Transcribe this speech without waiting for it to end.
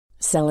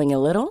Selling a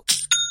little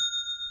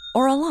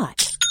or a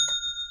lot?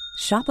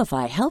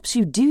 Shopify helps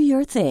you do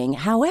your thing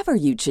however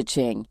you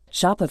cha-ching.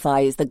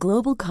 Shopify is the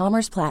global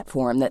commerce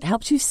platform that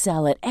helps you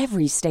sell at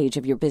every stage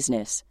of your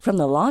business. From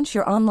the launch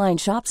your online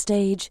shop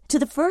stage to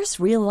the first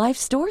real-life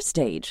store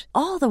stage,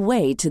 all the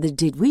way to the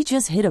did we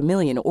just hit a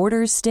million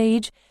orders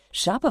stage.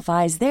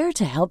 Shopify is there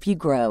to help you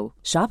grow.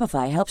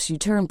 Shopify helps you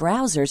turn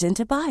browsers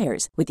into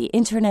buyers with the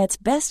internet's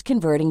best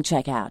converting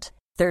checkout.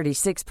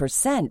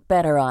 36%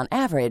 better on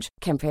average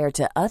compared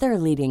to other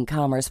leading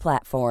commerce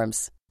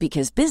platforms.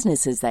 Because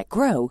businesses that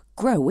grow,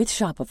 grow with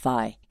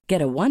Shopify.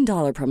 Get a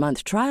 $1 per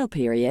month trial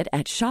period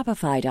at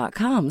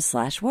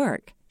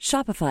shopify.com/work.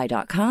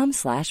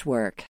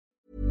 Shopify.com/work.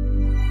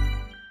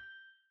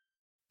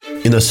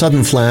 In a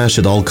sudden flash,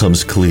 it all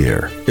comes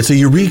clear. It's a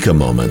eureka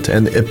moment,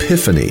 an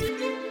epiphany.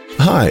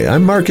 Hi,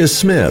 I'm Marcus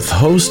Smith,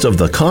 host of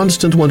the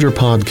Constant Wonder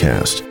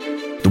podcast.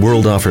 The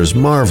world offers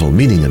marvel,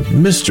 meaning,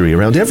 and mystery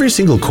around every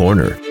single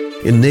corner.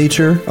 In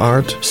nature,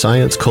 art,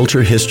 science,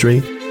 culture,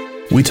 history.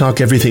 We talk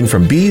everything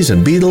from bees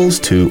and beetles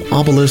to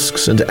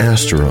obelisks and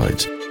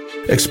asteroids.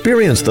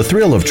 Experience the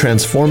thrill of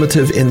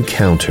transformative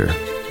encounter.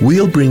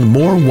 We'll bring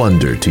more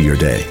wonder to your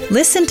day.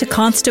 Listen to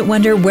Constant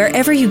Wonder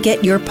wherever you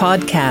get your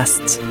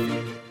podcasts.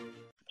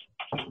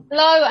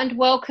 Hello and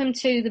welcome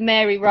to the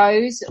Mary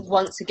Rose.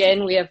 Once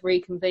again, we have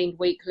reconvened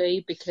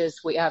weekly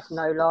because we have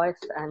no life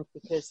and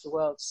because the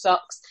world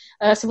sucks.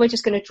 So we're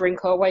just going to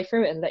drink our way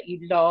through it and let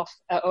you laugh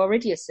at our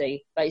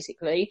idiocy,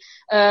 basically.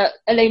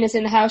 Alina's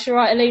in the house. You all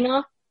right,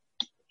 Alina?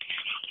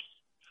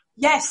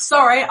 Yes,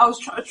 sorry, I was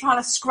trying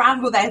to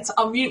scramble there to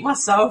unmute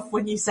myself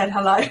when you said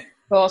hello.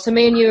 Well, so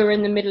me and you are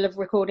in the middle of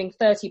recording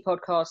 30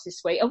 podcasts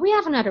this week, and we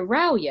haven't had a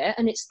row yet,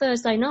 and it's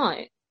Thursday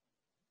night.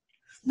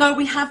 No,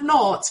 we have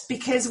not,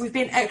 because we've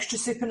been extra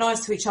super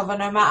nice to each other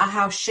no matter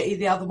how shitty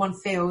the other one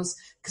feels,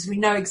 because we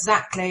know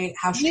exactly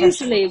how stressful.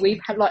 Usually we've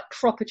had,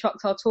 proper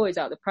chucked our toys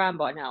out the pram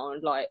by now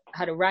and,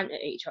 had a rant at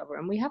each other,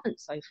 and we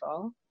haven't so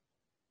far.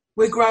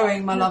 We're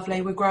growing, my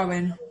lovely, we're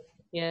growing.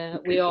 Yeah,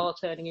 we are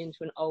turning into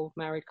an old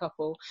married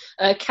couple.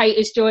 Kate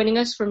is joining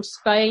us from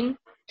Spain.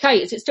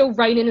 Kate, is it still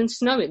raining and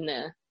snowing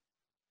there?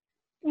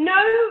 No,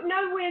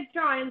 we're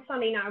dry and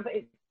sunny now, but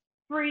it's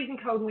freezing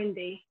cold and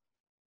windy.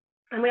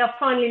 And we are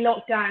finally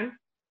locked down.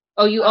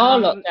 Oh, you are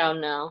locked down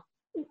now?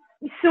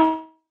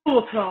 Sort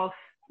of.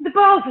 The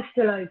bars are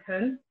still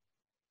open,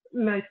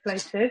 most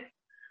places.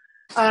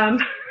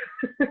 But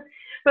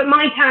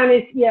my town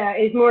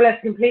is more or less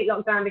a complete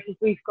lockdown because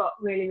we've got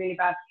really, really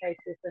bad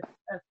cases of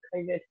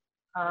COVID.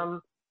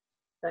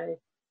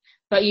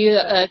 But you,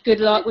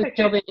 good luck with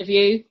job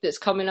interview that's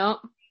coming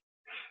up.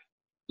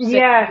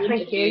 Yeah,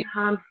 thank you.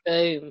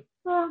 Boom.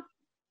 Well,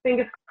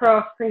 fingers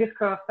crossed.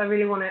 I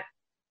really want it.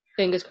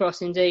 Fingers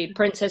crossed indeed.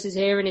 Princess is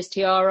here in his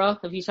tiara.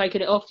 Have you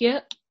taken it off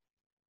yet?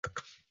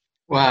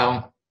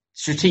 Well,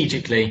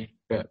 strategically,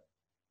 but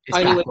it's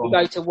only when on. you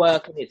go to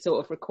work and it's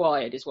sort of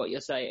required, is what you're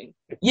saying.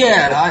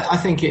 Yeah, I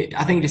think it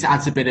just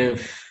adds a bit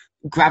of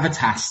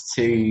gravitas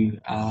to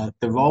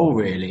the role,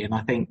 really, and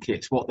I think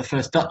it's what the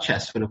first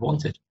Duchess would have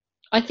wanted.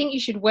 I think you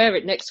should wear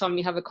it next time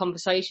you have a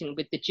conversation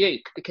with the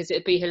Duke, because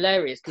it'd be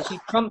hilarious, because you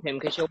trump him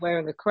because you're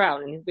wearing a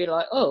crown, and he'd be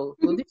like, oh,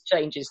 well, this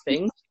changes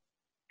things.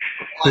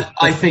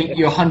 I think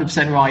you're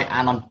 100% right,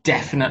 and I'm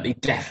definitely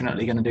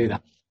going to do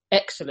that.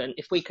 Excellent.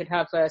 If we could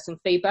have some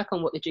feedback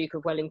on what the Duke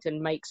of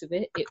Wellington makes of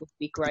it, it would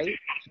be great.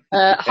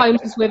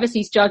 Holmes is with us.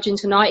 He's judging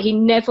tonight. He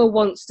never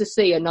wants to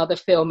see another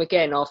film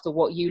again after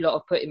what you lot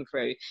have put him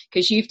through,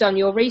 because you've done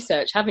your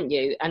research, haven't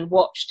you, and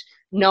watched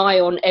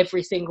nigh on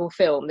every single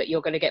film that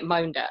you're going to get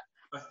moaned at.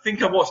 I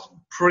think I've watched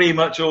pretty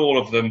much all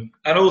of them.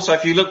 And also,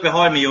 if you look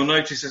behind me, you'll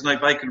notice there's no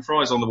bacon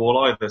fries on the wall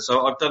either.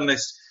 So I've done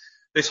this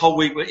whole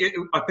week.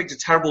 I picked a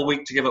terrible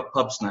week to give up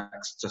pub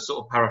snacks, to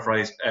sort of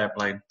paraphrase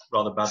Airplane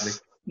rather badly.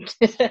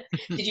 Did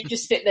you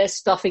just sit there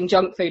stuffing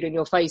junk food in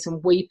your face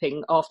and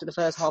weeping after the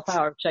first half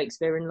hour of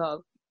Shakespeare in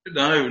Love?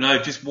 No,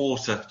 just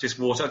water. Just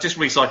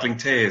recycling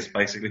tears,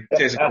 basically.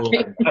 Tears of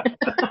glory.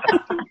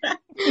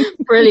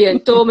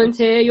 Brilliant. Dorman's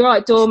here. You're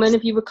right, Dorman.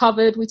 Have you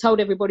recovered? We told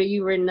everybody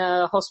you were in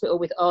hospital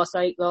with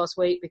arseache last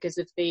week because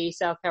of the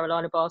South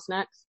Carolina bar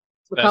snacks.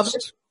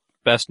 Recovered?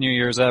 Best New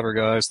Year's ever,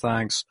 guys.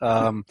 Thanks.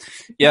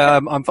 Yeah,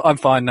 I'm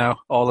fine now.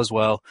 All is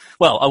well.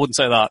 Well, I wouldn't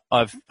say that.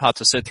 I've had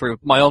to sit through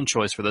my own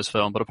choice for this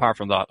film, but apart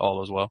from that,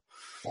 all is well.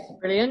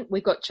 Brilliant.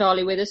 We've got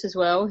Charlie with us as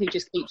well, who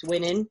just keeps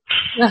winning.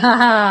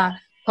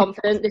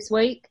 Confident this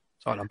week?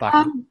 Sorry, I'm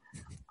back.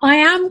 I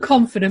am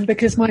confident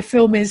because my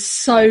film is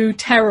so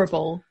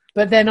terrible.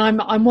 But then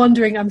I'm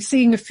wondering, I'm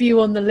seeing a few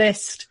on the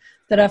list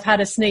that I've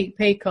had a sneak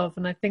peek of,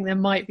 and I think there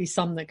might be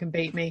some that can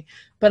beat me.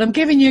 But I'm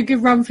giving you a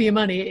good run for your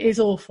money. It is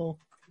awful.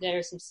 There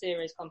is some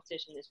serious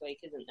competition this week,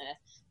 isn't there?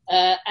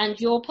 And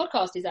your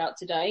podcast is out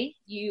today.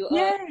 Your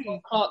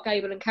Clark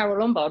Gable and Carol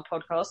Lombard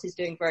podcast is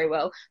doing very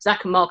well.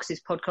 Zach and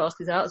Marcus's podcast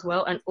is out as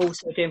well, and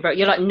also doing very.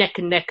 You're like neck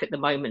and neck at the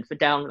moment for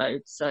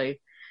downloads. So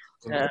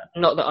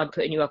not that I'm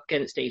putting you up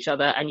against each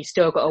other, and you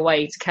still got a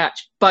way to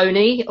catch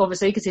Boney,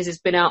 obviously, because his has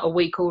been out a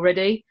week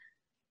already.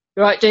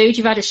 Right, dude,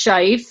 you've had a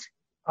shave.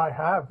 I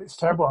have. It's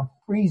terrible. I'm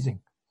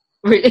freezing.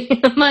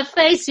 Really? My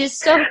face is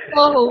so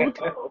cold.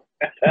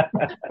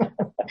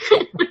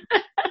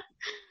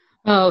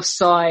 Oh,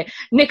 sigh.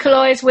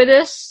 Nikolai's with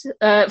us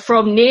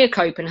from near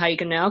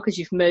Copenhagen now because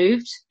you've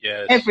moved.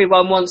 Yes.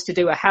 Everyone wants to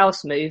do a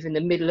house move in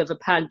the middle of a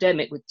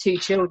pandemic with 2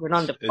 children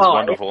under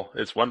 5.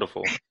 It's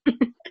wonderful.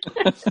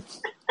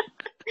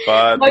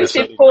 But most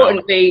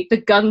importantly, the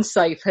gun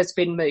safe has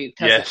been moved.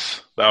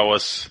 Yes, that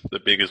was the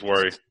biggest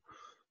worry.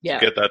 Yeah.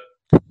 To get that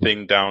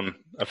thing down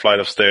a flight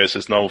of stairs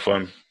is no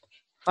fun.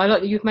 I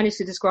like that you've managed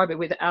to describe it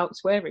without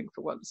swearing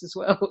for once as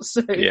well.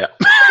 So yeah,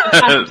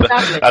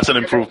 that's an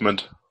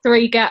improvement.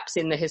 3 gaps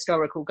in the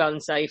historical gun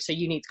safe, so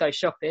you need to go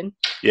shopping.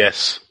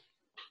 Yes,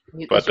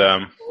 but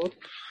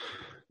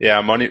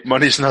yeah,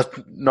 money's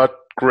not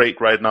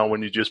great right now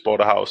when you just bought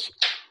a house.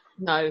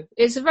 No,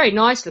 it's a very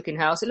nice looking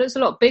house. It looks a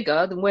lot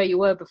bigger than where you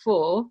were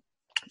before.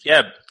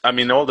 Yeah, I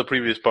mean, all the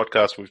previous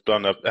podcasts we've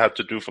done have had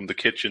to do from the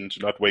kitchen to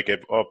not wake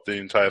up the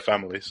entire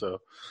family. So,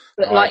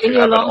 but like in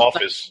your last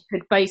place, you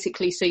could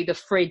basically see the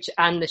fridge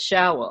and the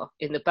shower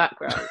in the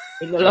background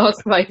in the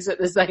last place at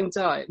the same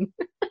time.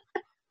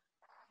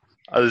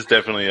 That is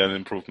definitely an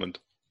improvement.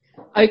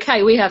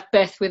 Okay, we have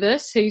Beth with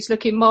us, who's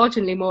looking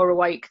marginally more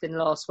awake than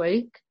last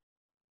week.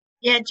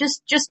 Yeah,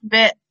 just a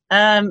bit.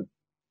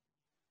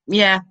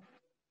 Yeah.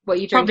 What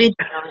are you drinking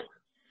tonight?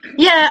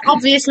 Yeah,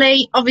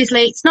 obviously,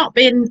 it's not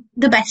been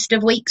the best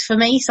of weeks for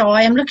me, so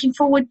I am looking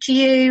forward to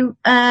you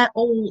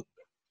all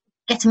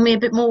getting me a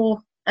bit more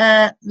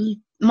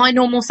my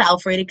normal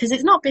self, really, because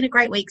it's not been a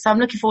great week, so I'm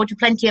looking forward to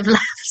plenty of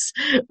laughs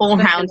all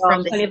round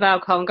from this. Plenty of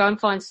alcohol. Go and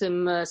find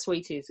some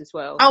sweeties as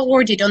well. I've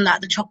already done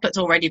that. The chocolate's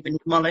already been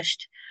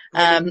demolished.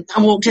 I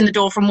walked in the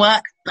door from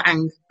work,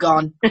 bang,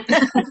 gone.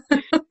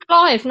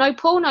 Clive, no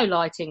porno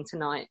lighting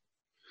tonight.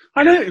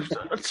 I know,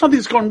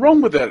 something's gone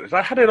wrong with it.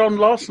 I had it on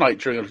last night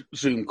during a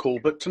Zoom call,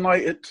 but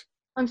tonight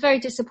I'm very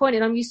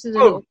disappointed. I'm used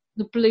to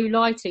the blue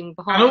lighting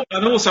behind.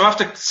 And also,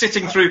 after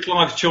sitting through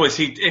Clive's choice,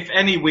 if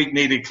any week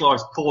needed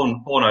Clive's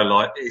porno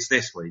light, it's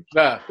this week.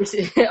 Yeah.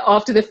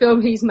 After the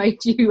film he's made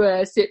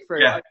you sit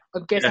through, yeah.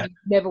 I'm guessing you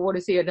never want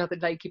to see another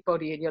naked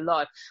body in your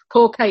life.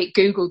 Poor Kate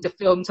Googled the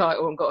film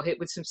title and got hit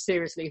with some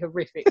seriously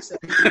horrific stuff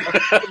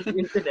on the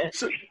internet.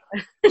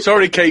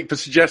 Sorry, Kate, for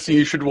suggesting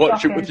you should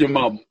watch it with your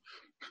mum.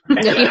 My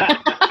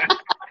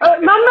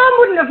mum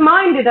wouldn't have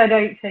minded, I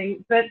don't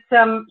think, but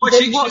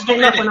they watched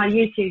it up on our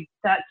YouTube.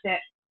 That's it.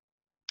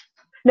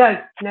 No,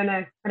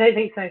 I don't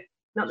think so.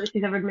 Not that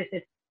she's ever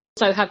admitted.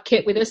 So have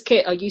Kit with us.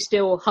 Kit, are you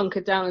still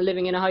hunkered down and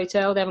living in a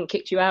hotel? They haven't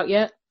kicked you out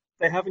yet?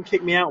 They haven't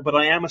kicked me out, but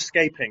I am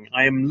escaping.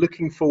 I am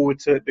looking forward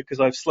to it because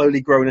I've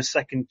slowly grown a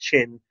second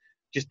chin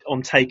just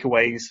on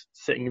takeaways,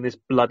 sitting in this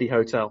bloody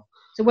hotel.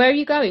 So where are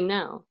you going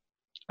now?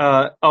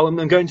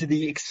 I'm going to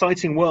the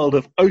exciting world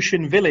of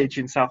Ocean Village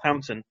in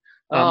Southampton.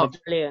 Brilliant.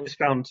 I've just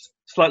found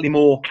slightly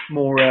more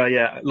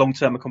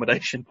long-term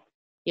accommodation.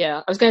 Yeah,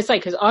 I was going to say,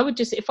 because I would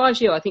just, if I was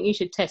you, I think you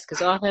should test,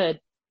 because I heard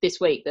this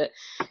week that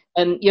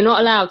you're not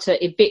allowed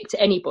to evict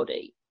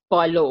anybody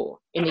by law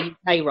in the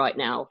UK right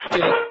now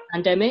during the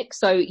pandemic.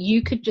 So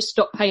you could just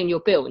stop paying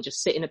your bill and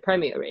just sit in a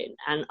Premier Inn,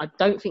 and I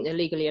don't think they're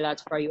legally allowed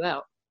to throw you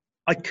out.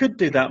 I could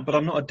do that, but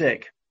I'm not a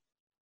dick.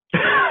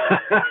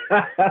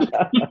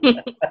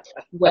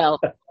 Well,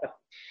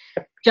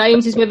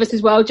 James is with us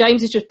as well.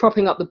 James is just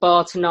propping up the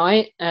bar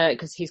tonight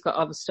because he's got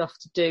other stuff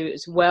to do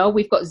as well.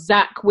 We've got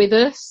Zach with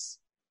us.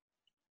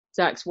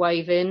 Zach's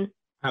waving.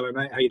 Hello,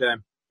 mate. How you doing?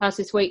 How's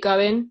this week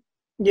going?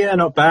 Yeah,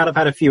 not bad. I've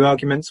had a few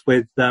arguments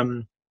with,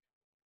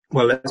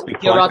 let's be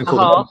your quiet. other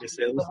half,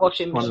 the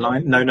washing machine.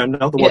 Online. No,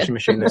 not the washing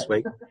machine this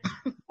week.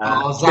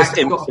 Just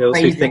imbeciles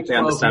who think they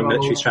understand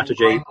military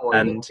strategy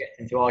and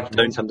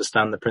don't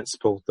understand the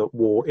principle that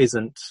war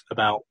isn't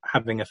about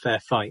having a fair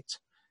fight,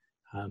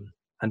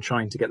 and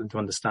trying to get them to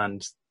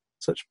understand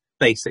such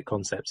basic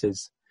concepts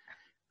is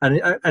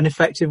an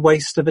effective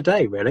waste of a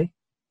day, really.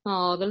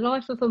 Oh, the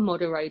life of a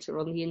moderator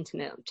on the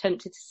internet. I'm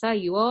tempted to say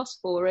you asked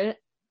for it.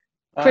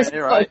 Chris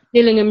got a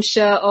Dillingham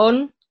shirt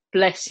on.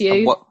 Bless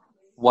you.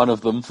 One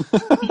of them.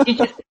 Did you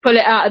just pull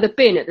it out of the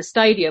bin at the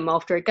stadium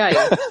after a game?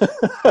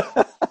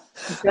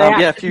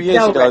 A few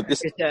years ago.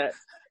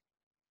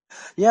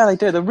 Yeah, they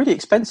do. They're really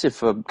expensive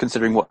for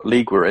considering what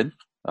league we're in.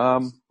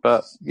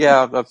 But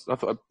yeah, I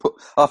thought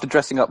after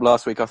dressing up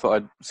last week, I thought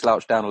I'd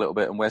slouch down a little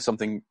bit and wear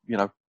something,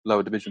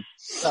 lower division.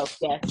 Well,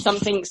 yeah,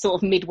 something sort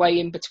of midway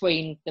in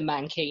between the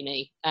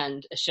mankini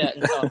and a shirt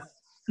and top.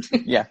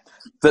 Yeah,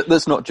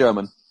 that's not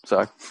German.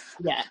 So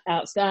yeah,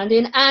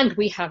 outstanding. And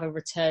we have a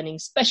returning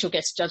special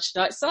guest judge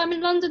tonight.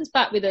 Simon London's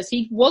back with us.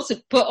 He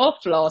wasn't put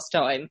off last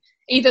time.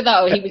 Either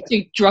that or he was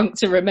too drunk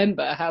to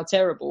remember how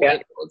terrible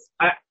it was.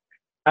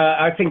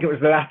 I think it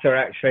was the latter,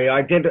 actually.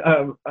 I did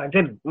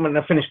when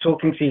I finished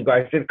talking to you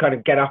guys, did kind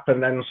of get up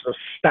and then sort of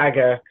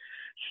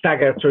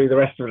stagger through the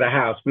rest of the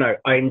house. No,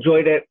 I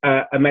enjoyed it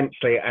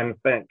immensely, and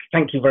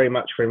thank you very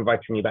much for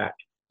inviting me back.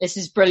 This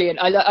is brilliant.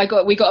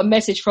 We got a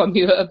message from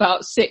you at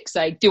about 6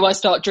 saying, "Do I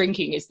start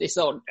drinking? Is this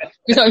on?"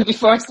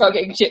 Before I start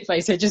getting shit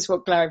faced, I just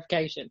want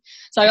clarification.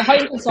 So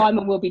Holmes and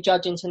Simon will be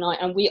judging tonight,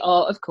 and we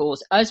are, of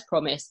course, as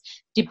promised,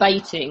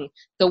 debating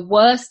the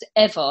worst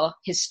ever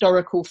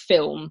historical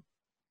film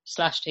 /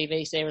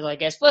 TV series, I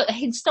guess, but a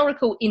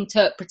historical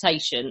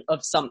interpretation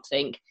of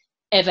something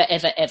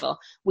ever.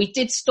 We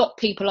did stop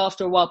people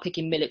after a while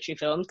picking military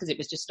films because it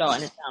was just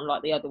starting to sound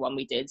like the other one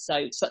we did.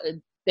 So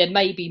there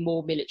may be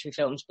more military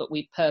films, but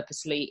we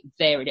purposely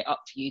varied it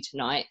up for you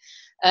tonight.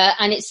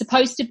 And it's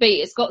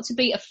got to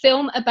be a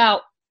film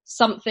about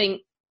something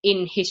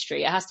in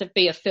history. It has to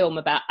be a film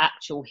about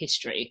actual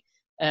history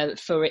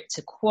for it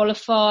to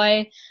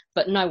qualify,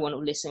 but no one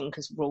will listen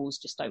because rules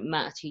just don't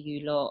matter to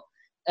you lot.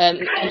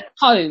 And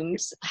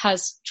Holmes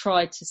has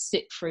tried to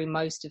sit through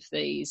most of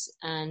these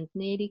and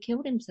nearly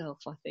killed himself,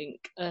 I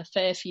think, a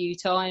fair few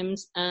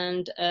times,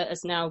 and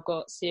has now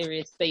got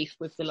serious beef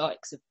with the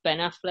likes of Ben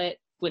Affleck,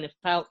 Gwyneth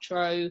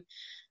Paltrow,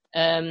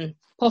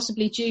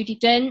 possibly Judi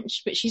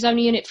Dench, but she's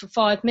only in it for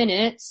 5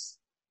 minutes.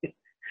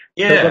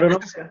 Yeah,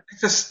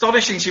 it's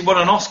astonishing she won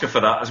an Oscar for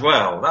that as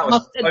well. That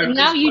was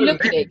now you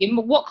look at it,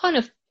 what kind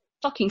of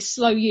fucking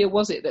slow year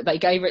was it that they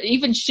gave her?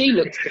 Even she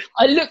looked.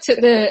 I looked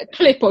at the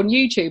clip on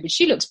YouTube and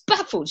she looks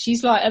baffled.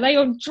 She's like, "Are they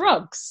on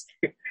drugs?"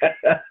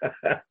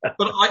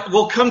 But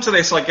we'll come to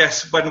this, I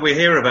guess, when we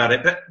hear about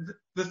it. But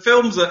the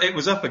films that it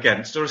was up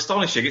against are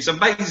astonishing. It's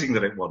amazing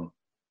that it won.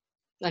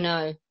 I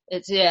know.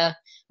 It's, yeah.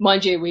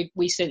 Mind you,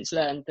 we since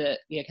learned that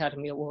the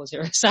Academy Awards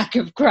are a sack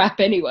of crap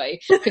anyway.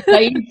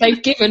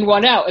 They've given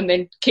one out and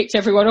then kicked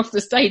everyone off the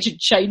stage and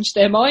changed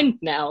their mind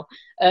now,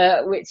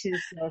 which is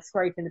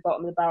scraping the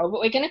bottom of the barrel.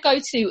 But we're going to go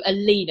to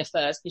Alina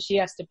first because she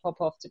has to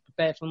pop off to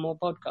prepare for more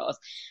podcasts.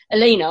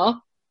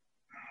 Alina.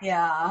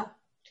 Yeah.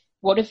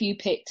 What have you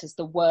picked as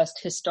the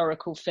worst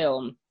historical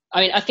film?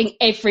 I mean, I think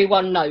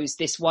everyone knows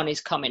this one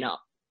is coming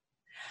up.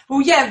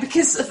 Well, yeah,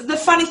 because the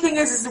funny thing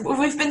is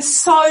we've been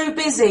so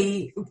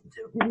busy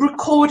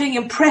recording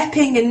and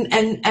prepping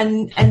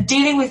and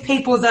dealing with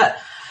people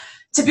that,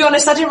 to be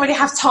honest, I didn't really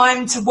have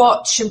time to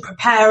watch and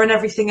prepare and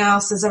everything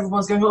else, as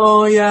everyone's going,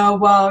 "Oh, yeah,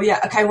 well, yeah,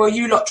 okay, well,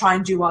 you lot try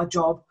and do our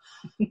job."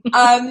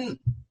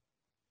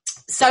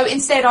 So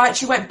instead, I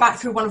actually went back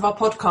through one of our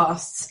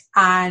podcasts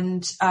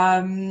and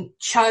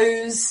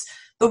chose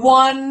the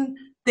one,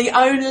 the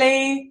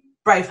only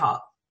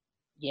Braveheart.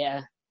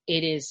 Yeah,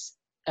 it is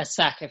a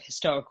sack of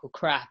historical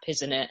crap,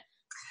 isn't it?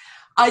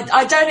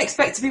 I don't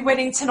expect to be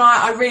winning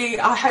tonight.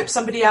 I hope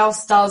somebody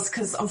else does,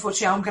 because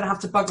unfortunately I'm going to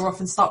have to bugger off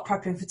and start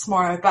prepping for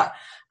tomorrow. But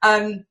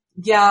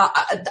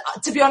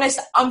to be honest,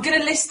 I'm going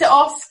to list it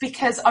off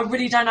because I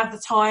really don't have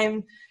the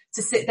time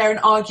to sit there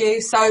and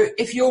argue. So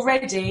if you're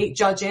ready,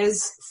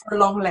 judges, for a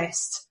long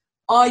list,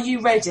 are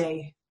you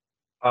ready?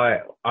 I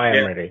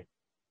am ready.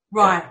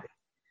 Right.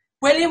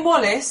 William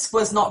Wallace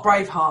was not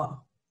Braveheart.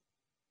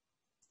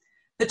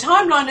 The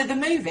timeline of the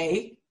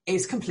movie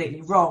is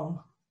completely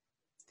wrong.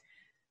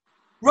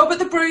 Robert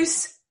the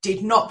Bruce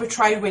did not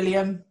betray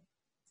William.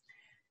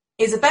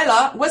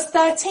 Isabella was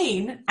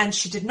 13 and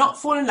she did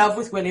not fall in love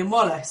with William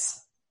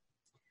Wallace.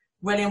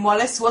 William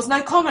Wallace was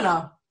no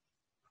commoner.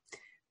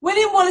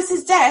 William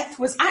Wallace's death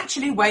was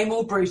actually way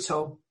more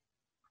brutal.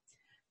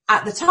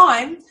 At the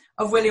time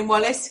of William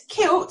Wallace,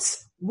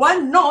 kilts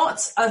were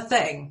not a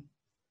thing.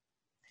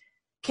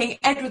 King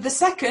Edward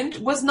II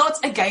was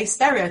not a gay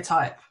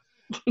stereotype.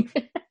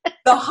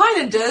 The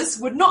Highlanders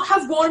would not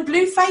have worn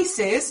blue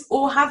faces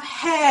or have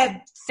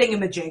hair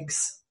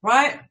thingamajigs,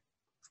 right?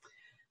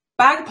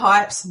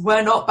 Bagpipes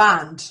were not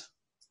banned.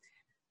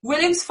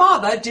 William's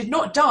father did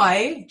not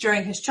die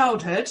during his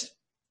childhood.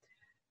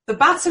 The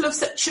Battle of...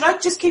 Should I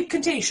just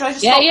continue? Should I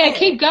just stop here?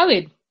 Keep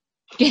going.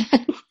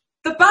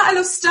 The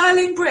Battle of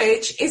Stirling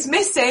Bridge is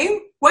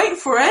missing, wait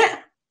for it,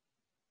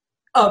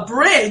 a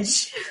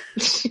bridge.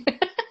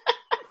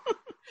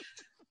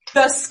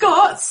 The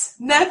Scots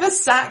never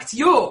sacked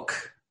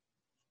York.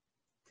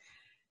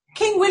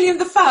 King William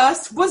I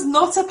was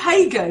not a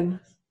pagan.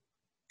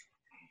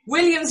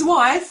 William's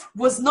wife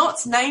was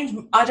not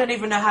named, I don't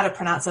even know how to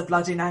pronounce her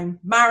bloody name,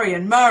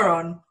 Marion,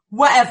 Meron,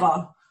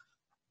 whatever.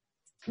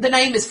 The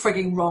name is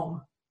frigging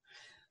wrong.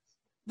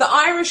 The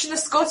Irish and the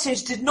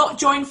Scottish did not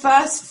join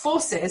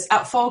forces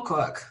at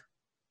Falkirk.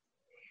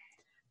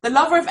 The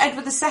lover of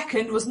Edward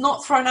II was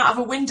not thrown out of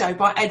a window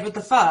by Edward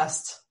I.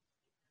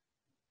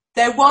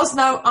 There was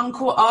no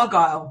Uncle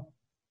Argyll.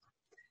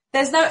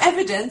 There's no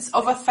evidence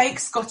of a fake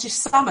Scottish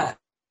summit.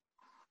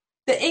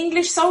 The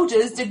English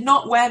soldiers did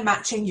not wear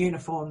matching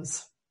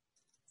uniforms.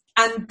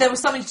 And there was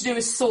something to do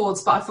with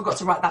swords, but I forgot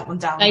to write that one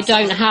down. They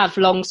don't have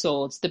long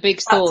swords. The big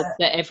swords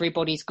that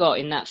everybody's got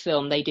in that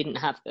film, they didn't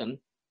have them.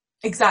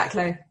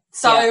 Exactly.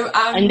 So,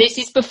 yeah. And this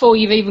is before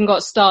you've even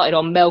got started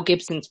on Mel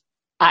Gibson's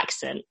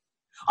accent.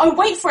 Oh,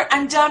 wait for it.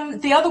 And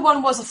the other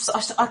one was,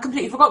 I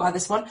completely forgot about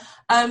this one.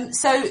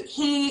 So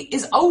he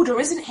is older,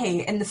 isn't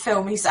he, in the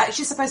film? He's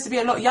actually supposed to be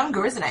a lot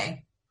younger, isn't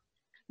he?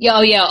 Yeah,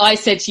 oh yeah, I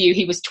said to you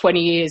he was 20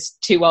 years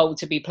too old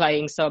to be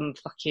playing some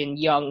fucking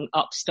young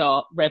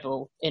upstart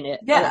rebel in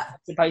it. Yeah.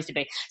 Supposed to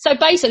be. So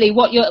basically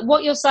what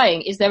you're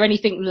saying, is there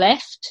anything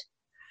left?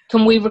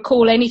 Can we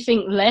recall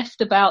anything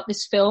left about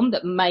this film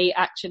that may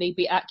actually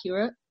be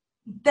accurate?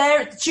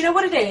 Do you know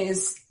what it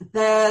is?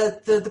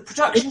 The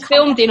production... It's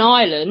filmed in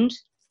Ireland.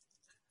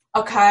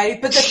 Okay,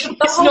 but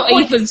it's not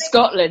even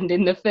Scotland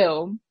in the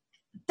film.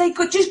 They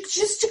got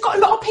just got a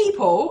lot of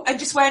people and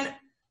just went,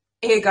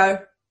 here you go.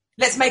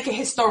 Let's make it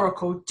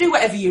historical. Do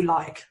whatever you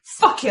like.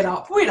 Fuck it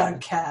up. We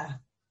don't care.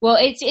 Well,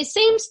 it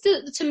seems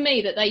to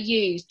me that they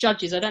use,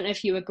 judges, I don't know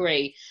if you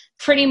agree,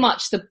 pretty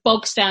much the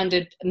bog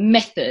standard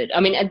method.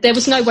 I mean, there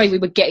was no way we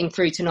were getting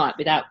through tonight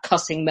without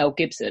cussing Mel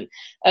Gibson.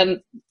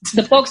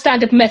 The bog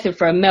standard method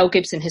for a Mel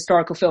Gibson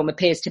historical film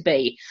appears to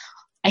be,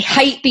 I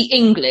hate the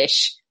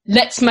English,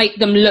 let's make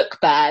them look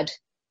bad,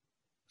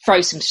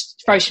 throw some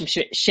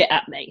shit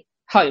at me.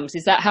 Holmes,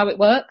 is that how it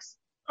works?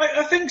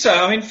 I think so.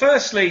 I mean,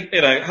 firstly,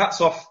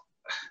 hats off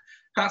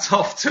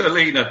to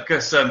Alina,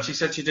 because she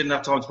said she didn't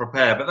have time to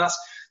prepare, but that's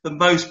the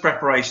most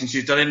preparation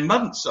she's done in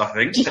months, I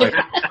think. So,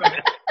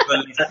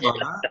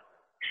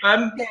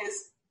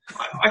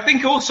 I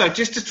think also,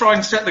 just to try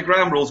and set the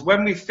ground rules,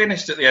 when we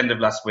finished at the end of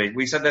last week,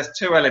 we said there's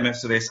two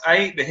elements to this.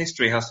 A, the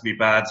history has to be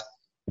bad,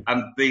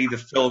 and B, the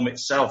film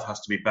itself has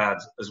to be bad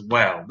as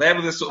well. They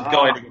were the sort of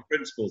guiding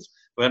principles,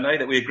 weren't they,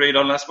 that we agreed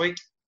on last week?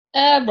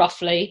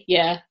 Roughly,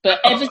 yeah. But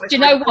do you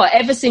know what?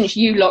 Ever since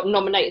you lot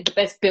nominated the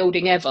best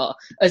building ever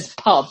as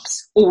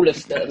pubs, all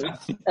of them,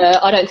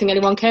 I don't think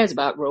anyone cares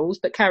about rules,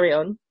 but carry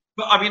on.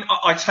 But I mean,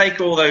 I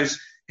take all those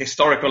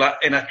historical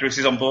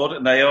inaccuracies on board,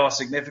 and they are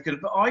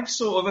significant, but I've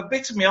sort of, a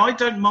bit of me, I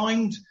don't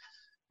mind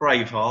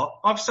Braveheart.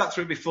 I've sat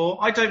through it before.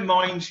 I don't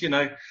mind,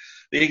 the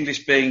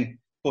English being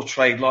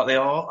portrayed like they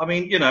are. I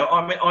mean,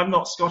 I'm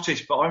not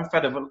Scottish, but I'm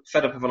fed up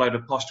with a load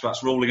of posh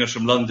twats ruling us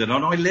from London,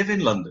 and I live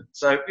in London.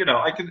 So,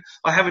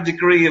 I have a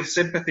degree of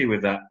sympathy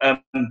with that.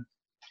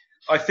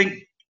 I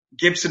think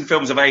Gibson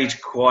films have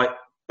aged quite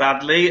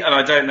badly, and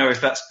I don't know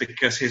if that's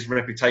because his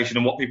reputation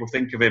and what people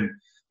think of him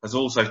has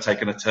also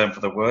taken a turn for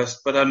the worst.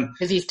 But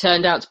because he's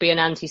turned out to be an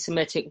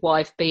anti-Semitic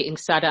wife-beating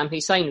Saddam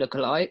Hussein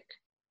lookalike.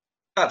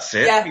 That's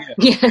it.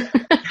 Yeah.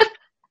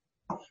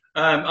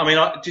 I mean,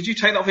 did you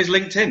take that off his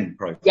LinkedIn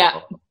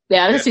profile?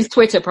 Yeah, that's his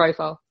Twitter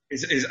profile.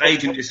 His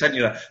agent just sent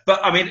you that. But,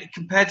 I mean,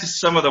 compared to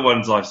some of the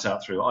ones I've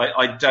sat through,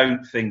 I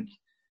don't think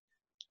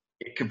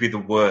it could be the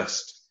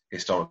worst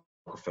historical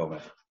film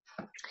ever.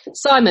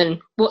 Simon,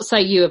 what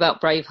say you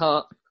about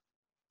Braveheart?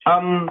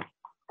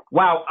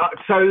 Wow.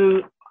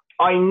 So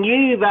I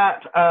knew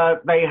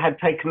that they had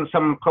taken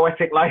some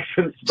poetic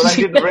license, but I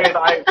didn't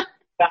realise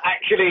that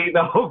actually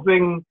the whole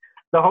thing,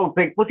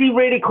 was he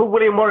really called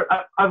William Morris?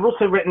 I've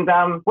also written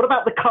down, what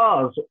about the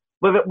cars?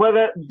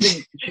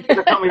 She's going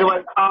to tell me there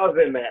weren't cars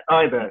in there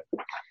either.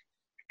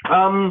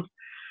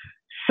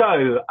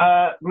 So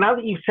now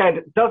that you've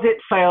said, does it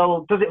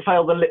fail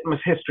the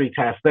litmus history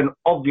test? Then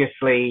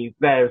obviously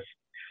there's,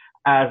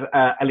 as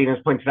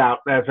Alina's pointed out,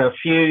 there's a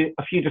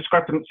few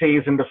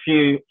discrepancies and a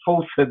few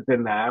falsehoods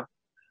in there.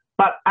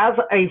 But as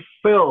a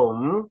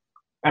film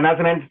and as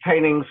an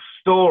entertaining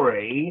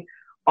story,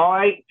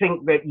 I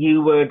think that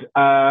you would,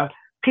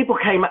 people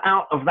came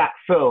out of that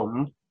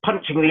film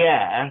punching the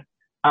air,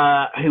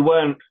 who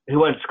weren't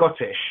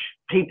Scottish.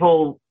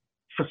 People,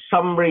 for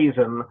some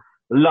reason,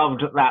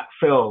 loved that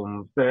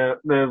film.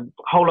 The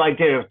whole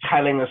idea of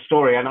telling a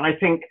story. And I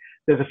think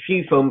there's a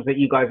few films that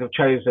you guys have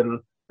chosen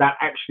that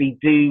actually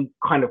do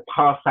kind of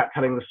pass that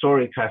telling the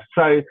story test.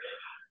 So,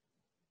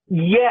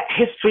 yeah,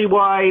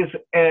 history-wise,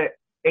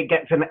 it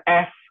gets an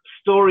F.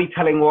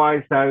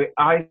 Storytelling-wise, though,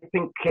 I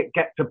think it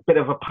gets a bit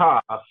of a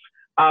pass.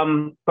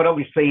 But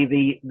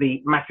obviously,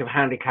 the massive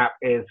handicap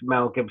is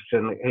Mel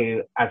Gibson,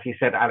 who, as you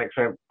said, Alex,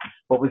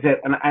 what was it?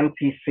 An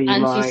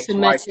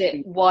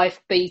anti-Semitic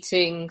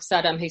wife-beating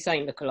Saddam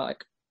Hussein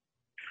lookalike.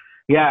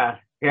 Yeah.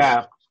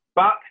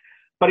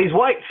 But he's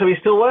white, so he's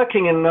still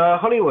working in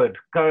Hollywood.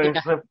 Go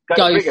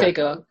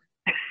figure.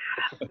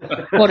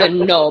 What a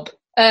knob.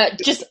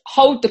 Just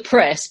hold the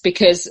press,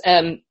 because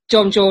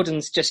John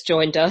Jordan's just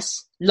joined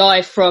us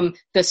live from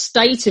the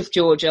state of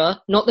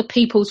Georgia, not the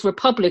People's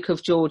Republic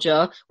of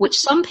Georgia, which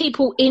some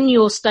people in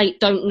your state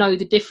don't know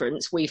the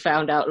difference, we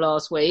found out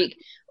last week.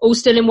 All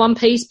still in one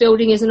piece,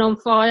 building isn't on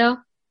fire?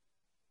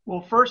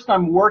 Well, first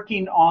I'm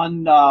working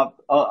on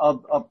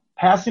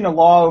passing a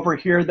law over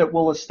here that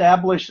will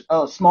establish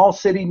a small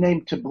city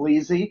named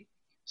Tbilisi,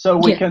 so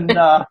we can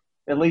at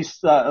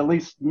least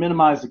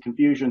minimize the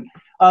confusion.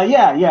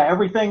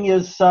 Everything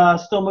is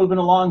still moving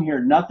along here.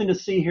 Nothing to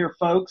see here,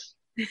 folks.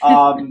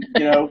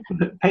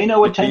 Pay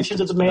no attention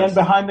to the man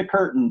behind the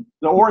curtain,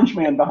 the orange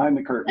man behind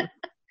the curtain.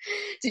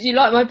 Did you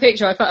like my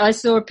picture? I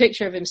saw a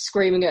picture of him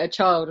screaming at a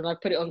child, and I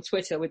put it on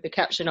Twitter with the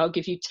caption, "I'll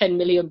give you £10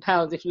 million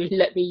if you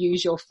let me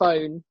use your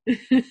phone."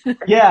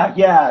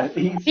 Yeah.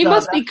 He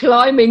must be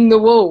climbing the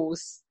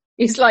walls.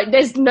 It's like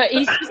he's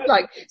just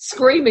like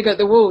screaming at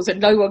the walls, and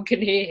no one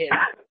can hear him.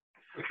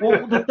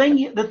 Well, the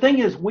thing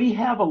is, we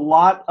have a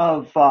lot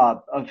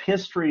of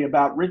history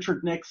about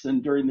Richard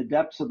Nixon during the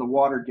depths of the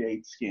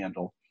Watergate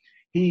scandal.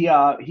 He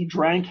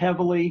drank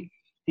heavily.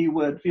 He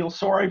would feel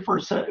sorry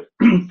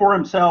for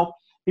himself.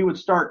 He would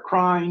start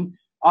crying.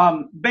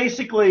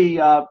 Basically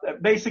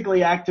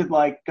acted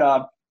like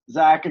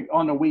Zach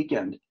on the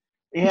weekend,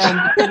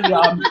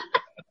 and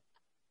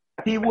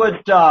he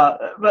would.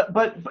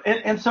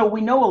 And so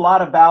we know a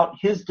lot about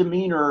his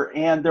demeanor,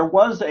 and there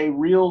was a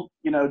real,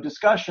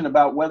 discussion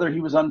about whether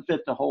he was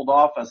unfit to hold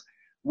office.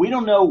 We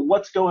don't know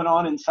what's going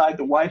on inside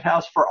the White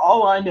House. For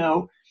all I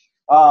know,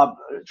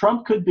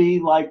 Trump could be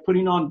like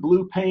putting on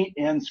blue paint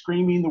and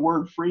screaming the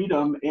word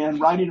freedom and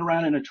riding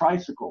around in a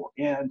tricycle,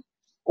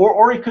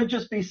 or he could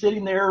just be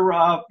sitting there,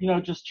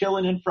 just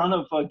chilling in front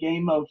of a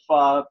game of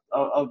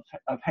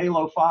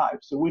Halo 5.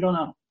 So we don't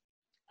know.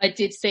 I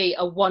did see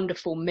a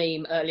wonderful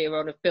meme earlier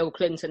on of Bill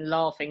Clinton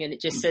laughing, and it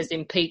just says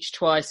impeach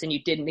twice and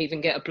you didn't even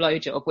get a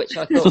blowjob, which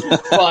I thought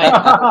was quite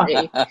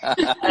funny.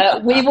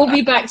 We will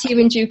be back to you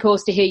in due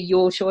course to hear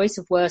your choice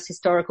of worst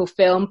historical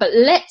film, but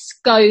let's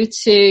go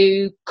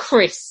to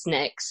Chris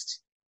next.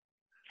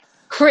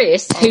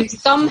 Chris, who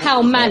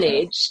somehow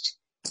managed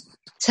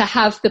to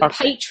have The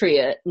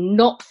Patriot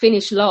not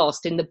finish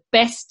last in the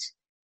best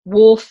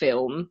war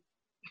film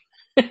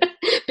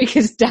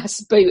because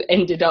Das Boot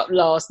ended up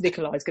last.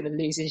 Nikolai's going to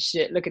lose his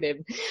shit. Look at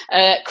him.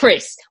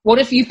 Chris, what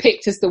have you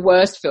picked as the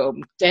worst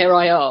film, dare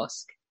I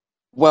ask?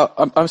 Well,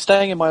 I'm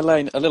staying in my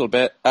lane a little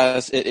bit,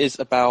 as it is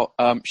about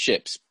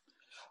ships.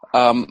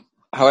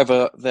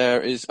 However, there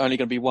is only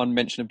going to be one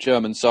mention of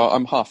Germans, so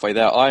I'm halfway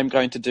there. I'm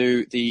going to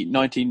do the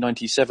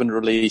 1997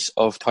 release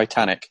of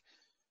Titanic,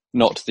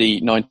 not the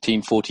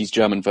 1940s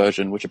German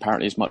version, which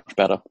apparently is much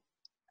better,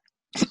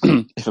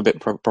 if a bit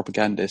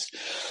propagandist.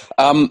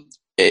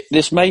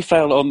 This may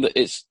fail on the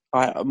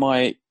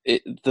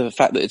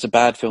fact that it's a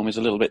bad film is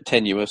a little bit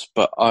tenuous,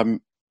 but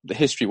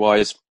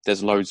history-wise,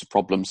 there's loads of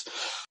problems.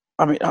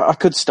 I mean, I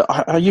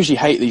usually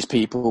hate these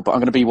people, but I'm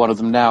going to be one of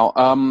them now.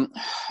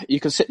 You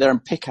can sit there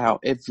and pick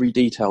out every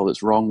detail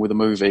that's wrong with a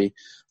movie,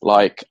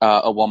 like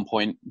at one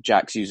point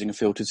Jack's using a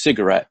filtered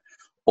cigarette,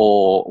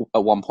 or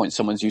at one point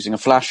someone's using a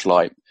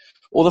flashlight,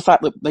 or the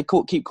fact that they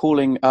keep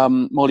calling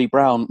Molly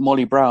Brown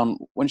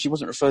when she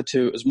wasn't referred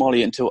to as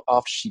Molly until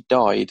after she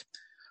died.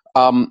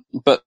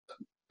 But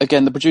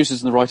again, the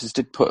producers and the writers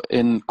did put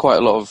in quite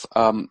a lot of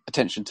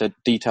attention to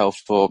detail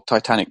for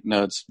Titanic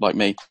nerds like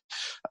me.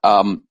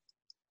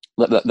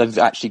 They've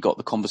actually got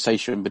the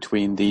conversation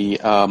between the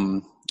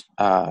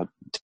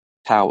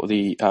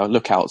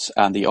lookouts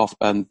and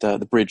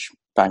the bridge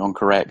bang on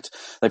correct.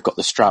 They've got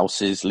the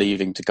Strausses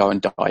leaving to go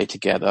and die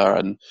together,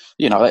 and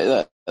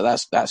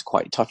that's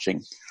quite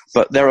touching.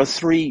 But there are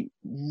three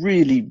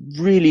really,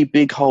 really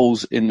big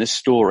holes in this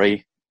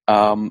story,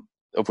 of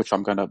which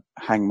I'm going to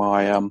hang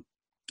my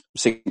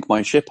sink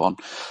my ship on.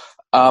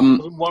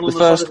 The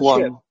first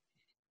one,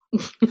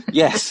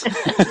 yes.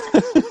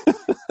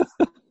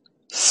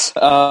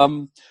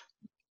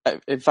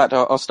 In fact,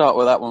 I'll start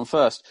with that one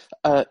first.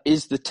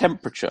 Is the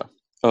temperature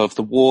of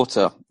the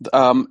water?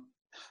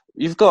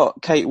 You've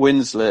got Kate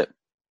Winslet,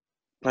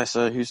 bless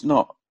her,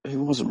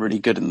 who wasn't really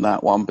good in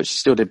that one, but she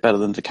still did better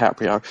than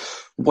DiCaprio,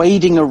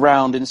 wading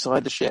around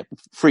inside the ship,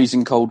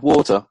 freezing cold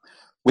water,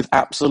 with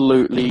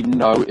absolutely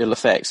no ill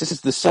effects. This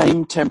is the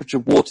same temperature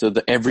water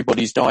that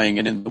everybody's dying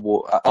in the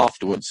water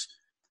afterwards,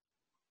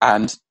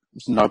 and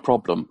no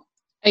problem.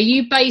 Are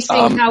you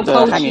basing how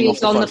cold she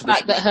is on the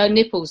fact that her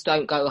nipples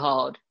don't go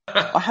hard?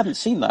 I hadn't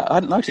seen that. I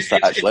hadn't noticed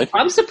that, actually.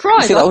 I'm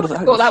surprised. I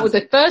thought that was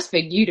the first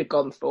thing you'd have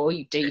gone for,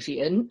 you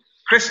deviant.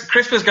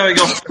 Chris was going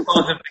off the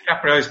size of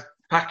DiCaprio's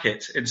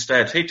packet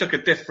instead. He took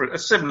a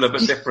similar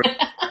but different.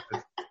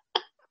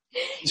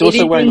 He's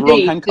also wearing the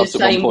wrong handcuffs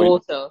at one point.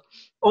 Water.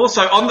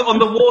 Also, on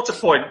the water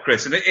point,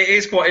 Chris, and it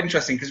is quite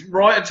interesting, because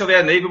right until the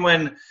end, even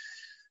when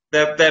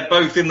they're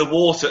both in the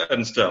water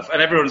and stuff,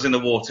 and everyone's in the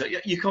water,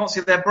 you can't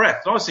see their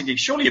breath. And I was thinking,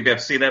 surely you'd be able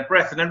to see their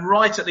breath, and then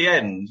right at the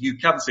end, you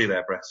can see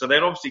their breath. So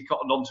they're obviously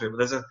cottoned onto it, but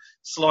there's a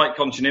slight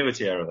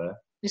continuity error there.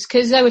 It's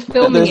because they were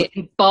filming it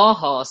in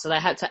Baja, so they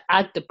had to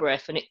add the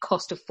breath, and it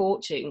cost a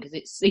fortune because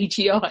it's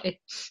CGI.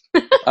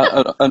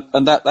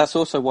 and that's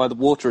also why the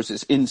water, as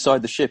it's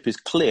inside the ship, is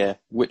clear,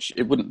 which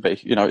it wouldn't be.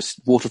 It's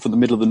water from the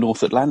middle of the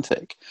North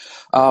Atlantic.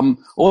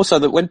 Also,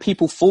 that when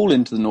people fall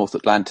into the North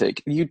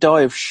Atlantic, you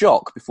die of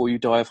shock before you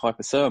die of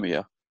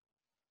hypothermia.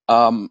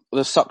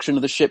 The suction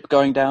of the ship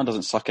going down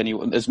doesn't suck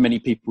as many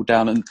people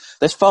down, and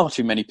there's far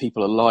too many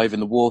people alive in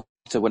the water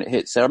when it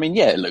hits there. I mean,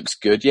 yeah, it looks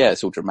good, yeah,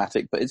 it's all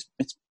dramatic, but it's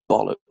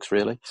bollocks,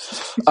 really.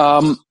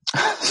 The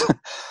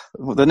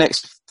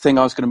next thing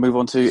I was going to move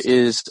on to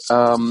is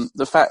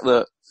the fact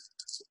that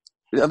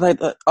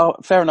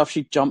fair enough,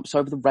 she jumps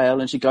over the rail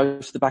and she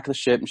goes to the back of the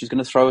ship and she's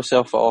going to throw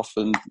herself off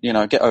and,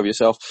 get over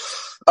yourself.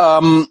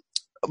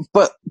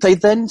 But they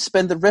then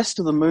spend the rest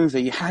of the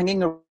movie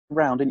hanging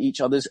around in each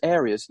other's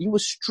areas. You were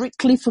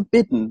strictly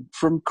forbidden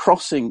from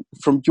crossing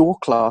from your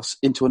class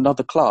into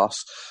another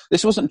class.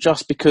 This wasn't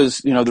just because,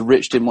 the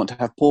rich didn't want to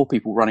have poor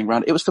people running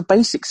around. It was for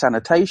basic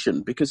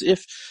sanitation, because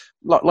if,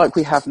 like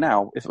we have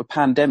now, if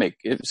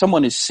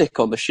someone is sick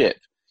on the ship,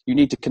 you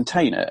need to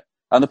contain it.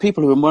 And the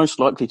people who are most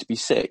likely to be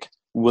sick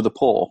were the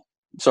poor.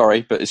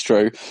 Sorry, but it's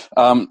true.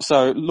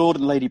 So Lord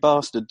and Lady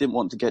Bastard didn't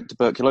want to get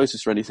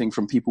tuberculosis or anything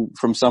from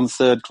some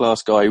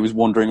third-class guy who was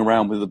wandering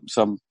around with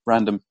some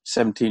random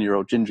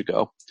 17-year-old ginger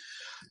girl.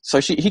 So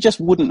he just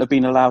wouldn't have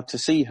been allowed to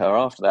see her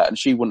after that, and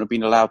she wouldn't have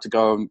been allowed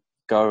to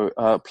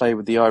go play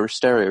with the Irish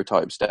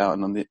stereotypes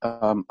down on the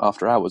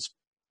after hours.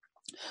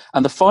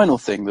 And the final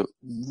thing that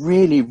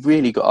really,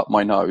 really got up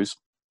my nose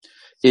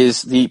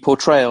is the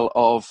portrayal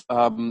of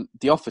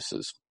the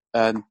officers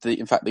and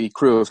the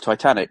crew of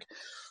Titanic.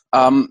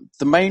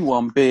 The main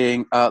one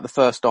being the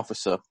first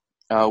officer,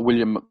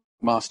 William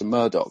McMaster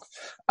Murdoch,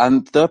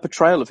 and their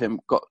portrayal of him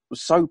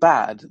was so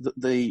bad that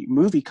the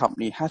movie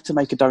company had to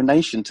make a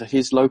donation to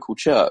his local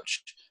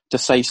church to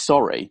say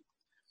sorry.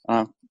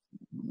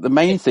 The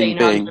main thing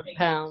being,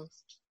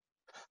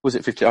 was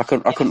it 50? I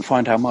couldn't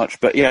find how much,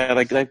 but yeah,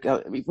 they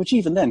which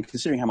even then,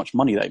 considering how much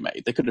money they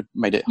made, they could have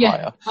made it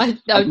higher.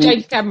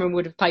 James Cameron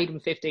would have paid him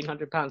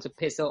 £1,500 to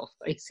piss off,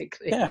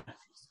 basically. Yeah.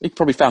 He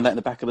probably found that in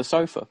the back of the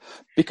sofa,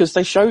 because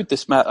they showed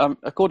this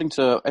according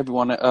to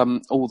everyone,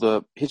 all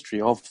the history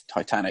of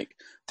Titanic,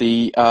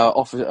 the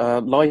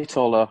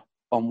Lightoller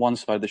on one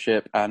side of the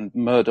ship and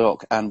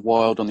Murdoch and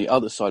Wilde on the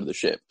other side of the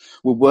ship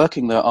were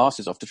working their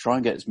asses off to try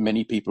and get as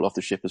many people off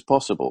the ship as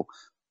possible.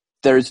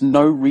 There is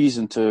no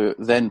reason to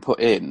then put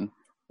in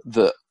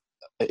that,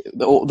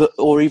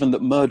 or even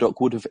that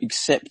Murdoch would have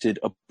accepted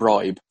a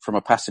bribe from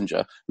a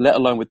passenger, let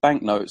alone with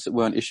banknotes that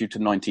weren't issued to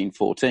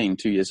 1914,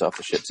 2 years after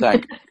the ship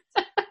sank.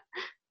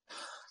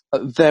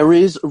 There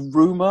is a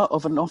rumour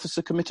of an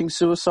officer committing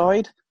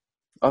suicide.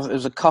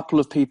 There's a couple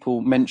of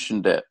people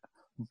mentioned it,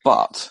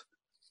 but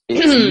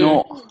it's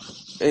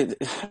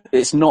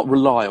not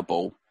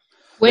reliable.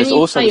 When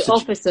you say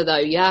officer, though,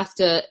 you have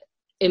to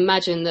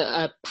imagine that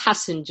a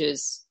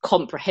passenger's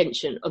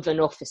comprehension of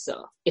an officer.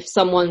 If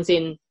someone's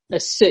in a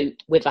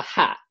suit with a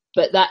hat,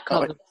 but that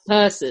covers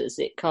purses,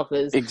 it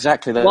covers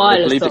exactly. They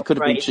believe it could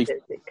have been Chief.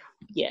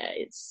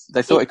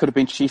 They thought it could have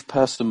been Chief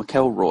Purser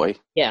McElroy.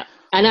 Yeah,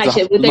 and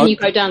actually, then you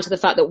go down to the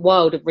fact that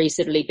Wilde had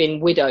recently been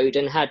widowed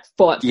and had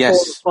 4 or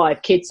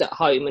 5 kids at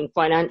home and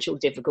financial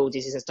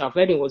difficulties and stuff.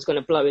 Anyone was going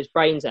to blow his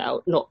brains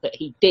out. Not that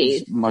he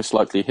did. It's most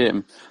likely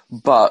him.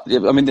 But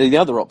I mean, the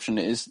other option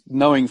is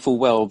knowing full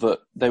well that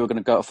they were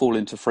going to fall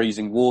into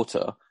freezing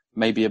water.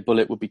 Maybe a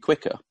bullet would be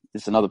quicker.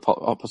 It's another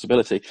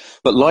possibility.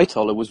 But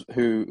Lightoller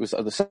who was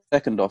the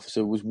second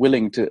officer,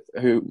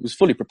 who was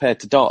fully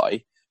prepared to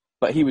die,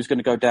 but he was going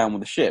to go down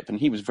with the ship, and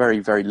he was very,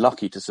 very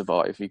lucky to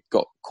survive. He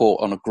got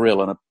caught on a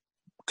grill and a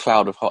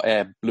cloud of hot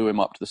air blew him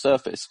up to the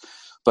surface.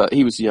 But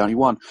he was the only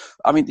one.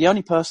 I mean, the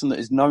only person that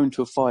is known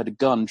to have fired a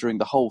gun during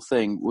the whole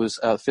thing was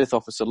Fifth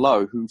Officer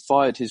Lowe, who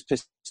fired his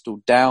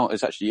pistol down.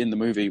 It's actually in the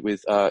movie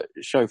with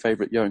show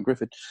favourite Ioan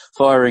Gruffudd,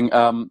 firing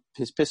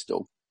his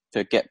pistol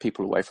to get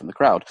people away from the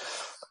crowd.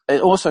 It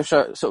also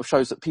sort of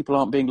shows that people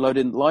aren't being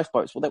loaded in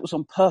lifeboats. Well, that was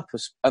on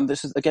purpose. And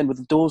this is, again, with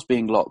the doors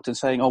being locked and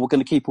saying, we're going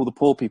to keep all the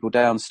poor people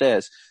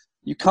downstairs.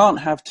 You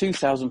can't have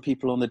 2,000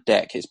 people on the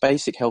deck. It's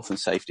basic health and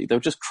safety. They'll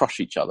just crush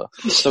each other.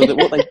 So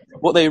that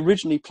what they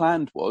originally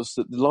planned was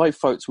that the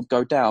lifeboats would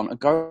go down and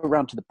go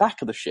around to the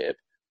back of the ship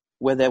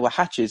where there were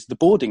hatches, the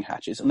boarding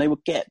hatches, and they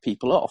would get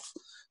people off.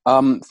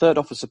 Third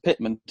Officer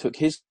Pittman took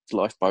his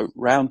lifeboat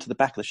round to the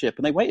back of the ship,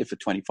 and they waited for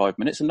 25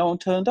 minutes, and no one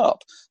turned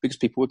up because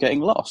people were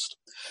getting lost.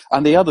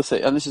 And the other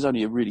thing, and this is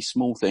only a really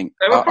small thing,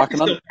 they were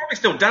probably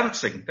still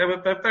dancing.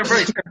 They're very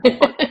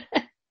simple.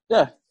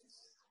 Yeah,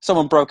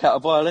 someone broke out a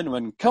violin and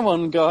went, "Come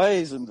on,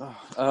 guys!" And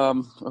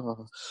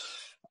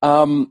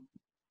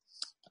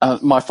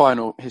my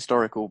final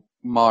historical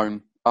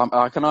moan.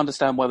 I can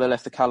understand why they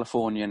left the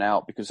Californian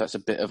out, because that's a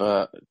bit of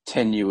a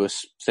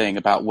tenuous thing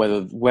about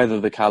whether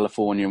the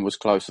Californian was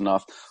close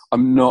enough.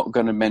 I'm not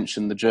going to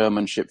mention the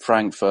German ship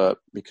Frankfurt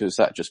because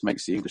that just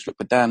makes the English look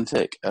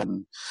pedantic.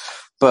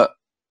 But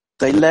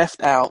they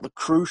left out the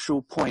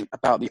crucial point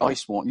about the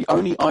ice warning. The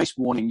only ice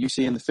warning you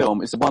see in the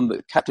film is the one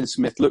that Captain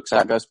Smith looks at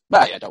and goes,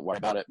 yeah, don't worry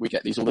about it. We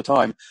get these all the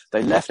time.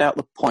 They left out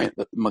the point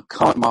that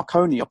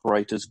Marconi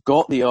operators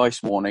got the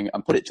ice warning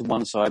and put it to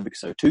one side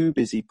because they were too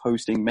busy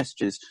posting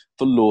messages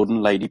for Lord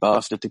and Lady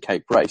Bastard to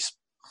Cape Race.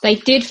 They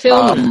did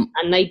film it,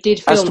 and they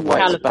did film the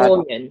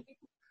Californian.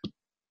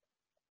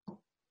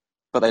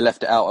 But they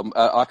left it out.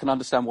 I can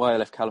understand why they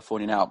left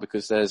Californian out,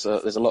 because there's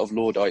a lot of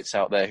Lordites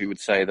out there who would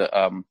say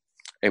that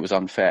it was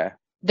unfair.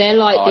 They're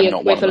like the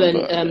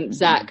equivalent,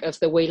 Zach, of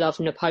the We Love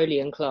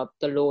Napoleon Club,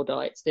 the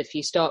Lordites. If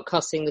you start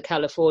cussing the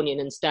Californian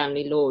and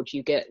Stanley Lord,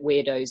 you get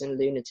weirdos and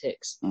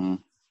lunatics. I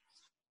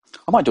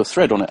might do a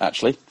thread on it,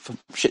 actually, for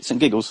shits and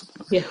giggles.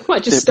 Yeah, I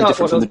might just start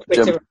one on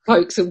Twitter and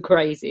poke some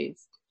crazies.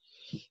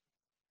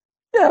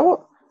 Yeah,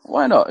 well,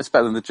 why not? It's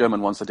better than the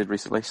German ones I did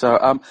recently. So,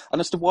 and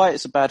as to why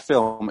it's a bad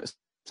film,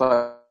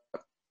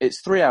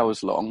 it's 3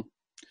 hours long.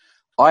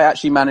 I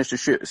actually managed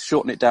to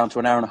shorten it down to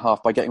an hour and a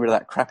half by getting rid of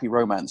that crappy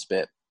romance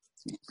bit.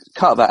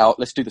 Cut that out.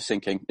 Let's do the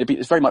sinking.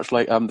 It's very much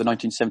like the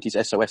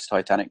 1970s SOS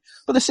Titanic,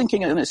 but the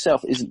sinking in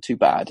itself isn't too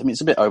bad. I mean, it's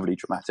a bit overly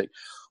dramatic.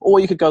 Or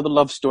you could go the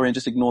love story and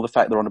just ignore the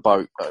fact they're on a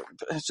boat.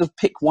 Just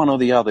pick one or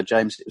the other,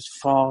 James. It was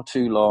far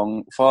too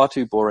long, far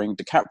too boring.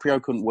 DiCaprio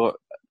couldn't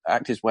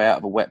act his way out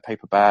of a wet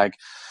paper bag.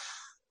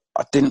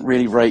 I didn't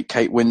really rate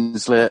Kate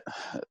Winslet.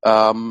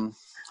 And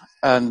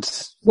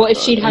what if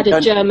she'd had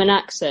a German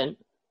accent?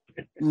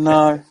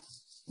 No.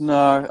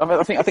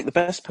 I think the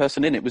best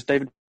person in it was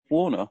David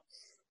Warner.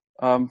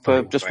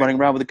 For just running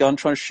around with a gun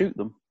trying to shoot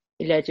them.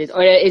 Legend.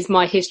 It is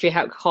my History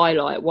Hack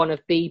highlight. One of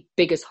the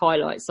biggest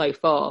highlights so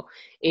far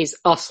is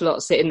us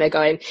lot sitting there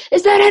going,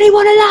 "Is there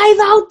anyone alive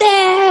out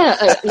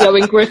there?"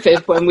 In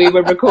Griffith when we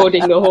were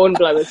recording the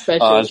Hornblower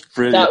special.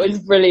 That was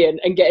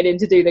brilliant. And getting him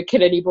to do the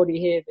 "Can anybody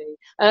hear me?"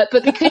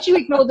 But because you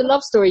ignore the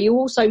love story, you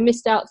also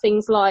missed out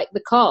things like the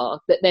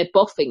car that they're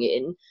boffing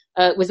in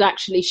was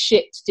actually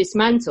shipped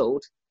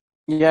dismantled.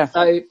 Yeah.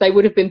 So they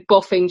would have been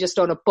boffing just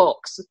on a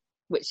box,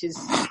 which is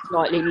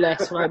slightly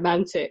less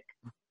romantic.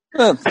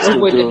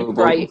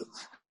 Great.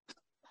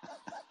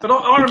 But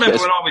I remember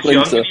when I was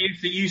young, and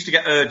you used to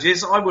get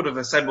urges, I would have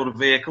assembled a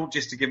vehicle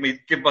just to give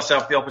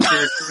myself the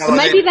opportunity. Well,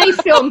 maybe they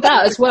filmed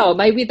that as well.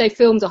 Maybe they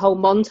filmed a whole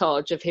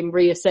montage of him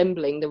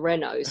reassembling the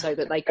Renault so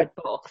that they could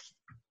boff.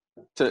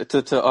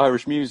 To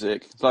Irish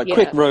music. It's like,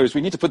 quick, Rose, we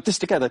need to put this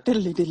together.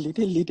 Diddly, diddly,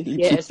 diddly, diddly.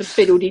 Yeah, it's a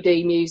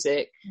fiddle-dee-dee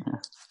music.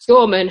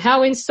 Gorman,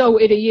 how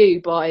insulted are you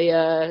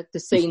by the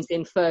scenes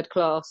in Third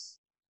Class?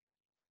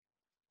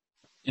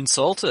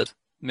 Insulted?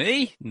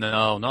 Me?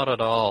 No, not at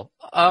all.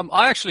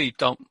 I actually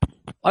don't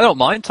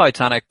mind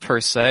Titanic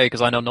per se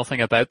because I know nothing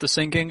about the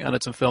sinking, and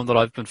it's a film that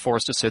I've been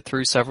forced to sit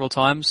through several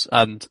times.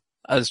 And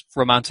as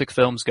romantic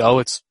films go,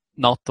 it's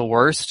not the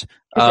worst.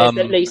 There's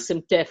at least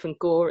some death and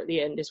gore at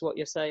the end, is what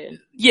you're saying.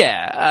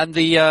 Yeah, and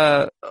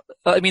the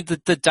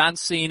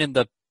dance scene in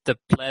the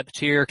pleb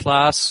tier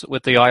class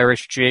with the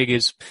Irish jig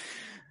is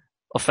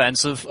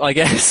offensive, I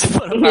guess.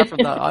 But apart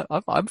from that,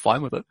 I'm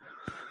fine with it.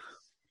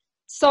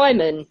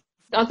 Simon,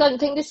 I don't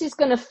think this is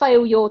going to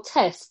fail your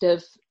test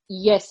of,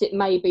 yes, it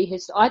may be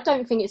I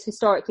don't think it's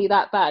historically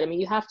that bad. I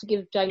mean, you have to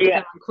give James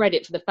Cameron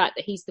credit for the fact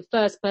that he's the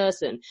first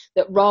person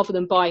that, rather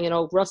than buying an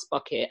old rust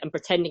bucket and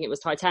pretending it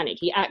was Titanic,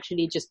 he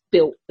actually just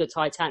built the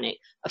Titanic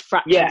a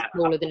fraction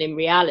smaller than in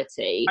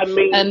reality. I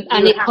mean,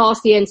 and it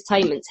passed the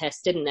entertainment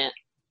test, didn't it?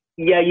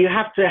 Yeah, you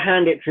have to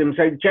hand it to him.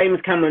 So James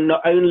Cameron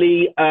not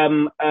only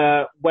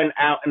went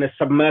out in a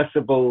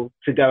submersible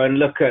to go and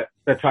look at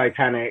the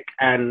Titanic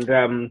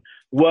and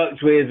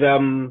worked with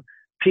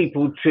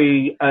people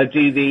to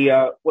do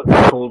the what's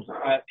it called?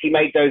 He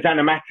made those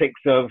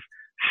animatics of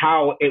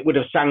how it would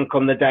have sunk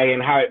on the day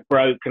and how it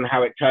broke and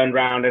how it turned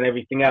round and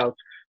everything else.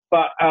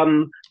 But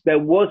there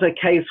was a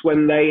case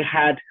when they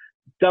had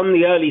done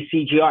the early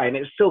CGI, and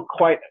it's still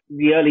quite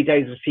the early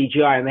days of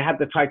CGI, and they had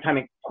the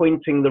Titanic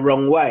pointing the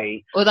wrong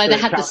way. Although they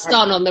had the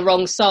sun on the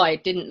wrong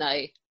side, didn't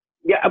they?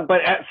 Yeah,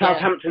 but at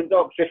Southampton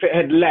Docks, if it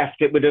had left,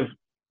 it would have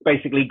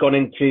basically gone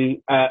into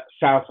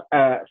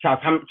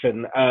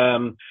Southampton.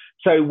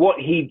 So what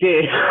he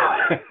did,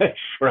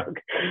 shrug.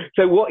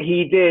 So what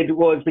he did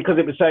was, because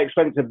it was so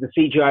expensive, the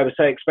CGI was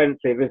so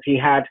expensive, is he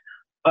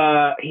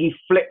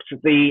flipped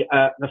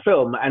the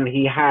film, and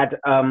he had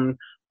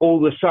all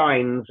the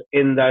signs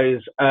in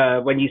those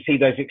when you see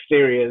those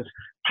exteriors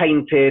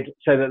painted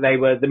so that they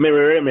were the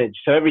mirror image.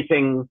 So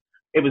everything,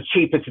 it was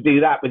cheaper to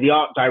do that with the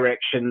art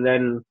direction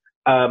than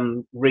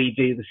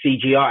redo the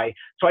CGI.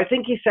 So I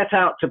think he set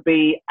out to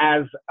be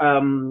as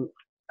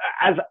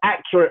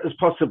accurate as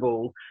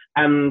possible.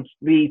 And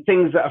the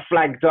things that are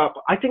flagged up,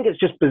 I think it's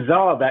just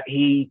bizarre that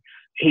he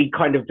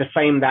kind of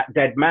defamed that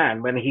dead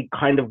man when he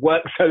kind of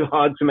worked so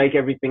hard to make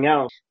everything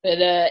else. But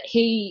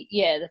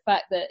the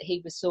fact that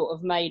he was sort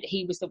of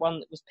he was the one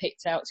that was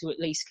picked out to at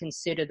least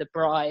consider the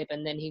bribe,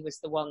 and then he was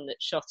the one that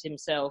shot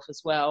himself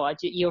as well.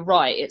 You're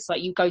right. It's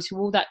like you go to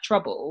all that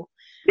trouble.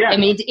 Yeah. I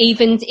mean,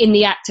 even in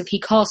the act of, he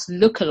cast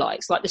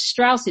lookalikes, like the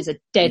Strausses are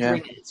dead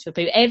ringers for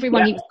people.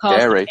 Everyone he was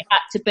casting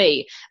had to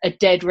be a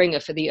dead ringer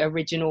for the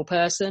original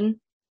person.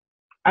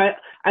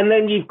 And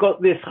then you've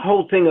got this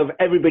whole thing of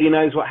everybody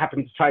knows what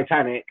happened to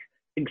Titanic,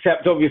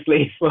 except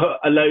obviously for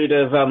a load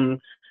of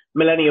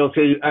millennials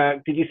who,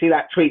 did you see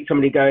that tweet,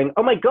 somebody going,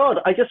 "Oh my God,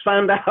 I just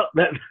found out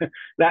that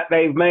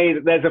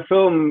there's a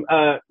film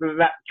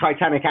that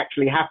Titanic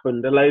actually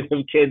happened." A load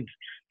of kids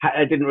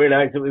didn't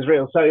realize it was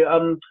real. So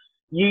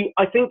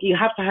I think you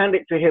have to hand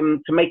it to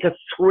him to make a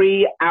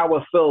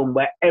 3-hour film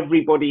where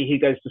everybody who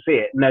goes to see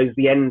it knows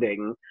the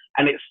ending,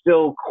 and it's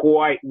still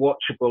quite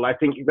watchable. I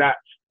think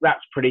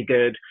that's pretty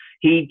good.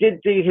 He did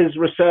do his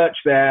research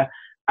there,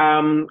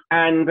 and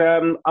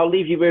I'll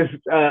leave you with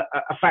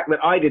a fact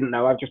that I didn't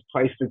know. I've just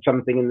posted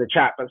something in the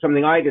chat, but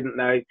something I didn't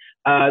know.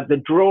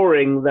 The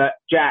drawing that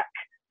Jack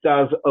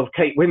does of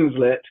Kate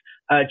Winslet,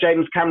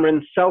 James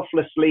Cameron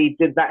selflessly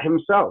did that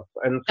himself.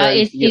 And so, that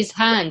is his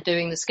hand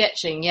doing the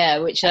sketching,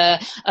 which a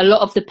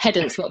lot of the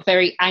pedants got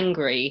very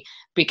angry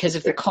because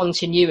of the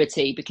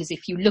continuity. Because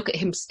if you look at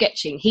him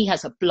sketching, he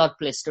has a blood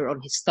blister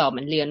on his thumb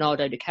and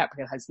Leonardo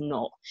DiCaprio has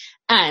not.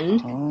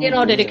 And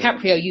Leonardo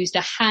DiCaprio used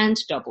a hand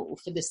double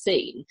for the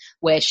scene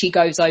where she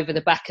goes over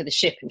the back of the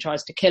ship and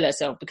tries to kill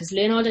herself, because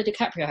Leonardo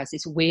DiCaprio has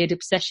this weird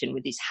obsession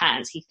with his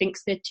hands. He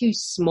thinks they're too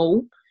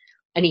small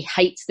and he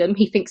hates them.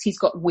 He thinks he's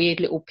got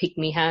weird little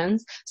pygmy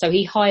hands. So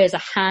he hires a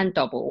hand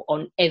double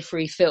on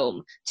every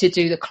film to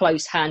do the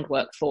close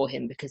handwork for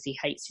him because he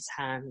hates his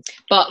hands.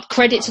 But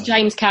credit to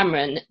James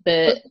Cameron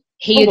that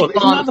he Hold on,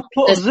 isn't that the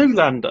plot of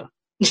Zoolander?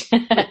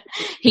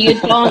 He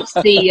advanced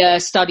the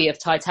study of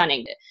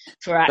Titanic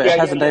for But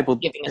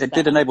it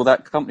did enable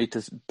that company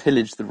to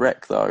pillage the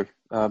wreck, though.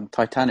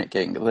 Titanic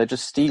Inc. They're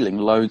just stealing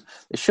loads.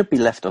 It should be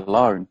left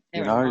alone.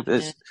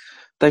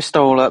 They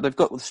stole. They've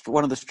got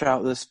one of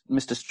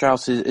Mr.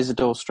 Strauss's,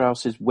 Isidor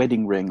Strauss's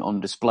wedding ring on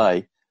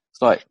display.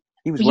 It's like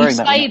he was wearing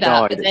that when he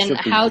died. But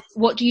then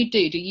what do you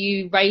do? Do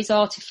you raise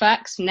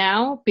artifacts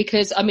now?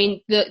 Because I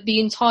mean, the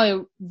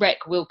entire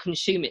wreck will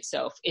consume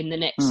itself in the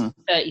next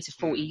 30 to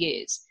 40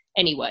 years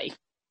anyway.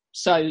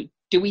 So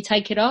do we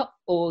take it up,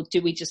 or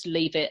do we just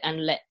leave it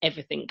and let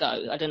everything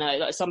go? I don't know.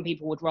 Like, some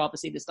people would rather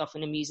see the stuff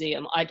in a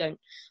museum. I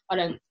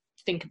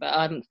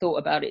haven't thought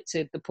about it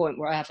to the point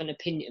where I have an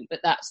opinion, but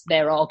that's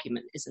their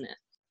argument, isn't it?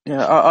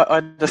 Yeah,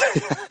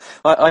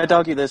 I'd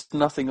argue there's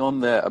nothing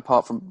on there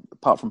apart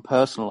from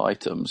personal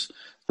items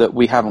that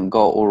we haven't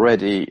got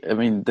already. I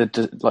mean,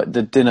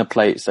 the dinner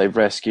plates they've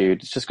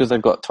rescued, it's just because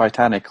they've got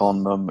Titanic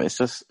on them. It's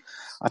just,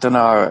 I don't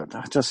know.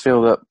 I just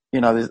feel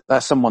that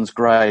that's someone's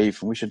grave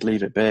and we should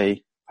leave it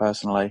be.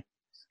 Personally,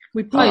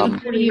 we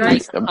probably I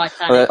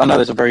know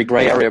there's a very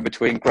grey area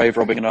between grave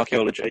robbing and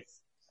archaeology.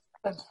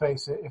 Let's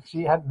face it, if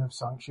she hadn't have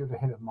sunk, she would have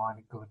hit a mine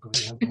at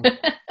Gallipoli.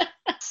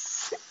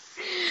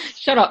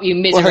 Shut up, you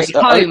misery.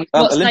 Holmes,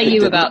 what say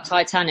you about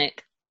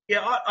Titanic? Yeah,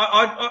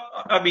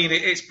 I mean,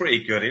 it's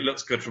pretty good. It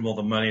looks good from all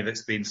the money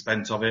that's been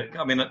spent of it.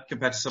 I mean,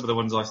 compared to some of the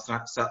ones I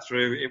sat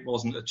through, it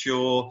wasn't a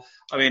chore.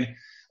 I mean,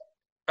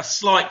 a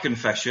slight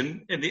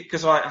confession,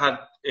 because I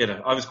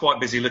was quite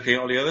busy looking at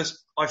all the others.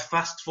 I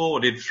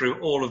fast-forwarded through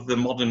all of the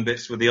modern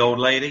bits with the old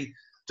lady.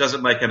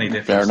 Doesn't make any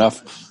difference. Fair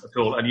enough. At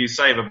all. And you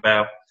save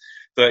about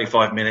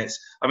 35 minutes.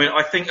 I mean,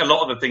 I think a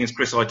lot of the things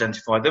Chris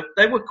identified,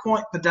 they were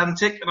quite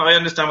pedantic, and I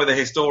understand with a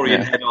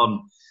historian head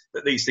on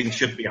that these things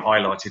should be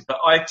highlighted. But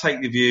I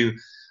take the view,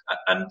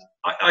 and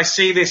I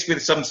see this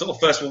with some sort of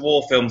First World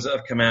War films that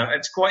have come out.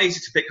 It's quite easy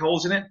to pick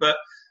holes in it, but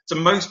to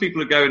most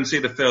people who go and see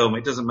the film,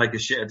 it doesn't make a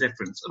shit of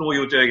difference. And all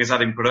you're doing is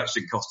adding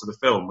production cost to the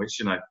film, which,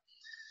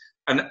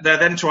 and they're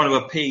then trying to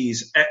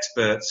appease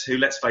experts who,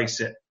 let's face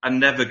it, are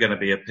never going to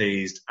be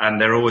appeased, and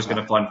they're always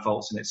going to find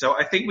faults in it. So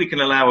I think we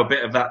can allow a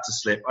bit of that to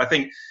slip. I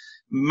think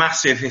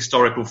massive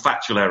historical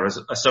factual errors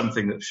are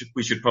something that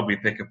we should probably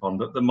pick up on,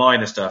 but the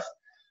minor stuff,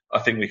 I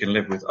think we can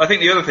live with. I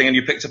think the other thing, and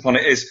you picked up on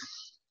it, is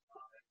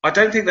I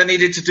don't think they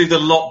needed to do the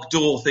locked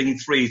door thing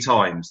 3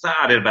 times. That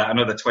added about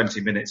another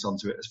 20 minutes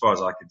onto it, as far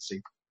as I could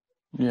see.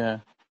 Yeah.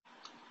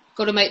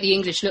 Got to make the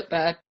English look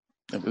bad.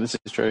 This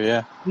is true,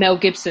 yeah. Mel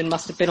Gibson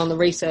must have been on the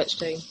research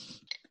team.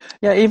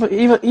 Yeah,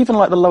 even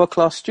like the lower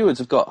class stewards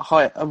have got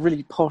a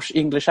really posh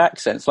English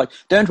accents. Like,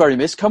 don't worry,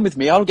 miss, come with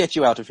me, I'll get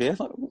you out of here.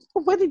 Like,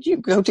 where did you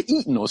go to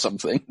Eton or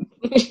something?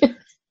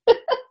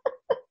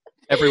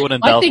 Everyone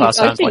in Belfast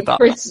sounds like that.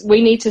 Chris,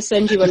 we need to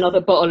send you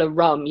another bottle of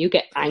rum. You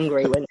get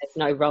angry when there's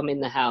no rum in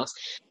the house.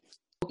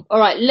 All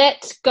right,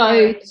 let's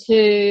go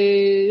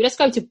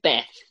to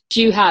Beth.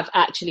 You have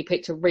actually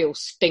picked a real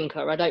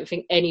stinker. I don't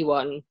think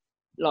anyone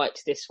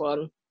liked this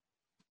one.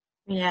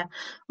 Yeah.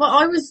 Well,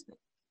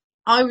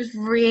 I was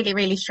really,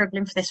 really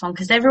struggling for this one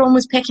because everyone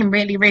was picking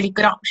really, really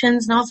good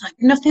options, and I was like,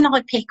 nothing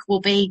I pick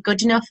will be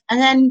good enough.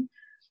 And then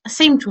I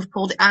seem to have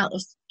pulled it out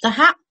of the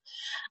hat.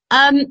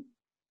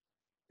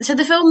 So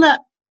the film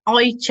that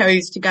I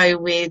chose to go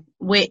with,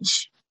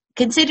 which,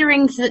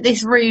 considering that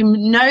this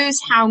room knows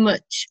how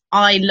much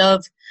I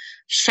love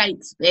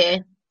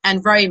Shakespeare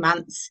and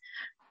romance,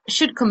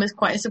 should come as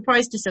quite a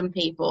surprise to some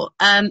people.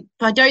 But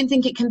I don't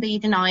think it can be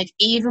denied,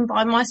 even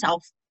by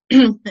myself,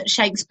 that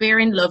Shakespeare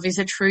in Love is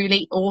a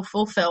truly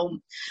awful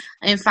film.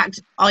 And in fact,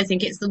 I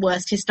think it's the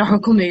worst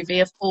historical movie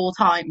of all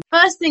time.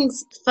 First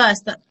things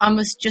first, that I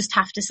must just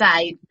have to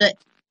say that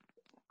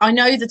I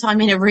know that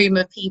I'm in a room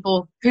of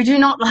people who do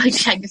not like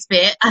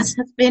Shakespeare, as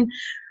has been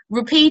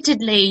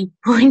repeatedly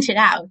pointed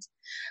out.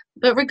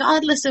 But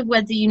regardless of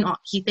whether you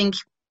think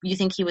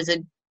he was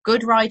a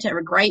good writer,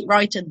 a great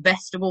writer, the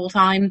best of all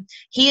time,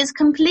 he has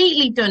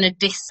completely done a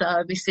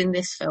disservice in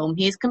this film.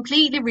 He is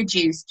completely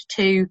reduced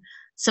to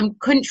some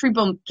country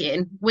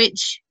bumpkin,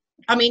 which,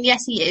 I mean,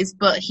 yes, he is,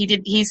 but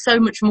he's so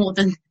much more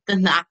than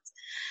that.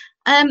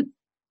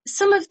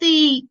 Some of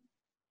the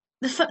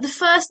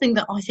first thing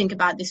that I think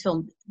about this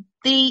film,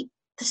 the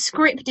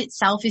script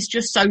itself is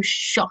just so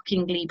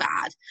shockingly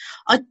bad.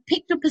 I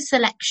picked up a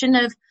selection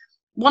of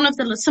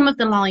some of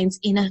the lines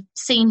in a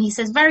scene he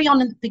says very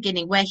on in the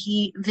beginning, where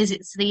he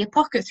visits the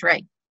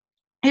apothecary,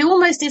 who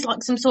almost is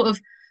like some sort of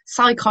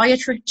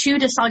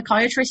Tudor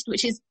psychiatrist,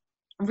 which is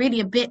really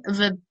a bit of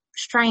a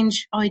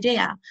strange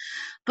idea.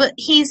 but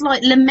he's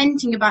like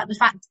lamenting about the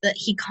fact that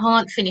he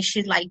can't finish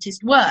his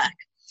latest work.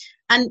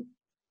 And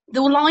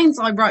the lines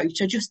I wrote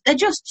they're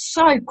just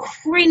so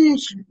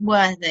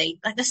cringe-worthy.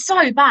 Like, they're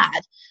so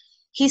bad.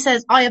 He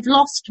says, "I have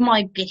lost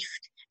my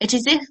gift. It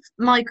is as if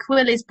my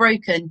quill is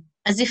broken,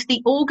 as if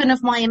the organ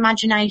of my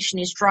imagination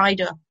is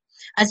dried up,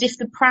 as if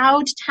the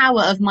proud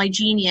tower of my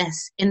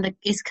genius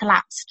is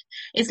collapsed.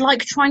 It's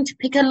like trying to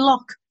pick a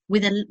lock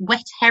with a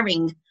wet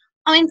herring."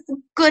 I mean, for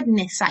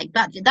goodness sake,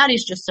 that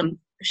is just some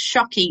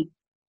shocking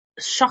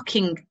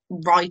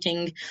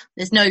writing.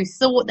 There's no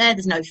thought there.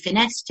 There's no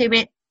finesse to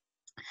it.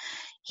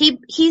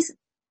 He's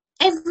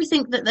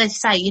everything that they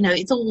say, you know,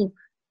 it's all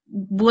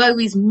woe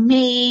is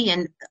me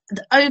and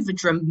over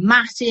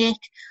dramatic.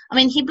 I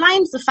mean, he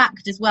blames the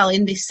fact as well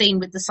in this scene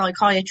with the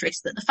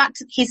psychiatrist that the fact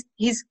that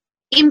his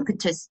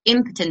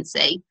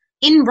impotency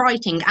in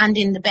writing and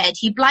in the bed,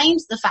 he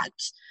blames the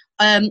fact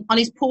on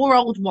his poor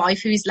old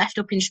wife who's left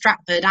up in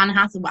Stratford, Anne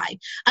Hathaway,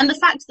 and the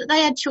fact that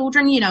they had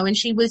children, you know, and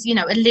she was, you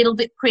know, a little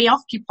bit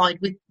preoccupied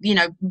with, you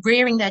know,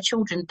 rearing their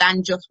children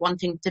than just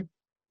wanting to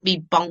be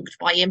bonked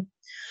by him.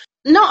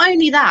 Not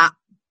only that,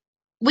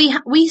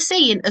 we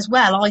see as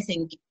well, I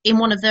think, in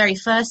one of the very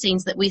first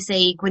scenes that we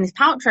see Gwyneth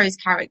Paltrow's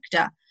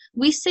character,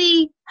 we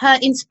see her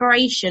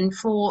inspiration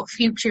for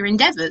future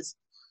endeavours.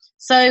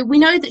 So we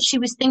know that she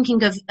was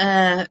thinking of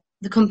the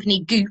company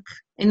Goop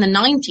in the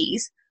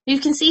 90s. You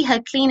can see her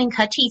cleaning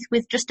her teeth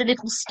with just a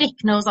little stick.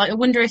 And I was like, I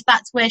wonder if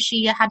that's where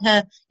she had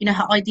her, you know,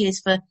 her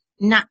ideas for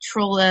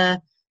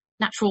natural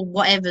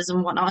whatevers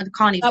and whatnot. I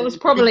can't even. That was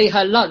probably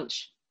her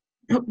lunch.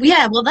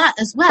 Yeah, well, that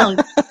as well.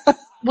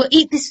 We'll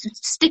eat this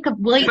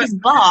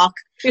bark.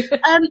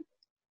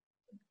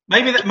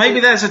 Maybe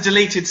there's a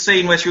deleted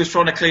scene where she was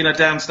trying to clean her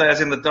downstairs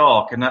in the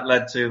dark, and that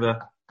led to the.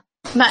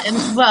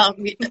 Well,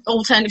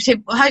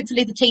 alternative.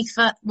 Hopefully, the teeth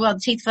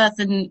first,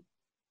 and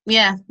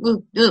yeah,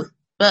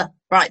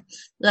 right.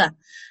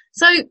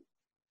 So,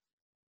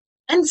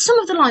 and some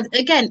of the lines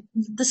again,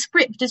 the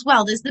script as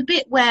well. There's the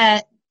bit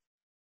where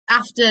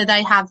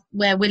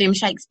where William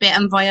Shakespeare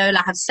and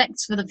Viola have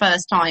sex for the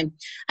first time.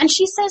 And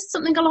she says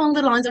something along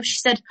the lines of, she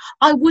said,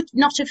 "I would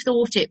not have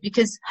thought it,"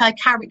 because her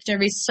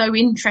character is so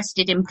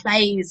interested in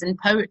plays and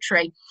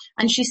poetry.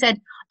 And she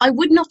said, "I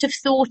would not have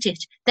thought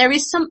it. There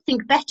is something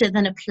better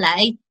than a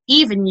play,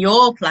 even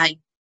your play."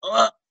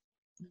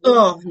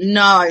 Oh,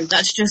 no,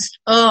 that's just,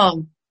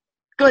 oh,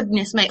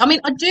 goodness me. I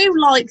mean, I do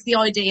like the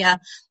idea,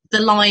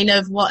 the line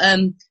of what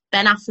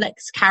Ben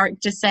Affleck's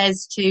character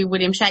says to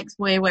William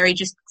Shakespeare, where he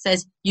just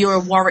says, "You're a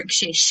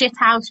Warwickshire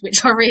shithouse,"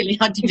 which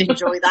I did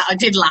enjoy that. I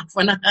did laugh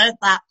when I heard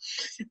that.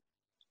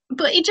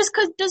 But it just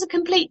does a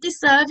complete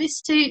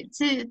disservice to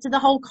the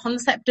whole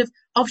concept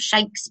of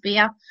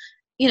Shakespeare.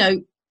 You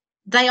know,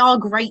 they are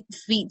great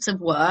feats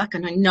of work,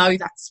 and I know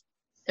that's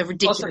a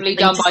ridiculous possibly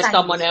thing done to by say.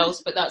 someone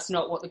else, but that's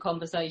not what the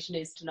conversation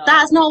is tonight.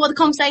 That's not what the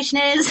conversation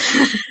is.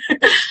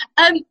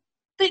 But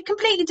it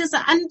completely does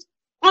that. And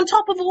on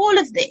top of all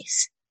of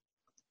this,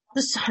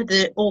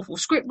 the awful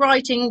script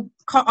writing.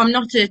 I'm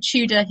not a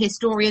Tudor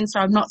historian, so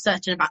I'm not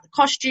certain about the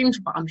costumes,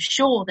 but I'm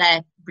sure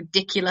they're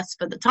ridiculous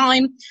for the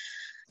time.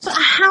 But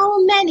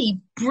how many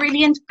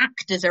brilliant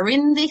actors are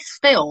in this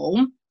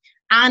film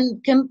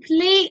and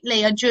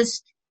completely are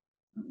just,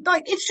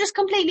 like, it's just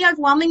completely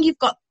overwhelming. You've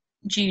got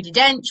Judi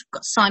Dench, you've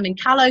got Simon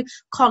Callow,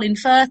 Colin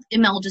Firth,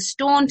 Imelda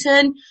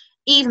Staunton,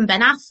 even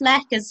Ben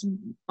Affleck, as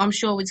I'm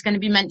sure is going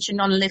to be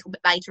mentioned on a little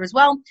bit later as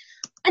well.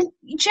 And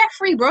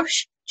Jeffrey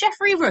Rush,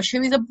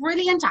 who is a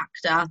brilliant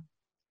actor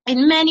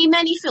in many,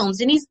 many films,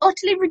 and he's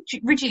utterly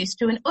reduced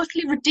to an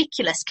utterly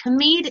ridiculous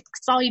comedic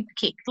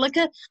sidekick, like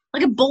a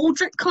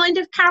Baldrick kind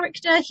of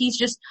character. He's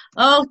just,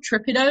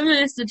 tripping over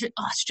this.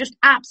 It's just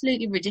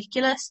absolutely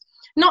ridiculous.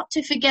 Not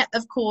to forget,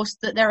 of course,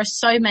 that there are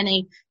so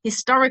many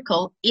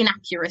historical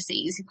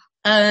inaccuracies.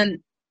 I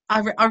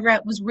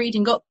was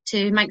reading up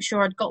to make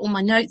sure I'd got all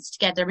my notes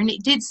together, and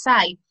it did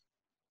say,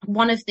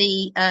 one of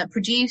the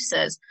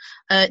producers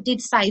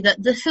did say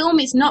that the film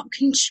is not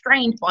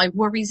constrained by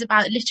worries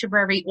about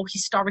literary or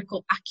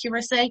historical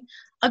accuracy.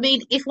 I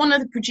mean, if one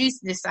of the producers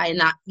is saying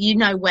that, you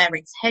know where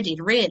it's headed,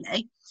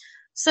 really.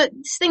 So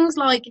things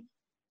like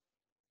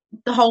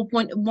the whole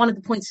point, one of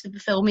the points of the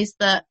film is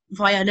that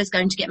Viola's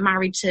going to get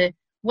married to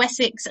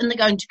Wessex, and they're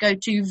going to go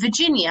to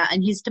Virginia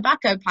and his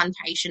tobacco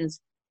plantations,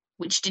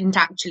 which didn't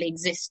actually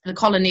exist. The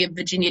colony of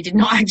Virginia did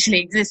not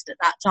actually exist at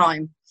that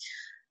time.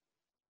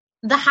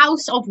 The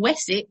House of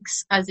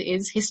Wessex, as it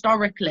is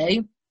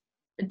historically,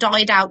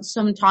 died out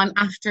sometime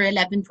after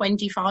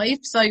 1125,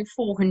 so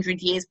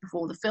 400 years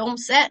before the film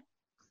set.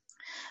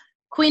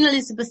 Queen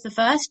Elizabeth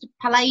I,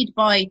 played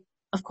by,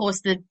 of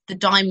course, the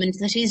diamond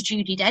that is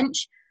Judi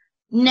Dench,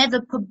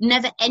 never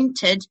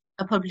entered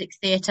a public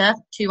theatre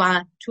to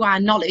our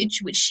knowledge,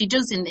 which she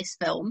does in this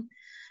film.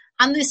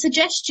 And the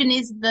suggestion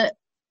is that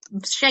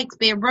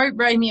Shakespeare wrote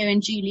Romeo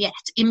and Juliet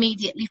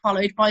immediately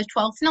followed by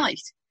Twelfth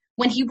Night,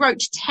 when he wrote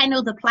 10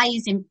 other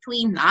plays in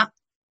between that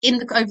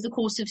over the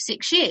course of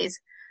 6 years.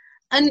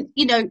 And,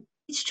 you know,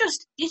 it's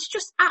just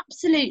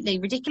absolutely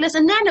ridiculous.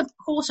 And then, of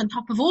course, on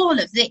top of all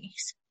of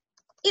this,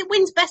 it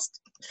wins Best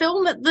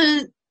Film at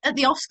the at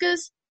the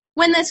Oscars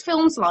when there's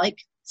films like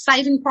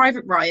Saving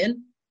Private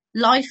Ryan,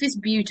 Life is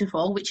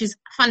Beautiful, which is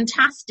a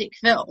fantastic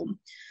film.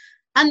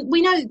 And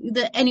we know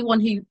that anyone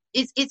who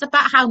it's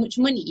about how much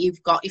money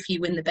you've got if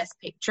you win the Best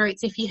Picture.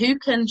 It's who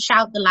can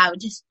shout the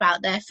loudest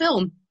about their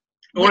film.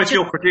 Or if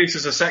your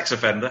producer's a sex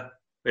offender.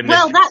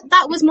 Well,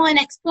 that was my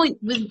next point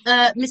with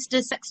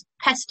Mr. Sex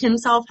Pest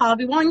himself,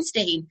 Harvey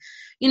Weinstein.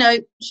 You know,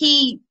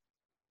 he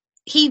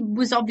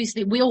was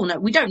obviously, we all know,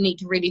 we don't need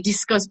to really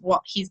discuss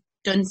what he's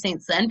done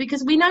since then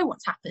because we know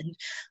what's happened.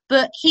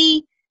 But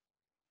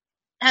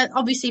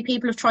obviously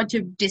people have tried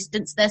to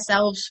distance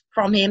themselves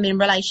from him in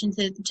relation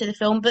to the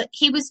film, but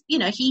he was, you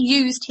know, he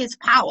used his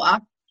power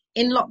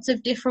in lots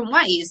of different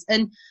ways.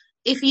 And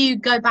if you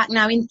go back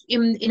now in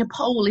a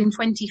poll in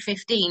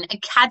 2015,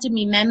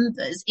 Academy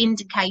members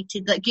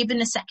indicated that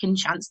given a second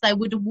chance, they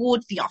would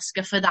award the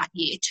Oscar for that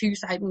year to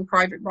Saving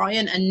Private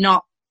Ryan and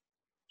not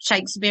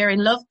Shakespeare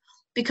in Love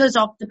because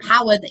of the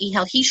power that he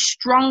held. He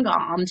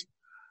strong-armed,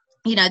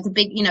 you know,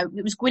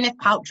 it was Gwyneth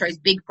Paltrow's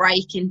big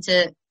break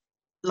into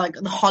like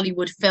the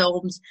Hollywood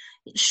films.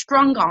 It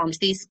strong-armed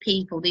these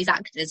people, these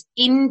actors,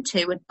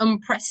 into an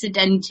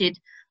unprecedented,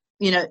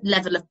 you know,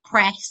 level of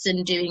press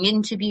and doing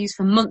interviews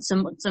for months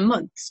and months and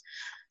months.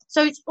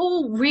 So it's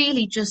all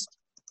really just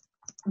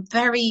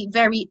very,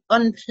 very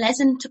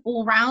unpleasant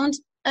all round.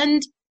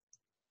 And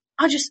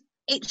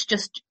it's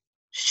just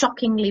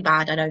shockingly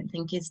bad, I don't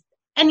think is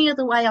any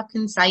other way I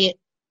can say it.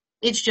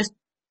 It's just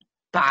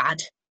bad.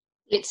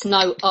 It's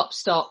no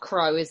Upstart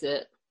Crow, is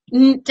it?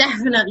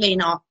 Definitely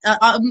not.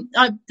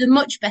 The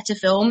much better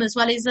film, as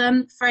well as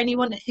for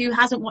anyone who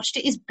hasn't watched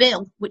it, is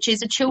Bill, which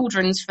is a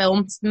children's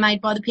film made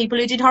by the people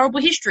who did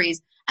Horrible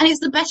Histories, and it's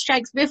the best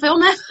Shakespeare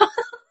film ever.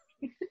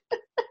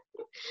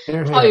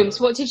 Holmes,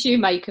 what did you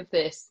make of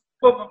this?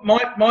 Well,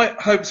 my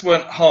hopes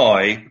weren't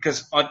high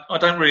because I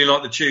don't really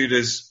like the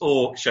Tudors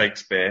or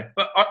Shakespeare,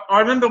 but I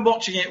remember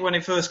watching it when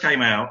it first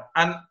came out,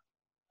 and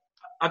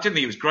I didn't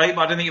think it was great,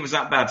 but I didn't think it was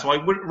that bad, so I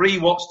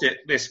re-watched it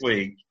this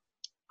week.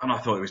 And I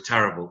thought it was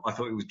terrible. I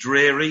thought it was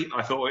dreary.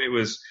 I thought it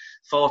was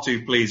far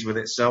too pleased with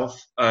itself.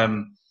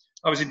 I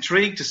was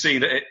intrigued to see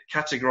that it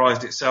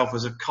categorised itself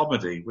as a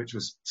comedy, which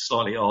was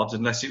slightly odd,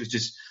 unless it was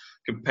just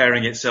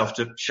comparing itself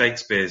to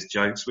Shakespeare's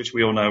jokes, which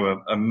we all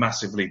know are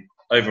massively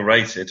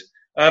overrated.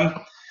 And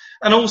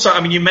also, I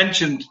mean, you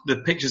mentioned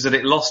the pictures that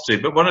it lost to,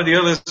 but one of the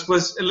others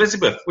was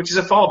Elizabeth, which is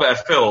a far better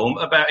film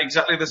about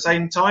exactly the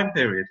same time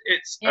period.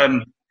 It's,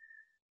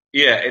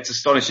 it's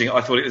astonishing.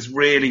 I thought it was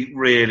really,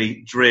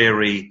 really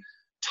dreary,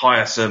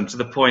 tiresome to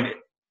the point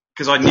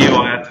because I knew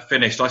I had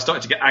finished. I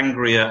started to get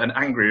angrier and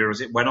angrier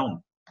as it went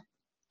on.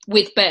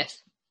 With Beth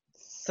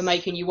for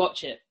making you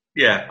watch it.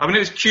 Yeah, I mean it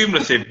was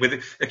cumulative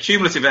with a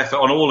cumulative effort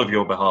on all of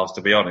your behalves,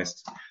 to be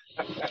honest.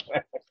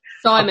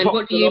 Simon,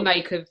 what do you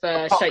make of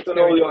Shakespeare? On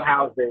all your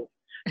houses.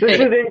 This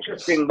is an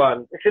interesting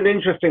one. It's an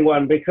interesting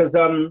one because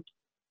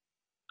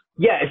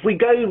if we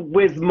go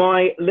with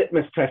my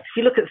litmus test, if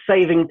you look at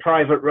Saving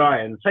Private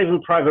Ryan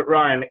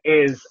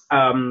is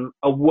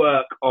a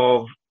work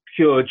of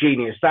pure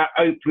genius. That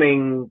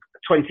opening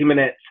 20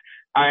 minutes,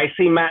 I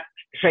see Matt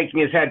shaking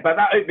his head, but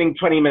that opening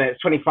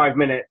 25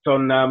 minutes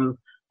on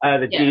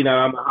the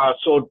Gino Omaha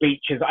Sword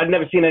Beaches, I've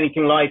never seen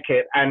anything like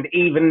it, and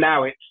even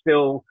now it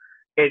still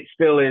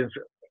is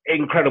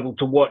incredible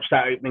to watch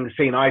that opening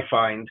scene, I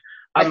find.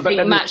 I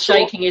think Matt's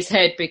shaking his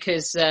head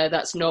because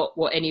that's not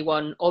what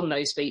anyone on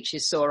those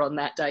beaches saw on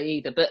that day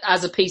either, but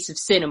as a piece of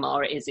cinema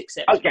it is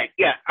acceptable. Okay,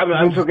 yeah.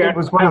 It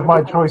was one of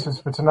my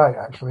choices for tonight,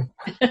 actually.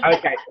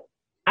 Okay.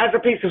 As a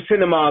piece of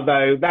cinema,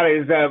 though, that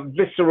is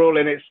visceral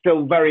and it's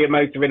still very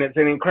emotive and it's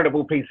an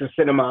incredible piece of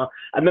cinema.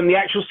 And then the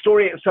actual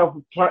story itself,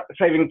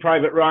 Saving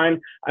Private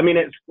Ryan, I mean,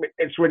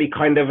 it's really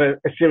kind of a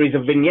series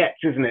of vignettes,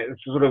 isn't it?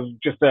 It's sort of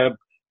just a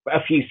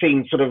few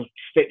scenes sort of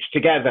stitched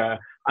together.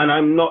 And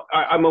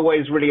I'm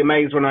always really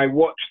amazed when I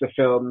watch the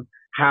film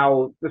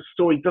how the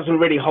story doesn't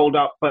really hold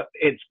up, but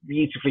it's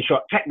beautifully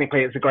shot.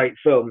 Technically, it's a great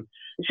film.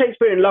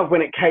 Shakespeare in Love,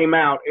 when it came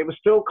out, it was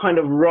still kind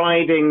of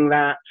riding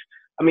that.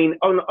 I mean,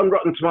 on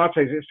Rotten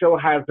Tomatoes, it still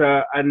has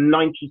a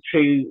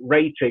 92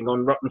 rating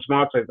on Rotten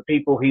Tomatoes. The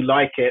people who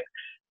like it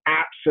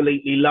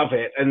absolutely love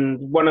it. And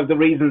one of the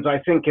reasons I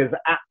think is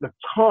at the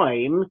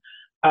time,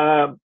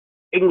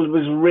 England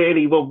was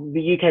really,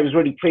 the UK was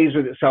really pleased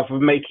with itself of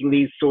making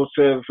these sorts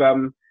of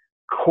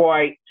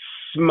quite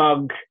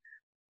smug,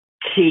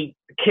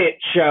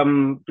 kitsch,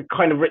 the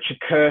kind of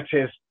Richard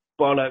Curtis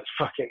bollocks,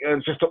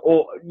 it's just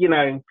all, you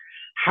know.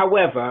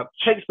 However,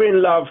 Shakespeare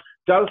in Love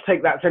does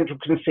take that central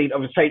conceit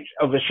of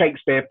a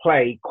Shakespeare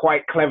play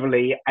quite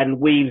cleverly and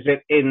weaves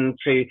it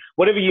into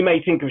whatever you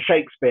may think of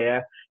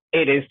Shakespeare.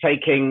 It is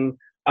taking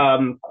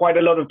quite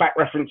a lot of back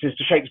references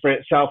to Shakespeare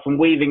itself and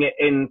weaving it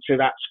into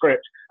that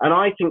script. And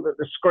I think that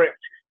the script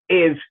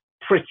is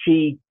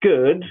pretty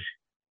good.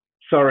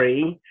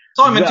 Sorry,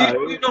 Simon.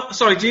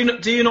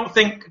 Do you not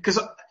think? Because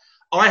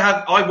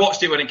I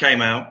watched it when it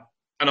came out.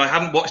 And I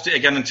hadn't watched it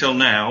again until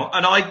now.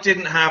 And I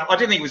didn't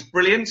think it was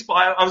brilliant, but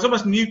I was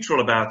almost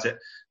neutral about it.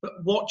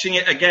 But watching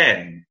it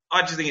again,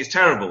 I just think it's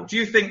terrible. Do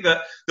you think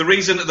that the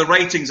reason that the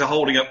ratings are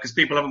holding up because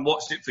people haven't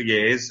watched it for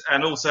years,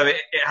 and also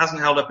it hasn't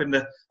held up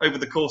over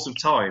the course of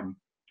time?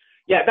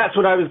 Yeah, that's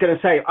what I was going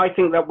to say. I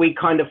think that we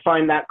kind of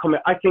find that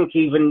comment. I think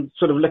even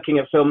sort of looking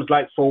at films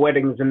like Four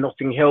Weddings and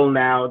Notting Hill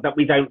now, that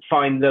we don't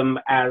find them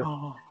as.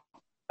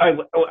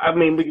 I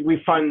mean,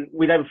 we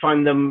don't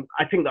find them.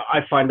 I think that I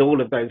find all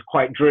of those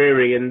quite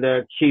dreary, and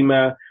the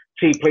humour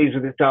too pleased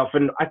with itself.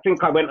 And I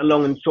think I went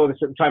along and saw this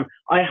at the time.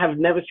 I have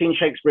never seen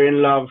Shakespeare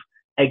in Love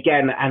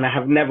again, and I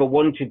have never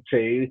wanted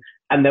to.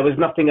 And there was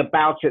nothing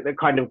about it that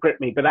kind of gripped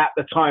me. But at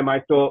the time,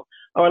 I thought,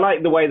 I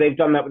like the way they've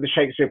done that with the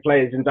Shakespeare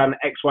plays and done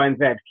X, Y, and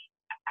Z.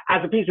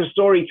 As a piece of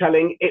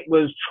storytelling, it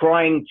was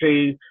trying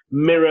to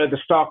mirror the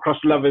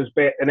star-crossed lovers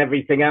bit and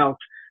everything else.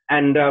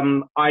 And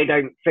I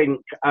don't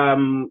think,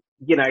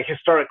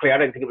 historically, I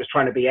don't think it was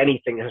trying to be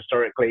anything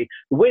historically.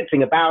 The weird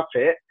thing about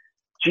it,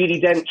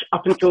 Judi Dench,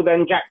 up until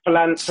then, Jack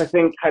Palance, I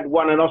think, had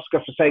won an Oscar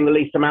for saying the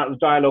least amount of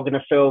dialogue in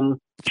a film,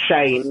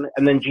 Shane,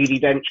 and then Judi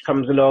Dench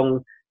comes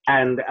along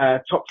and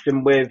tops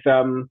him with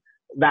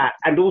that.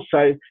 And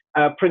also,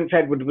 Prince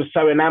Edward was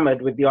so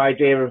enamoured with the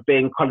idea of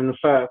being Colin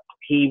Firth.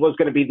 He was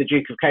going to be the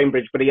Duke of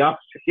Cambridge, but he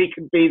asked if he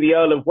could be the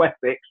Earl of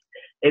Wessex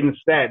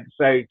instead.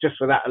 So just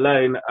for that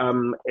alone,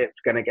 it's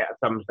going to get a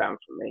thumbs down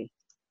from me.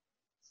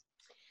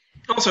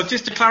 Also,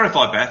 just to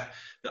clarify, Beth,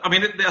 I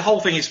mean, the whole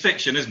thing is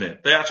fiction, isn't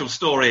it? The actual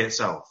story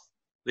itself,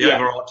 the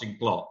overarching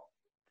plot.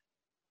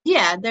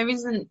 Yeah, there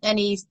isn't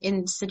any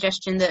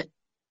suggestion that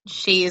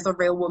she is a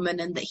real woman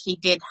and that he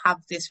did have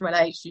this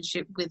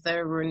relationship with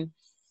her, and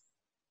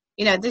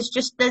it's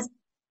just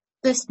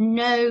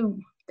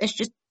no.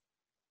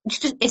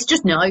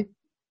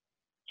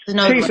 There's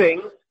no. Two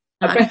things.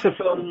 A better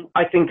film,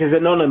 I think, is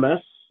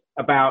Anonymous,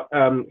 about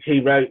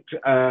who wrote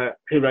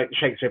the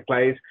Shakespeare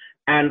plays,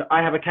 and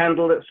I Have a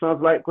Candle That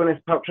Smells Like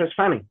Gwyneth Paltrow's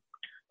Fanny.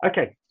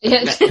 Okay.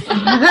 Yes.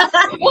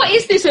 What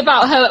is this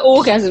about her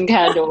orgasm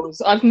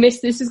candles? I've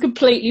missed this. Has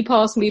completely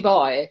passed me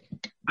by.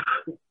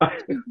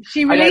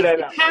 She released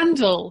a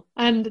candle,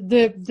 and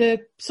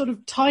the sort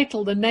of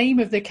title, the name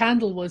of the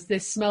candle was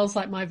 "This Smells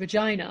Like My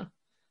Vagina."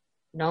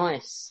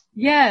 Nice.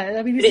 Yeah,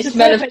 I mean, did it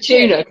smell of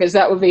tuna? Because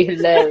that would be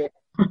hilarious.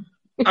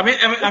 I mean,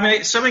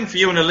 it's something for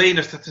you and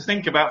Alina to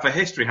think about for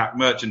History Hack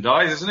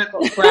merchandise, isn't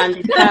it?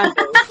 Branded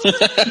candles.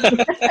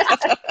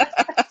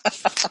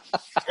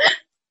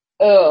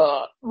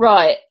 Oh,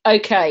 right.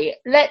 Okay.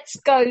 Let's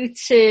go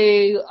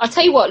to. I'll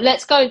tell you what.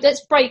 Let's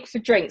break for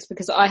drinks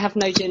because I have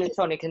no gin and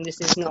tonic, and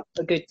this is not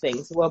a good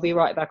thing. So we'll be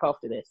right back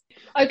after this.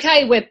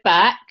 Okay, we're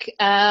back,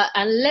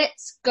 and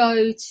let's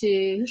go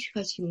to. Who should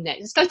we go to next?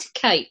 Let's go to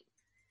Kate.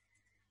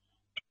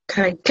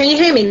 Okay. Can you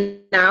hear me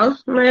now?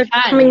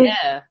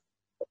 Yeah.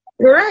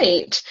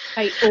 Great.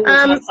 Kate always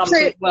has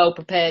something well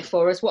prepared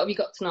for us. What have you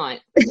got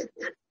tonight?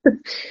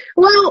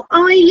 Well,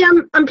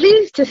 I'm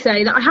pleased to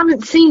say that I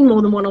haven't seen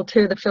more than one or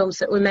two of the films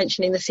that we're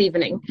mentioning this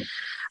evening.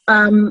 So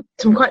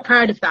I'm quite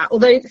proud of that.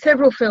 Although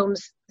several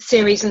films,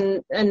 series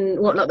and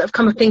whatnot that have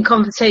come up in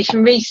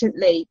conversation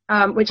recently,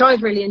 which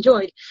I've really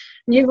enjoyed,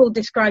 and you've all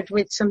described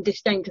with some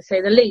disdain to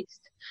say the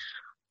least.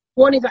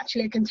 One is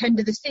actually a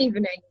contender this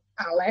evening,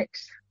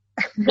 Alex.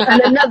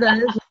 And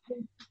another...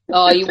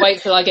 Oh, you wait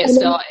till I get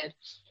started.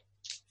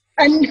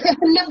 And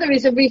another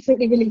is a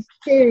recently released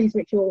series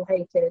which you all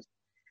hated.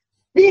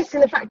 This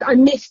and the fact that I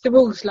missed the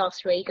rules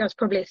last week, I was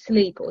probably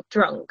asleep or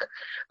drunk,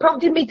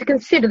 prompted me to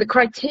consider the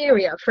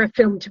criteria for a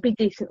film to be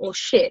decent or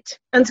shit,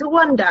 and to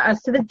wonder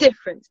as to the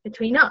difference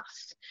between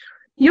us.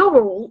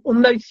 You're all, or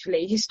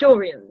mostly,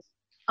 historians.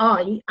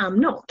 I am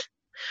not.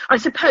 I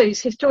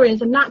suppose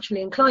historians are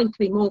naturally inclined to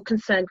be more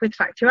concerned with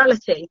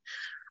factuality.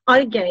 I,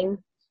 again,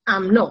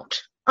 am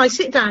not. I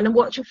sit down and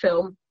watch a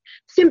film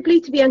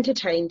simply to be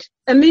entertained.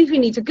 A movie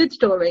needs a good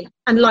story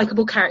and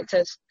likeable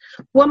characters.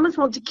 One must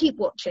want to keep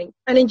watching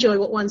and enjoy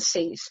what one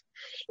sees.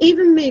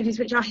 Even movies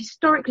which are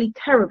historically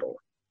terrible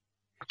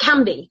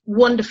can be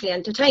wonderfully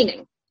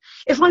entertaining.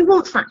 If I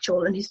want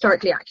factual and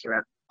historically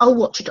accurate, I'll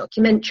watch a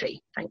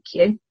documentary. Thank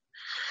you.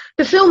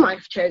 The film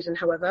I've chosen,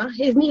 however,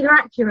 is neither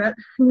accurate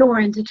nor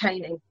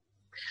entertaining.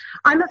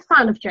 I'm a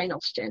fan of Jane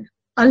Austen.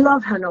 I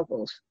love her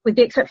novels, with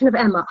the exception of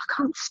Emma. I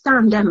can't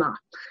stand Emma.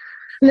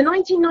 And the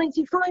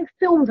 1995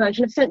 film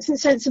version of Sense and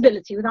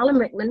Sensibility with Alan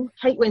Rickman,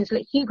 Kate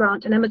Winslet, Hugh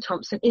Grant and Emma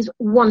Thompson is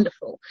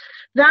wonderful.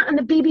 That and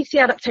the BBC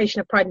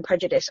adaptation of Pride and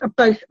Prejudice are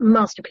both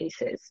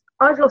masterpieces.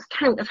 I've lost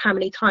count of how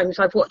many times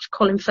I've watched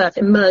Colin Firth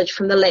emerge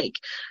from the lake,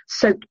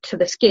 soaked to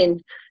the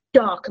skin,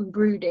 dark and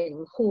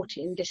brooding,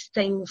 haughty and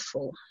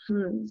disdainful.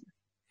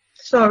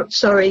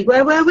 Sorry,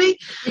 where were we?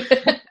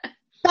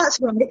 That's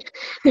right.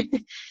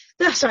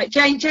 That's right,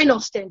 Jane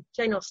Austen.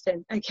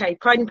 Okay,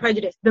 Pride and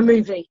Prejudice, the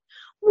movie.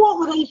 What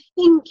were they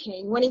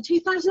thinking when in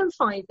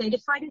 2005 they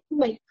decided to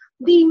make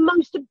the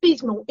most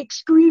abysmal,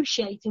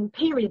 excruciating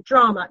period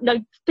drama,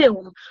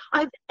 film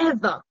I've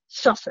ever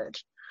suffered?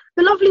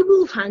 The lovely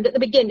Wolfhound at the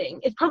beginning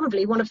is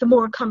probably one of the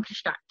more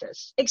accomplished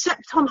actors,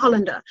 except Tom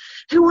Hollander,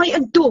 who I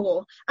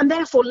adore and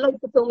therefore love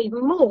the film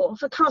even more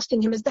for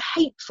casting him as the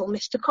hateful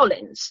Mr.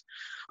 Collins.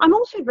 I'm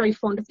also very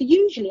fond of the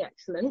usually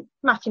excellent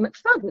Matthew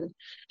McFadden,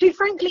 who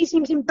frankly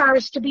seems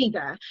embarrassed to be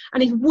there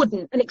and is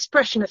wooden and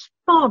expressionless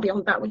far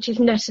beyond that which is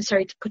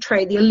necessary to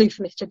portray the aloof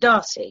Mr.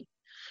 Darcy.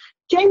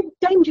 Dame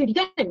Judi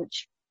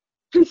Dench,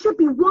 who should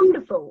be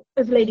wonderful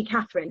as Lady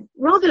Catherine,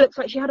 rather looks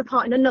like she had a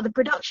part in another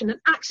production and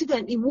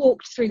accidentally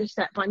walked through the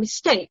set by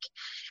mistake,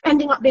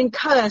 ending up being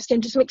cursed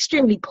into some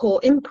extremely poor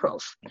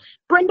improv.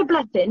 Brenda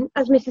Blethyn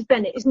as Mrs.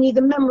 Bennet is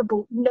neither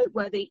memorable,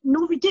 noteworthy,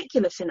 nor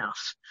ridiculous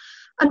enough.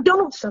 And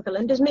Donald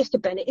Sutherland as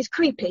Mr. Bennet is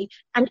creepy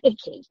and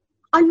icky.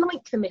 I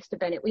like the Mr.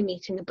 Bennet we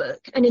meet in the book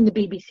and in the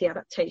BBC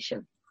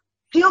adaptation.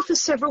 He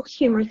offers several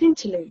humorous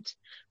interludes,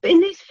 but in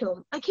this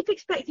film, I keep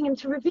expecting him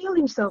to reveal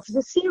himself as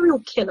a serial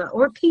killer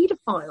or a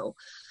paedophile.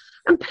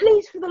 And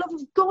please, for the love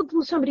of God,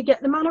 will somebody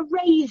get the man a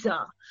razor?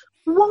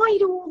 Why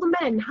do all the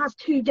men have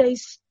 2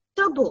 days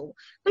stubble?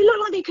 They look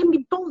like they can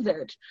be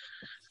bothered.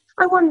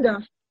 I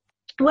wonder,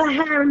 were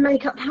hair and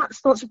makeup perhaps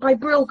sponsored by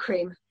Brill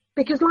Cream?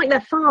 Because like their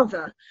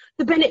father,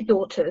 the Bennet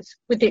daughters,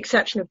 with the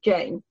exception of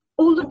Jane,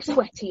 all look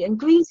sweaty and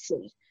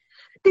greasy.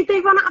 Did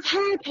they run out of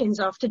hairpins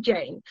after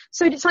Jane,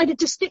 so decided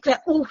to stick their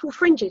awful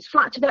fringes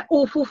flat to their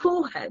awful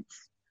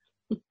foreheads?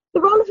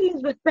 The role of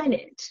Elizabeth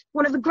Bennet,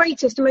 one of the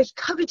greatest and most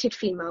coveted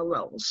female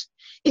roles,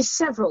 is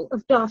several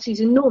of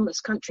Darcy's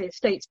enormous country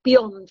estates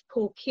beyond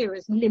poor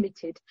Kira's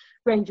limited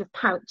range of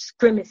pouts,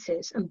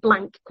 grimaces, and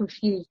blank,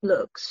 confused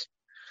looks.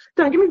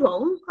 Don't get me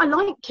wrong, I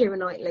like Keira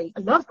Knightley.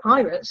 I love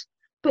pirates,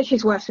 but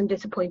she's worse than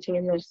disappointing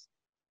in this.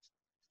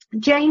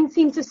 Jane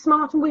seems as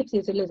smart and witty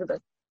as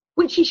Elizabeth,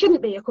 which she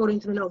shouldn't be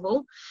according to the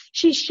novel.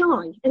 She's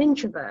shy, an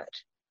introvert.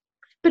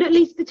 But at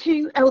least the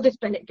 2 eldest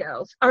Bennet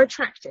girls are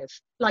attractive,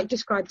 like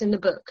described in the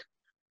book.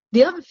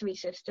 The other 3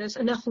 sisters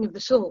are nothing of the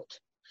sort.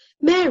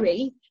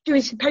 Mary, who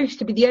is supposed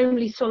to be the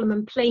only solemn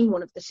and plain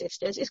one of the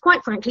sisters, is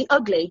quite frankly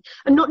ugly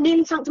and not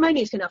nearly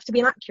sanctimonious enough to be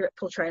an accurate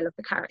portrayal of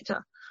the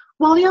character,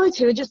 while the other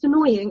 2 are just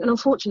annoying and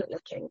unfortunate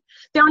looking.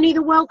 They are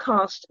neither well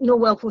cast nor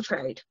well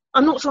portrayed.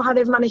 I'm not sure how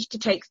they've managed to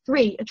take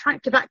 3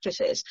 attractive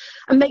actresses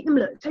and make them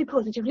look so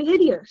positively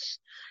hideous.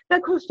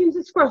 Their costumes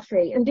are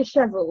scruffy and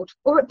dishevelled,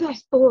 or at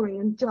best boring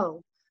and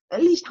dull.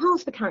 At least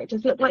half the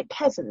characters look like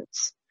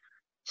peasants.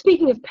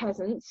 Speaking of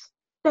peasants,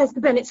 there's the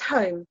Bennet's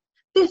home.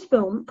 This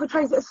film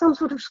portrays it as some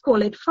sort of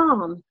squalid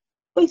farm.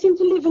 They seem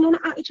to live in an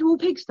actual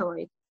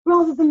pigsty,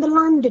 rather than the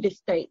landed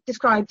estate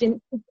described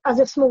as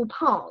a small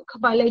park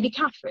by Lady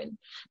Catherine.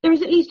 There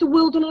is at least a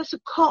wilderness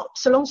of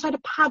copse alongside a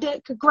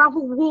paddock, a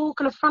gravel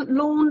walk and a front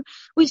lawn.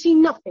 We see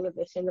nothing of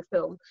this in the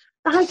film.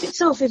 The house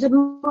itself is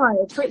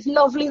admired for its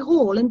lovely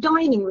hall and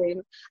dining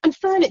room and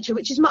furniture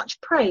which is much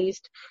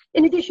praised.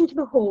 In addition to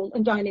the hall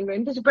and dining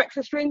room, there's a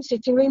breakfast room,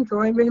 sitting room,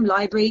 drawing room,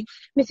 library.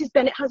 Mrs.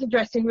 Bennet has a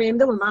dressing room.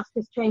 There were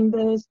master's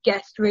chambers,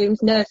 guest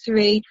rooms,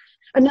 nursery,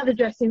 another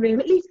dressing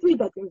room, at least 3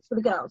 bedrooms for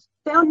the girls.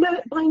 They are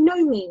by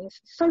no means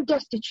so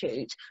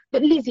destitute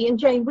that Lizzie and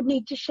Jane would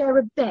need to share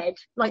a bed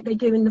like they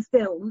do in the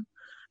film.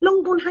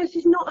 Longbourn House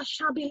is not a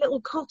shabby little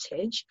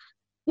cottage,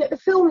 yet the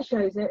film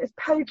shows it as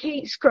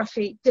poky,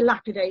 scruffy,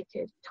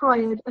 dilapidated,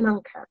 tired and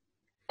unkept.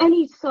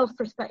 Any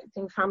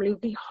self-respecting family would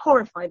be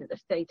horrified at the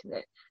state of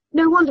it.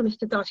 No wonder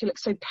Mr. Darcy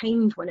looks so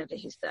pained whenever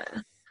he's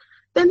there.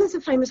 Then there's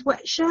a famous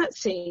wet shirt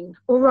scene,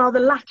 or rather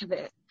lack of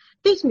it.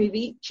 This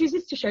movie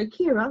chooses to show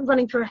Kira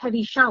running through a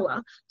heavy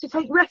shower to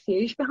take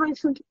refuge behind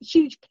some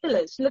huge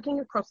pillars looking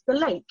across the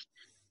lake.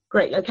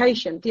 Great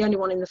location, the only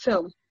one in the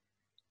film.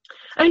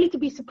 Only to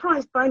be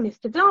surprised by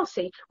Mr.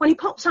 Darcy when he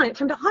pops out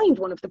from behind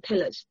one of the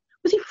pillars.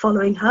 Was he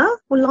following her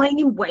or lying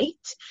in wait?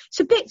 It's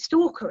a bit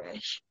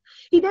stalkerish.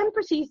 He then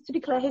proceeds to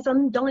declare his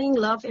undying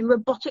love in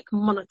robotic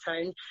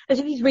monotone, as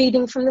if he's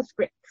reading from the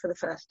script for the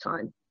first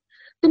time.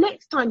 The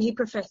next time he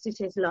professes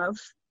his love,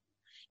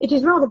 it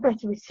is rather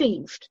better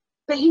received,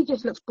 but he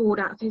just looks bored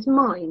out of his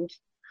mind.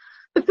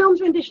 The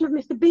film's rendition of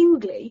Mr.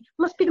 Bingley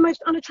must be the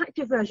most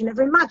unattractive version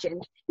ever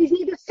imagined. He's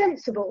neither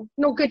sensible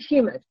nor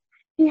good-humoured.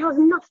 He has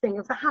nothing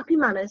of the happy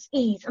manners,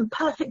 ease and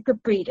perfect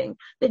good breeding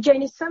that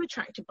Jane is so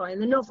attracted by in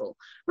the novel.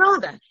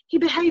 Rather, he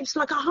behaves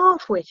like a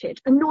half-witted,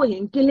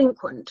 annoying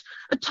delinquent,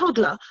 a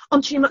toddler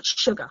on too much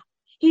sugar.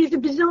 He is a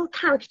bizarre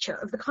caricature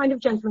of the kind of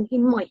gentleman he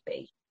might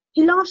be.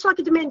 He laughs like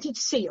a demented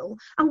seal,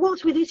 and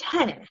what's with his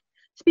hair?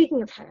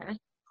 Speaking of hair,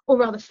 or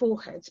rather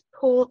foreheads,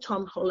 poor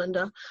Tom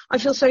Hollander. I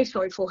feel so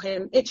sorry for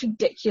him. It's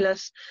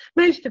ridiculous.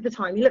 Most of the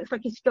time he looks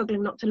like he's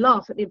struggling not to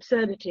laugh at the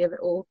absurdity of it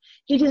all.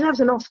 He deserves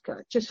an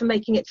Oscar just for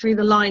making it through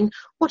the line,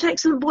 "What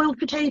excellent boiled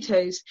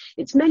potatoes."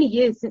 It's many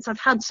years since I've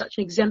had such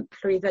an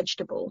exemplary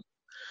vegetable.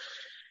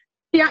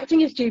 The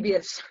acting is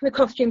dubious, the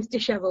costumes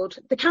dishevelled.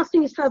 The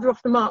casting is further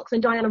off the mark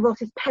than Diana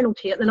Ross's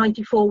penalty at the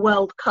 '94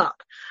 World Cup,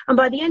 and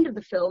by the end of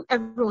the film,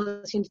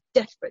 everyone seems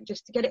desperate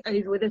just to get it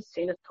over with as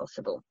soon as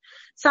possible.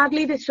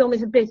 Sadly, this film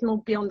is abysmal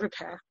beyond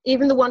repair.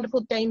 Even the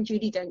wonderful Dame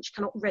Judi Dench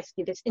cannot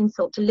rescue this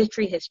insult to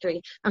literary history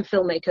and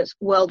filmmakers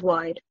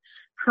worldwide.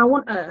 How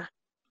on earth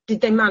did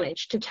they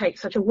manage to take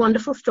such a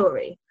wonderful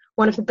story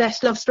one of the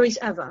best love stories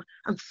ever,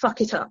 and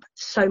fuck it up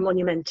so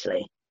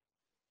monumentally.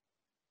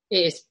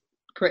 It is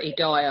pretty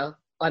dire.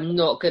 I'm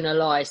not going to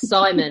lie.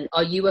 Simon,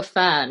 are you a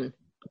fan?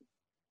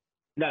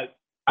 No,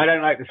 I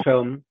don't like this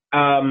film.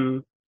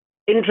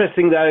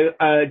 Interesting though,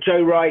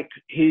 Joe Wright,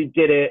 who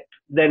did it,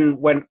 then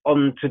went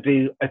on to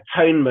do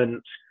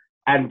Atonement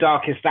and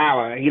Darkest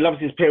Hour. He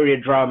loves his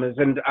period dramas,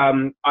 and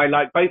I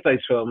like both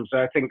those films.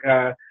 I think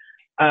so.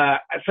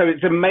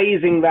 It's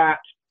amazing that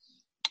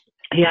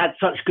he had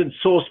such good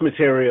source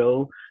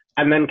material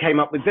and then came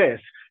up with this.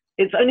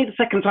 It's only the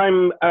second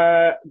time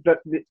that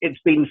it's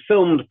been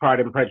filmed, Pride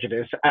and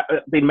Prejudice,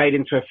 been made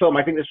into a film.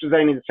 I think this was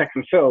only the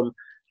second film.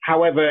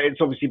 However,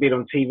 it's obviously been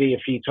on TV a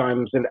few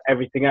times and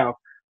everything else.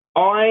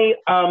 I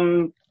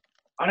don't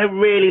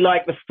really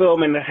like the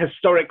film, and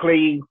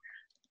historically,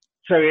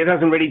 so it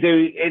doesn't really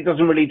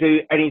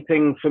do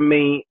anything for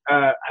me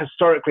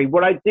historically.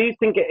 What I do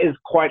think it is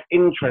quite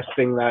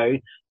interesting though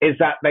is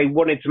that they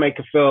wanted to make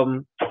a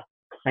film.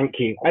 Thank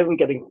you. I'm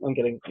getting. Thank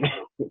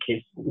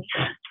you.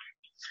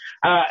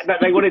 That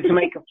they wanted to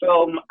make a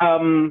film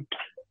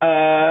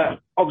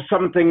of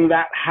something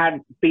that had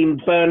been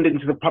burned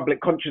into the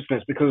public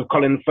consciousness because of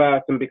Colin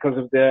Firth and because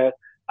of the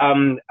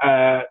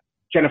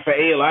Jennifer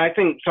Eel. I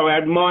think so. I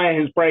admire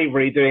his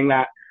bravery doing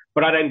that,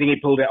 but I don't think he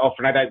pulled it off,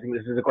 and I don't think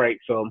this is a great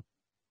film.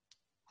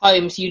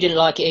 Holmes, you didn't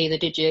like it either,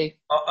 did you?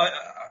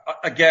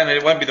 Again,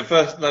 it won't be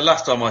the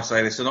last time I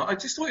say this tonight. I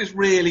just thought it was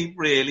really,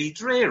 really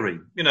dreary.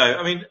 You know,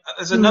 I mean,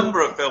 there's a number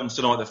of films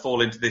tonight that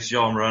fall into this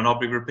genre, and I'll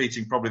be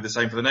repeating probably the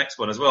same for the next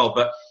one as well.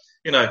 But,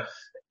 you know,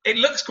 it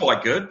looks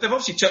quite good. They've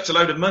obviously chucked a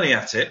load of money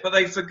at it, but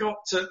they forgot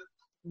to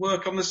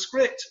work on the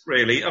script,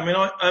 really. I mean,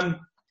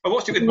 I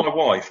watched it with my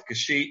wife because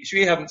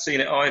she hadn't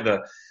seen it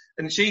either.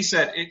 And she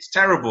said, it's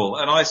terrible.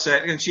 And I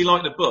said, and she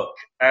liked the book.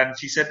 And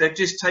she said,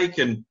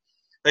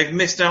 they've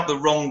missed out the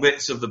wrong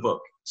bits of the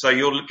book. So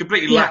you're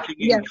completely lacking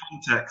in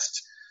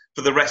context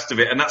for the rest of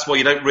it. And that's why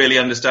you don't really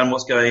understand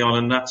what's going on.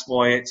 And that's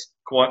why it's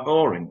quite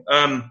boring.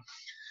 I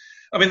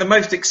mean, the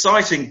most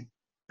exciting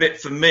bit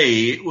for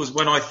me was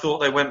when I thought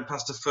they went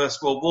past the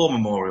First World War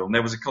memorial and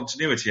there was a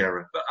continuity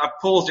error. But I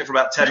paused it for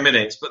about 10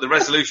 minutes, but the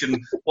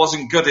resolution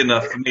wasn't good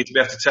enough for me to be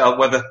able to tell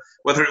whether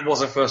it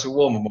was a First World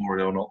War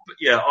memorial or not. But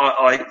yeah,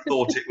 I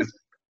thought it was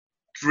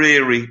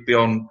dreary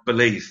beyond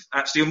belief.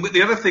 Actually, and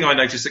the other thing I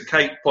noticed that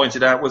Kate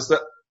pointed out was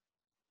that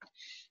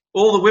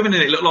all the women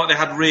in it looked like they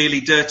had really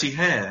dirty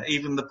hair,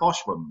 even the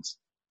posh ones.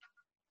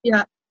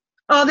 Yeah.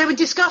 Oh, they were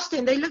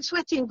disgusting. They looked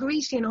sweaty and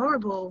greasy and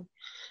horrible.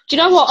 Do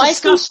you know what? I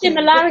see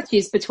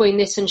similarities between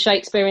this and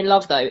Shakespeare in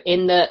Love, though,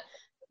 in that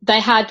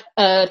they had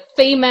a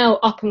female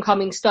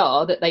up-and-coming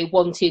star that they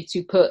wanted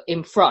to put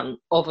in front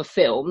of a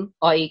film,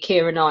 i.e.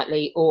 Keira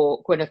Knightley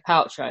or Gwyneth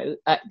Paltrow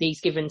at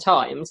these given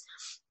times.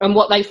 And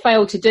what they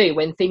failed to do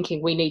when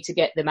thinking we need to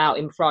get them out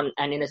in front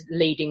and in a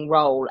leading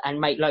role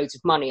and make loads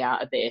of money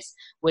out of this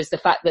was the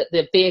fact that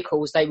the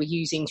vehicles they were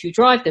using to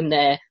drive them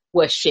there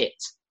were shit.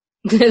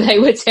 They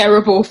were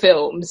terrible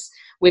films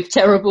with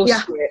terrible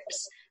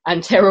scripts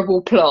and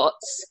terrible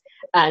plots,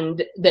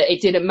 and that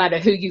it didn't matter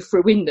who you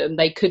threw in them,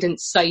 they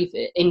couldn't save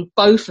it. In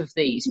both of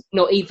these,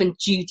 not even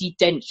Judi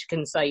Dench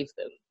can save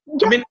them.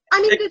 Yeah,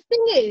 I mean the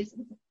thing is,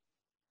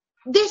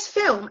 this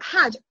film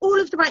had all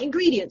of the right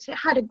ingredients. It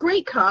had a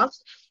great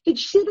cast. It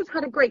should have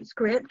had a great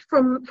script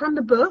from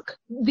the book.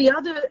 The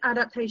other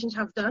adaptations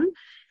have done.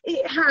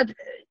 It had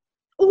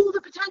all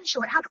the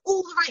potential. It had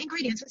all the right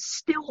ingredients. But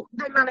still,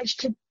 they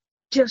managed to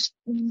just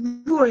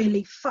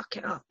royally fuck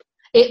it up.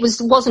 It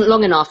wasn't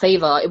long enough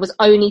either. It was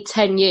only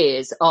 10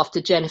 years after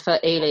Jennifer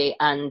Ely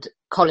and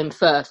Colin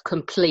Firth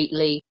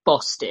completely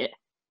bossed it.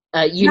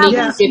 You need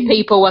to give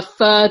people a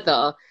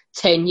further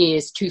 10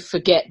 years to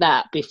forget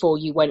that before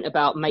you went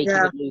about making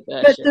a new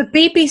version. But the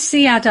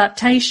BBC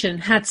adaptation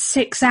had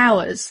 6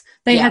 hours.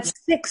 They had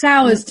 6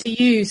 hours to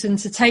use and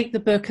to take the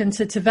book and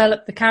to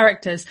develop the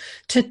characters.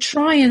 To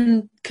try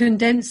and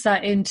condense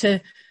that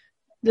into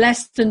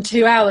less than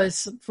 2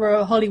 hours for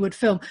a Hollywood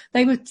film,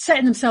 they were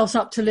setting themselves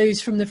up to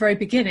lose from the very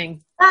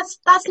beginning.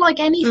 That's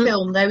like any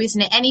film, though,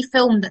 isn't it? Any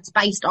film that's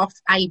based off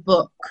a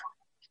book,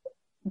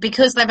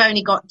 because they've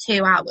only got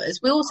 2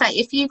 hours. We all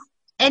say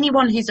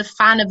anyone who's a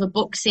fan of a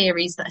book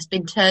series that has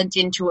been turned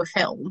into a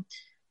film,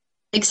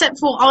 except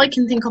for I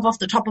can think of off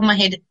the top of my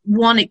head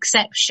one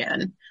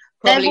exception.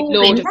 Probably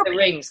Lord of the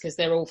Rings, because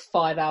they're all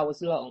 5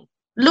 hours long.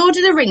 Lord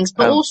of the Rings,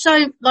 but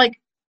also,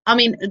 I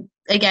mean,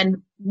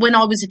 again, when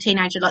I was a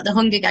teenager, the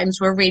Hunger Games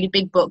were really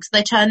big books.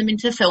 They turned them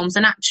into films,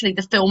 and actually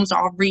the films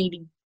are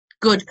really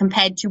good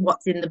compared to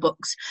what's in the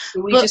books.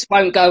 We just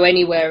won't go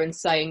anywhere in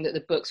saying that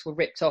the books were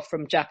ripped off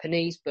from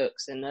Japanese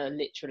books and are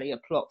literally a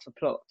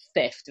plot-for-plot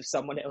theft of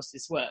someone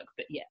else's work,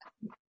 but yeah.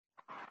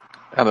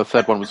 And the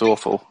third one was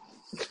awful.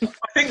 I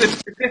think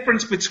the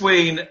difference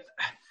between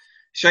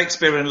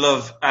Shakespeare in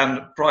Love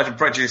and Pride and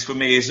Prejudice for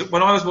me is that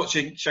when I was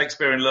watching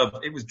Shakespeare in Love,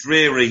 it was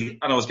dreary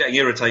and I was getting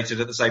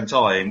irritated at the same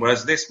time,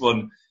 whereas this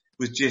one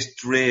was just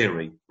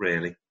dreary,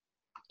 really.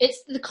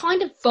 It's the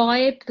kind of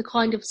vibe, the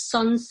kind of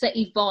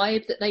sunset-y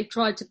vibe that they've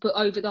tried to put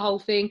over the whole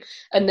thing,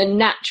 and the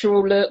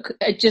natural look,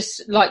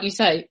 just like you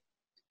say,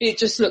 It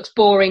just looks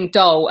boring,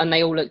 dull, and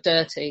they all look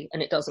dirty,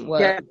 and it doesn't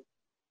work. Yeah.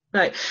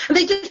 No, and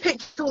they just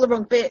picked all the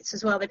wrong bits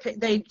as well.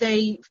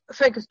 They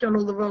focused on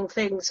all the wrong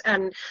things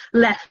and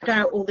left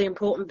out all the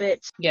important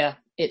bits. Yeah,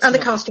 and the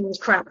casting was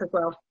crap as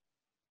well.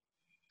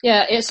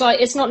 Yeah, it's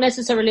like it's not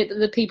necessarily that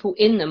the people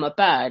in them are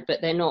bad, but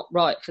they're not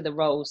right for the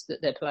roles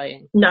that they're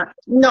playing. No,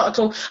 not at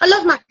all. I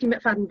love Matthew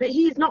McFadden, but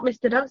he's not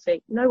Mr.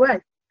 Darcy. No way.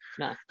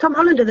 No. Tom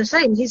Holland are the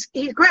same. He's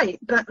great,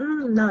 but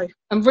no.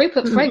 And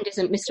Rupert Friend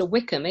isn't Mr.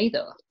 Wickham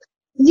either.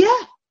 Yeah,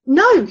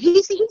 no,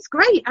 he's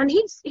great, and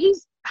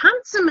he's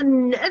handsome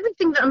and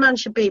everything that a man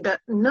should be, but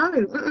no.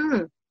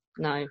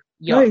 No. Yuck.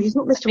 No, he's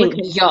not Mr. Wickham.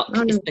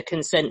 Yuck is the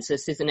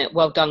consensus, isn't it?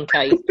 Well done,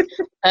 Kate.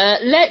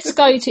 Let's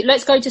go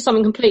to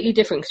something completely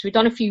different, because we've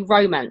done a few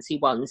romancy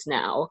ones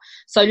now.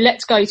 So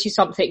let's go to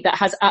something that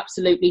has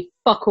absolutely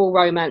fuck all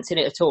romance in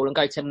it at all, and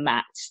go to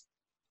Matt,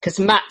 because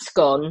Matt's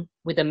gone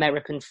with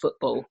American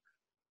football.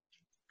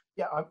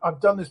 Yeah,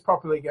 I've done this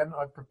properly again.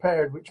 I've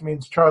prepared, which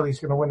means Charlie's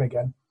going to win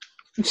again.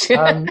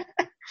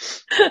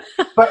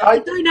 But I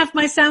don't have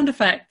my sound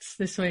effects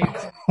this week.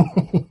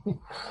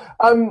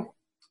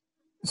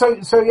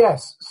 So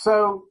yes.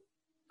 So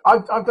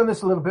I've done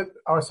this a little bit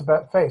arse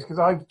about face, because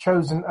I've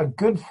chosen a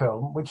good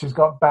film which has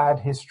got bad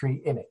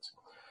history in it.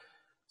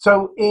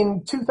 So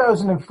in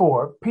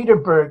 2004, Peter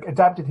Berg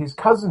adapted his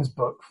cousin's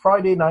book,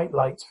 Friday Night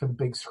Lights, for the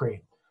big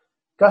screen.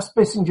 Gus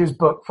Bissinger's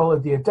book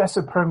followed the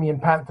Odessa Permian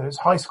Panthers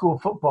high school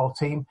football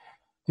team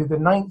through the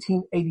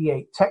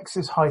 1988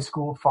 Texas high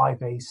school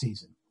 5A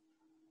season.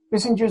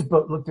 Bissinger's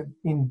book looked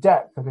in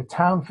depth at a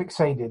town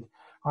fixated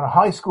on a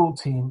high school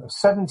team of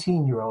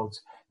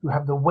 17-year-olds who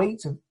have the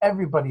weight of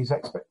everybody's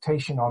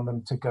expectation on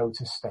them to go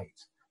to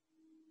state.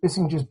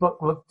 Bissinger's book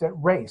looked at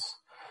race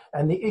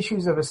and the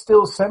issues of a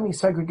still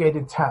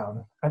semi-segregated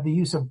town and the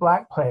use of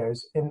black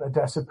players in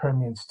Odessa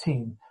Permian's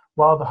team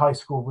while the high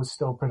school was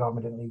still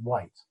predominantly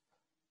white.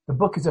 The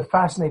book is a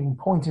fascinating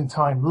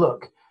point-in-time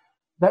look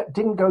that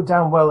didn't go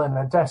down well in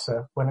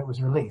Odessa when it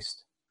was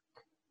released.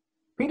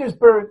 Peter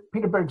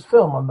Berg's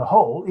film, on the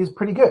whole, is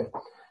pretty good.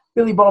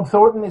 Billy Bob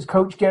Thornton is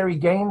Coach Gary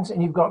Gaines,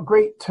 and you've got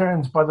great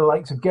turns by the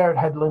likes of Garrett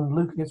Hedlund,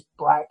 Lucas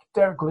Black,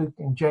 Derek Luke,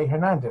 and Jay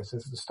Hernandez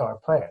as the star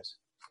players.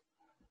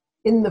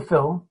 In the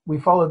film, we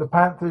follow the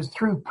Panthers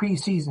through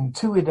pre-season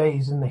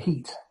two-a-days in the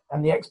heat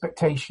and the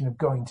expectation of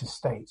going to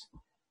state.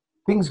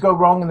 Things go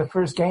wrong in the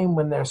first game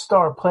when their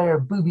star player,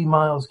 Boobie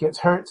Miles, gets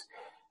hurt,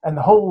 and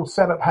the whole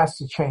setup has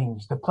to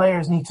change. The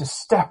players need to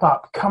step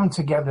up, come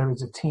together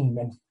as a team,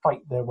 and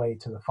fight their way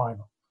to the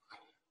final.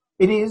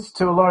 It is,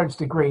 to a large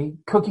degree,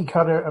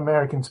 cookie-cutter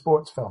American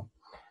sports film.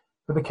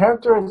 But the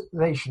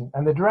characterization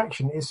and the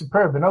direction is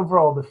superb, and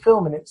overall the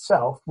film in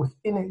itself,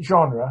 within its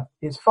genre,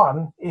 is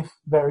fun, if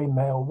very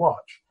male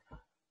watch.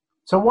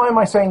 So why am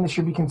I saying this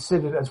should be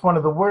considered as one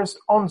of the worst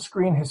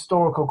on-screen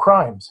historical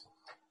crimes?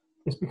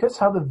 It's because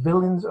how the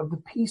villains of the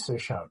piece are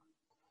shown.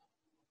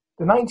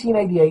 The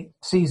 1988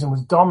 season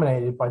was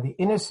dominated by the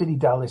inner-city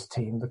Dallas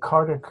team, the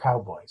Carter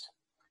Cowboys.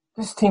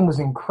 This team was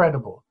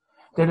incredible.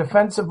 Their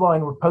defensive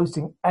line were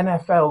posting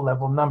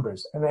NFL-level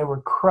numbers, and they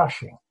were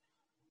crushing.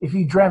 If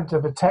you dreamt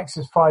of a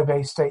Texas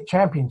 5A state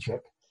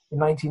championship in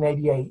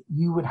 1988,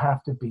 you would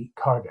have to beat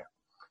Carter.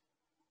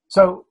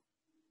 So,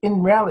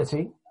 in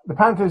reality, the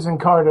Panthers and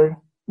Carter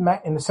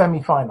met in the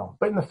semifinal,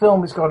 but in the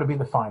film, it's got to be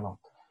the final.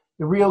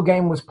 The real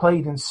game was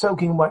played in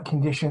soaking wet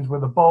conditions where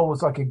the ball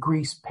was like a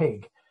greased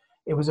pig.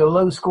 It was a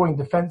low-scoring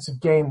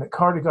defensive game that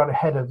Carter got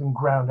ahead of and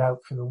ground out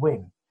for the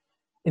win.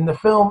 In the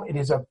film, it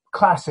is a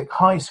classic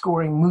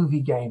high-scoring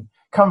movie game,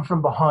 come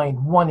from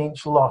behind,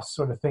 one-inch loss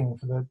sort of thing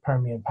for the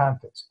Permian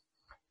Panthers.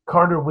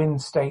 Carter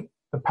wins state,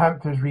 the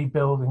Panthers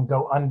rebuild and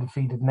go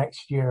undefeated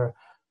next year,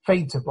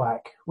 fade to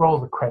black, roll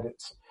the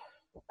credits.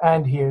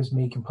 And here's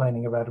me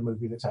complaining about a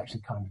movie that's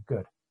actually kind of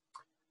good.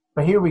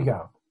 But here we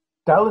go.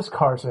 Dallas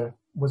Carter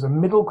was a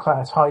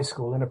middle-class high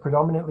school in a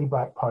predominantly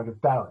black part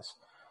of Dallas.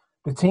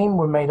 The team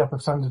were made up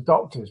of sons of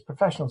doctors,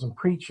 professionals, and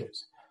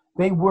preachers.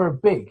 They were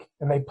big,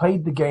 and they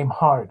played the game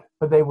hard,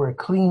 but they were a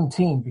clean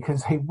team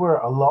because they were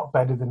a lot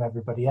better than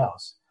everybody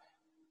else.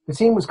 The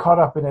team was caught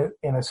up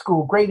in a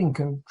school grading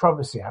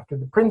controversy after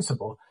the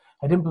principal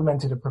had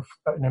implemented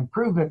an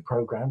improvement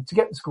program to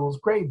get the school's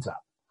grades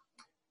up.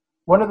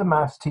 One of the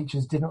maths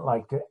teachers didn't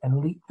like it and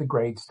leaked the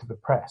grades to the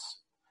press.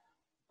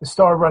 The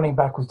star running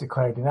back was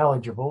declared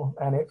ineligible,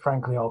 and it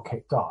frankly all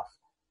kicked off.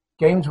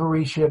 Games were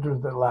rescheduled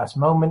at the last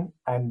moment,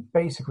 and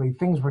basically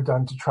things were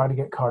done to try to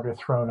get Carter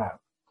thrown out.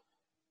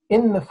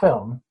 In the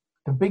film,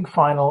 the big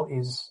final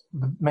is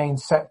the main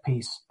set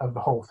piece of the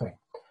whole thing.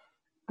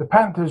 The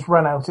Panthers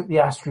run out at the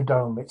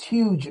Astrodome. It's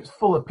huge, it's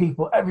full of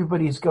people,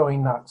 everybody's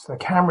going nuts. The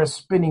camera's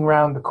spinning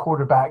around the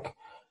quarterback,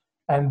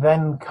 and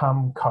then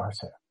come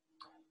Carter.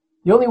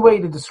 The only way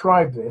to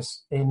describe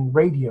this in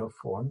radio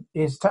form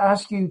is to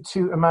ask you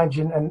to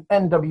imagine an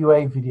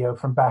NWA video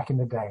from back in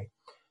the day,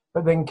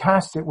 but then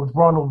cast it with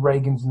Ronald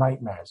Reagan's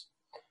Nightmares.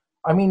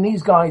 I mean,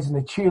 these guys and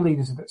the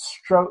cheerleaders that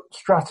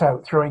strut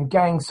out throwing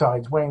gang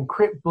signs wearing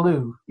Crip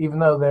Blue, even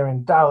though they're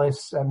in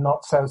Dallas and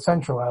not South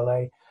Central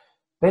LA,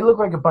 they look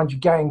like a bunch of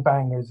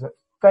gangbangers that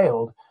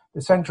failed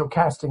the central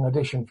casting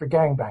audition for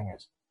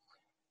Gangbangers.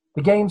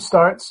 The game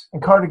starts,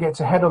 and Carter gets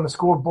ahead on the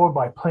scoreboard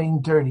by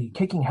playing dirty,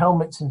 kicking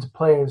helmets into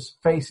players'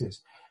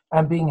 faces,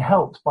 and being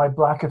helped by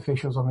black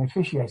officials on the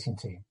officiating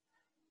team.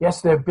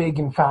 Yes, they're big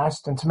and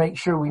fast, and to make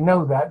sure we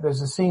know that,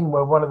 there's a scene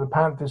where one of the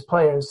Panthers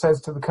players says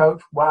to the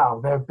coach,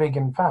 "Wow, they're big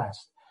and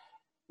fast."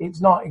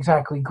 It's not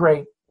exactly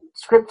great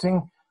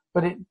scripting,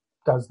 but it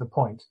does the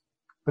point.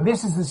 But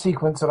this is the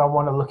sequence that I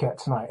want to look at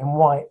tonight, and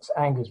why it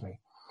angers me.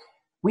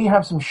 We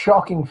have some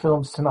shocking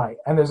films tonight,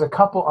 and there's a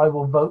couple I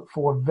will vote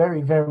for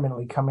very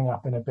vehemently coming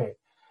up in a bit,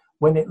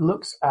 when it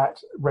looks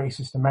at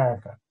racist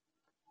America.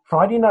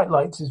 Friday Night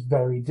Lights is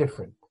very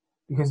different,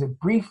 because it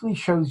briefly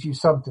shows you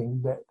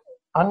something that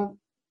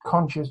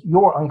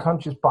your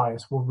unconscious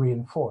bias will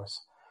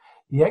reinforce.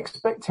 The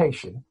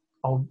expectation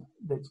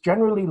that's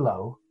generally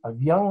low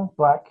of young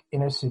black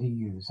inner city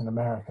youths in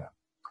America.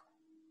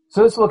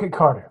 So let's look at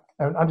Carter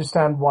and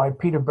understand why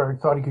Peter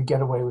Berg thought he could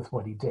get away with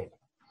what he did.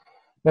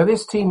 Now,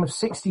 this team of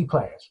 60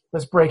 players,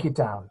 let's break it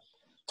down.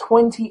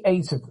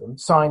 28 of them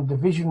signed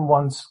Division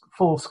I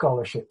full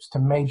scholarships to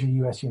major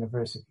U.S.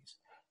 universities.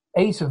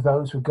 8 of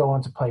those would go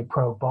on to play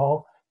pro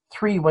ball.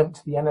 3 went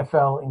to the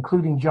NFL,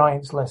 including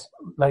Giants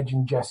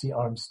legend Jesse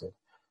Armstead.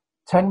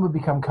 10 would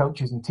become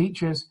coaches and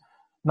teachers.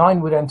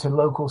 9 would enter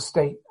local,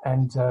 state,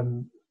 and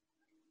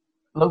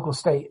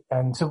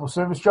civil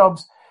service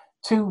jobs.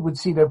 2 would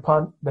see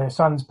their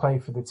sons play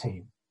for the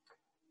team.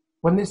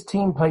 When this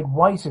team played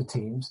whiter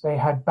teams, they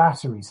had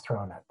batteries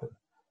thrown at them.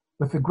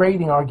 With the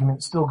grading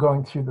argument still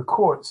going through the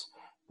courts,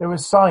 there were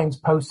signs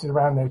posted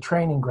around their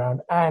training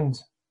ground and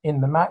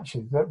in the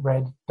matches that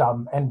read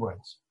dumb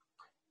N-words.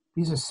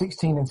 These are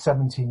 16 and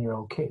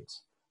 17-year-old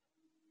kids.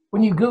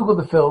 When you Google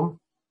the film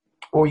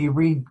or you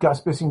read Gus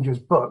Bissinger's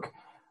book,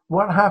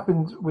 what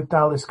happened with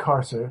Dallas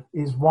Carter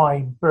is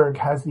why Berg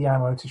has the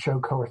ammo to show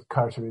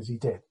Carter as he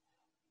did.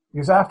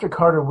 Because after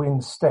Carter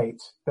wins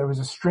state, there was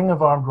a string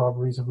of armed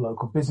robberies of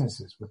local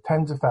businesses with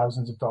tens of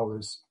thousands of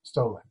dollars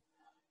stolen.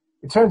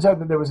 It turns out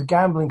that there was a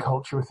gambling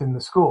culture within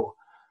the school,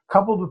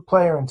 coupled with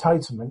player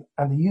entitlement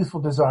and the youthful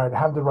desire to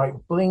have the right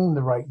bling,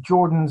 the right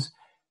Jordans.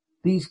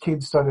 These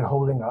kids started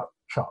holding up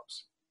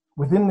shops.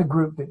 Within the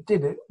group that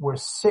did it were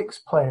 6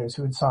 players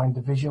who had signed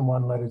Division I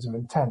letters of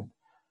intent,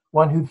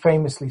 one who'd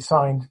famously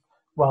signed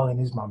while in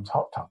his mum's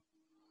hot tub.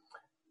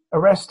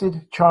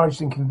 Arrested,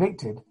 charged, and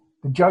convicted,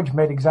 the judge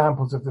made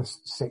examples of the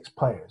 6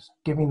 players,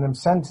 giving them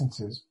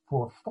sentences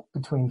for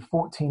between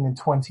 14 and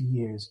 20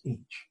 years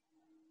each.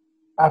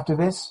 After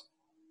this,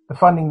 the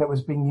funding that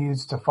was being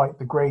used to fight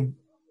the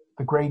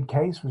grade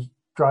case was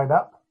dried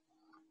up.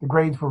 The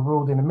grades were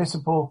ruled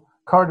inadmissible.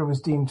 Carter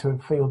was deemed to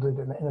have fielded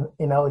an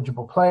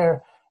ineligible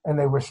player, and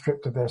they were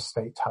stripped of their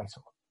state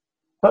title.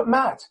 But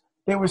Matt,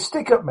 they were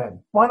stick-up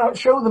men. Why not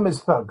show them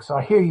as thugs?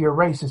 I hear your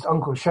racist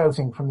uncle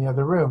shouting from the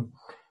other room.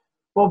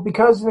 Well,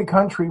 because in the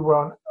country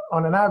we're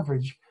on an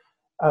average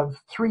of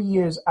 3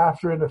 years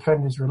after an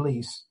offender's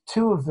release,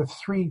 2 of the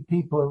 3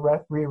 people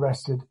are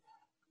rearrested.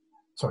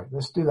 Sorry,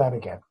 let's do that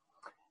again.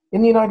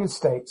 In the United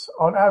States,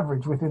 on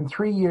average, within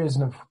 3 years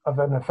of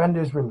an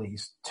offender's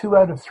release, 2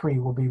 out of 3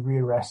 will be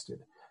rearrested,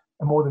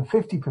 and more than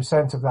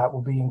 50% of that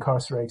will be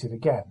incarcerated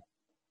again.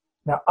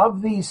 Now,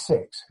 of these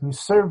 6 who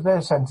served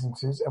their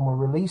sentences and were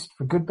released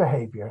for good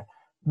behavior,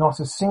 not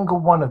a single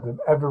one of them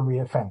ever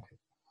reoffended.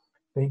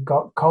 They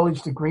got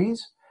college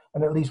degrees,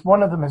 and at least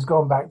one of them has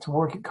gone back to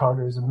work at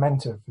Carter as a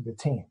mentor for the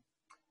team.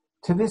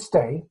 To this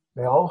day,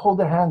 they all hold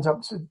their hands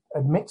up to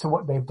admit to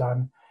what they've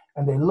done,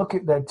 and they look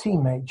at their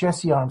teammate,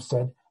 Jesse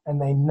Armstead, and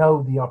they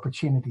know the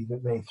opportunity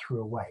that they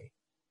threw away.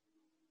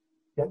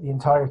 Yet the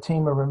entire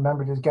team are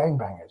remembered as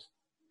gangbangers,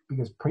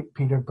 because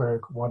Peter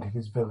Berg wanted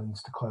his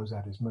villains to close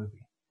out his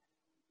movie.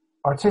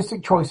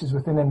 Artistic choices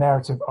within a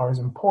narrative are as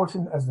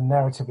important as the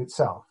narrative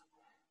itself.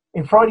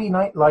 In Friday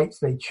Night Lights,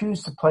 they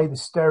choose to play the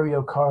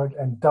stereo card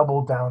and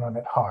double down on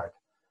it hard.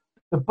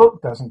 The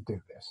book doesn't do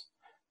this.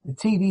 The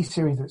TV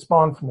series that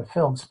spawned from the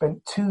film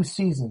spent 2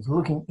 seasons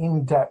looking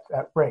in depth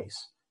at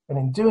race, and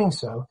in doing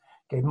so,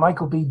 gave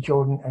Michael B.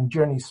 Jordan and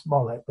Jurnee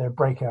Smollett their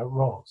breakout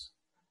roles.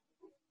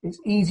 It's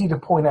easy to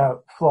point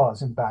out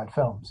flaws in bad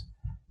films.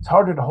 It's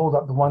harder to hold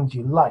up the ones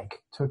you like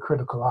to a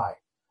critical eye.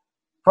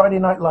 Friday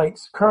Night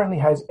Lights currently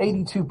has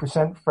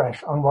 82%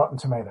 fresh on Rotten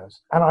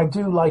Tomatoes, and I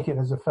do like it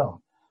as a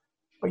film.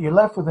 But you're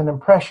left with an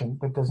impression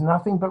that does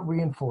nothing but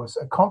reinforce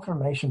a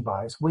confirmation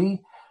bias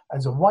we,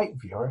 as a white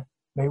viewer,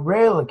 may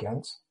rail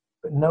against,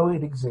 but know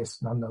it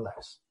exists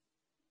nonetheless.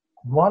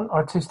 One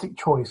artistic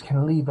choice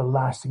can leave a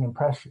lasting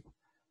impression.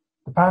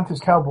 The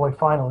Panthers-Cowboy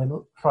final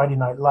in Friday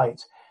Night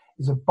Lights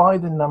is a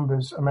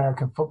by-the-numbers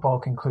American football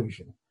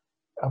conclusion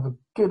of a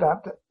good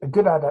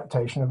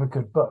adaptation of a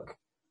good book.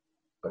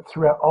 But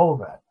throughout all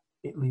that,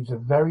 it leaves a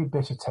very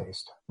bitter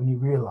taste when you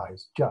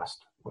realise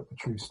just what the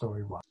true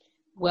story was.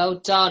 Well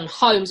done.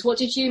 Holmes, what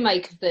did you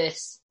make of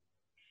this?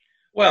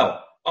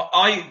 Well,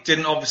 I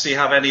didn't obviously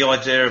have any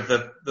idea of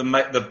the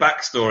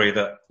backstory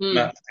that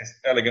Matt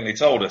elegantly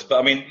told us. But,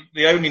 I mean,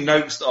 the only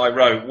notes that I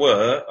wrote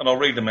were, and I'll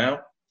read them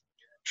out,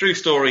 true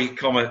story,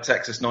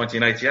 Texas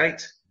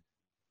 1988.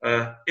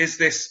 is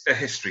this a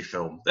history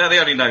film? They're the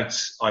only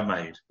notes I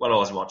made while I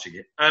was watching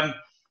it.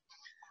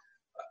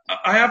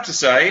 I have to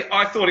say,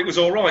 I thought it was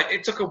all right.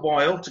 It took a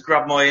while to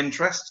grab my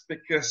interest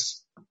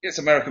because it's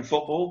American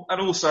football and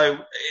also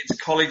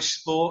it's college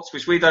sports,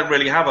 which we don't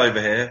really have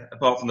over here,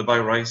 apart from the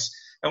boat race,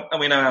 and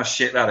we know how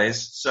shit that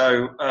is.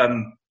 So,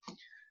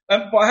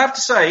 but I have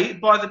to say,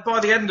 by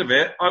the end of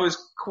it, I was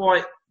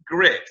quite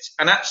gripped.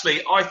 And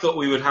actually, I thought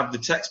we would have the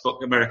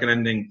textbook American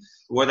ending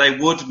where they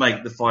would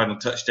make the final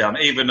touchdown,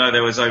 even though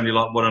there was only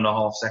like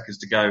 1.5 seconds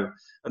to go,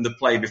 and the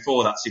play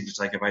before that seemed to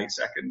take up 8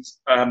 seconds.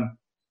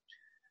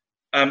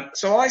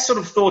 So I sort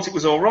of thought it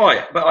was all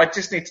right, but I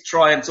just need to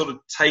try and sort of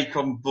take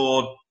on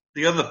board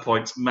the other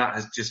points Matt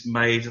has just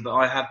made that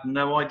I had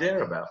no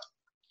idea about.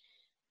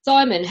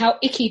 Simon, how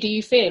icky do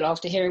you feel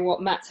after hearing what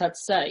Matt's had to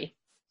say?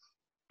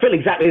 I feel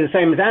exactly the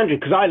same as Andrew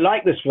because I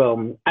like this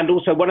film, and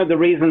also one of the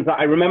reasons that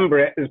I remember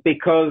it is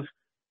because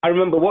I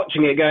remember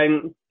watching it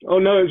going, oh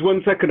no, it's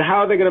 1 second,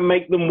 how are they going to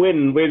make them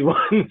win with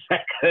 1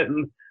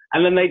 second?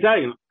 And then they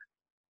don't.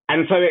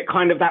 And so it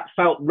kind of, that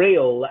felt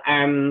real,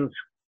 and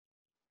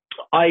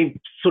I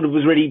sort of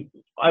was really,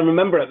 I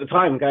remember at the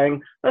time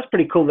going, that's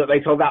pretty cool that they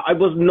told that. I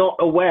was not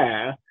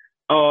aware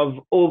of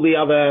all the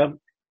other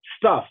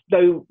stuff,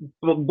 though.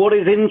 What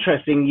is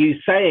interesting, you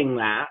saying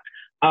that,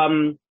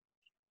 and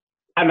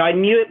I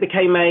knew it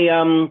became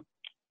a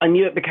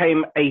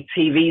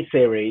TV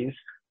series,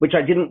 which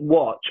I didn't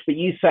watch, but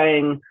you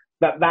saying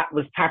that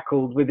was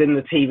tackled within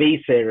the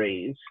TV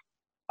series,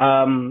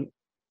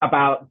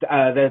 about,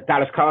 the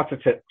Dallas Carter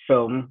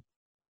film.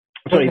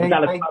 Sorry, the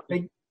Dallas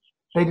Carter.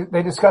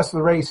 They discuss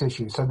the race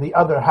issue. So the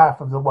other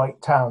half of the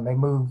white town, they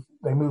move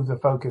the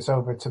focus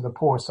over to the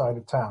poor side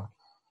of town.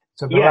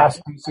 So the last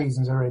 2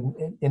 seasons are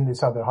in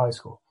this other high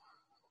school.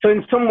 So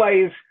in some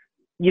ways,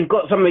 you've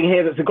got something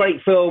here that's a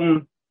great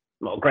film.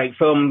 Not a great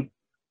film.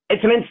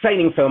 It's an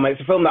entertaining film.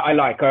 It's a film that I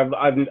like.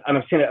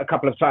 I've seen it a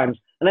couple of times.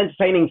 An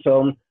entertaining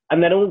film.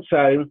 And then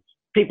also,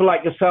 people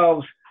like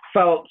yourselves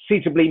felt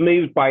suitably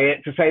moved by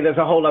it to say there's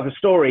a whole other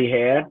story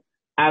here.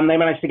 And they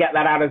managed to get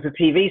that out as a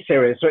TV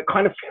series. So it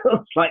kind of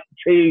feels like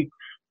two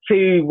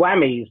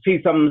whammies,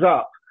 2 thumbs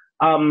up.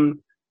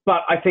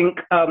 But I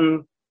think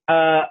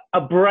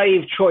a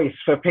brave choice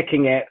for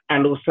picking it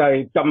and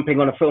also dumping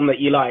on a film that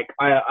you like.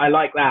 I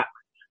like that.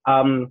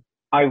 I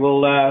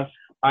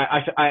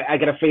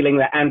get a feeling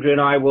that Andrew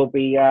and I will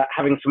be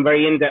having some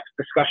very in-depth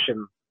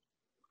discussion.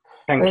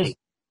 Thank you.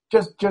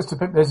 Just to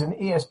pick, there's an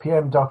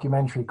ESPN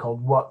documentary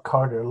called What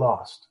Carter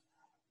Lost,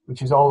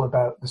 which is all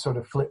about the sort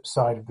of flip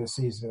side of this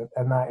season,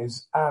 and that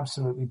is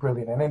absolutely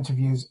brilliant, and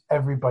interviews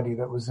everybody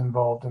that was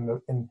involved in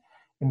the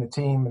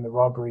team and the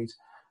robberies,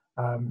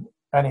 and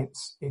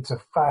it's a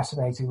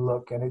fascinating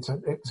look, and it's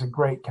a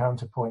great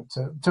counterpoint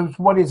to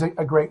what is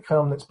a great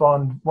film that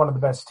spawned one of the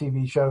best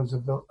TV shows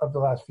of the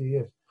last few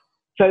years.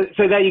 So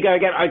there you go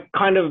again. I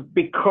kind of,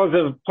 because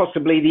of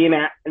possibly the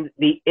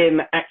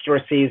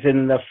inaccuracies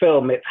in the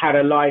film, it's had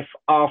a life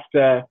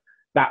after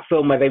that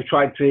film where they've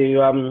tried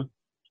to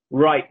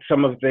right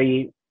some of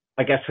the,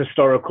 I guess,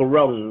 historical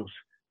wrongs.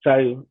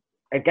 So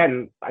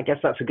again, I guess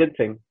that's a good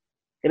thing.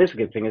 It is a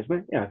good thing, isn't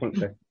it? Yeah, I think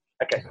so.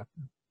 Okay.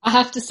 I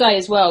have to say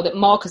as well that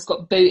Marcus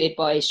got booted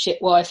by his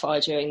shit Wi-Fi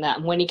during that,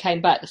 and when he came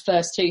back, the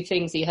first 2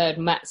 things he heard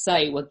Matt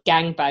say were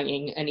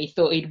gangbanging, and he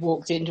thought he'd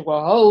walked into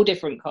a whole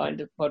different kind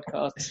of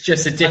podcast. It's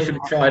just a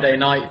different Friday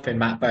night in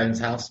Matt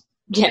Bone's house.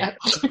 Yeah.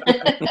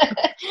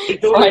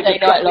 Friday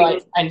Night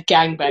Lights and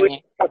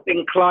gangbanging.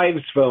 In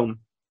Clive's film.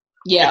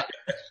 Yeah.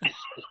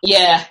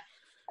 Yeah.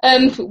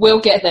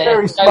 We'll get there.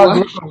 Very smug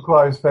look on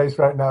Clive's face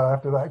right now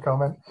after that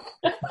comment.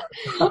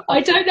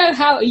 I don't know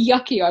how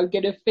yucky I'm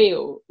going to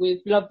feel with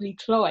lovely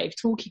Clive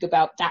talking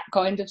about that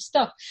kind of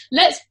stuff.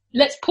 Let's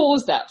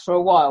pause that for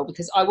a while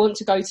because I want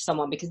to go to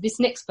someone, because this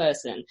next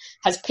person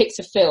has picked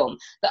a film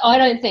that I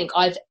don't think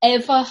I've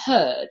ever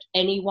heard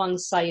anyone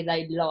say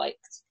they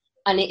liked,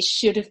 and it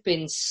should have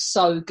been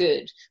so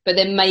good. But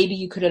then maybe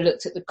you could have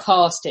looked at the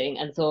casting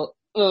and thought,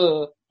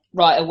 oh,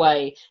 right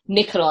away.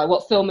 Nikolai,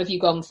 what film have you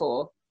gone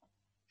for?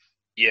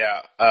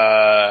 Yeah,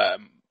 I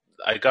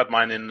got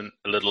mine in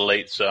a little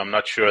late, so I'm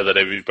not sure that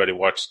everybody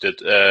watched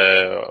it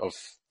of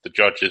the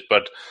judges.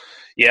 But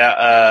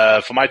yeah,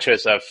 for my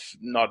choice, I've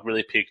not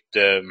really picked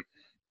a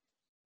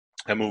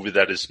movie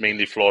that is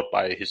mainly flawed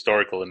by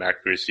historical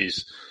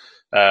inaccuracies,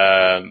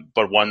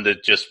 but one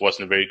that just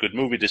wasn't a very good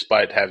movie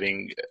despite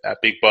having a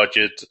big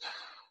budget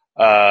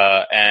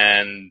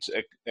and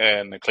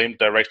an acclaimed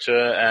director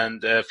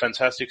and a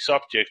fantastic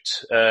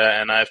subject.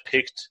 And I've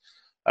picked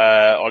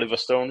Oliver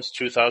Stone's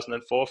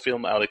 2004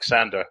 film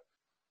Alexander.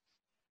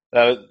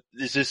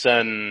 This is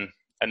an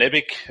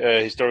epic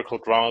historical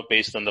drama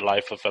based on the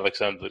life of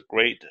Alexander the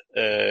Great,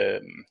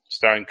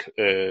 starring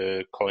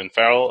Colin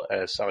Farrell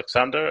as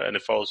Alexander, and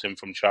it follows him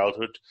from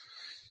childhood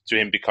to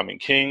him becoming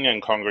king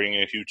and conquering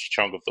a huge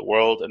chunk of the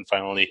world, and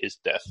finally his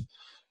death.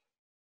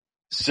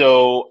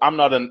 So I'm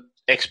not an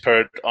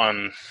expert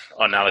on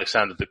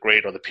Alexander the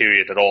Great or the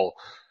period at all.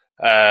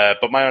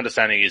 But my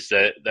understanding is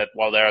that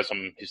while there are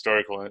some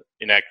historical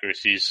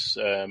inaccuracies,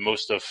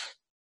 most of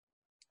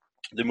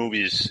the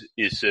movie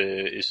is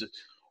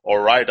all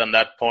right on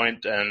that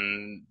point,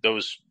 and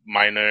those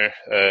minor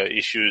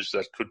issues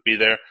that could be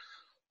there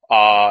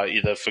are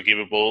either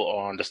forgivable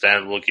or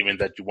understandable, given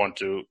that you want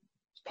to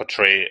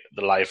portray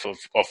the life of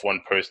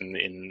one person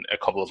in a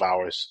couple of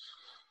hours.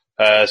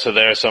 So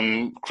there are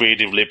some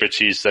creative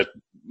liberties that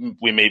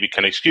we maybe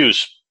can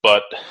excuse,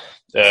 but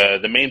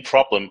the main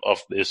problem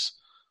of this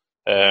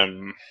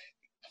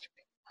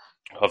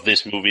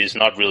movie is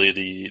not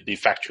really the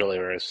factual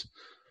errors.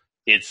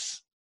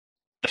 It's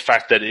the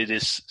fact that it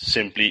is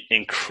simply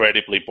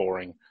incredibly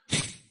boring.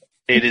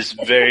 It is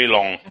very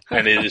long,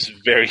 and it is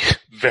very,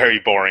 very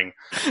boring.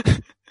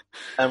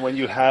 And when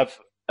you have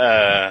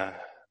a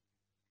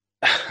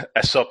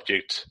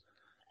subject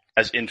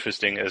as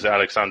interesting as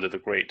Alexander the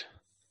Great,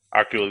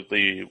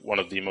 arguably one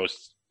of the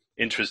most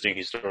interesting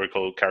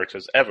historical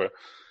characters ever,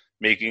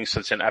 making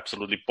such an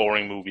absolutely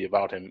boring movie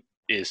about him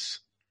is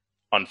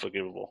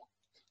unforgivable.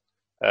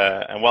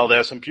 And while there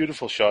are some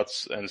beautiful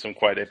shots and some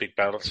quite epic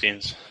battle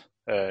scenes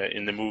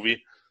in the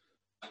movie,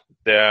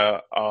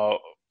 there are...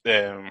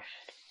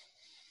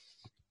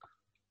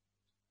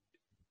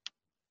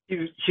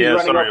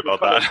 sorry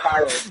about that.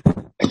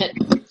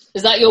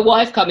 Is that your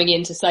wife coming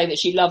in to say that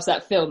she loves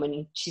that film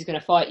and she's going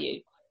to fight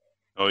you?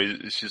 No,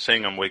 she's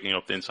saying I'm waking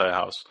up the entire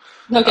house.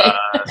 Okay.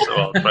 So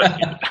I'll try to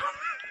keep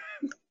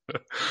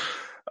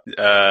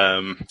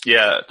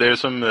it.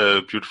 There's some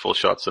beautiful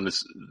shots and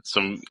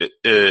some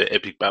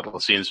epic battle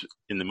scenes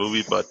in the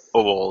movie, but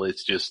overall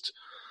it's just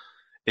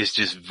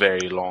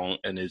very long,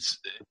 and it's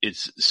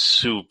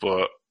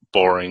super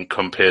boring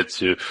compared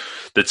to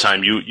the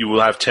time you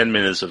will have 10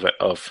 minutes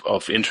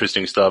of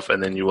interesting stuff,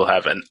 and then you will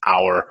have an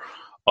hour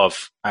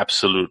of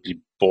absolutely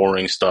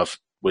boring stuff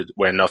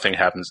where nothing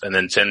happens, and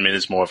then 10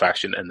 minutes more of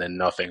action, and then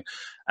nothing.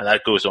 And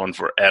that goes on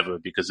forever,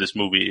 because this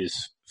movie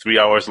is 3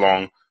 hours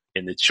long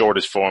in its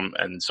shortest form,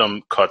 and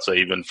some cuts are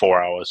even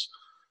 4 hours.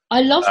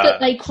 I love that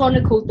they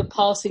chronicled the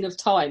passing of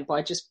time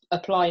by just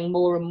applying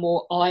more and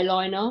more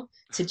eyeliner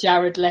to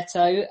Jared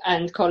Leto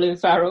and Colin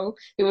Farrell.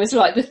 It was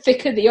like the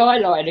thicker the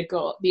eyeliner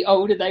got, the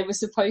older they were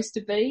supposed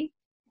to be.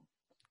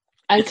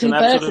 And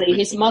conversely,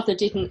 his mother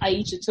didn't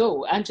age at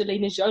all.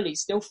 Angelina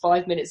Jolie's still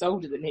 5 minutes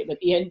older than him at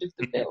the end of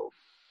the film.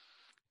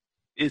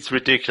 It's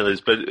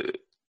ridiculous, but,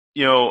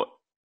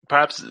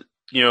 perhaps,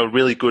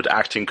 really good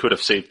acting could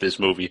have saved this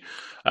movie,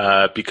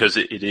 because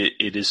it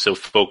is so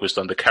focused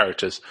on the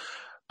characters.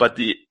 But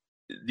the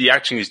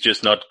acting is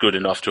just not good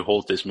enough to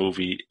hold this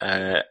movie,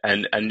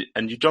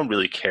 and you don't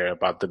really care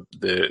about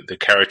the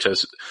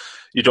characters.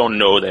 You don't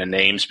know their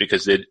names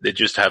because they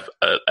just have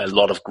a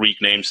lot of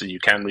Greek names that you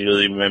can't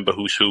really remember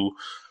who's who.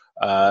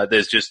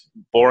 There's just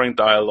boring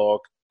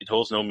dialogue. It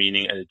holds no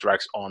meaning, and it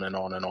drags on and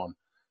on and on.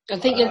 I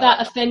think you're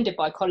that offended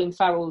by Colin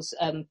Farrell's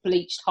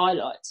bleached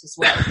highlights as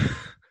well.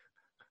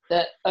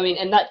 That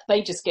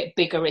they just get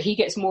bigger. He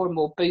gets more and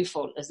more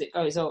bouffant as it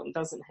goes on,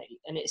 doesn't he?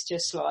 And it's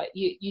just like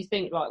you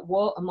think, like,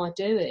 what am I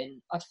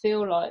doing? I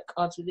feel like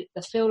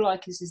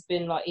this has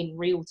been like in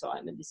real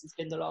time, and this has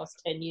been the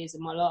last 10 years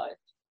of my life.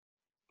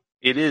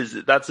 It is.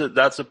 That's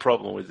a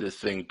problem with this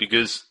thing,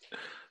 because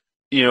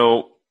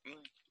a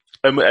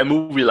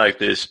movie like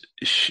this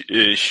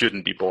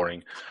shouldn't be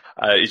boring.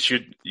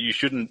 You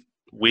shouldn't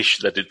wish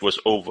that it was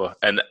over,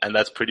 and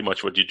that's pretty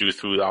much what you do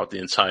throughout the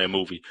entire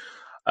movie.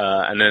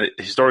 And a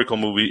historical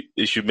movie,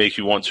 it should make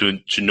you want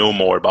to know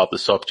more about the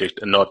subject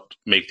and not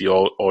make the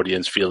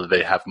audience feel that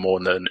they have more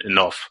than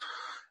enough.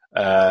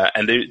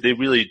 And they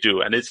really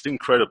do. And it's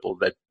incredible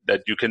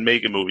that you can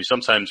make a movie.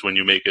 Sometimes when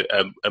you make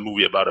a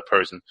movie about a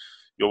person,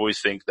 you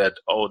always think that,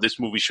 this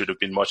movie should have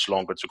been much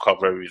longer to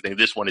cover everything.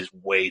 This one is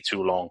way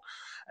too long.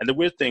 And the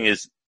weird thing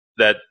is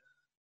that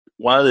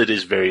while it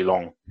is very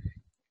long,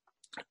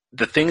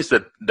 the things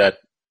that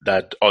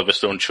Oliver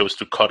Stone chose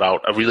to cut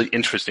out are really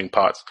interesting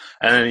parts.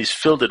 And then he's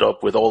filled it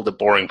up with all the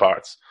boring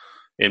parts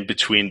in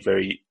between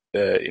very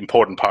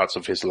important parts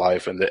of his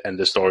life and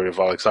the story of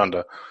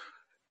Alexander,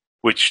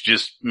 which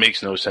just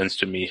makes no sense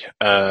to me.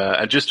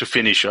 And just to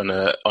finish on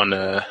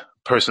a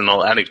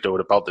personal anecdote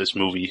about this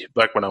movie,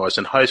 back when I was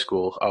in high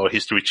school, our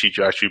history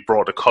teacher actually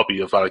brought a copy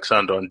of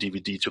Alexander on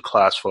DVD to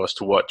class for us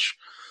to watch.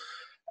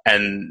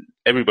 And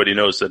everybody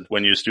knows that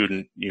when you're a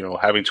student,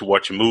 having to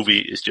watch a movie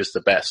is just the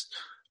best.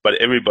 But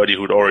everybody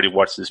who'd already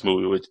watched this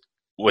movie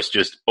was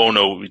just, oh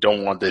no, we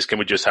don't want this. Can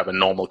we just have a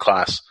normal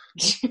class?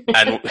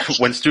 And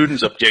when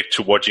students object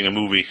to watching a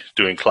movie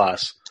during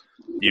class,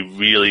 you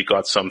really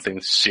got something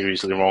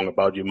seriously wrong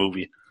about your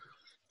movie.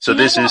 So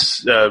this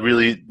is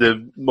really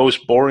the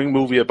most boring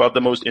movie about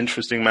the most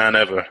interesting man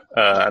ever.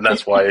 And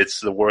that's why it's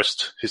the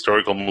worst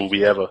historical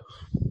movie ever.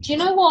 Do you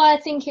know why I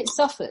think it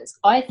suffers?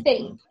 I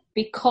think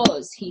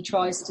because he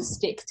tries to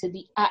stick to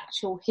the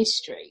actual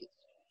history.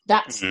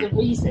 That's the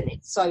reason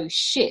it's so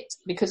shit,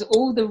 because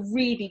all the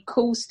really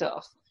cool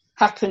stuff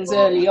happens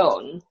early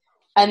on,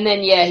 and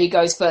then he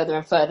goes further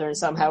and further and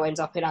somehow ends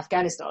up in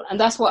Afghanistan, and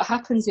that's what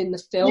happens in the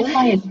film.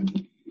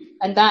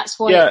 And that's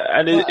why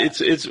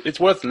it's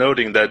worth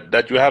noting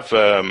that you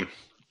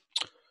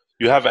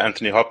have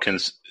Anthony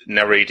Hopkins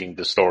narrating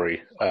the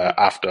story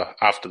after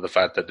the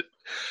fact.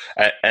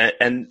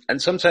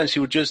 And sometimes he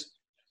would just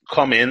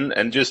come in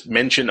and just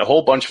mention a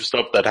whole bunch of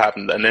stuff that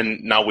happened, and then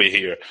now we're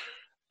here.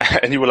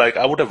 And you were like,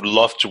 I would have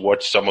loved to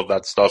watch some of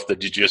that stuff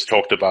that you just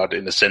talked about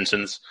in a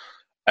sentence,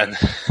 and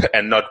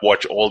not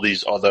watch all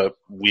these other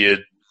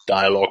weird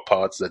dialogue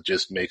parts that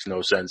just makes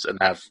no sense and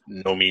have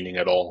no meaning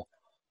at all.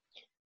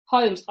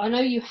 Holmes, I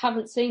know you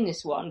haven't seen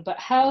this one, but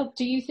how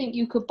do you think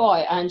you could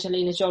buy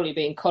Angelina Jolie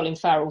being Colin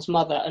Farrell's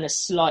mother and a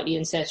slightly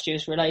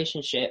incestuous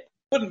relationship?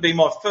 Wouldn't be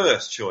my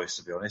first choice,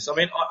 to be honest. I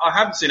mean, I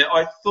haven't seen it.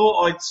 I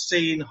thought I'd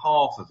seen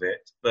half of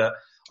it, but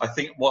I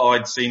think what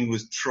I'd seen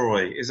was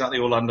Troy. Is that the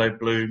Orlando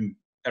Bloom,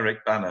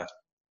 Eric Bana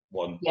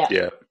one?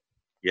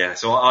 Yeah.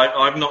 So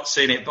I've not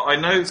seen it, but I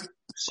know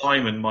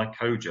Simon, my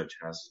co-judge,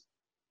 has.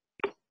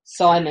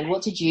 Simon,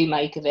 what did you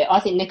make of it? I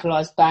think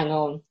Nikolai's bang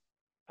on.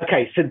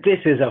 Okay, so this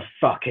is a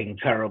fucking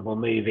terrible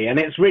movie, and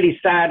it's really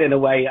sad in a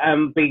way,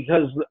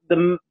 because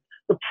the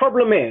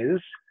problem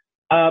is,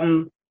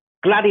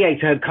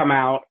 Gladiator had come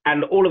out,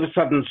 and all of a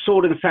sudden,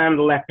 Sword and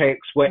Sandal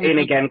epics were in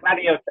again.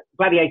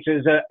 Gladiator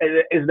is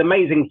an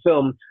amazing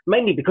film,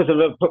 mainly because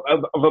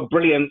of a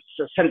brilliant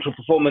central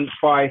performance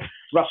by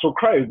Russell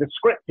Crowe. The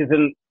script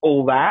isn't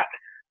all that.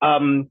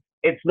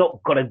 It's not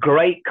got a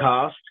great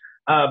cast,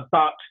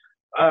 but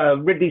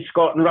Ridley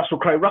Scott and Russell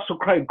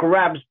Crowe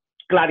grabs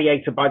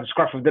Gladiator by the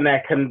scruff of the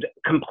neck and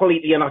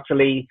completely and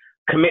utterly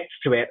commits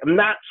to it. And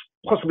that's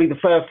possibly the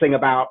first thing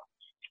about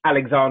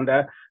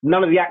Alexander.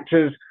 None of the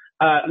actors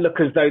look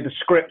as though the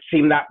script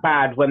seemed that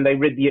bad when they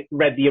read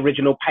the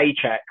original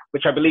Paycheck,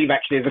 which I believe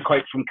actually is a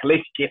quote from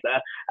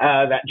Caligula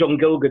that John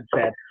Gielgud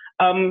said.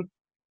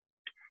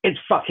 It's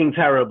fucking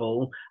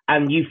terrible.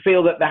 And you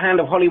feel that the hand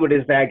of Hollywood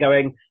is there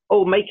going,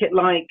 oh, make it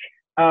like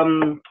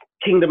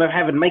Kingdom of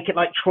Heaven, make it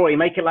like Troy,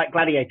 make it like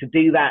Gladiator,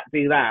 do that.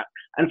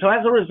 And so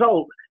as a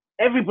result,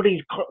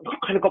 everybody's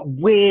kind of got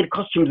weird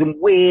costumes and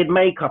weird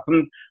makeup.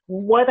 And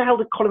why the hell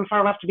did Colin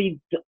Farrell have to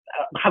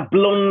have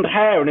blonde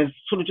hair and is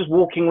sort of just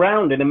walking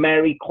around in a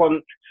Mary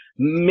Quant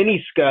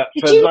miniskirt?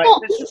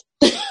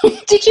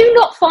 Did you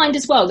not find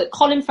as well that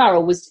Colin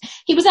Farrell was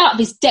out of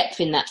his depth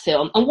in that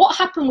film? And what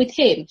happened with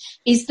him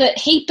is that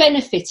he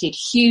benefited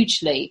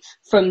hugely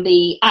from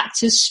the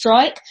actors'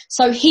 strike.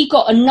 So he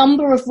got a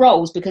number of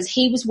roles because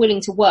he was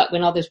willing to work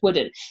when others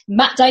wouldn't.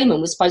 Matt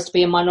Damon was supposed to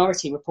be a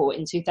Minority Report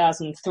in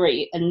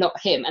 2003 and not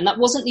him. And that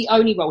wasn't the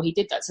only role he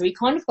did that. So he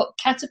kind of got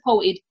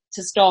catapulted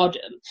to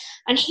stardom,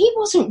 and he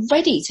wasn't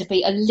ready to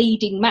be a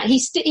leading man.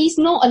 He's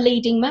not a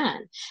leading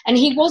man, and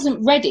he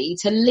wasn't ready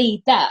to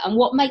lead that. And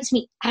what makes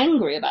me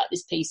angry about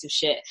this piece of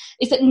shit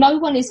is that no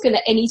one is going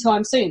to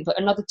anytime soon put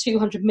another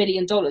 $200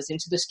 million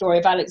into the story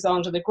of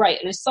Alexander the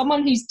Great. And as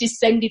someone who's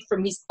descended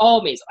from his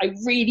armies, I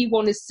really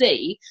want to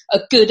see a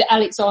good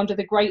Alexander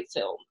the Great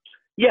film.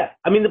 Yeah,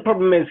 I mean, the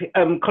problem is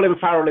Colin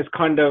Farrell is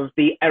kind of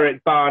the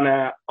Eric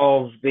Bana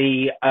of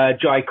the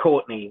Jai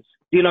Courtneys.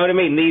 Do you know what I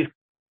mean? These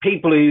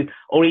people who,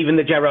 or even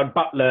the Gerard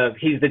Butler,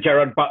 he's the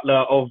Gerard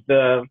Butler of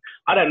the,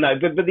 I don't know,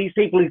 but these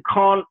people who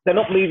can't, they're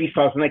not movie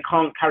stars and they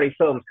can't carry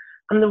films.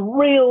 And the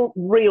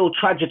real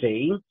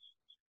tragedy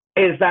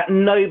is that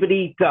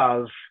nobody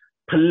does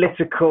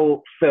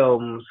political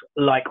films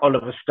like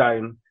Oliver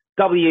Stone.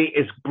 W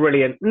is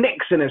brilliant.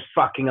 Nixon is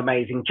fucking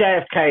amazing.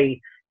 JFK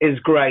is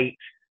great.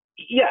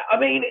 Yeah, I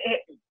mean,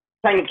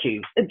 thank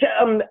you.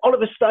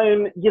 Oliver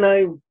Stone, you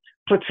know,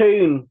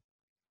 Platoon,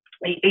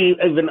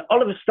 even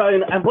Oliver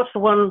Stone, and what's the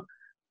one?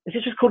 Is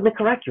it just called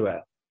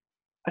Nicaragua?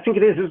 I think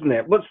it is, isn't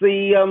it? What's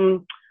the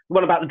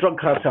one about the drug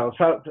cartel?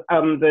 So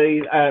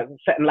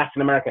set in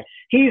Latin America.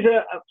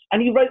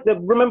 And he wrote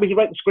he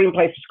wrote the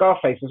screenplay for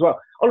Scarface as well.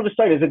 Oliver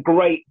Stone is a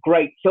great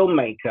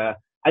filmmaker,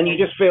 and you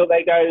just feel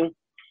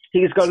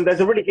he's gone,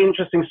 there's a really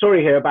interesting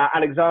story here about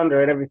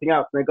Alexander and everything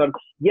else, and they've gone,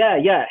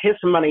 yeah, here's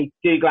some money,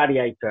 do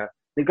Gladiator.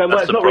 They've gone, that's well,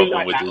 the it's not problem really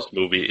like with that. This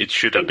movie. It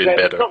should have been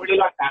better. It's not really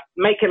like that.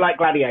 Make it like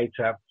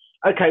Gladiator.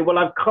 Okay, well,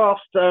 I've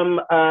cast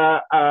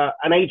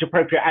an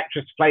age-appropriate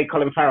actress to play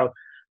Colin Farrell.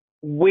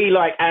 We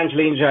like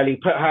Angelina Jolie,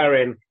 put her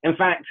in. In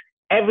fact,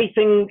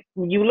 everything,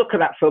 you look at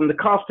that film, the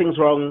casting's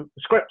wrong,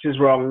 the script is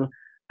wrong,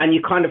 and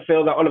you kind of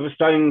feel that Oliver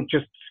Stone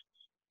just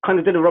kind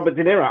of did a Robert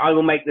De Niro. I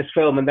will make this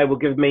film and they will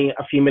give me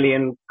a few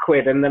million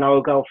quid and then I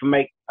will go off and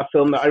make a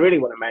film that I really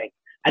want to make.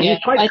 And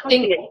he's tried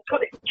cutting it. He's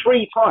cut it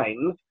 3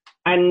 times,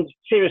 and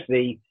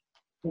seriously,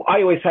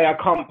 I always say I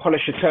can't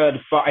polish a turd,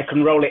 but I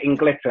can roll it in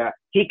glitter.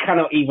 He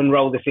cannot even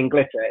roll this in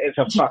glitter. It's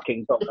a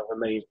fucking dog of a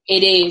movie.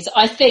 It is.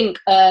 I think,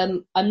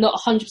 I'm not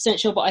 100%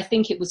 sure, but I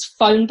think it was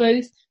Phone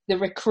Booth, The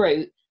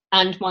Recruit,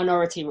 and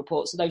Minority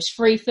Report. So those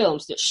 3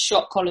 films that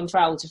shot Colin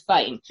Farrell to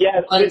fame.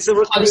 Yeah, it's The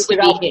Recruit with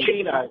Al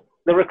Pacino.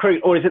 The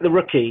Recruit, or is it The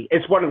Rookie?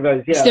 It's one of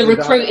those, yeah. The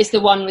Recruit is the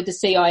one with the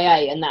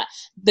CIA and that.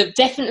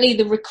 Definitely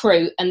The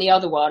Recruit and the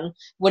other one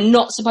were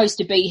not supposed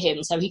to be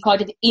him, so he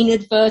kind of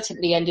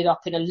inadvertently ended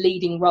up in a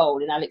leading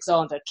role in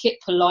Alexander. Kit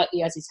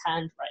politely has his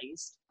hand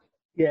raised.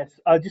 Yes,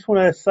 I just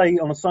want to say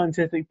on a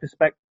scientific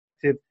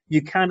perspective,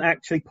 you can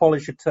actually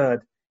polish a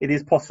turd. It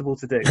is possible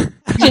to do.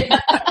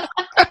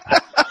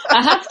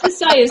 I have to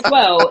say as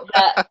well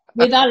that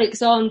with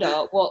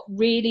Alexander, what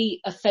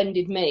really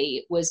offended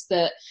me was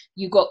that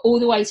you got all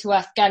the way to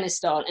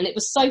Afghanistan and it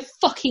was so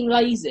fucking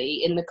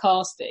lazy in the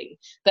casting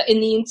that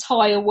in the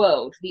entire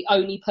world, the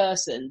only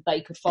person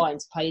they could find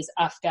to play his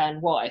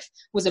Afghan wife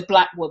was a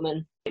black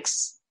woman.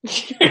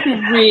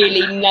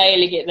 Really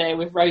nailing it there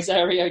with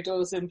Rosario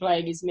Dawson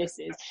playing his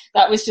missus.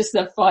 That was just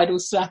the final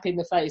slap in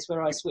the face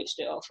where I switched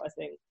it off, I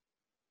think.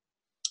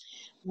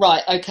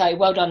 Right, okay,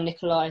 well done,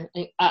 Nikolai. I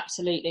think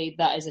absolutely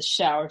that is a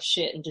shower of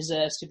shit and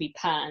deserves to be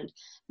panned.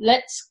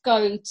 Let's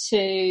go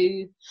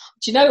to... Do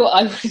you know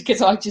what?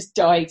 Because I just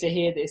died to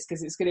hear this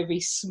because it's going to be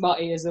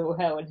smutty as all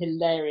hell and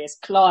hilarious.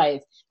 Clive,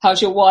 how's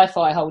your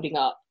Wi-Fi holding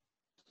up?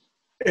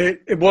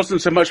 It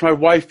wasn't so much my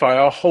Wi-Fi.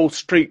 Our whole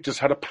street just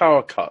had a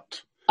power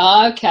cut.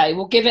 Okay,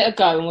 we'll give it a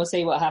go and we'll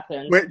see what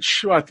happens.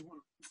 Which,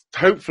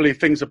 hopefully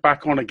things are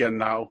back on again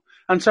now.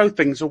 And so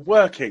things are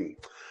working.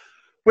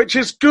 Which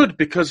is good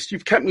because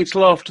you've kept me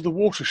till after the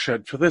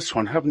watershed for this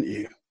one, haven't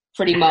you?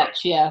 Pretty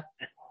much, yeah.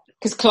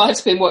 Because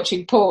Clive's been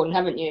watching porn,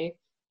 haven't you?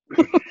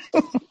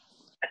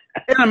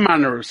 In a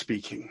manner of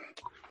speaking.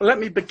 Well, let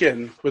me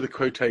begin with a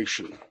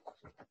quotation.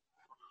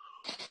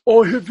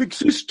 I have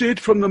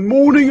existed from the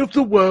morning of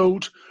the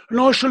world, and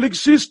I shall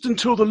exist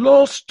until the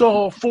last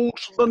star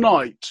falls to the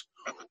night.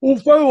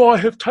 Although I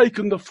have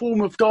taken the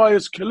form of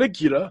Gaius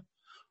Caligula,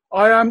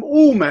 I am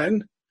all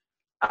men,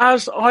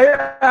 as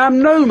I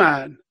am no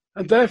man.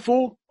 And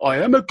therefore, I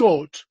am a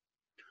god.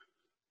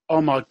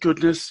 Oh my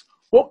goodness,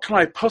 what can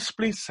I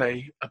possibly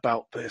say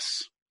about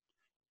this?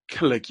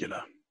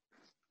 Caligula.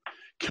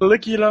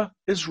 Caligula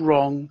is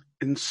wrong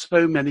in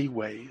so many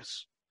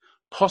ways,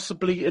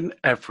 possibly in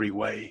every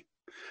way.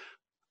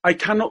 I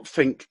cannot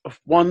think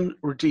of one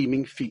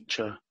redeeming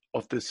feature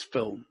of this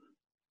film.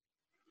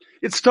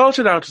 It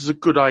started out as a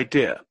good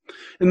idea.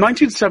 In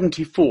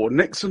 1974,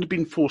 Nixon had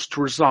been forced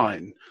to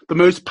resign. The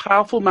most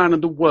powerful man in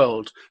the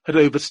world had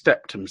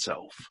overstepped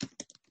himself.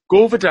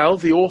 Gore Vidal,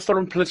 the author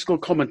and political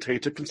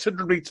commentator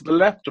considerably to the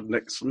left of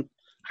Nixon,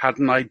 had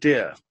an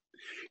idea.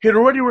 He had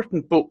already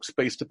written books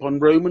based upon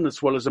Roman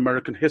as well as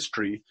American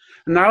history,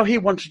 and now he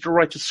wanted to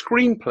write a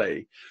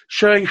screenplay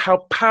showing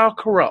how power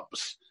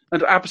corrupts,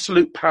 and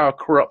absolute power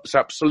corrupts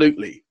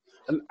absolutely,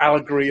 an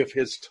allegory of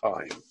his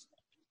time.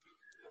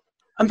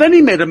 And then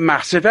he made a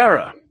massive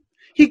error.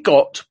 He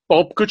got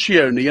Bob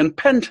Guccione and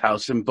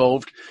Penthouse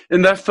involved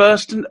in their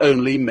first and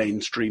only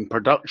mainstream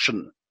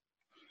production.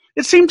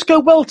 It seemed to go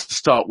well to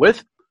start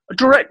with. A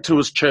director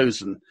was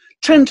chosen,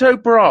 Tinto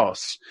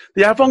Brass,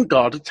 the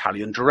avant-garde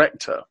Italian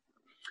director.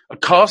 A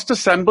cast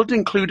assembled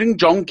including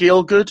John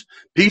Gielgud,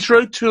 Peter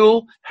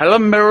O'Toole,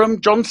 Helen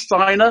Mirren, John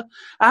Steiner,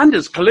 and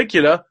as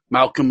Caligula,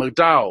 Malcolm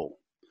McDowell.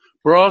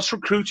 Brass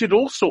recruited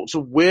all sorts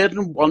of weird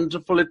and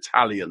wonderful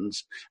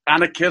Italians,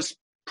 anarchists,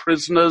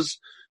 prisoners,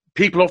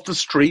 people off the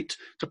street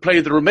to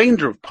play the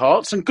remainder of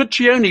parts, and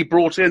Guccione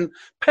brought in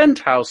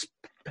Penthouse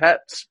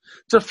pets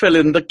to fill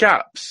in the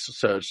gaps,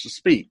 so to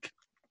speak.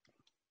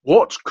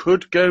 What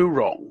could go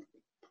wrong?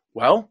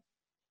 Well,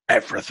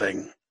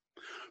 everything.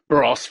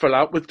 Brass fell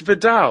out with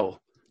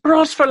Vidal.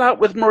 Brass fell out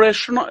with Maria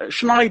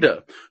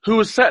Schneider, who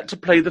was set to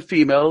play the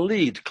female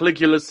lead,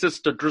 Caligula's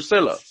sister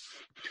Drusilla,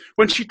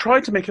 when she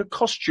tried to make her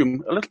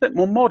costume a little bit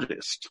more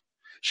modest.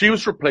 She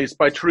was replaced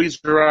by Teresa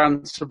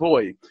Ann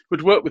Savoy, who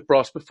had worked with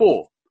Brass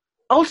before.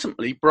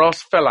 Ultimately,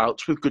 Brass fell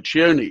out with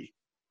Guccione.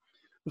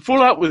 The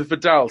fallout with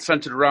Vidal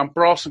centered around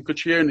Brass and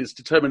Guccione's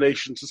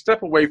determination to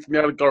step away from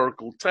the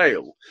allegorical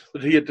tale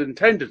that he had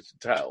intended to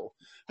tell,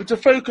 and to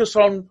focus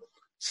on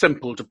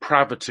simple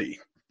depravity.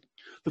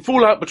 The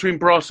fallout between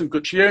Brass and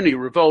Guccione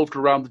revolved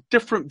around the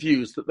different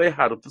views that they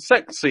had of the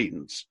sex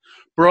scenes.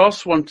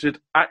 Brass wanted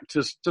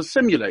actors to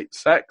simulate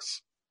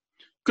sex.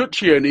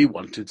 Guccione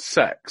wanted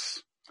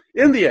sex.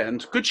 In the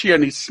end,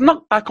 Guccione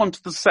snuck back onto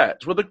the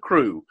set with a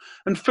crew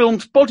and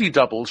filmed body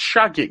doubles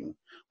shagging,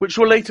 which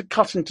were later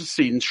cut into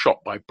scenes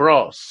shot by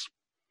Brass.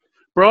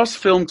 Brass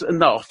filmed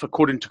enough,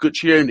 according to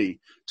Guccione,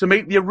 to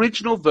make the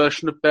original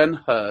version of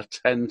Ben-Hur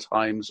 10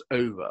 times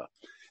over.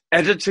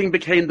 Editing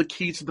became the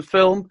key to the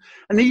film,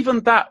 and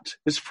even that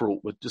is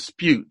fraught with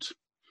dispute.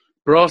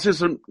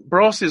 Brass's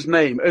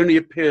name only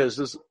appears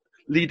as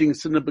leading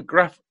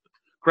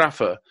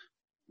cinematographer.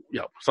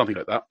 Yeah, something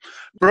like that.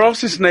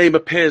 Brass's name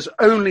appears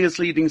only as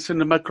leading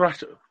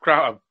cinematographer,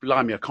 Clive.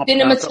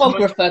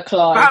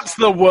 That's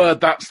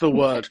the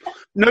word.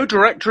 No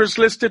director is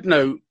listed,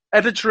 no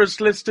editor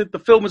is listed. The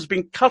film has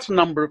been cut a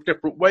number of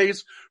different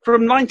ways,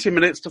 from 90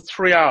 minutes to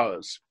 3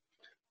 hours.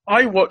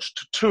 I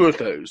watched 2 of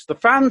those. The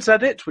fans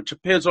edit, which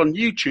appears on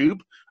YouTube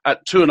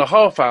at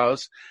 2.5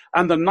 hours,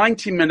 and the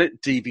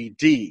 90-minute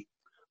DVD.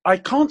 I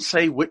can't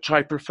say which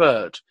I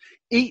preferred.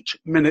 Each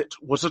minute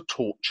was a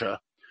torture.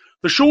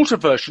 The shorter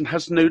version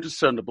has no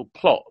discernible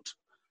plot.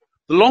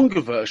 The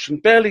longer version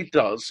barely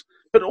does,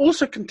 but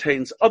also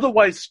contains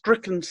otherwise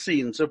stricken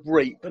scenes of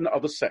rape and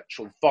other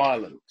sexual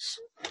violence.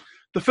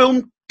 The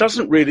film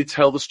doesn't really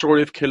tell the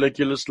story of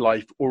Caligula's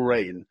life or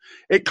reign.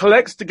 It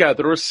collects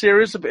together a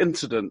series of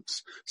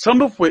incidents,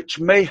 some of which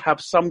may have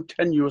some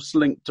tenuous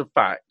link to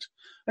fact,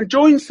 and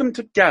joins them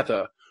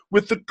together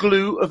with the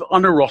glue of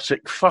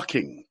unerotic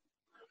fucking.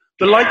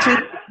 The lighting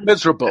is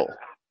miserable.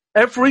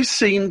 Every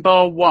scene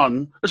bar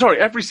one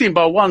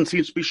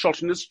seems to be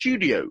shot in a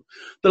studio.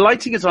 The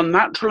lighting is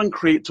unnatural and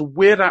creates a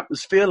weird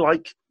atmosphere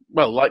like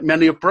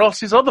many of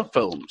Brass's other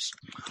films.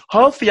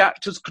 Half the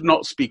actors could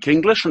not speak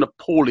English and are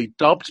poorly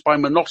dubbed by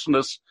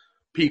monotonous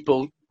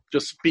people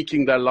just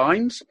speaking their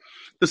lines.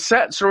 The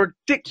sets are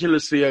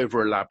ridiculously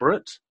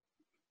over-elaborate.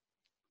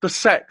 The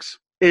sex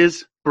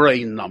is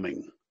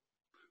brain-numbing.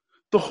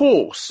 The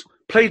horse,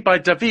 played by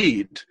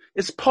David,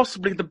 is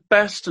possibly the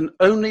best and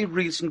only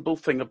reasonable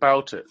thing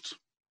about it.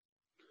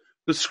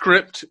 The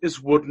script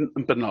is wooden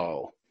and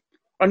banal.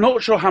 I'm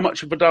not sure how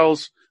much of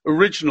Vidal's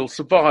original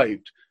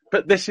survived,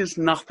 but this is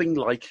nothing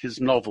like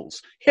his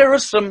novels. Here are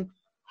some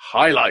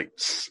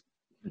highlights.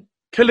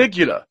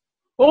 Caligula.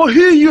 I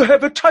hear you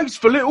have a taste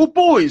for little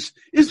boys.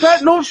 Is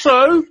that not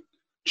so?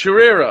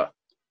 Chirera.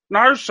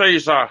 No,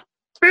 Caesar.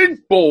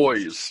 Big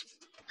boys.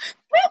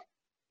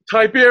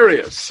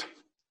 Tiberius.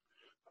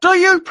 Do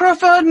you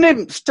prefer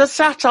nymphs to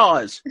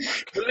satyrs?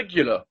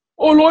 Caligula.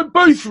 I like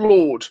both,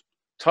 Lord.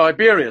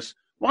 Tiberius.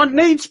 One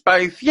needs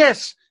both,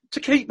 yes, to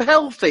keep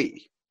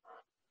healthy.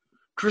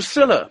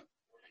 Drusilla.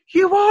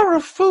 You are a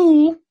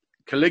fool.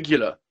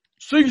 Caligula.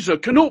 Caesar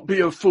cannot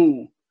be a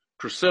fool.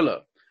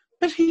 Drusilla.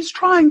 But he's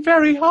trying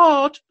very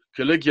hard.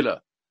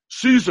 Caligula.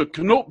 Caesar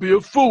cannot be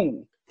a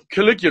fool.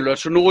 Caligula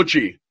at an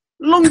orgy.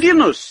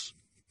 Longinus.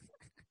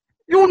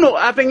 You're not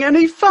having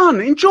any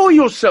fun. Enjoy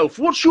yourself.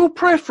 What's your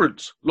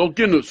preference?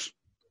 Longinus.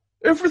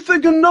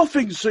 Everything and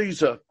nothing,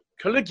 Caesar.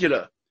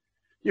 Caligula.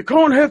 You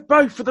can't have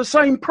both for the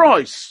same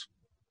price.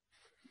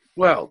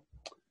 Well,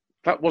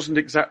 that wasn't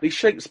exactly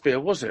Shakespeare,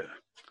 was it?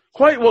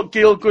 Quite what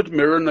Gielgud,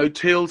 Mirren,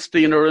 O'Teal,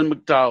 Steiner and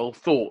McDowell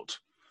thought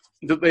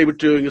that they were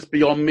doing is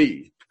beyond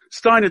me.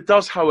 Steiner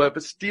does,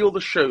 however, steal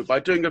the show by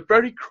doing a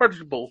very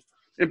creditable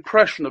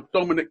impression of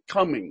Dominic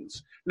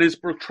Cummings in his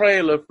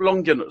portrayal of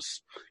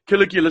Longinus,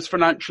 Caligula's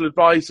financial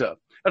advisor,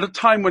 at a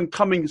time when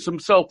Cummings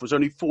himself was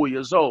only 4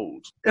 years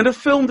old. In a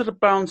film that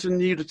abounds in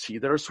nudity,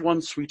 there is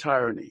one sweet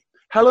irony.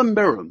 Helen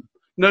Mirren,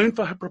 known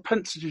for her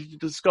propensity to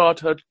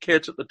discard her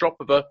kid at the drop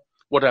of a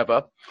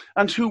whatever,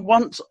 and who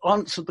once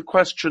answered the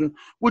question,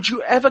 would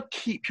you ever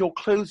keep your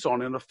clothes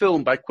on in a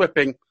film, by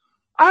quipping,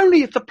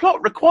 only if the plot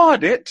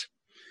required it,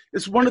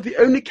 is one of the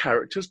only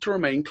characters to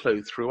remain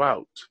clothed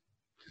throughout.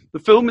 The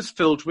film is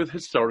filled with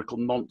historical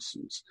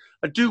nonsense.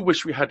 I do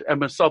wish we had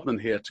Emma Southern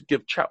here to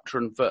give chapter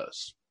and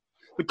verse.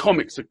 The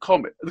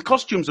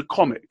costumes are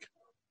comic.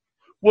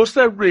 Was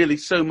there really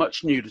so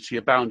much nudity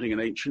abounding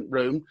in ancient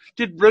Rome?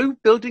 Did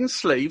road-building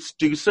slaves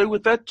do so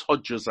with their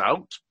todgers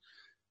out?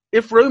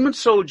 If Roman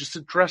soldiers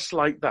had dressed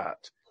like that,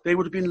 they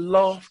would have been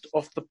laughed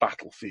off the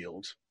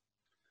battlefield.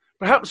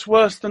 Perhaps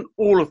worse than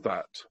all of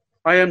that,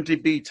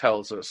 IMDb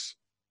tells us,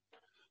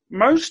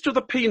 most of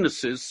the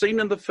penises seen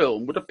in the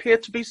film would appear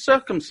to be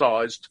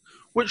circumcised,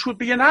 which would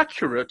be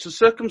inaccurate as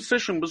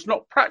circumcision was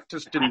not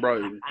practiced in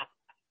Rome.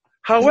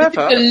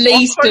 However, the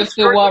least of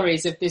the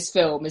worries of this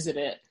film, isn't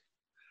it?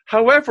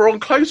 However,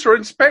 on closer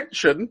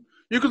inspection,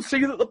 you can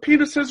see that the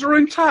penises are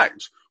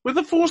intact, with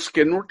the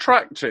foreskin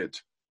retracted.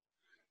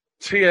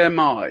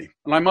 TMI,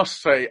 and I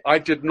must say, I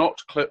did not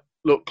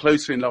look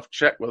closely enough to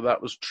check whether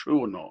that was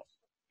true or not.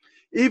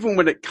 Even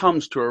when it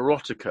comes to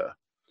erotica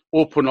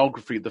or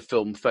pornography, the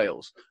film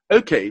fails.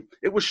 Okay,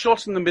 it was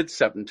shot in the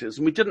mid-70s,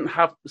 and we didn't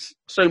have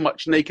so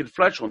much naked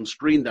flesh on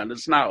screen then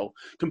as now.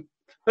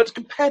 But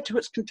compared to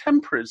its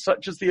contemporaries,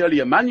 such as the early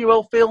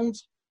Emmanuel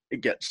films, it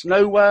gets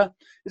nowhere.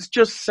 It's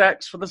just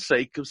sex for the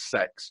sake of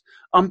sex.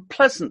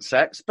 Unpleasant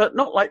sex, but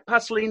not like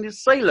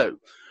Pasolini's Salo,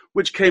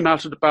 which came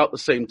out at about the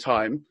same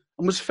time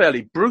and was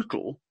fairly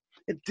brutal.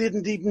 It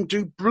didn't even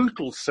do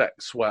brutal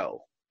sex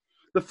well.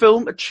 The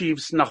film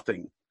achieves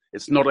nothing.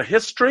 It's not a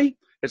history.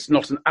 It's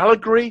not an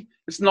allegory.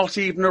 It's not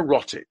even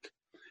erotic.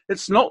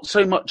 It's not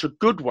so much a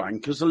good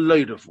wank as a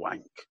load of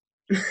wank.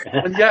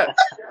 And yet,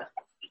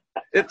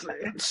 it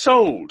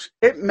sold.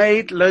 It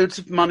made loads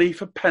of money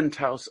for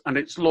Penthouse and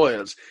its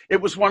lawyers. It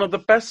was one of the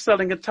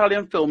best-selling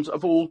Italian films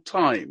of all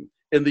time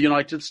in the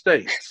United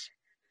States.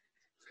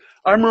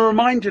 I'm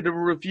reminded of a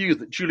review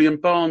that Julian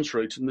Barnes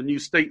wrote in the New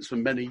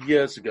Statesman many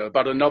years ago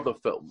about another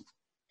film.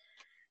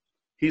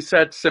 He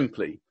said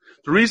simply,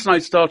 the reason I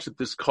started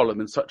this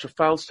column in such a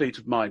foul state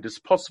of mind is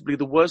possibly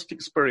the worst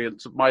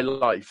experience of my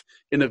life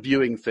in a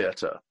viewing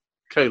theatre,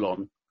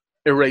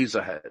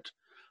 Eraserhead.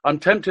 I'm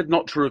tempted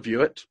not to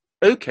review it.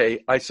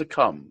 Okay, I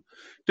succumb.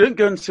 Don't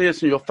go and see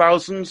us in your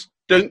thousands.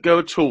 Don't go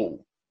at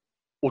all.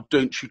 Or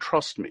don't you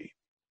trust me?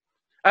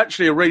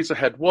 Actually,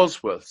 Eraserhead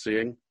was worth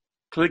seeing.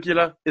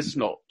 Caligula is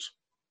not.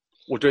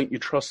 Or don't you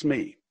trust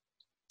me?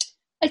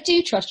 I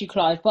do trust you,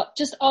 Clive, but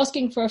just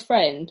asking for a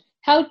friend,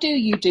 how do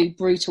you do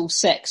brutal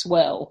sex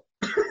well?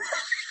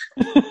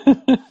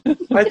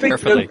 I think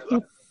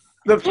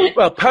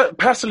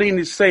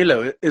Pasolini's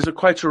Salo is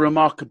quite a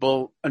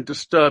remarkable and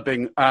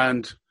disturbing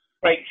and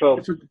great film.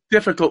 It's a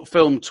difficult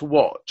film to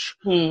watch.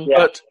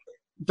 But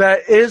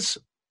there is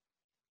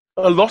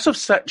a lot of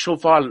sexual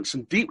violence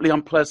and deeply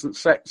unpleasant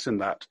sex in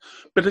that,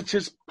 but it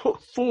is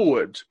put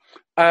forward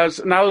as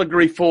an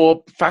allegory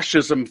for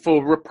fascism,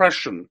 for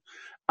repression,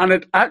 and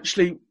it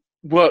actually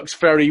works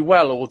very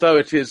well, although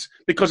it is,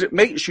 because it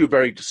makes you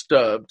very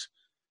disturbed,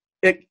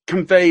 it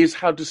conveys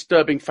how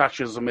disturbing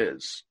fascism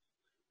is.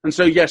 And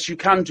so, yes, you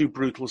can do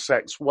brutal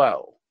sex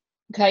well.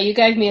 Okay, you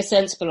gave me a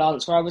sensible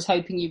answer. I was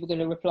hoping you were going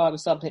to reply with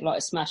something like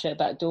a smash her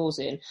back doors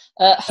in.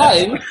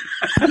 Home,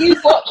 you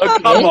watched oh,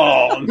 come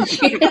on!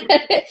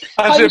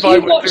 Home,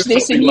 you watched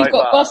this and you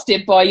got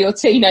busted by your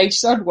teenage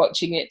son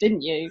watching it,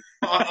 didn't you?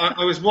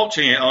 I was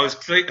watching it. I was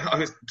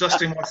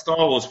dusting my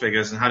Star Wars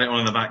figures and had it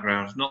on in the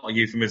background. Not a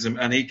euphemism.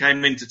 And he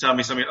came in to tell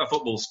me something, a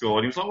football score,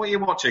 and he was like, "What are you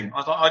watching?" I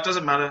was like, "Oh, it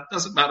doesn't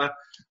matter.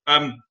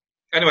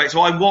 Anyway,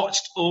 so I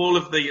watched all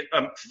of the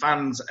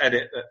fans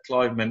edit that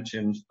Clive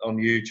mentioned on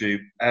YouTube,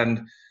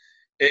 and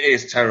it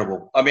is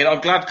terrible. I mean, I'm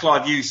glad,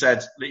 Clive, you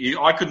said that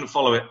I couldn't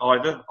follow it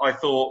either. I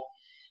thought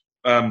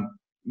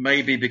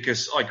maybe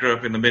because I grew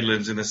up in the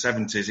Midlands in the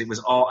 70s, it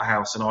was art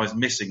house and I was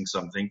missing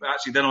something. But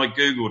actually then I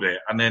Googled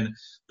it, and then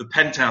the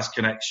Penthouse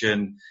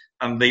connection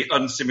and the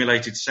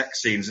unsimulated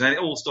sex scenes, and then it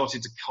all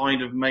started to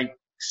kind of make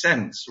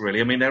sense, really.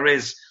 I mean, there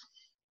is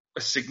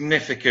a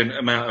significant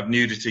amount of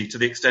nudity to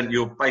the extent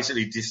you're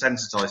basically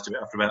desensitized to it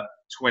after about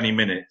 20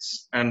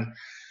 minutes. And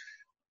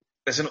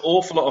there's an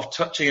awful lot of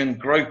touching and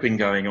groping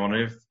going on.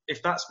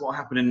 If that's what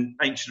happened in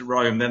ancient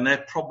Rome, then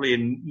they're probably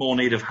in more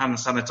need of hand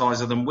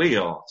sanitizer than we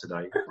are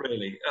today,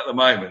 really, at the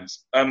moment.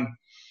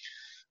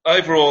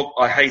 Overall,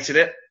 I hated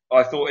it.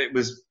 I thought it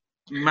was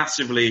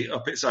massively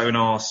up its own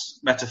arse,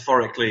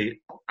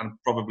 metaphorically and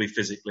probably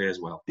physically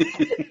as well.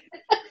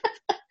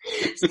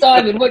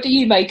 Simon, what do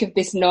you make of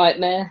this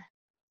nightmare?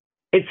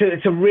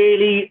 It's a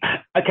really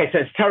okay. So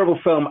it's a terrible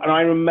film, and I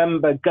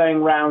remember going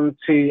round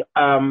to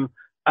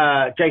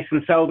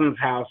Jason Selden's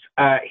house.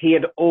 He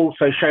had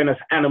also shown us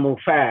Animal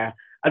Farm.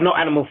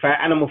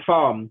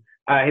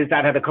 His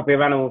dad had a copy of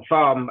Animal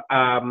Farm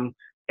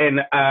in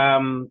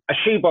a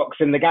shoebox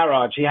in the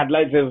garage. He had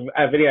loads of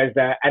videos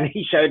there, and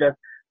he showed us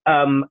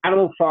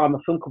Animal Farm, a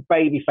film called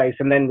Babyface,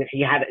 and then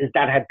his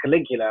dad had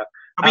Caligula.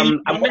 I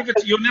mean,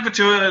 you're never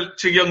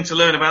too young to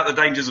learn about the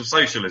dangers of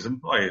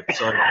socialism, are you?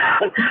 So.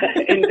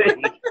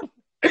 Indeed.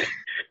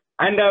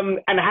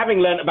 And having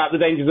learnt about the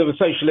dangers of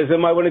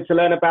socialism, I wanted to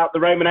learn about the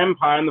Roman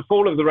Empire and the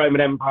fall of the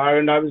Roman Empire,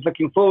 and I was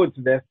looking forward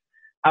to this.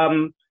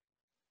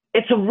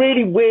 It's a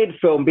really weird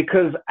film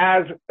because,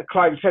 as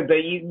Clive said,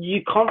 that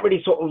you can't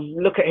really sort of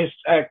look at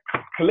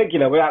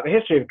Caligula without the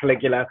history of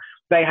Caligula.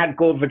 They had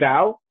Gore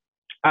Vidal.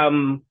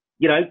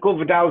 Gore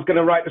Vidal was going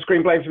to write the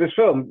screenplay for this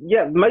film.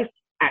 Yeah, most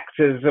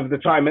actors of the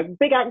time,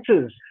 big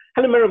actors.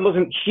 Helen Mirren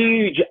wasn't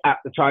huge at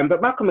the time,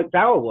 but Malcolm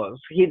McDowell was.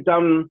 He'd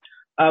done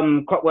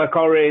Clockwork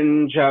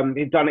Orange.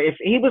 He'd done it.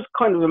 He was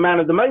kind of a man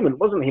of the moment,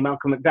 wasn't he,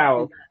 Malcolm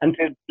McDowell? And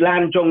to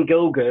land John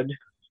Gielgud,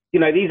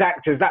 these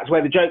actors, that's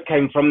where the joke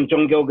came from.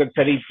 John Gielgud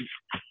said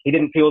he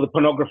didn't see all the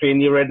pornography in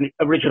the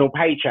original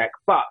Paycheck,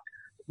 but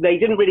they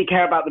didn't really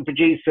care about the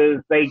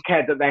producers. They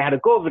cared that they had a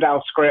Gore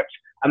Vidal script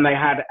and they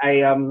had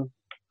a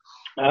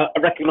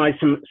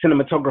recognised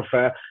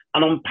cinematographer,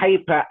 and on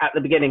paper at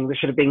the beginning this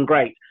should have been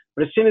great.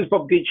 But as soon as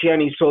Bob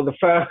Guccione saw the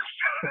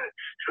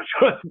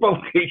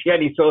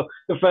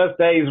first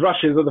day's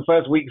rushes or the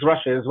first week's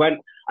rushes,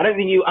 went, I don't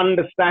think you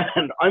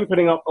understand. I'm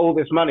putting up all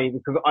this money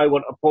because I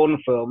want a porn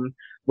film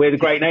with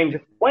great names.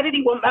 Why did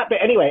he want that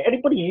bit anyway?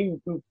 Anybody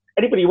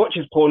who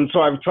watches porn, so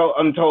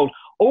I'm told,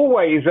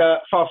 always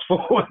fast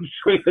forward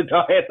through the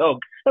dialogue.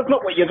 That's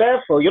not what you're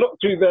there for. You're not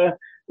through the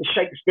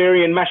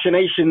Shakespearean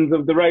machinations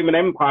of the Roman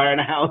Empire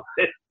and how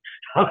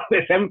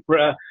this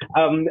emperor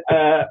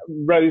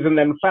rose and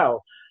then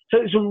fell. So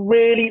it's a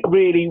really,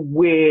 really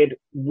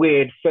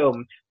weird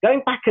film.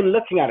 Going back and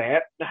looking at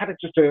it, I had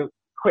just a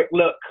quick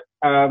look,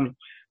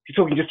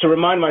 talking just to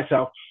remind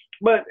myself,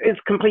 but it's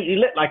completely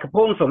lit like a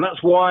porn film.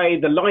 That's why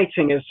the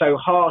lighting is so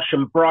harsh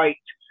and bright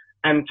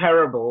and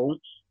terrible.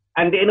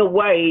 And in a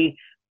way,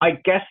 I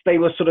guess they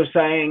were sort of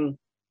saying,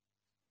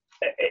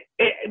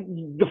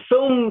 the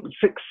film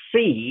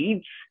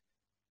succeeds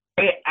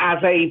as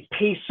a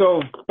piece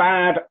of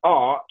bad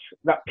art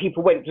that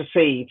people went to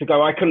see to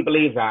go, I couldn't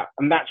believe that.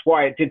 And that's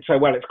why it did so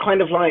well. It's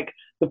kind of like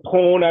the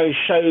porno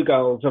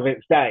showgirls of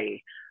its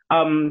day.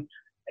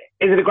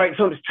 Is it a great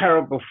film? It's a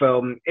terrible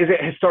film. Is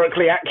it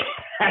historically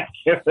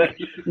accurate?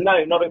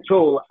 No, not at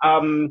all.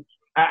 And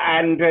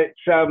it's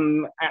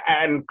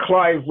and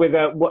Clive with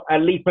a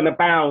leap and a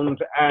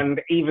bound, and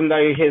even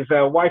though his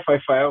Wi-Fi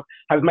failed,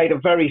 has made a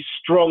very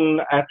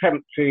strong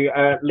attempt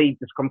to lead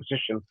this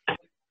competition.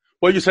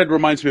 What you said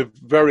reminds me of a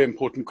very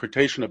important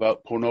quotation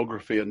about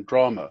pornography and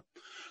drama,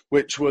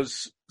 which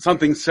was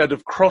something said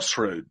of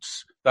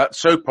Crossroads, that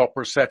soap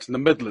opera set in the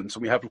Midlands,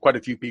 and we have quite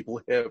a few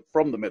people here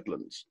from the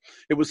Midlands.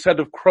 It was said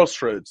of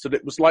Crossroads that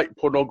it was like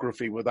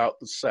pornography without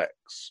the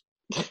sex.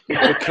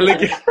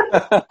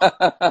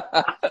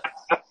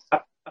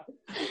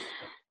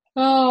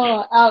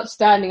 Oh,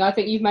 outstanding. I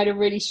think you've made a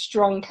really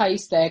strong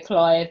case there,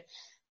 Clive.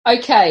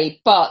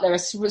 Okay, but there are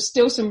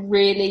still some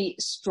really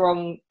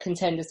strong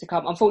contenders to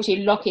come.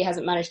 Unfortunately, Lockie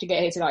hasn't managed to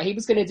get here tonight. He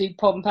was going to do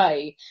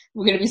Pompeii.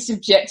 We're going to be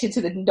subjected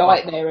to the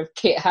nightmare of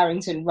Kit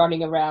Harington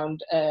running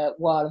around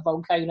while a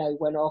volcano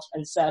went off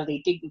and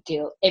sadly didn't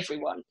kill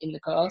everyone in the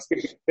cast.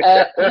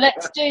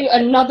 Let's do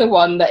another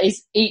one that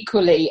is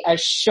equally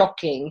as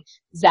shocking.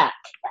 Zach.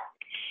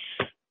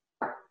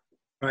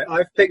 Right,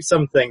 I've picked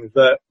something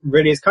that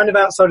really is kind of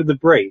outside of the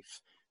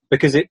brief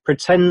because it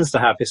pretends to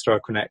have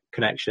historical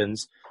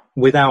connections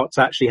without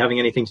actually having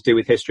anything to do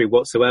with history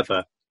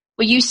whatsoever.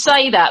 Well, you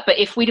say that, but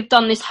if we'd have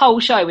done this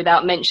whole show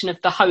without mention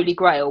of the Holy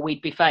Grail,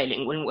 we'd be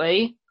failing, wouldn't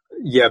we?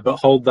 Yeah, but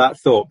hold that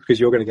thought because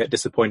you're going to get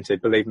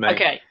disappointed, believe me.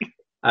 Okay.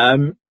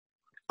 I'm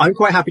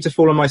quite happy to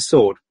fall on my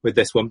sword with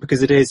this one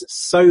because it is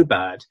so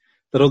bad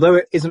that although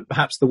it isn't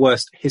perhaps the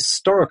worst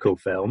historical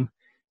film,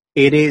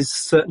 it is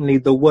certainly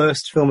the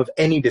worst film of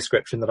any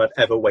description that I've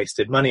ever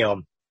wasted money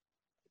on.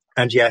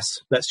 And yes,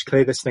 let's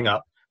clear this thing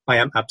up. I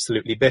am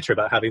absolutely bitter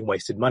about having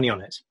wasted money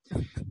on it.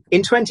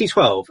 In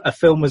 2012, a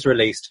film was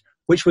released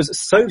which was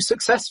so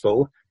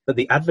successful that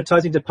the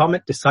advertising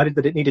department decided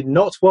that it needed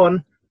not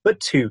one, but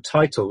two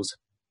titles.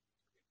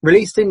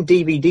 Released in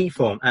DVD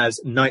form as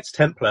Knights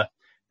Templar,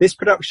 this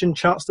production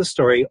charts the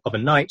story of a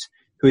knight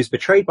who is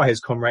betrayed by his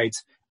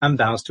comrades and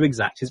vows to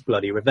exact his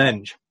bloody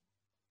revenge.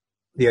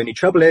 The only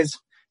trouble is,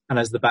 and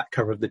as the back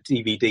cover of the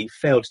DVD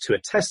failed to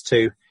attest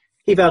to,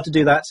 he vowed to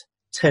do that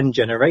 10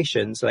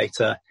 generations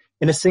later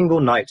in a single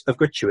night of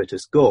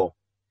gratuitous gore.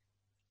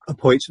 A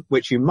point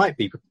which you might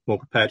be more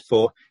prepared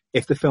for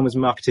if the film was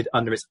marketed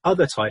under its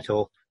other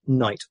title,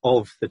 Knight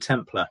of the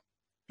Templar.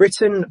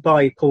 Written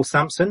by Paul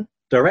Sampson,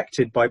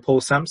 directed by Paul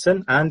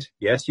Sampson, and,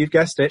 yes, you've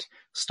guessed it,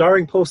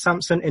 starring Paul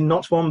Sampson in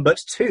not one but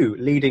two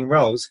leading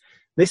roles,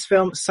 this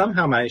film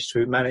somehow managed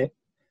to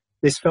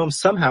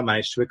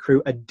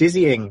accrue a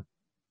dizzying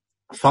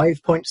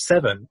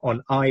 5.7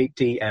 on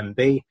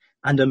IMDb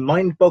and a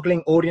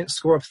mind-boggling audience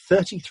score of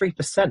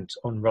 33%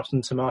 on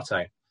Rotten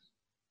Tomato.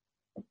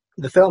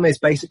 The film is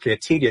basically a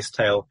tedious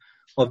tale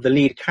of the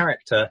lead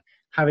character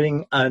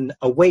having an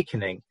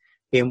awakening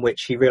in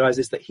which he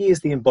realizes that he is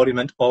the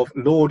embodiment of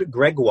Lord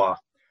Gregoire.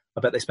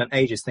 I bet they spent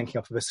ages thinking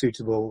of a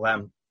suitable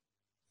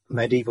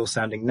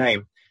medieval-sounding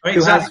name. I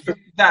mean,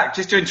 Zach,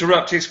 just to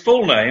interrupt, his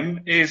full name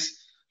is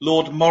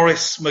Lord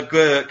Maurice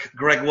McGurk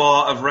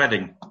Gregoire of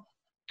Reading.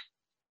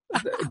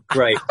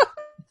 Great.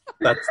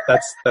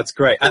 That's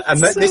great. And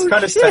so this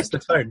kind of sets the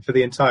tone for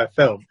the entire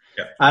film.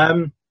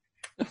 Yeah.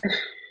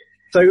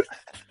 So,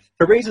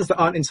 for reasons that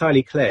aren't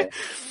entirely clear,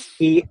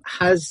 he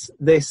has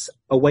this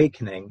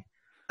awakening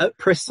at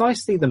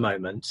precisely the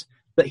moment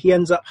that he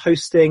ends up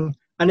hosting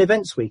an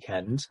events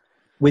weekend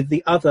with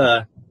the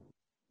other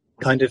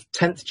kind of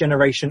 10th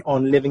generation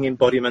on living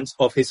embodiments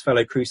of his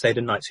fellow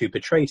Crusader knights who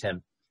betrayed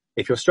him.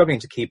 If you're struggling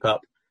to keep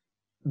up,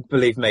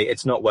 believe me,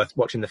 it's not worth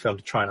watching the film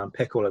to try and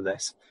unpick all of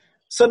this.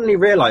 Suddenly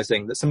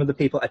realizing that some of the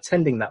people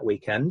attending that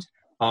weekend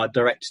are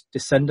direct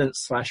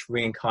descendants /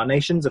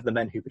 reincarnations of the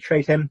men who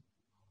betrayed him,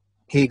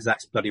 he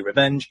exacts bloody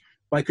revenge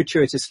by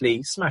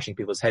gratuitously smashing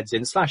people's heads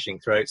in, slashing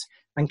throats,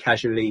 and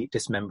casually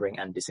dismembering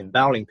and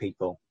disemboweling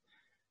people.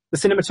 The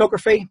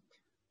cinematography?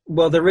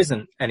 Well, there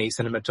isn't any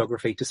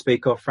cinematography to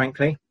speak of,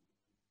 frankly.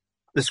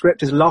 The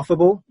script is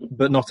laughable,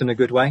 but not in a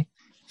good way,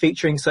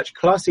 featuring such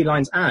classy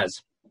lines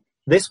as,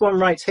 "This one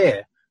right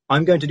here,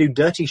 I'm going to do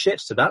dirty shit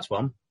to that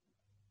one,"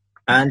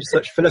 and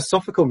such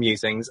philosophical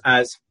musings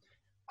as,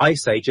 "I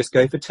say just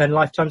go for 10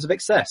 lifetimes of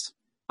excess.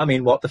 I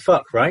mean, what the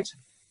fuck, right?"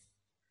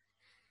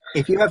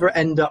 If you ever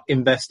end up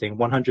investing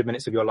 100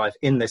 minutes of your life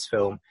in this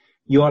film,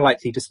 you are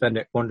likely to spend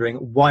it wondering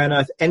why on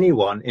earth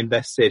anyone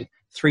invested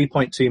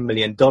 $3.2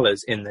 million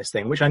in this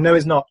thing, which I know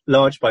is not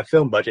large by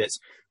film budgets,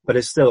 but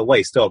is still a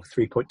waste of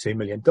 $3.2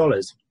 million.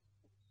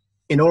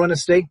 In all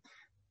honesty,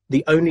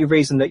 the only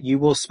reason that you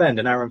will spend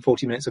an hour and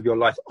 40 minutes of your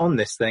life on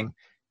this thing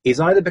is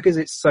either because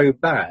it's so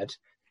bad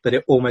that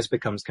it almost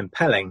becomes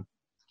compelling,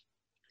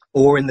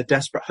 or in the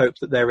desperate hope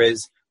that there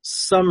is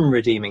some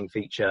redeeming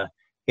feature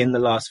in the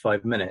last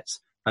 5 minutes.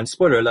 And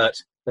spoiler alert,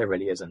 there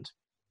really isn't.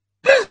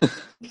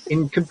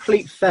 In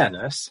complete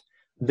fairness,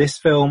 this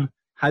film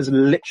has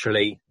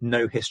literally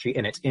no history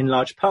in it, in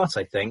large part,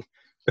 I think,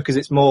 because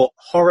it's more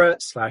horror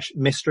 /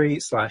 mystery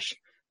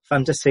 /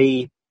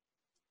 fantasy,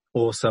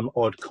 or some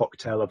odd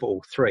cocktail of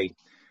all three.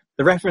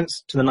 The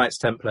reference to the Knights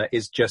Templar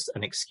is just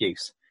an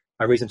excuse,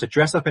 a reason to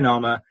dress up in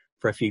armour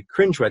for a few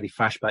cringeworthy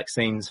flashback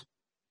scenes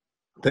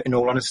that, in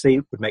all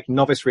honesty, would make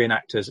novice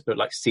reenactors look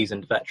like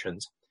seasoned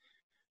veterans.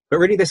 But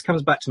really this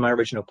comes back to my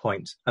original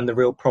point and the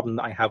real problem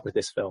that I have with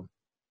this film.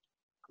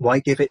 Why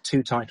give it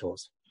two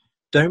titles?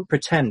 Don't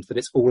pretend that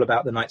it's all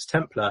about the Knights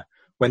Templar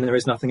when there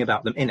is nothing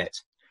about them in it.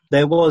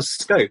 There was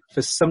scope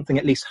for something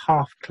at least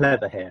half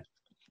clever here.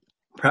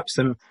 Perhaps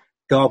some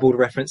garbled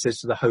references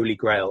to the Holy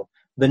Grail,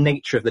 the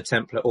nature of the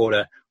Templar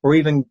Order, or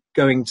even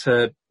going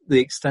to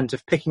the extent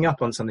of picking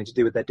up on something to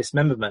do with their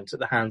dismemberment at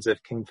the hands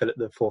of King Philip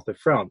IV of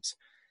France.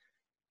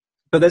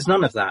 But there's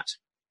none of that.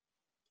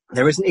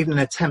 There isn't even an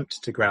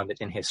attempt to ground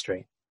it in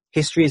history.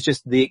 history is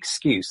just the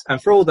excuse.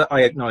 And for all that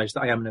I acknowledge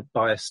that I am a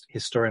biased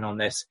historian on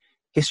this,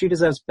 history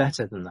deserves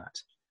better than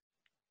that.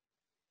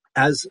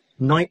 As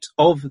Knight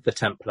of the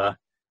Templar,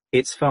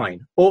 it's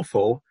fine.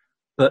 Awful,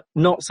 but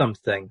not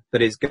something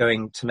that is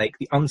going to make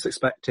the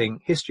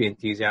unsuspecting history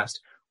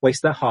enthusiast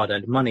waste their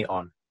hard-earned money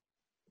on.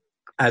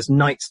 As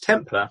Knights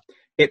Templar,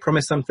 it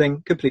promised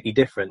something completely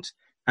different,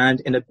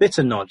 and in a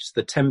bitter nod to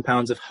the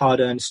 £10 of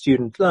hard-earned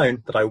student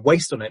loan that I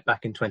wasted on it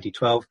back in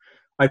 2012,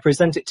 I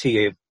present it to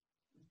you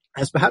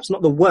as perhaps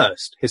not the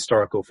worst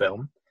historical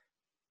film,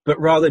 but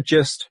rather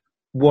just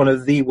one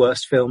of the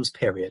worst films,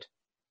 period.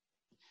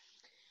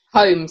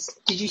 Holmes,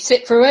 did you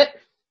sit through it?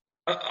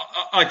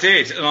 I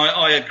did, and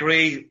I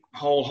agree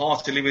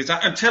wholeheartedly with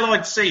that. Until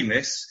I'd seen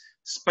this,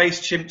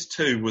 Space Chimps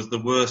 2 was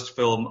the worst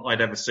film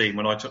I'd ever seen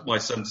when I took my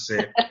son to see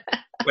it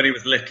when he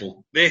was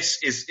little. This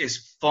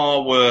is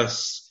far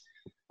worse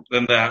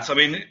than that. I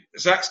mean,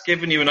 Zach's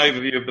given you an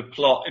overview of the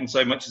plot in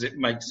so much as it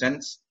makes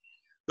sense.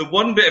 The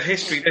one bit of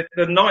history,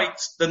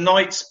 the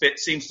Knights bit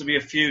seems to be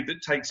a feud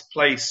that takes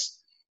place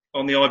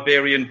on the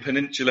Iberian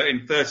Peninsula in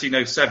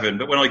 1307,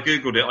 but when I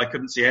Googled it, I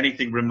couldn't see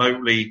anything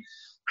remotely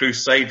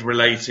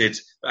Crusade-related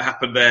that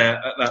happened there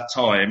at that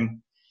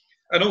time.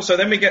 And also,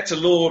 then we get to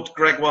Lord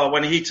Gregoire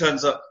when he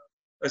turns up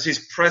as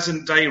his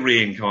present-day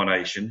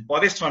reincarnation. By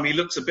this time, he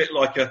looks a bit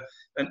like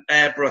an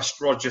airbrushed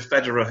Roger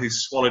Federer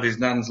who's swallowed his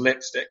nan's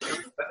lipstick.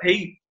 But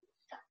he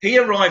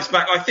arrives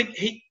back. I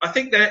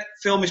think that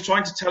film is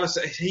trying to tell us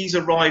that he's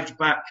arrived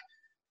back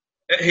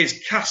at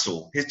his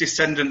castle, his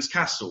descendants'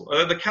 castle.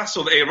 The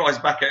castle that he arrives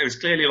back at is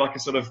clearly like a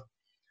sort of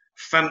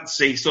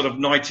fancy sort of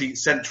 19th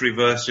century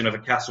version of a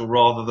castle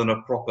rather than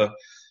a proper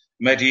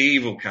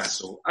medieval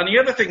castle. And the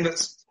other thing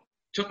that's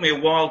took me a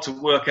while to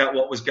work out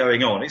what was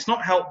going on, it's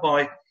not helped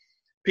by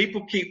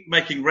people keep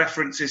making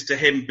references to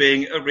him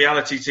being a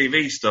reality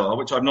TV star,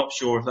 which I'm not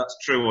sure if that's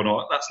true or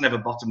not. That's never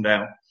bottomed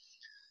out.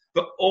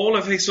 But all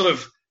of his sort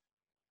of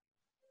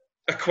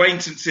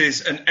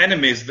acquaintances and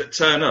enemies that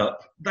turn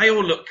up, they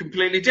all look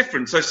completely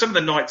different. So some of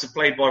the knights are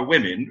played by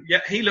women,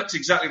 yet he looks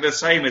exactly the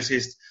same as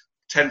his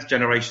 10th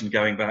generation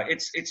going back.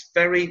 It's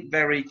very,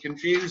 very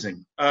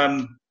confusing. I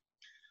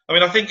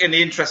mean, I think in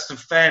the interest of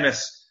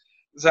fairness,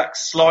 Zach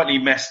slightly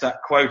messed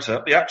that quote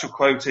up. The actual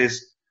quote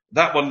is,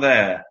 that one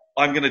there,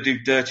 I'm going to do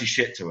dirty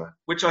shit to her,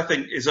 which I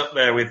think is up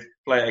there with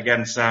Play It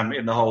Again, Sam,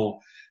 in the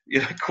whole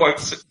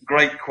quotes,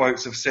 great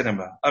quotes of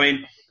cinema. I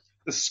mean,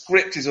 the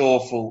script is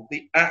awful.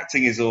 The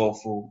acting is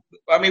awful.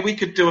 I mean, we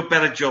could do a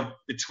better job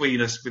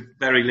between us with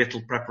very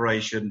little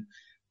preparation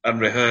and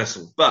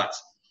rehearsal. But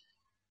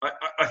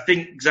I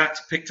think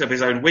Zach's picked up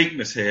his own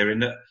weakness here in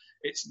that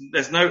it's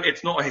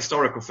not a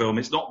historical film.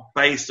 It's not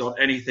based on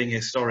anything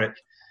historic.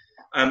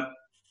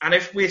 And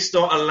if we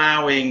start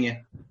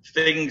allowing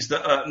things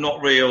that are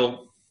not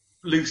real,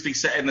 loosely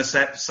set in the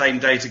same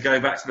day to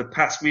go back to the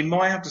past, we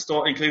might have to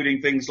start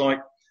including things like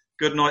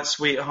Goodnight,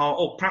 Sweetheart,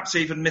 or perhaps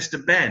even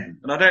Mr. Ben.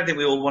 And I don't think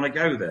we all want to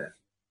go there.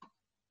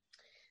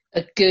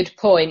 A good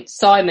point.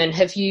 Simon,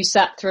 have you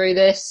sat through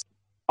this?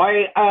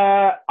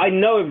 I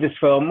know of this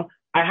film.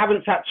 I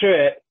haven't sat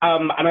through it,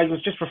 and I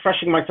was just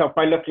refreshing myself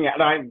by looking at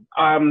it.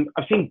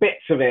 I've seen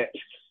bits of it.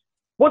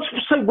 What's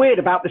so weird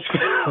about this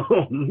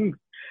film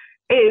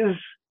is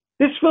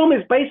this film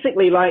is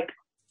basically like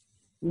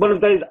one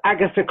of those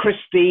Agatha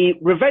Christie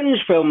revenge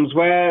films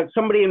where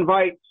somebody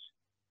invites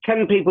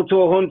 10 people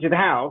to a haunted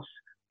house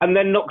and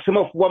then knocks them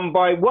off one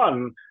by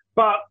one.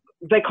 But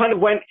they kind of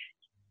went,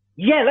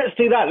 yeah, let's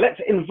do that. Let's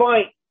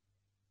invite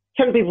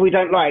 10 people we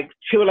don't like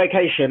to a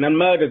location and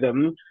murder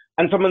them.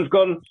 And someone's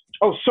gone,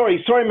 oh,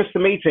 sorry, Mr.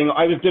 Meeting.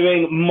 I was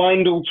doing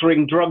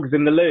mind-altering drugs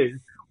in the loo.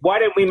 Why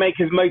don't we make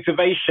his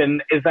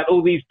motivation is that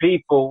all these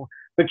people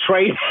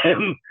betrayed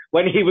him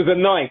when he was a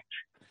knight?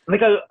 And they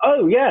go,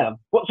 oh, yeah,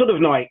 what sort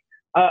of knight?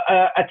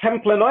 A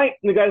Templar knight?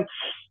 And they go,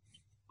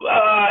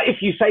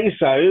 if you say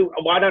so.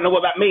 Well, I don't know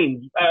what that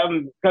means.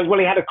 Because, well,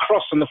 he had a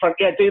cross on the front.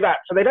 Yeah, do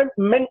that. So they don't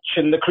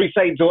mention the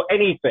Crusades or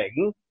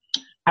anything.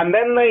 And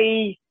then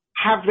they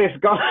have this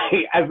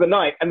guy as the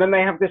knight. And then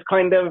they have this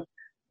kind of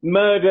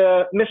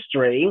murder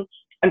mystery.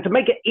 And to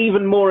make it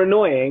even more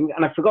annoying,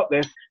 and I forgot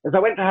this, as I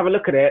went to have a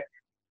look at it,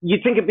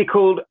 you'd think it'd be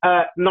called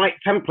Knight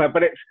Templar,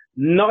 but it's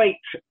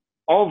Knight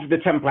of the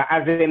Templar,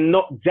 as in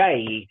not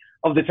Day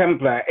of the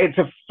Templar. It's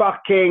a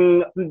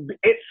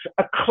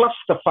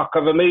clusterfuck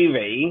of a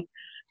movie,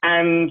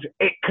 and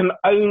it can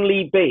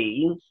only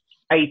be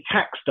a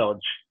tax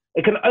dodge.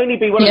 It can only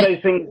be one of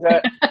those things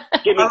that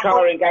Jimmy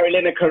Carr and Gary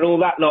Lineker and all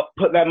that lot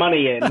put their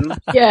money in.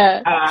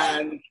 Yeah.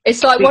 And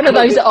it's like one of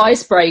those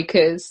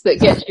icebreakers that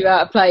gets you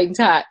out of paying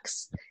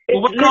tax.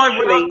 Well, when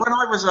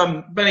I was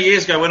many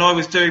years ago, when I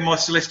was doing my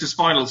solicitor's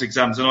finals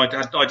exams and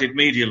I did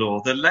media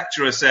law, the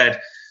lecturer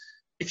said,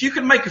 if you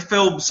can make a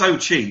film so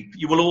cheap,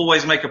 you will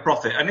always make a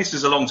profit. And this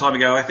was a long time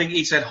ago. I think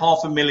he said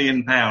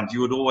 £500,000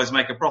 you would always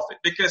make a profit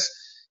because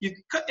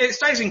it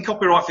stays in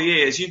copyright for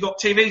years. You've got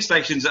TV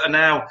stations that are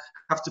now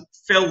have to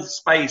fill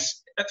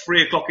space at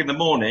 3 o'clock in the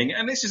morning,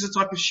 and this is the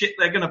type of shit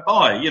they're going to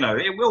buy. You know,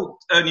 it will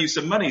earn you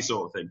some money,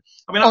 sort of thing.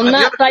 I mean, on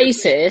that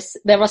basis,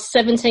 there are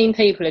 17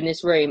 people in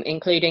this room,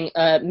 including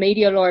a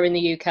media lawyer in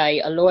the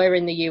UK, a lawyer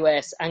in the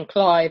US, and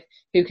Clive,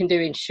 who can do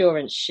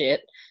insurance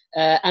shit,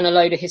 and a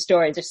load of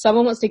historians. If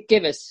someone wants to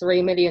give us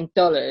 $3 million,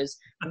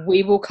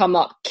 we will come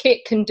up.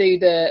 Kit can do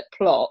the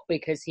plot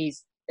because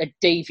he's a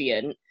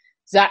deviant.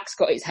 Zach's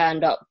got his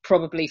hand up,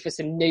 probably for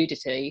some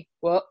nudity.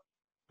 What?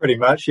 Pretty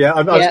much, yeah.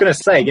 I was going to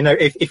say, you know,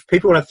 if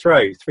people want to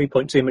throw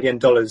 $3.2 million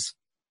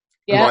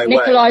my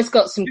Nikolai's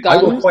got some guns.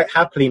 I will quite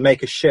happily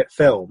make a shit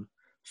film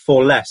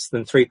for less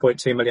than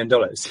 $3.2 million.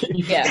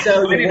 Yeah.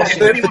 So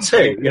for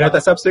two, you know,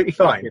 that's absolutely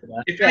fine.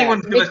 If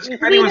anyone's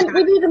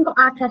We've even got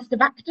our cast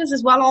of actors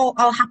as well.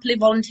 I'll happily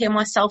volunteer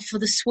myself for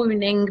the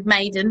swooning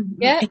maiden.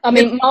 Yeah, I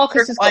mean,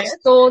 Marcus has got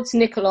swords,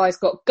 Nikolai's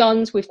got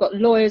guns, we've got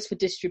lawyers for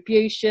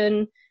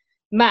distribution,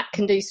 Matt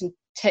can do some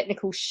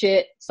technical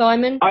shit.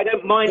 Simon? I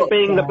don't mind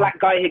being the black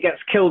guy who gets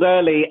killed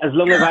early as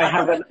long as I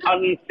have an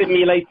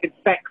unsimulated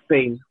sex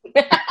scene.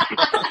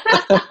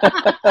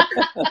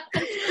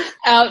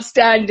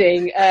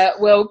 Outstanding.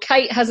 Well,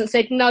 Kate hasn't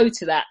said no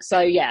to that,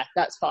 so yeah,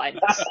 that's fine.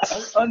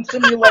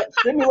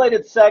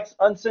 Simulated sex,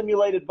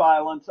 unsimulated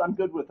violence. I'm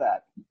good with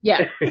that.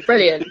 Yeah,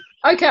 brilliant.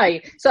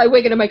 Okay, so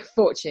we're going to make a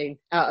fortune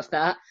out of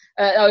that.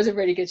 That was a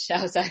really good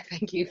shout, Zach.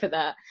 Thank you for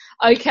that.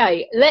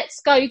 Okay, let's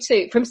go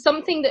from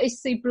something that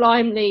is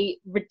sublimely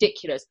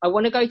ridiculous. I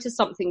want to go to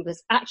something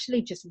that's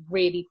actually just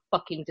really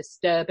fucking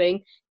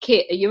disturbing.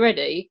 Kit, are you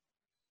ready?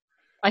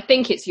 I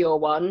think it's your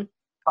one.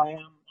 I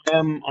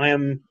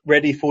am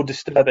ready for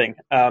disturbing.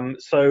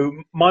 So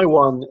my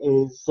one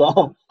is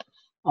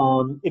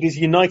it is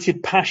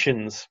United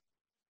Passions,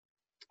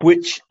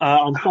 which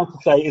I'm proud to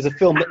say is a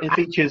film that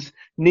features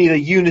neither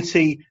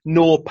unity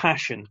nor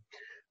passion.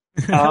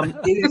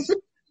 It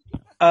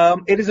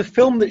is a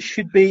film that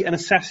should be an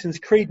Assassin's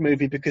Creed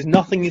movie because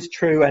nothing is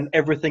true and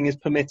everything is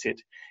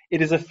permitted.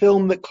 It is a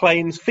film that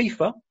claims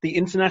FIFA, the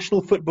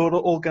international football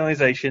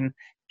organization,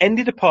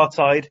 ended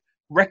apartheid,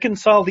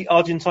 reconciled the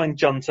Argentine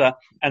junta,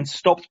 and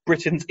stopped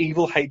Britain's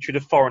evil hatred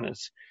of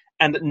foreigners.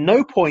 And at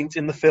no point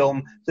in the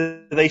film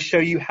do they show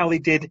you how they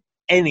did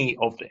any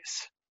of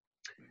this.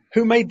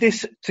 Who made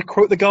this, to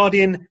quote The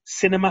Guardian,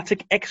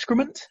 cinematic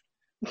excrement?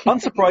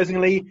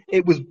 Unsurprisingly,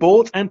 it was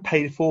bought and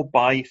paid for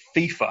by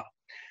FIFA.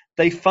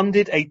 They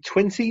funded a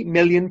 £20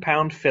 million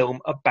film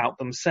about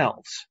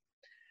themselves.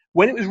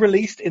 When it was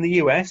released in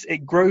the US,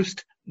 it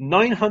grossed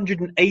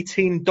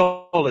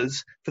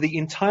 $918 for the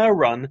entire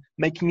run,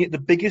 making it the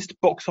biggest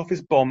box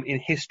office bomb in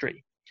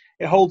history.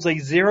 It holds a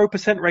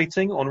 0%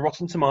 rating on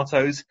Rotten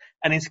Tomatoes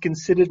and is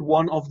considered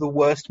one of the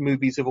worst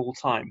movies of all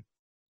time.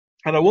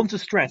 And I want to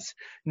stress,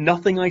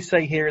 nothing I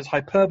say here is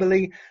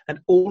hyperbole,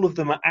 and all of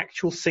them are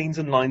actual scenes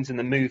and lines in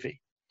the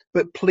movie.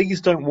 But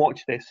please don't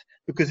watch this,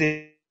 because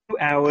it's 2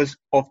 hours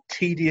of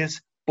tedious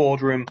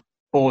boardroom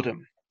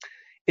boredom.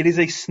 It is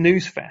a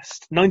snooze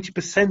fest.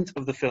 90%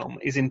 of the film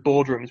is in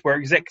boardrooms where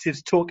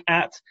executives talk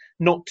at,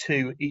 not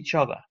to, each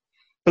other.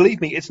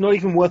 Believe me, it's not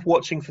even worth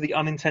watching for the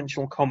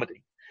unintentional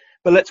comedy.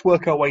 But let's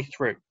work our way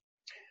through.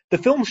 The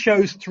film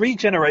shows 3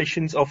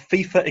 generations of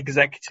FIFA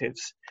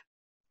executives.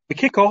 We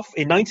kick off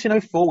in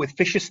 1904 with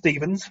Fisher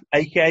Stevens,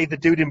 aka the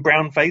dude in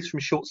brown face from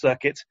Short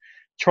Circuit,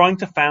 trying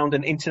to found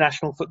an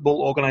international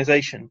football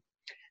organisation.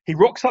 He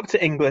rocks up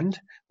to England,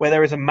 where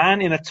there is a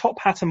man in a top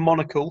hat and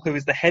monocle who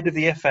is the head of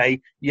the FA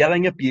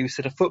yelling abuse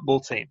at a football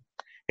team.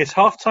 His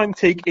halftime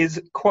tig is,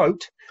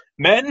 quote,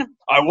 "Men,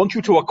 I want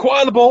you to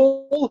acquire the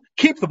ball,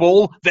 keep the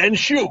ball, then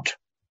shoot.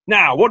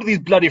 Now, what do these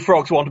bloody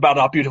frogs want about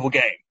our beautiful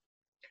game?"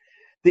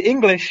 The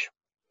English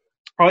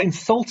are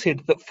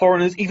insulted that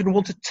foreigners even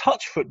want to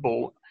touch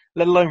football,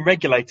 let alone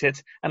regulate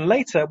it, and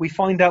later we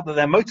find out that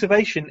their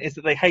motivation is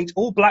that they hate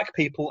all black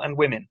people and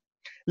women.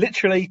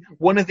 Literally,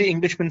 one of the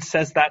Englishmen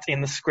says that in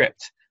the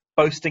script,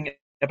 boasting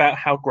about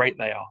how great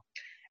they are.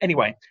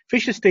 Anyway,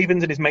 Fisher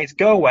Stevens and his mates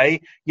go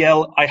away,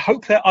 yell, "I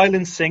hope their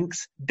island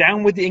sinks,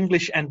 down with the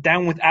English and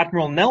down with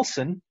Admiral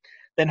Nelson,"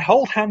 then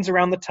hold hands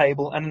around the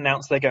table and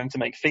announce they're going to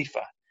make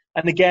FIFA.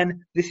 And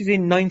again, this is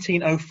in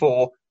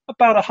 1904,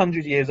 about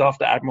 100 years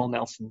after Admiral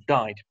Nelson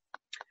died.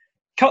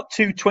 Cut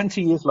to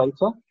 20 years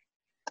later,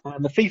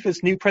 and the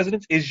FIFA's new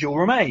president is Jules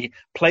Rimet,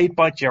 played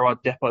by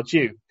Gerard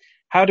Depardieu.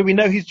 How do we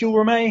know he's Jules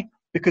Rimet?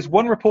 Because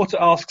one reporter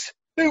asks,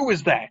 "Who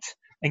was that?"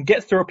 and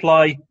gets the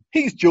reply,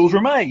 "He's Jules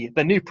Rimet,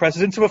 the new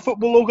president of a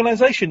football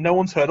organisation no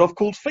one's heard of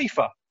called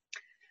FIFA."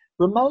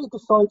 Rimet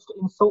decides to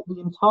insult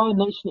the entire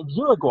nation of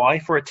Uruguay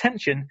for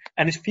attention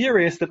and is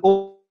furious that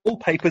all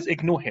papers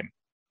ignore him.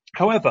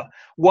 However,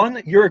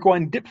 one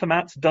Uruguayan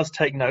diplomat does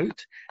take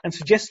note and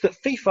suggests that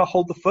FIFA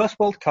hold the first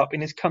World Cup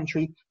in his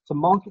country to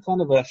mark its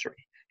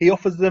anniversary. He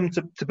offers them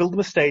to build them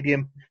a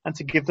stadium and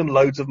to give them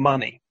loads of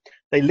money.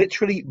 They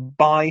literally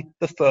buy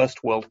the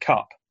first World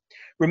Cup.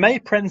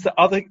 Rimet pretends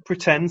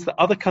that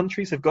other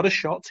countries have got a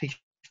shot. He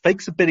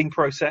fakes a bidding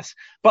process,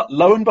 but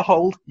lo and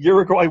behold,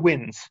 Uruguay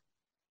wins.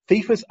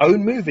 FIFA's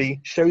own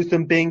movie shows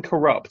them being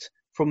corrupt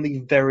from the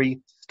very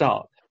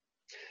start.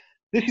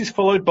 This is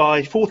followed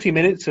by 40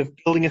 minutes of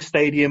building a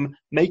stadium,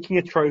 making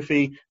a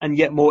trophy, and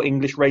yet more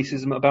English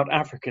racism about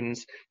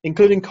Africans,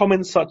 including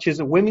comments such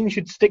as women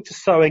should stick to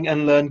sewing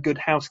and learn good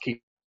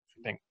housekeeping.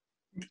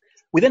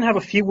 We then have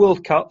a few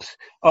World Cups,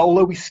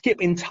 although we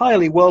skip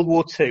entirely World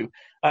War II.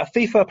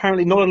 FIFA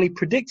apparently not only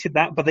predicted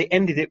that, but they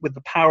ended it with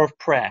the power of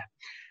prayer.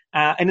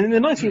 And in the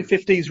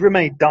 1950s,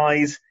 Rimet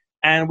dies,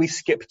 and we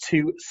skip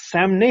to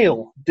Sam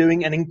Neill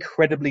doing an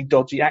incredibly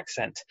dodgy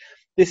accent.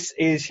 This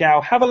is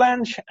João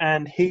Havelange,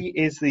 and he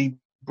is the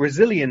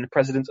Brazilian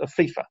president of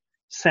FIFA,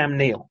 Sam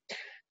Neill.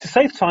 To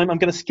save time, I'm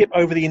going to skip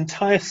over the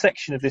entire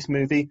section of this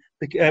movie,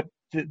 the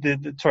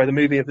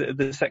movie of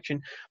the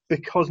section,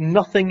 because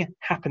nothing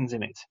happens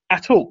in it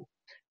at all.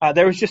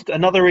 There is just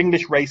another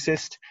English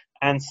racist,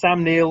 and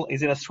Sam Neill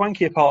is in a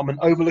swanky apartment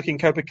overlooking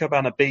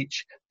Copacabana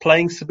Beach,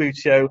 playing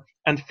Subbuteo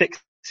and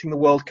fixing the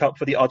World Cup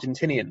for the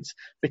Argentinians,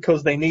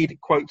 because they need,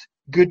 quote,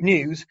 good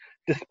news,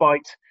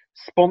 despite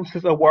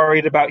sponsors are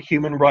worried about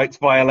human rights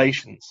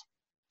violations.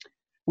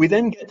 We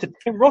then get to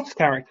Tim Roth's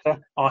character,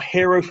 our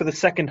hero for the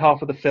second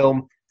half of the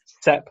film,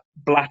 Sepp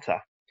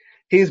Blatter.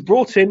 He is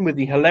brought in with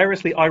the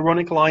hilariously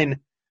ironic line,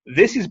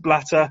 "This is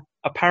Blatter,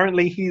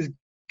 apparently he's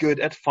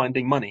good at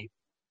finding money."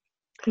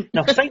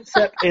 Now, Saint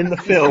Sepp in the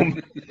film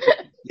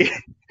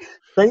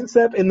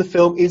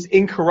is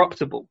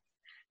incorruptible.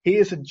 He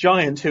is a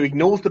giant who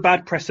ignores the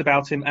bad press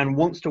about him and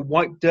wants to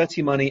wipe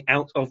dirty money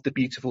out of the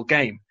beautiful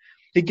game.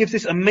 He gives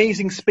this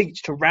amazing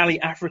speech to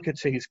rally Africa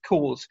to his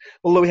cause,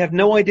 although we have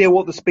no idea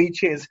what the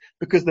speech is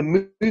because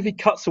the movie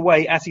cuts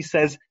away as he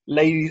says,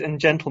 "ladies and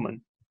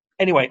gentlemen."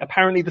 Anyway,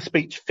 apparently the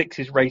speech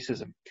fixes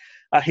racism.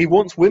 He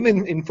wants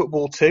women in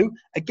football too.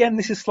 Again,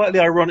 this is slightly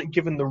ironic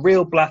given the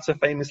real Blatter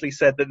famously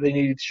said that they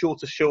needed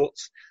shorter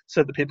shorts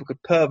so that people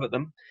could pervert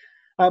them.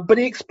 But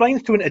he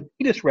explains to an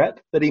Adidas rep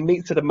that he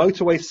meets at a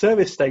motorway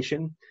service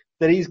station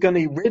that he's going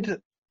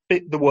to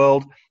rid the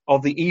world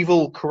of the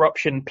evil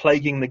corruption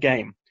plaguing the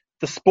game.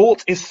 "The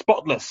sport is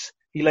spotless,"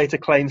 he later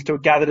claims to a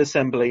gathered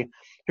assembly,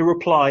 who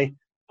reply,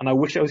 and I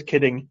wish I was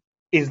kidding,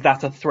 "Is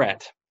that a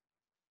threat?"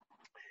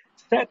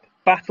 Sepp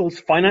battles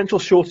financial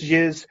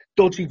shortages,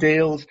 dodgy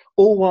deals,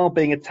 all while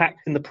being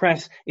attacked in the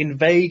press in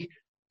vague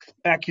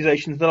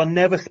accusations that are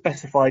never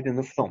specified in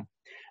the film.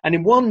 And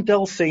in one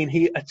dull scene,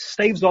 he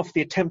staves off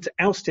the attempt to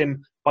oust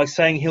him by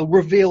saying he'll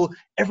reveal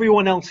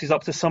everyone else is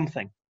up to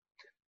something.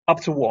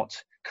 Up to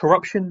what?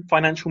 Corruption,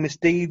 financial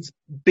misdeeds,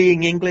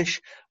 being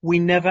English. We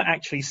never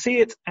actually see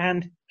it,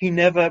 and he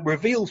never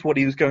reveals what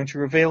he was going to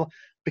reveal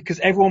because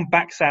everyone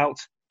backs out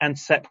and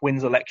Sepp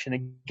wins election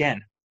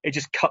again. It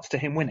just cuts to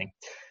him winning.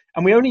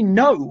 And we only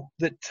know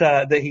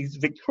that he's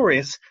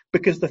victorious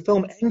because the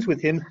film ends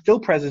with him, still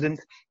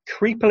president,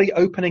 creepily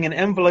opening an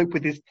envelope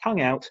with his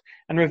tongue out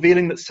and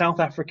revealing that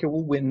South Africa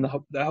will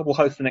will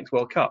host the next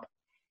World Cup.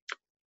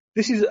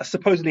 This is a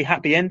supposedly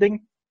happy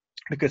ending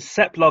because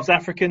Sepp loves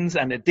Africans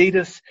and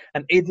Adidas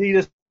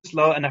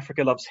and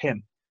Africa loves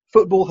him.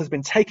 Football has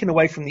been taken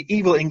away from the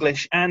evil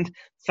English and,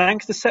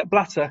 thanks to Sepp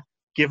Blatter,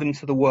 given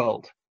to the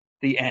world.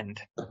 The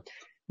end.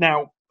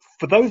 Now,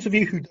 for those of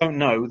you who don't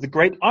know, the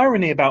great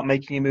irony about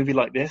making a movie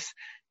like this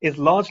is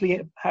largely,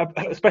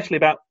 especially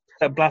about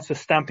Blatter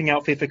stamping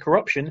out FIFA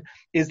corruption,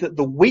 is that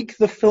the week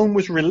the film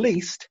was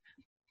released,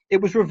 it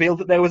was revealed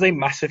that there was a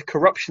massive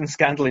corruption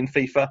scandal in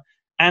FIFA,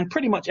 and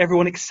pretty much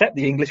everyone except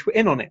the English were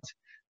in on it.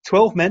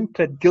 12 men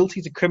pled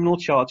guilty to criminal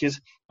charges,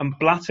 and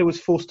Blatter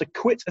was forced to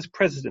quit as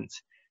president.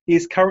 He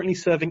is currently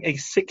serving a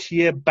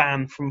 6-year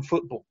ban from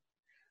football.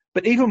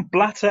 But even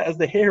Blatter as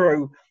the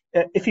hero,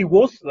 if he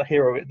was the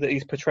hero that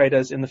he's portrayed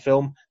as in the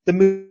film, the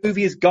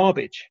movie is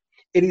garbage.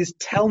 It is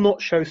tell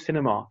not show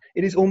cinema.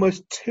 It is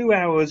almost 2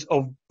 hours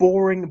of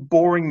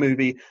boring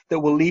movie that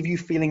will leave you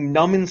feeling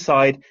numb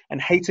inside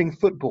and hating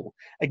football,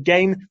 a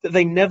game that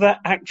they never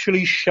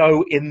actually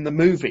show in the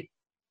movie.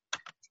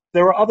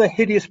 There are other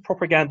hideous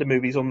propaganda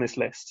movies on this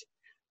list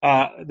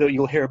that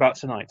you'll hear about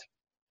tonight.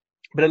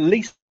 But at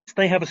least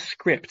they have a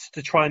script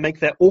to try and make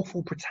their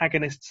awful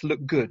protagonists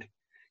look good.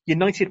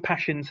 United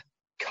Passions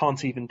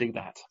can't even do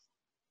that.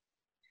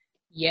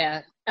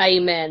 Yeah,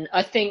 amen.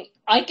 I think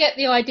I get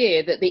the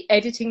idea that the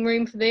editing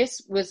room for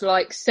this was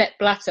like Sepp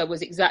Blatter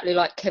was exactly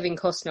like Kevin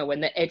Costner when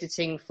the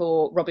editing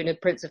for Robin Hood,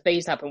 Prince of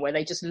Thieves happened, where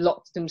they just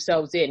locked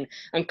themselves in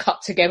and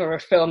cut together a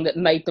film that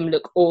made them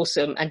look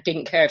awesome and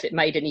didn't care if it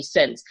made any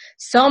sense.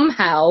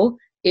 Somehow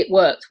it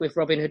worked with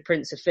Robin Hood,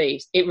 Prince of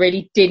Thieves. It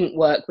really didn't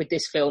work with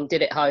this film,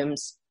 did it,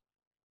 Holmes?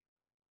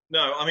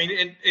 No, I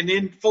mean,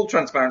 in full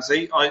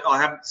transparency, I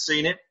haven't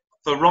seen it.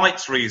 For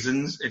rights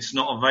reasons, it's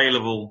not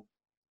available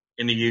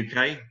in the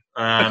UK.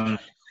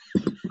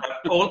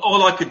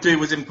 All I could do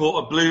was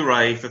import a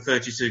Blu-ray for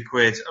 32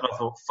 quid, and I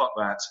thought, fuck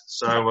that.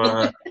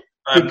 So,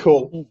 good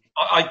call.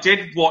 I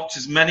did watch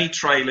as many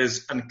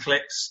trailers and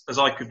clips as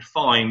I could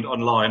find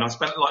online. I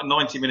spent like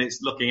 90 minutes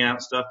looking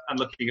out stuff and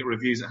looking at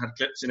reviews that had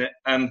clips in it,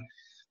 and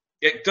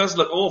it does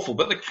look awful.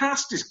 But the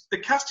cast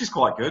is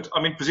quite good.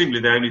 I mean, presumably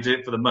they only did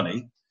it for the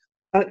money.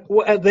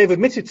 They've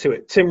admitted to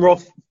it. Tim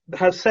Roth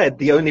has said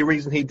the only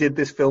reason he did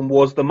this film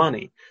was the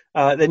money.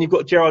 Then you've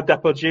got Gerard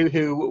Depardieu,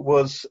 who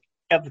was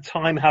at the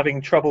time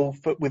having trouble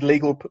with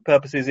legal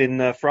purposes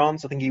in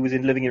France. I think he was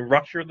living in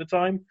Russia at the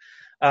time.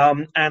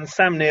 And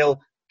Sam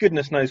Neill,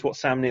 goodness knows what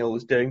Sam Neill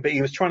was doing, but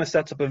he was trying to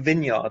set up a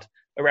vineyard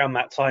around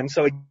that time.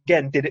 So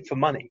again, did it for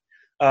money.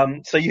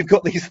 So you've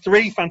got these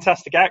three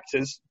fantastic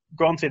actors.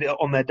 Granted,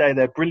 on their day,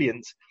 they're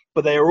brilliant,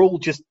 but they are all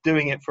just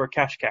doing it for a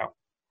cash cow.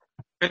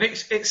 And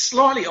it's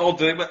slightly odd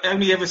that it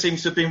only ever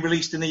seems to have been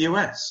released in the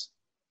US.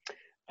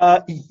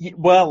 I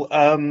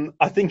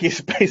think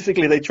it's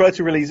basically they tried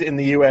to release it in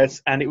the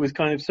US, and it was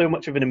kind of so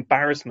much of an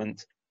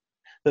embarrassment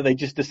that they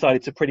just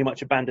decided to pretty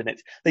much abandon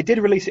it. They did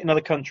release it in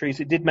other countries.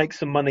 It did make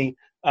some money.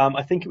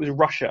 I think it was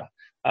Russia.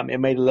 It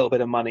made a little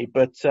bit of money,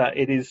 but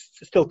it is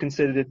still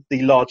considered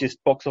the largest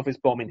box office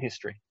bomb in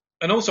history.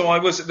 And also,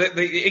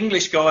 the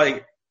English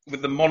guy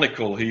with the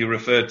monocle who you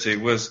referred to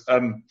was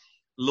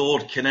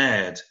Lord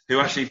Kinnaird, who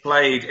actually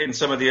played in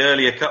some of the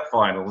earlier cup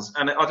finals.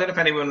 And I don't know if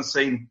anyone's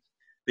seen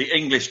the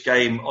English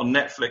Game on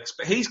Netflix,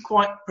 but he's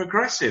quite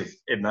progressive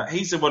in that.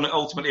 He's the one that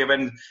ultimately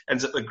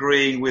ends up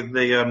agreeing with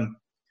the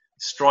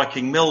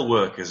striking mill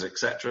workers,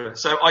 etc.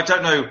 So I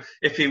don't know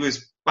if he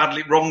was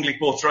wrongly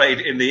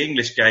portrayed in the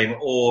English Game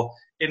or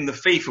in the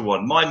FIFA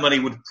one. My money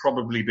would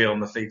probably be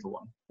on the FIFA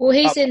one. Well,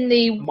 he's in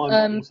the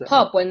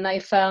pub when they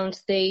found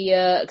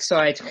the...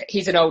 sorry,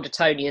 he's an old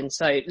Etonian,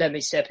 so let me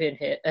step in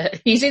here.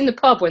 He's in the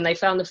pub when they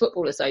found the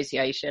Football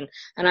Association,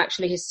 and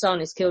actually his son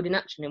is killed in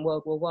action in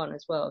World War I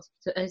as well.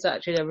 So he's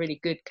actually a really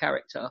good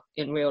character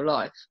in real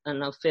life,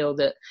 and I feel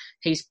that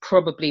he's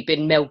probably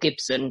been Mel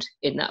Gibsoned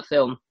in that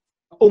film.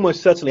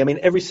 Almost certainly. I mean,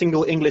 every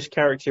single English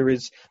character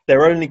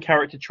their only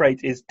character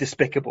trait is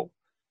despicable.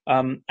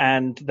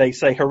 And they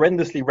say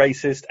horrendously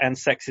racist and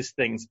sexist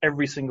things,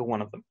 every single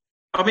one of them.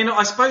 I mean,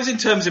 I suppose in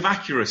terms of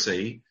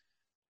accuracy,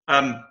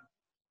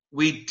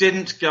 we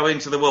didn't go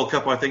into the World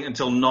Cup, I think,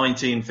 until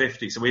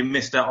 1950. So we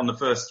missed out on the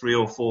first 3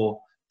 or 4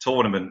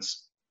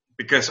 tournaments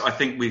because I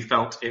think we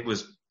felt it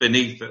was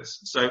beneath us.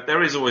 So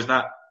there is always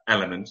that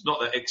element, not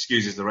that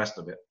excuses the rest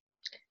of it.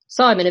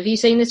 Simon, have you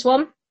seen this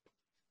one?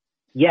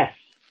 Yes,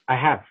 I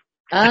have.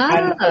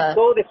 And I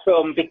saw this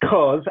film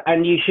because,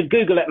 and you should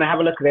Google it and have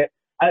a look at it,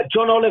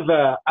 John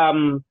Oliver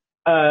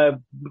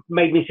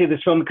made me see this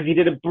film because he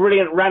did a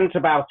brilliant rant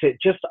about it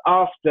just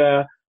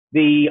after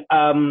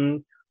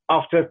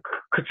after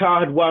Qatar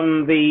had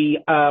won the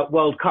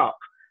World Cup.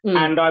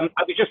 And I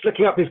was just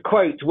looking up his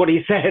quote, what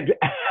he said,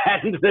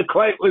 and the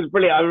quote was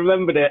brilliant. I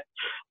remembered it,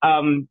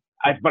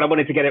 but I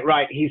wanted to get it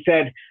right. He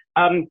said,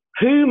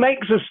 who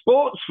makes a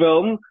sports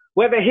film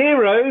where the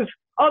heroes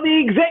are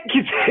the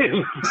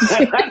executives?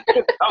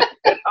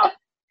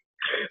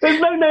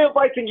 There's no nail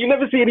biting. You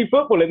never see any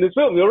football in this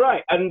film. You're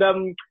right. And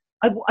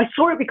I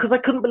saw it because I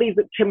couldn't believe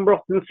that Tim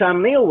Roth and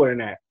Sam Neill were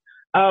in it.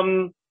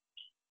 On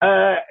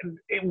the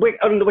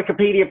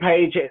Wikipedia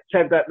page, it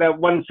said that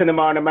one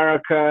cinema in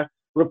America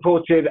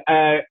reported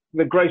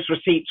the gross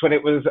receipts when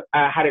it was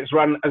had its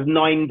run as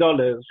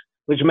 $9,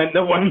 which meant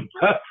that one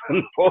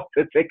person bought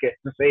a ticket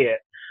to see it.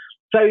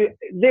 So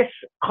this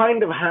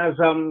kind of has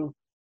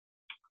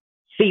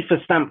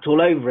FIFA stamped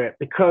all over it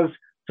because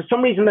for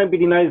some reason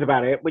nobody knows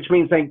about it, which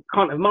means they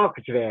can't have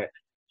marketed it.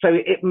 So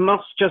it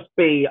must just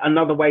be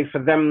another way for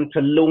them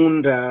to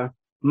launder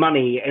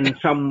money in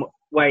some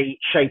way,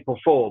 shape or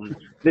form.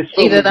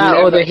 Either that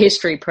or the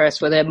history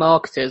press where they're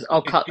marketers.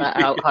 I'll cut that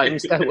out,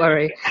 Holmes, don't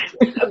worry.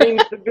 I mean,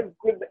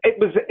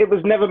 it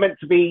was never meant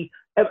to be.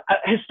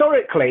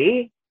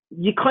 Historically,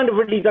 you kind of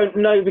really don't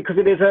know because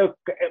it is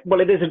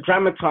a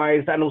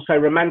dramatized and also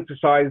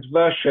romanticized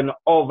version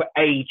of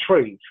a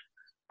truth.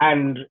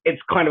 And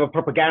it's kind of a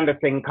propaganda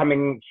thing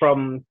coming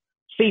from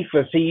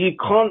FIFA. So you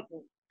can't,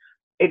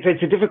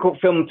 it's a difficult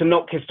film to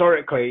knock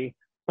historically,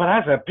 but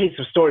as a piece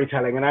of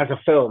storytelling and as a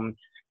film,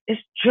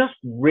 it's just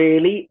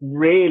really,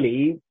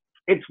 really,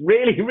 it's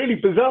really, really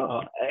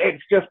bizarre.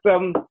 It's just,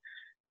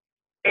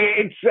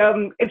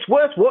 it's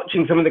worth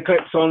watching some of the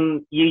clips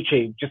on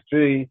YouTube just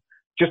to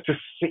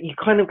see, you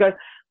kind of go,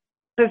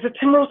 there's a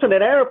Tim Roth in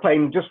an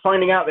aeroplane just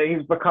finding out that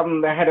he's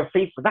become the head of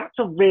FIFA. That's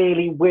a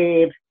really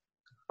weird,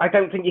 I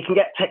don't think you can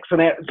get text on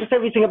air. Just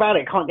everything about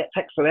it can't get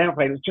text on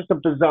airplane. It's just a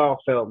bizarre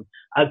film.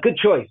 Good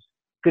choice.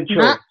 Good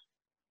choice.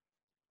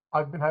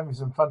 I've been having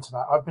some fun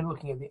tonight. I've been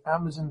looking at the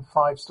Amazon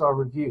 5-star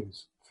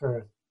reviews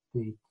for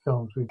the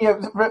films.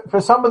 For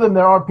some of them,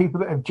 there are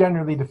people that have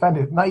generally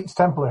defended. Knights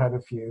Templar had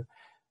a few.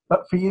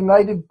 But for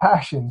United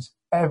Passions,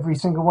 every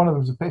single one of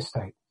them is a piss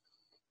take.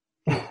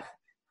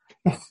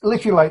 It's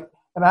literally like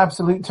an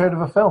absolute turd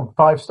of a film.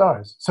 5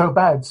 stars. So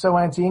bad, so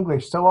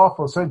anti-English, so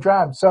awful, so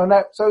drab, so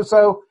inept,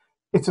 so...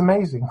 It's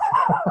amazing.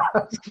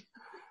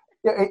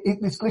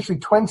 It's literally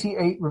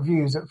 28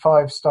 reviews at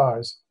 5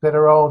 stars that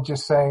are all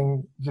just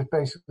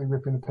basically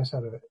ripping the piss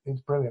out of it. It's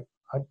brilliant.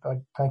 I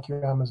thank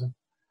you, Amazon.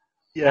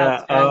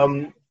 Yeah,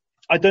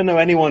 I don't know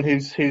anyone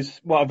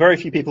who's very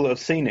few people that have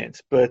seen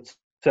it, but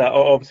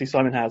obviously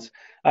Simon has.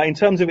 In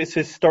terms of its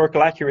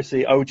historical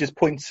accuracy, I would just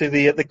point to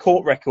the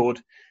court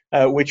record,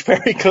 which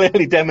very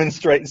clearly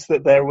demonstrates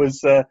that there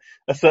was a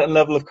certain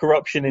level of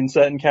corruption in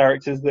certain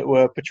characters that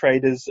were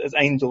portrayed as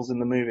angels in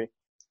the movie.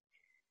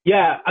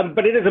 Yeah,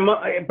 but it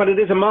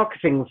is a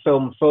marketing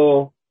film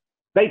for.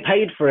 They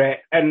paid for it,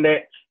 and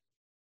it's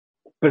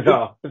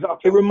bizarre.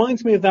 It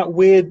reminds me of that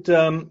weird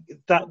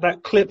that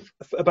clip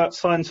about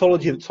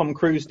Scientology that Tom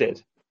Cruise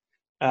did.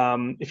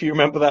 If you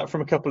remember that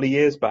from a couple of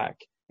years back,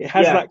 it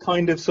has that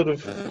kind of sort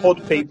of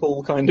odd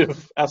people kind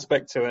of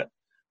aspect to it.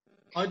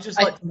 I'd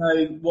just like to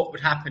know what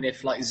would happen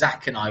if, like,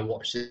 Zach and I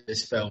watched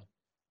this film.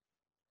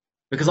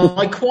 Because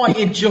I quite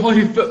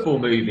enjoy football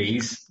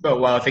movies,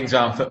 well, things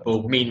around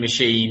football, Mean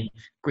Machine,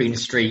 Green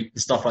Street,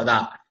 and stuff like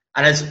that.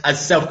 And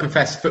as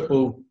self-confessed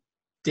football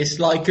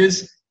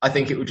dislikers, I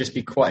think it would just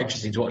be quite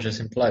interesting to watch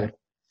us implode.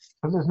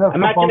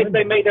 Imagine if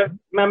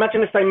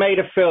they made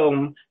a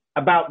film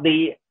about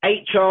the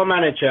HR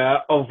manager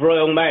of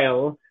Royal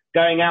Mail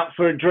going out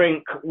for a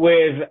drink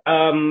with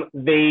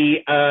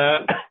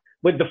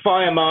with the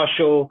fire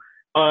marshal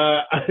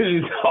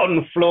who's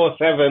on floor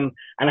 7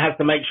 and has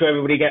to make sure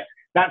everybody gets.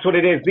 That's what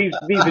it is. These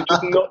are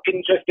just not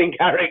interesting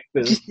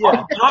characters.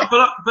 Yeah.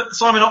 But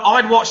Simon,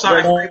 I'd watch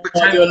that.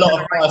 I do a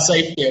lot of fire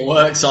safety at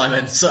work,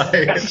 Simon. So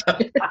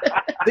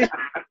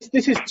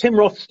this is Tim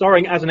Roth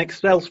starring as an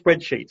Excel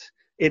spreadsheet.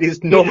 It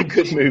is not a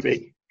good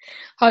movie.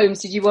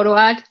 Holmes, did you want to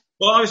add?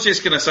 Well, I was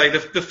just going to say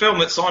the film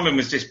that Simon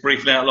was just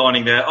briefly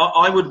outlining there.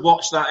 I would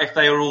watch that if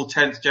they were all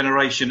 10th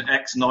generation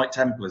ex-Knight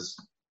Templars.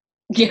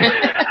 Yeah.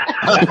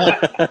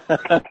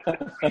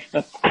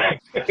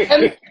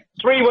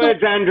 3 words,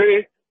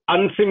 Andrew.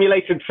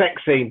 Unsimulated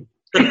sex scene.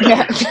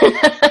 Yeah.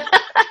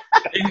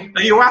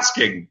 Are you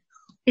asking?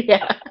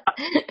 Yeah.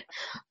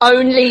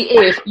 Only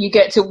if you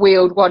get to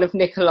wield one of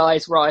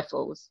Nikolai's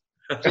rifles.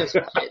 Just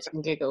for shits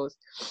and giggles.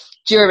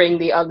 During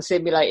the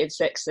unsimulated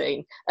sex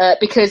scene.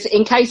 Because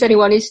in case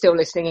anyone is still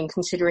listening and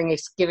considering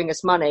giving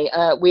us money,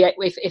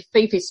 if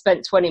FIFA's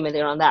spent 20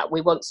 million on that,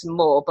 we want some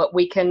more, but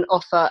we can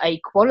offer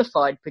a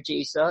qualified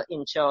producer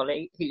in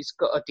Charlie who's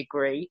got a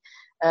degree,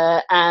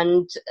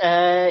 and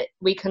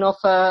we can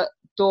offer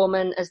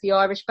Dorman as the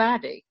Irish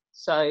baddie.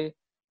 So,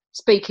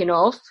 speaking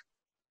of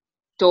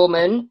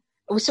Dorman,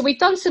 so we've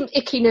done some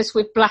ickiness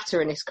with Blatter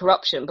and his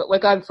corruption, but we're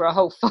going for a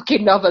whole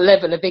fucking other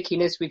level of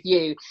ickiness with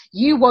you.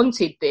 You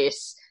wanted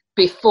this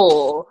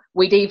before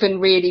we'd even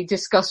really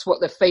discussed what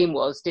the theme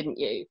was, didn't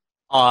you?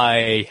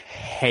 I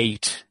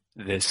hate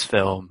this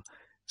film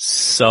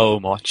so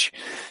much.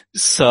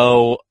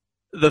 So,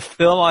 the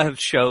film I have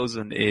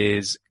chosen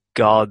is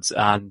Gods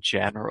and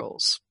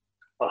Generals.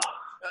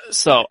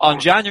 So, on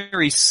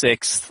January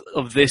 6th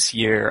of this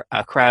year,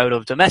 a crowd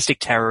of domestic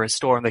terrorists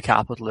stormed the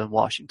Capitol in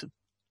Washington.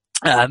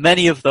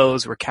 Many of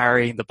those were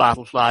carrying the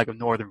battle flag of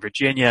Northern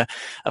Virginia,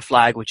 a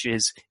flag which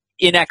is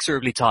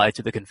inexorably tied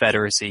to the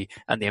Confederacy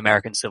and the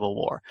American Civil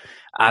War.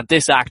 And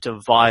this act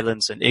of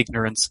violence and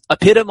ignorance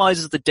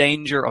epitomizes the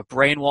danger of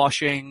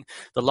brainwashing,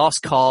 the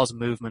Lost Cause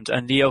movement,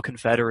 and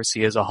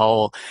Neo-Confederacy as a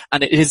whole.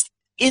 And it is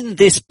in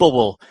this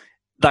bubble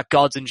that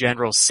Gods and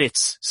Generals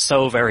sits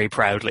so very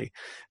proudly.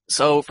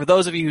 So, for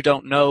those of you who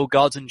don't know,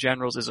 Gods and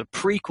Generals is a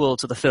prequel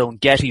to the film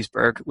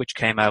Gettysburg, which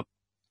came out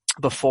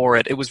before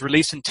it. It was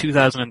released in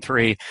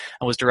 2003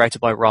 and was directed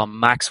by Ron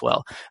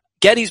Maxwell.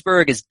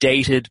 Gettysburg is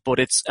dated, but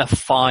it's a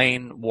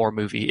fine war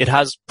movie. It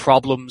has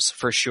problems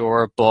for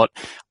sure, but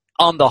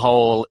on the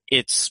whole,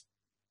 it's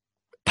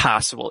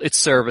passable. It's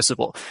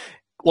serviceable.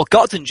 What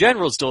Gods and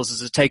Generals does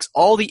is it takes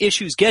all the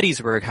issues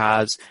Gettysburg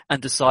has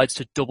and decides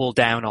to double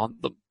down on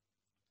them.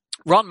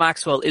 Ron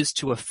Maxwell is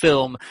to a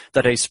film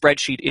that a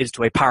spreadsheet is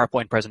to a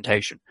PowerPoint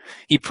presentation.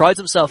 He prides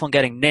himself on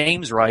getting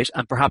names right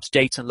and perhaps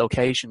dates and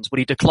locations, but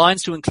he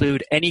declines to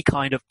include any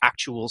kind of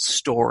actual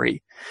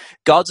story.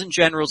 Gods and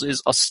Generals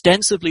is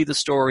ostensibly the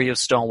story of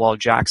Stonewall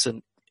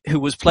Jackson,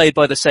 who was played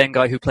by the same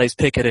guy who plays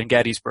Pickett in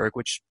Gettysburg,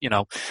 which, we're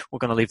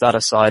going to leave that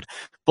aside.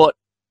 But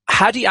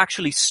had he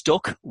actually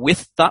stuck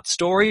with that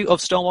story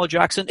of Stonewall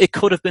Jackson, it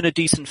could have been a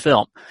decent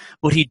film,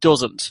 but he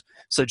doesn't.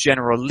 So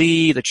General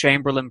Lee, the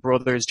Chamberlain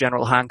brothers,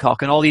 General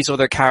Hancock, and all these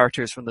other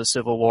characters from the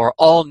Civil War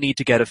all need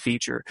to get a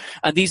feature.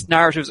 And these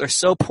narratives are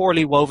so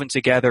poorly woven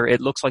together, it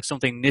looks like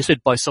something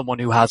knitted by someone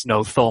who has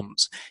no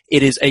thumbs.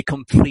 It is a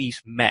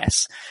complete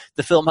mess.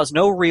 The film has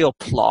no real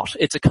plot.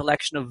 It's a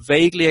collection of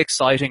vaguely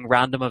exciting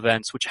random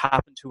events which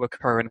happen to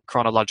occur in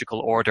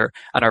chronological order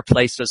and are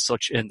placed as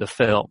such in the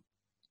film.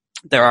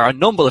 There are a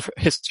number of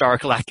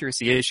historical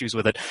accuracy issues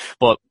with it,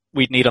 but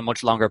we'd need a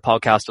much longer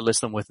podcast to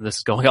list them with, and this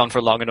is going on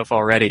for long enough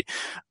already.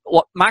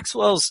 What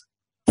Maxwell's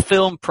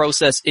film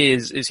process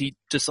is he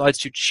decides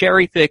to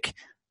cherry pick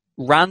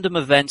random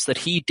events that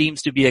he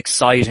deems to be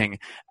exciting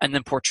and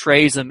then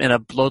portrays them in a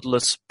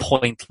bloodless,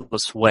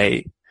 pointless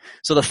way.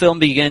 So the film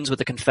begins with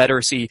the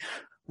Confederacy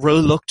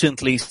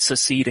reluctantly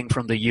seceding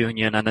from the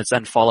Union, and is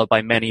then followed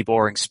by many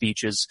boring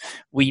speeches.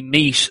 We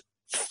meet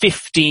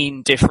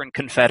 15 different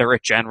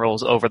Confederate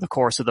generals over the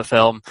course of the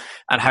film,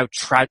 and how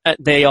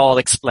they all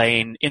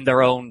explain in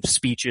their own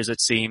speeches, it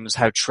seems,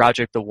 how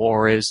tragic the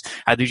war is,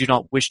 how they do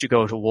not wish to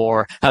go to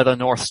war, how the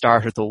North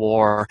started the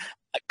war.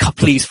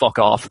 Please fuck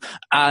off.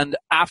 And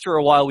after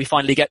a while we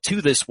finally get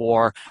to this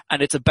war,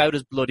 and it's about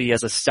as bloody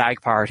as a stag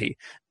party.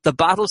 the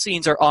battle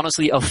scenes are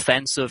honestly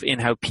offensive in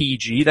how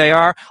PG they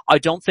are. I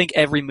don't think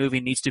every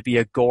movie needs to be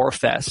a gore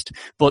fest,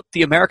 but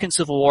the American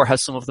Civil War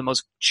has some of the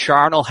most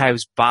charnel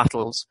house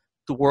battles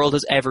the world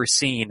has ever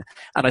seen.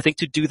 And I think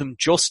to do them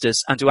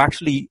justice and to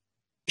actually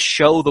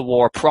show the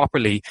war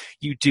properly,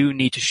 you do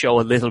need to show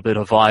a little bit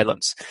of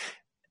violence.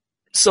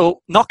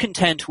 So not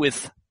content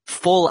with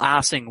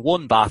full-assing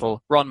one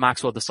battle, Ron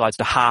Maxwell decides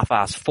to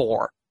half-ass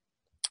 4.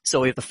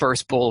 So we have the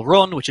first Bull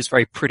Run, which is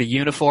very pretty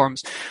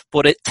uniforms,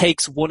 but it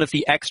takes one of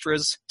the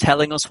extras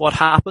telling us what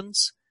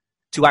happens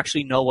to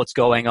actually know what's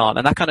going on.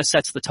 And that kind of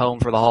sets the tone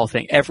for the whole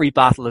thing. Every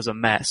battle is a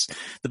mess.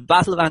 The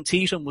Battle of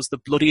Antietam was the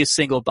bloodiest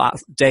single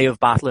day of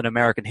battle in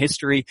American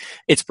history.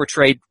 It's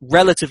portrayed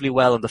relatively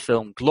well in the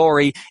film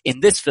Glory.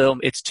 In this film,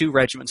 it's 2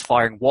 regiments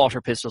firing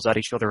water pistols at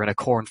each other in a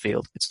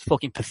cornfield. It's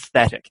fucking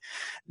pathetic.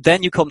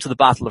 Then you come to the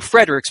Battle of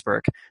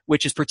Fredericksburg,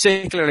 which is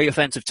particularly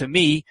offensive to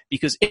me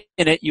because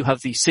in it you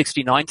have the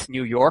 69th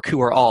New York,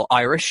 who are all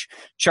Irish,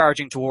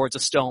 charging towards a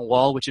stone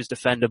wall which is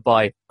defended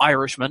by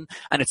Irishmen.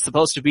 And it's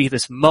supposed to be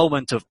this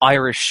moment of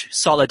Irish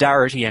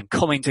solidarity and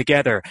coming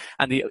together,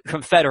 and the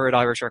Confederate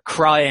Irish are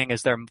crying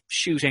as they're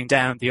shooting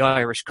down the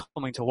Irish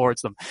coming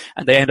towards them,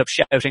 and they end up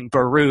shouting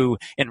Baroo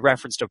in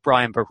reference to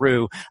Brian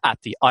Boru at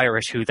the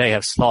Irish who they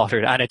have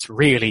slaughtered, and it's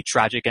really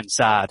tragic and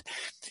sad.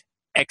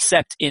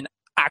 Except in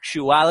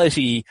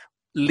actuality,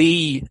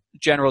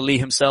 General Lee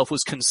himself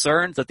was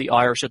concerned that the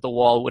Irish at the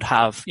wall would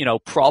have,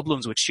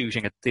 problems with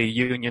shooting at the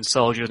Union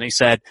soldiers. And he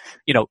said,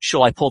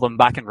 shall I pull them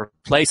back and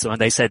replace them? And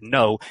they said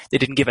no. They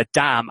didn't give a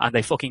damn, and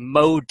they fucking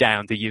mowed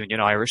down the Union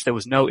Irish. There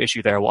was no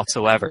issue there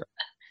whatsoever.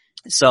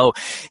 So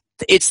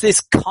it's this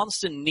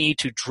constant need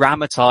to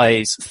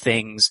dramatize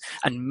things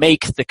and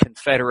make the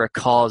Confederate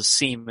cause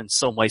seem in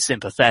some way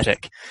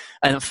sympathetic.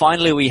 And then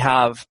finally we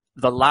have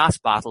the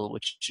last battle,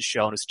 which is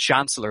shown as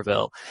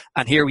Chancellorsville.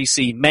 And here we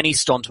see many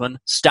stuntmen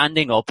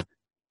standing up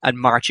and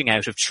marching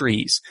out of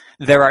trees.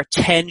 There are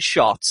 10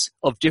 shots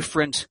of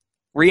different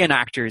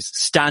reenactors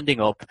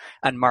standing up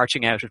and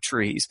marching out of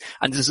trees.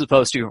 And this is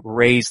supposed to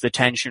raise the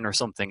tension or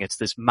something. It's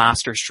this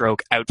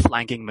masterstroke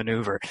outflanking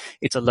maneuver.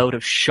 It's a load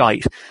of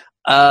shite.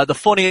 The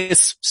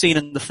funniest scene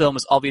in the film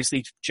is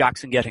obviously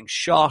Jackson getting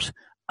shot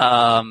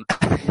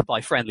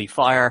by friendly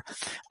fire.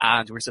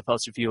 And we're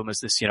supposed to view him as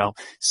this,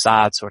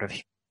 sad sort of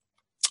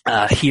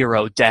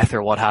hero death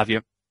or what have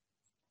you.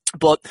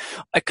 But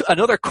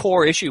another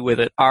core issue with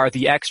it are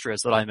the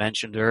extras that I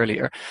mentioned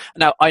earlier.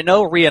 Now, I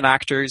know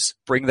reenactors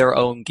bring their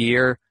own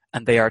gear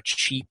and they are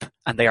cheap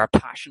and they are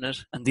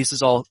passionate, and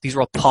these are all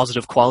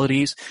positive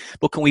qualities.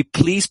 But can we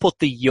please put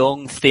the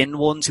young, thin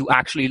ones who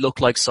actually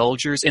look like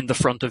soldiers in the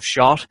front of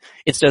shot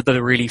instead of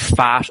the really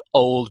fat,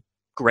 old,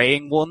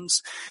 graying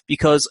ones?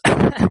 Because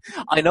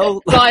I know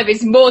Clive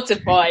is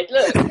mortified.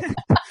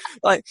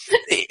 Look.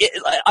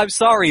 I'm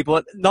sorry,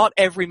 but not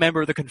every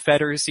member of the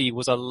Confederacy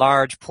was a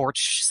large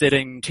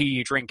porch-sitting,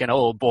 tea-drinking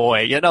old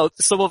boy.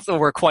 Some of them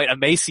were quite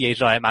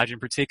emaciated, I imagine,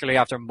 particularly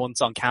after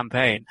months on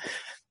campaign.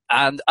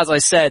 And as I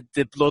said,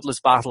 the bloodless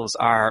battles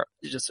are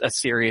just a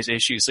serious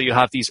issue. So you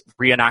have these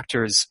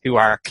reenactors who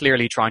are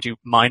clearly trying to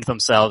mind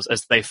themselves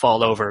as they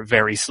fall over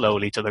very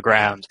slowly to the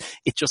ground.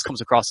 It just comes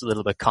across a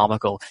little bit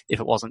comical if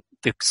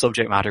the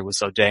subject matter was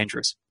so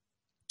dangerous.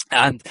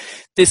 And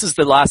this is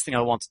the last thing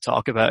I want to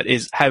talk about,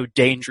 is how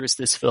dangerous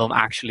this film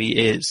actually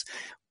is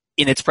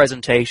in its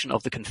presentation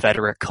of the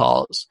Confederate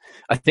cause.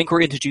 I think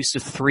we're introduced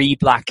to 3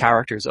 black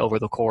characters over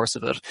the course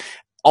of it,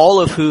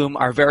 all of whom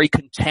are very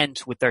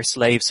content with their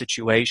slave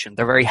situation.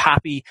 They're very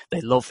happy.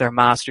 They love their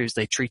masters.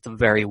 They treat them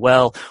very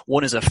well.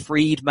 One is a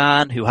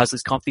freedman who has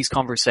these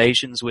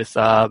conversations with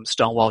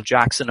Stonewall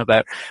Jackson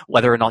about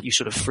whether or not you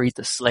should have freed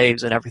the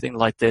slaves and everything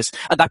like this.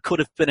 And that could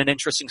have been an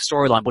interesting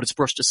storyline, but it's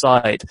brushed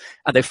aside.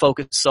 And they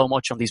focus so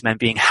much on these men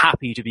being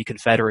happy to be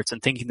Confederates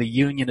and thinking the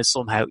Union is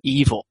somehow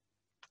evil.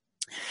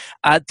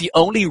 The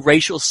only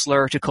racial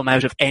slur to come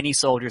out of any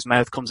soldier's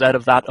mouth comes out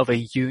of that of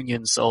a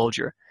Union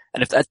soldier.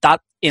 And if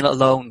that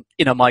alone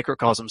in a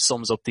microcosm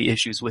sums up the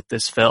issues with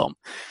this film.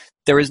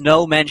 There is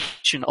no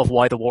mention of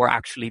why the war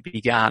actually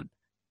began.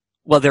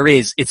 Well, there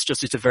is.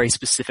 It's a very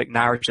specific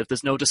narrative.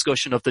 There's no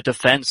discussion of the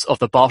defense of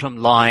the bottom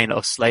line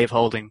of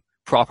slaveholding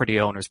property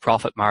owners'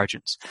 profit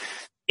margins.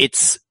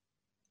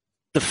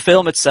 The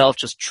film itself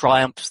just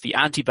triumphs the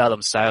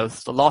antebellum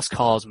South, the Lost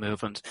Cause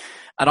movement.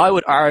 And I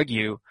would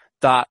argue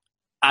that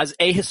as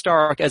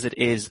ahistoric as it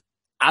is,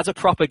 as a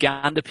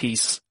propaganda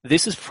piece,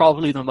 this is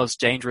probably the most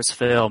dangerous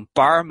film,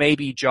 bar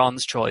maybe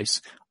John's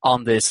Choice,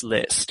 on this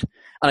list.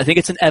 And I think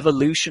it's an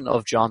evolution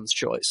of John's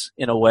Choice,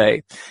 in a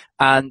way.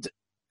 And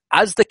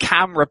as the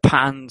camera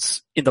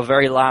pans in the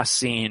very last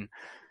scene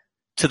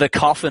to the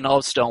coffin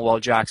of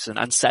Stonewall Jackson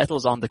and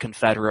settles on the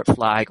Confederate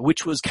flag,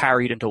 which was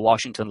carried into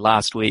Washington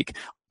last week,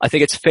 I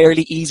think it's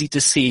fairly easy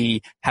to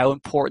see how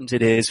important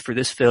it is for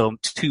this film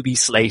to be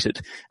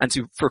slated and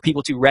for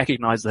people to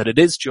recognize that it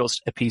is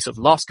just a piece of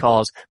lost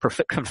cause,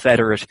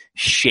 Confederate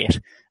shit.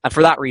 And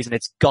for that reason,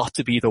 it's got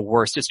to be the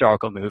worst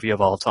historical movie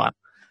of all time.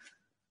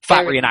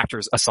 Fat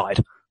reenactors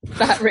aside.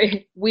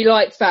 We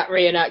like fat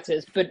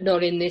reenactors, but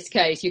not in this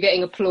case. You're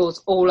getting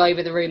applause all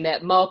over the room there.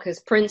 Marcus,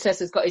 Princess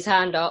has got his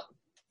hand up.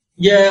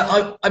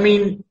 Yeah, I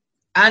mean,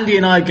 Andy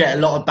and I get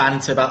a lot of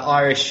banter about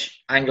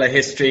Irish Anglo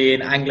history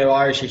and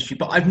Anglo-Irish history,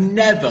 but I've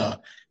never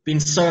been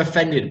so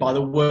offended by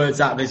the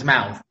words out of his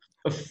mouth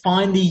of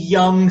find the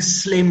young,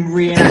 slim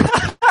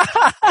reenactor.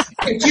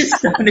 It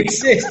just doesn't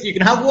exist. You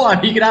can have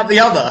one, you can have the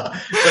other,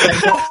 but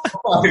they're not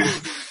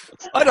both.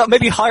 I don't know,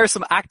 maybe hire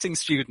some acting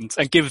students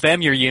and give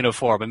them your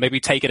uniform and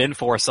maybe take it in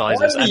 4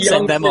 sizes and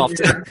send them off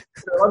to...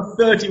 I'm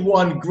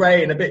 31,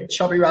 grey and a bit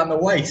chubby around the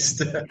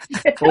waist.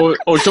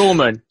 or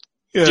Dorman,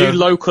 do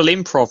local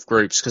improv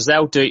groups, because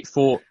they'll do it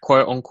for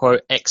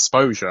quote-unquote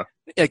exposure.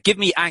 Yeah, give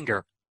me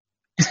anger.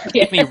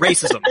 Give me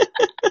racism.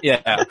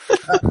 Yeah.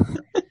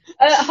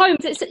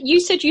 Holmes,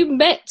 you said you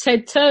met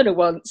Ted Turner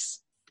once.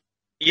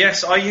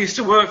 Yes, I used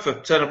to work for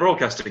Turner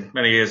Broadcasting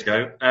many years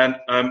ago,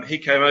 and he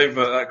came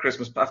over at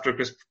Christmas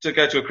to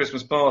go to a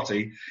Christmas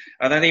party,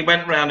 and then he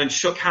went round and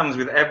shook hands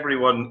with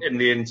everyone in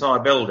the entire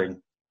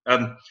building.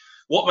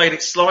 What made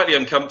it slightly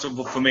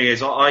uncomfortable for me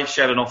is I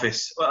shared an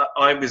office.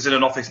 I was in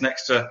an office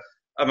next to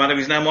a man who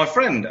is now my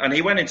friend, and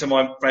he went into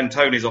my friend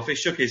Tony's office,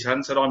 shook his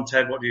hand, said, "I'm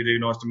Ted, what do you do?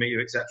 Nice to meet you,"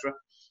 etc.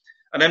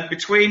 And then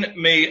between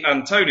me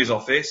and Tony's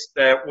office,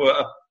 there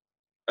were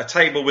a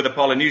table with a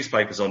pile of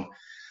newspapers on.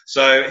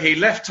 So he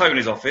left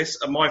Tony's office,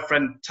 and my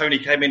friend Tony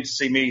came in to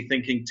see me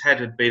thinking Ted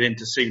had been in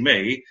to see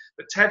me,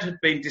 but Ted had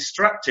been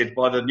distracted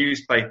by the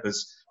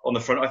newspapers on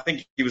the front. I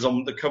think he was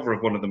on the cover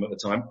of one of them at the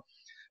time.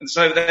 And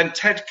so then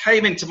Ted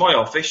came into my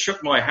office,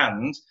 shook my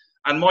hand,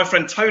 and my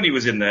friend Tony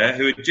was in there,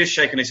 who had just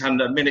shaken his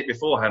hand a minute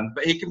beforehand,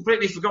 but he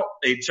completely forgot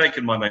he'd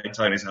shaken my mate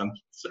Tony's hand.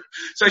 So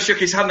he shook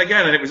his hand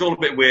again, and it was all a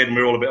bit weird, and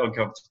we were all a bit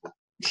uncomfortable.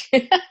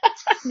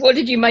 What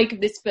did you make of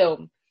this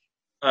film?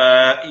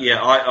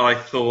 I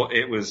thought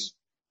it was...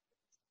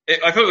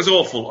 I thought it was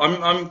awful.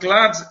 I'm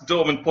glad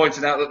Dorman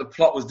pointed out that the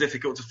plot was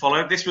difficult to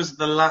follow. This was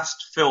the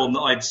last film that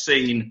I'd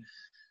seen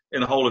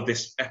in the whole of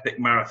this epic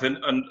marathon,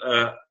 and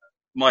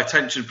my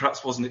attention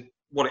perhaps wasn't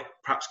what it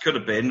perhaps could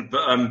have been.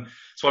 But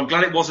so I'm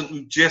glad it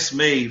wasn't just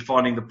me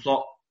finding the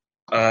plot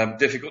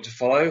difficult to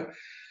follow.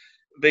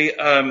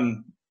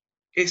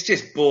 It's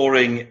just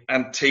boring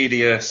and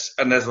tedious,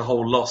 and there's the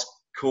whole lost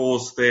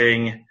cause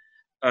thing.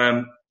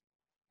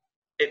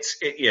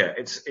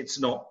 It's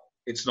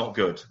not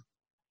good.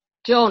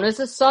 John, as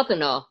a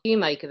southerner, what do you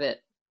make of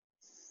it?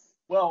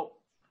 Well,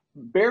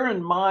 bear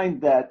in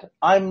mind that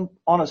I'm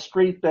on a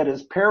street that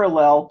is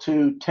parallel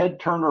to Ted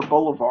Turner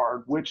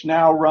Boulevard, which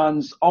now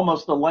runs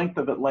almost the length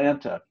of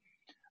Atlanta.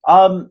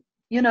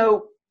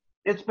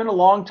 It's been a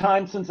long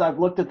time since I've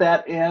looked at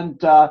that, and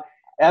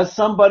as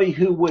somebody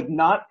who would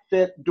not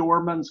fit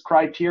Dorman's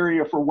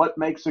criteria for what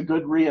makes a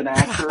good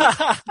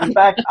reenactor, in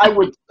fact, I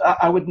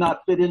would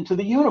not fit into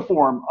the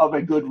uniform of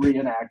a good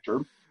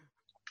reenactor.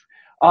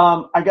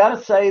 I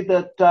gotta say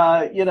that,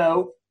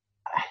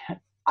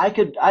 I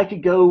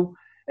could go,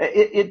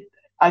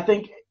 I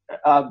think,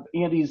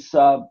 Andy's,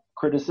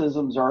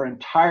 criticisms are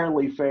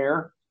entirely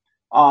fair.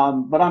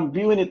 But I'm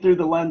viewing it through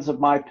the lens of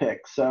my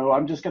pick. So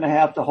I'm just going to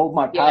have to hold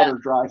my powder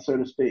dry, so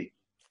to speak.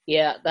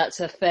 Yeah, that's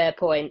a fair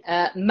point.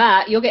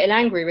 Matt, you're getting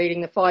angry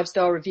reading the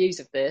 5-star reviews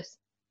of this.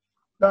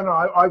 No,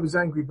 I was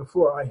angry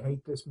before. I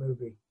hate this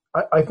movie.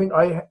 I think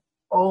I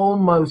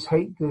almost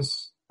hate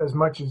this as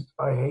much as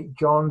I hate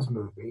John's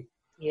movie.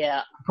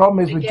 Yeah. The problem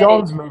is with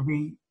John's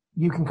movie,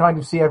 you can kind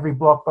of see every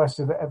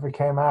blockbuster that ever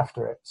came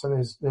after it. So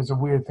there's a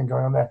weird thing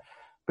going on there.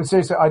 But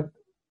seriously,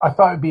 I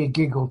thought it'd be a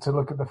giggle to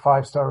look at the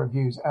 5-star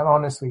reviews. And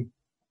honestly,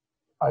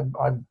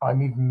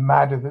 I'm even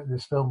madder that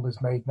this film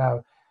was made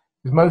now.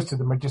 Because most of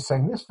them are just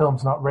saying, this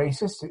film's not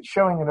racist. It's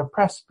showing an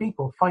oppressed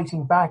people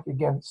fighting back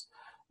against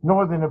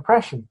Northern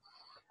oppression.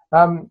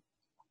 And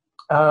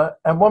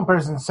one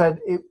person said,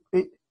 it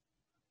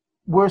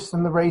worse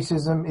than the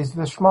racism is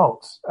the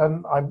schmaltz.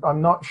 And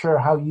I'm not sure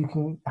how you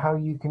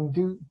can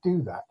do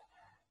that.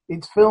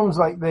 It's films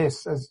like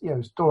this, as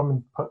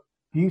Dorman put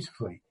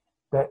beautifully,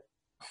 that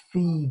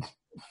feed.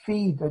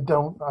 This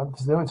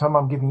is the only time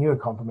I'm giving you a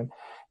compliment.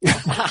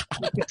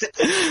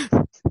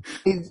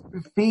 It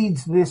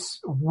feeds this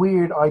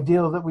weird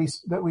ideal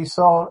that we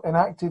saw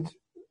enacted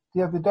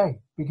the other day,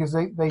 because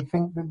they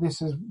think that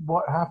this is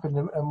what happened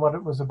and what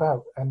it was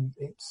about, and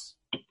it's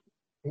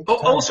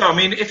also, I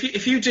mean,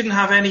 if you didn't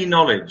have any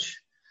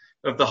knowledge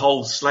of the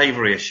whole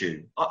slavery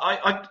issue,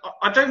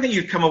 I don't think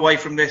you'd come away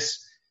from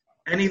this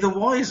any the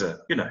wiser,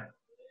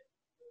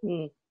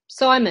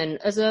 Simon,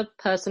 as a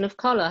person of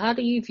colour, how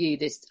do you view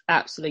this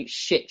absolute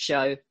shit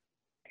show?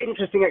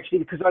 Interesting, actually,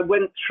 because I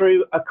went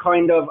through a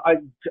kind of...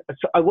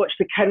 I watched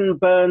the Ken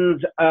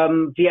Burns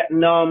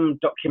Vietnam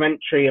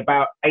documentary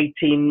about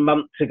 18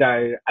 months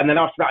ago, and then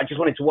after that I just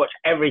wanted to watch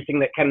everything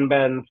that Ken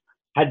Burns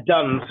had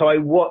done. So I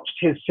watched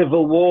his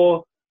Civil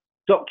War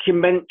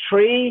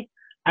documentary,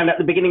 and at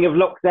the beginning of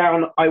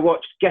lockdown I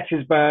watched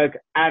Gettysburg,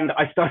 and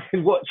I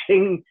started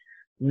watching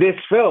this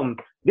film.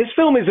 This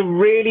film is a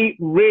really,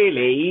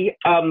 really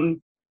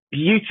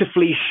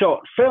beautifully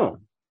shot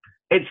film.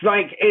 It's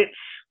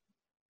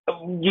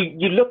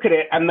you look at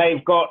it and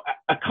they've got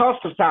a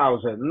cast of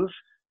thousands.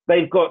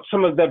 They've got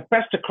some of the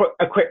best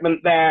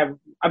equipment there.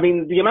 I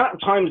mean, the amount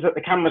of times that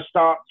the camera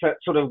starts at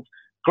sort of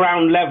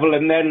ground level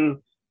and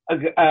then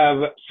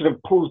sort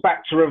of pulls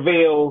back to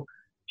reveal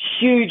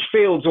huge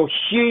fields or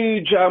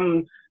huge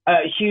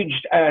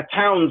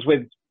towns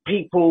with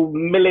people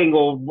milling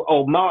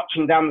or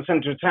marching down the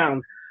center of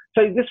town.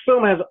 So this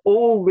film has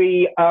all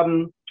the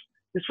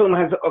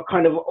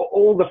kind of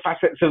all the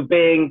facets of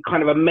being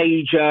kind of a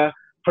major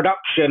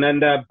production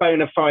and a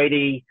bona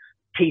fide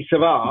piece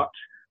of art.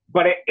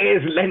 But it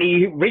is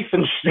Leni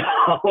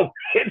Riefenstahl.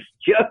 It's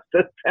just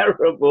a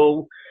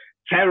terrible,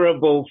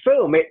 terrible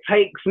film. It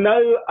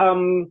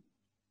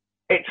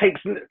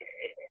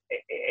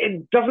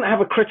doesn't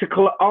have a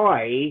critical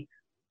eye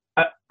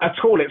at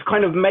all. It's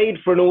kind of made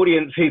for an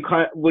audience who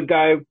would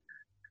go,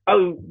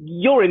 "Oh,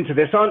 you're into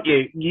this, aren't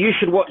you? You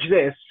should watch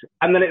this."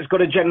 And then it's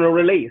got a general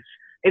release.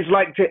 It's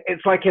like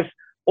if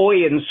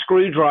Oi and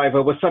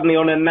Screwdriver were suddenly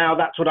on a Now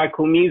That's What I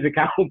Call Music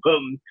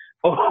album,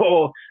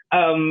 or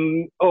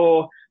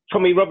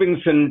Tommy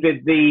Robinson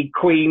did the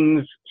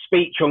Queen's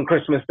speech on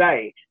Christmas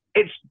Day.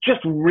 It's just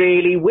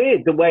really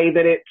weird the way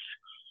that it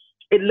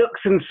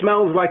looks and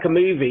smells like a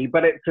movie,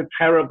 but it's a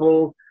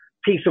terrible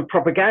piece of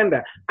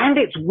propaganda. And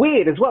it's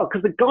weird as well,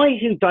 because the guy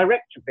who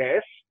directed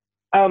this,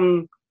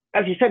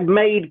 as you said,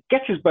 made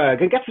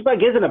Gettysburg. And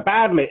Gettysburg isn't a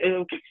bad movie.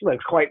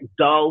 Gettysburg's quite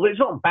dull. It's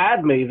not a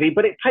bad movie,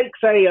 but it takes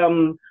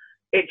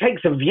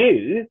a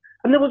view.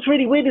 And then what's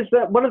really weird is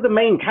that one of the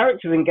main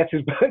characters in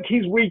Gettysburg,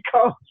 he's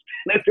recast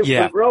in a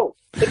different role.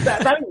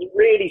 That's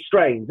really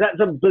strange. That's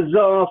a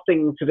bizarre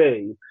thing to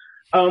do.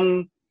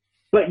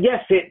 But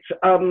yes, it's,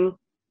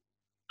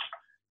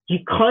 you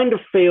kind of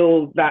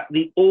feel that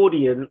the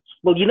audience,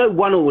 well, you know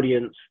one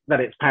audience that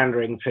it's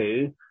pandering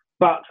to,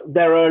 but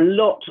there are a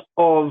lot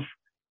of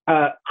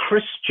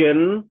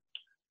Christian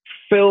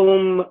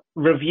film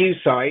review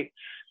sites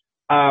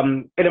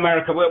in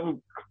America,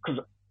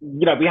 because,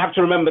 you know, we have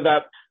to remember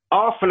that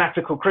our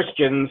fanatical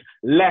Christians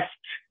left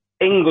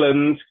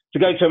England to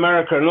go to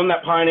America, and on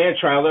that pioneer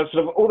trail, there's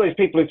sort of all those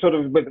people who sort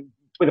of, with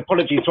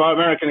apologies to our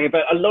American here,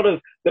 but a lot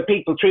of the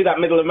people through that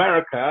middle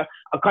America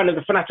are kind of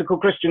the fanatical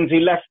Christians who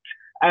left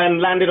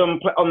and landed on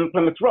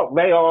Plymouth Rock.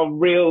 They are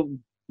real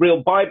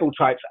Bible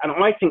types, and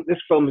I think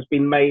this film has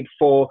been made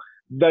for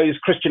those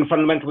Christian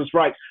fundamentalist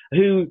rights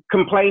who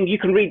complain. You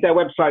can read their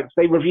websites.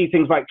 They review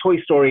things like Toy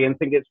Story and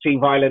think it's too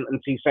violent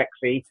and too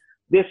sexy.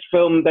 This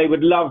film they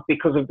would love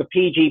because of the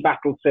PG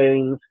battle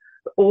scenes,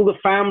 all the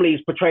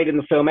families portrayed in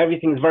the film.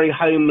 Everything's very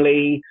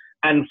homely,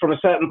 and from a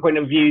certain point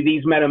of view,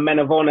 these men are men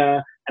of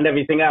honor and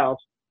everything else.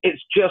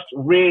 It's just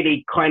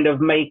really kind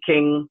of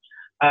making,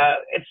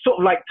 it's sort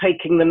of like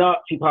taking the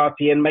Nazi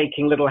Party and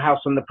making Little House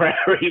on the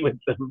Prairie with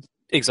them.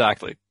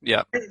 Exactly,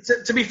 yeah.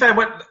 To be fair,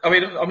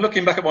 I'm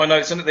looking back at my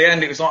notes, and at the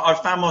end it was like I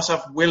found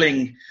myself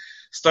willing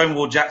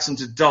Stonewall Jackson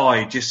to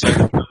die just so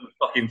that would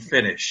fucking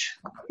finish.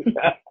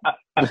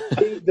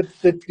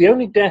 The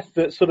only death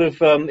that sort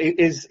of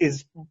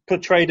is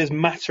portrayed as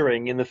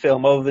mattering in the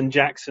film, other than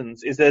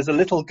Jackson's, is there's a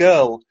little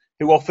girl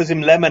who offers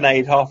him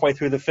lemonade halfway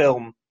through the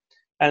film,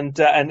 and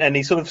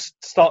he sort of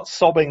starts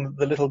sobbing that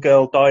the little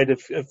girl died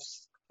of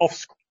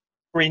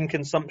off-screen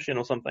consumption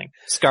or something.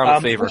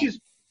 Scarlet fever.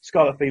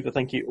 Scarlet fever,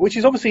 thank you. Which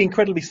is obviously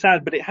incredibly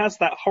sad, but it has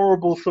that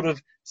horrible sort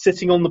of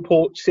sitting on the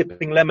porch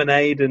sipping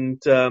lemonade and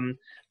kind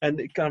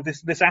of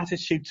this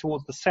attitude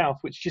towards the South,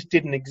 which just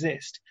didn't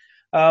exist.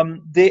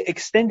 The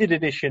extended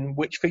edition,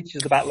 which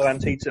features the Battle of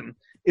Antietam,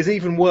 is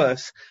even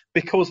worse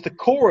because the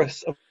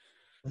chorus of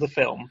the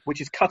film,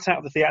 which is cut out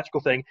of the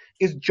theatrical thing,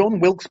 is John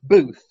Wilkes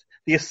Booth,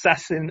 the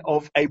assassin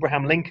of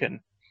Abraham Lincoln,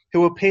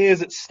 who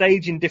appears at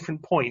stage in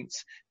different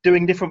points,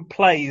 doing different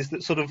plays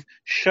that sort of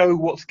show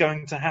what's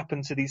going to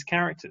happen to these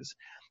characters.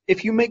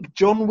 If you make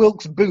John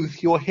Wilkes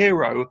Booth your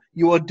hero,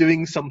 you are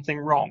doing something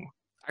wrong.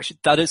 Actually,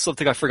 that is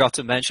something I forgot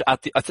to mention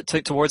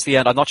towards the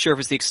end. I'm not sure if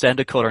it's the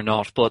extended cut or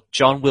not, but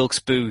John Wilkes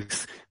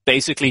Booth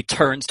basically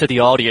turns to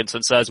the audience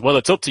and says, "Well,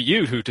 it's up to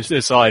you to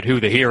decide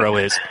who the hero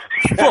is."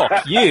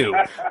 Fuck you.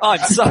 I'm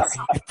sorry.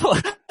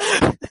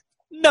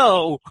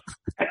 No.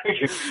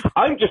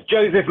 I'm just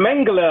Joseph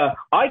Mengele.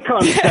 I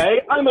can't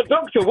say. I'm a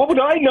doctor. What would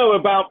I know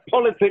about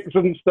politics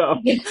and stuff?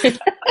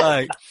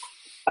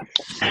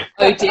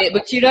 Oh dear,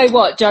 but you know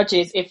what,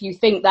 judges, if you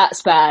think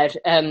that's bad,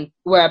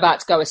 we're about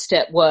to go a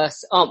step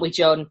worse, aren't we,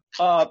 John?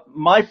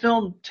 My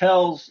film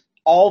tells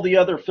all the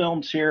other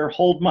films here,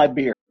 hold my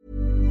beer.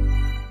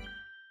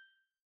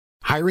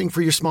 Hiring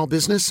for your small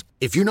business?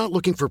 If you're not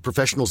looking for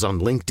professionals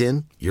on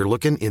LinkedIn, you're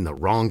looking in the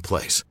wrong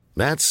place.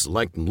 That's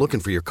like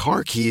looking for your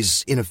car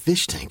keys in a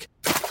fish tank.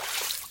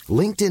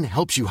 LinkedIn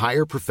helps you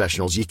hire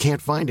professionals you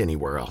can't find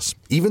anywhere else,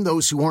 even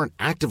those who aren't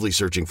actively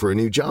searching for a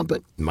new job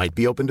but might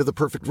be open to the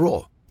perfect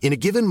role. In a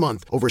given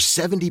month, over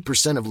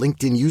 70% of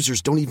LinkedIn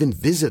users don't even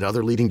visit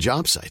other leading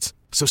job sites.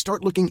 So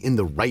start looking in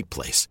the right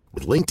place.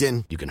 With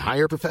LinkedIn, you can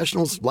hire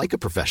professionals like a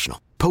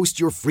professional. Post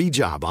your free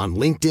job on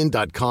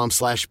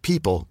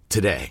linkedin.com/people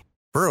today.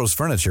 Burrow's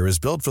furniture is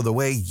built for the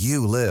way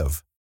you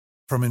live.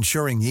 From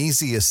ensuring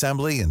easy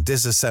assembly and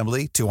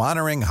disassembly to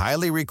honoring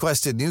highly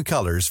requested new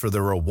colors for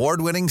their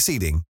award-winning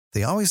seating,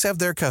 they always have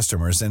their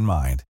customers in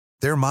mind.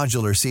 Their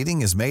modular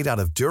seating is made out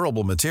of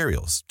durable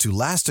materials to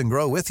last and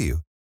grow with you.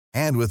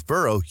 And with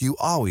Burrow, you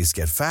always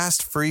get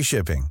fast, free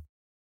shipping.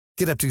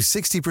 Get up to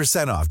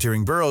 60% off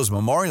during Burrow's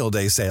Memorial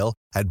Day sale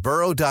at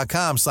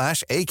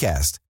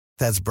burrow.com/ACAST.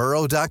 That's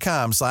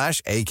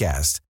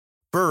burrow.com/ACAST.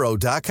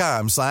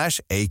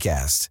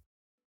 burrow.com/ACAST.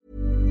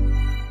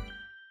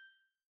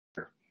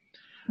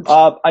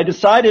 I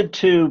decided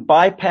to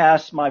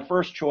bypass my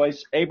first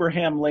choice,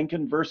 Abraham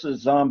Lincoln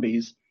versus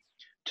Zombies,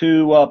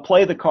 to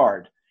play the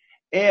card.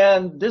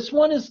 And this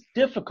one is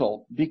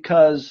difficult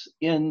because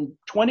in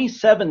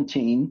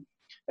 2017,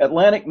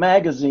 Atlantic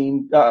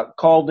Magazine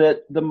called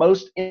it the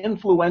most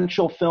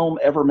influential film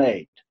ever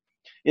made.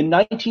 In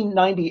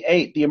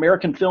 1998, the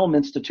American Film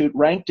Institute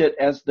ranked it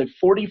as the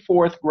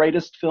 44th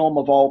greatest film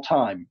of all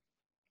time.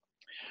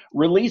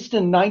 Released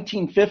in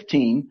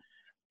 1915,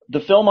 the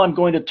film I'm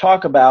going to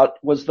talk about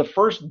was the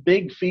first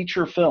big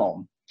feature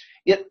film.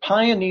 It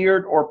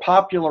pioneered or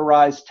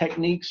popularized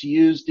techniques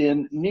used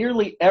in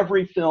nearly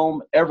every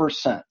film ever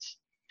since.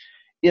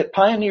 It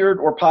pioneered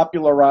or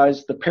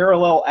popularized the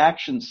parallel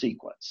action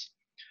sequence,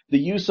 the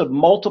use of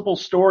multiple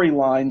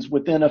storylines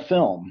within a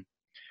film,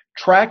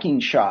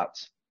 tracking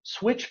shots,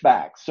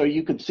 switchbacks so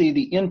you could see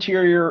the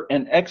interior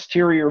and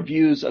exterior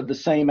views of the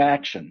same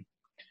action.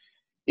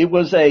 It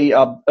was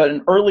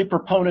an early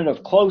proponent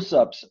of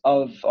close-ups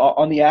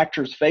on the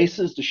actors'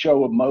 faces to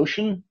show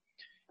emotion.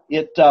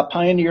 It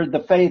pioneered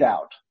the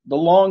fade-out, the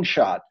long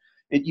shot.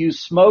 It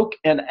used smoke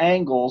and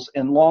angles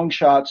and long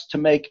shots to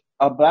make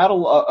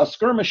a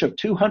skirmish of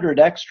 200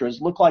 extras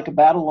look like a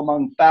battle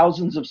among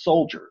thousands of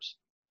soldiers.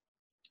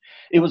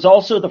 It was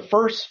also the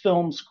first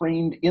film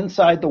screened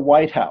inside the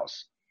White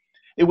House.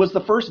 It was the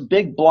first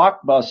big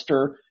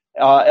blockbuster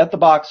at the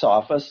box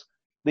office,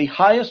 the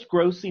highest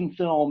grossing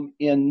film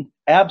in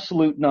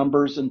absolute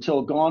numbers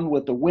until Gone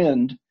with the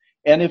Wind,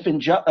 and if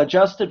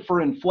adjusted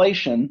for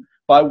inflation,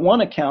 by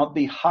one account,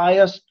 the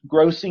highest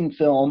grossing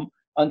film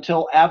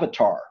until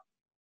Avatar.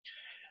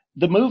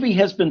 The movie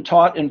has been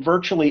taught in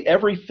virtually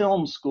every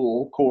film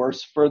school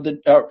course for the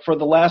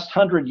last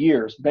 100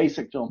 years,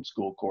 basic film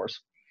school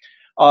course.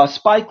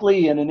 Spike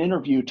Lee, in an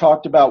interview,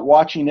 talked about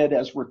watching it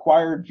as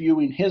required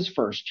viewing his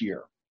first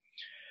year.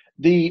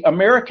 The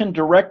American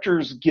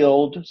Directors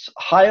Guild's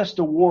highest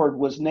award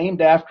was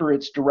named after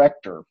its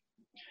director.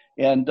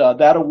 And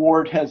that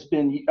award has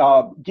been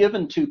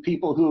given to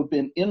people who have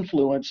been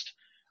influenced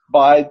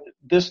by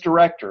this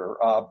director,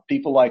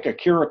 people like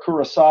Akira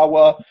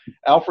Kurosawa,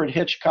 Alfred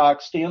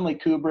Hitchcock, Stanley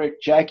Kubrick,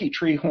 Jackie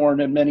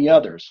Treehorn, and many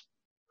others.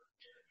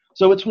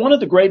 So it's one of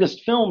the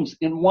greatest films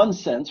in one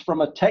sense from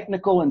a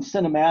technical and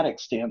cinematic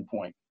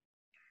standpoint.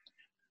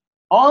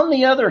 On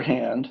the other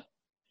hand,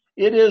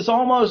 it is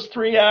almost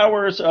 3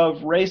 hours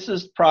of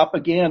racist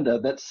propaganda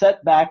that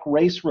set back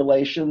race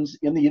relations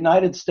in the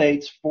United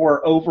States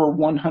for over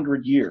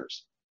 100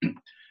 years.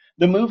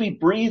 The movie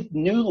breathed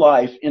new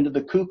life into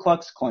the Ku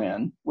Klux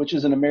Klan, which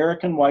is an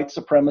American white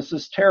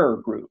supremacist terror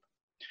group.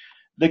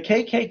 The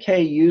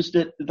KKK used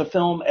the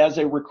film as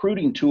a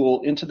recruiting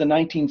tool into the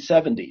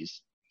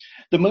 1970s.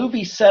 The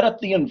movie set up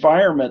the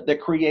environment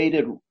that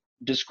created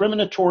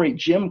discriminatory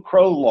Jim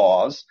Crow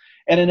laws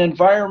and an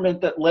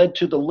environment that led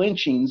to the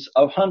lynchings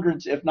of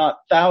hundreds, if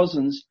not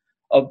thousands,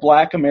 of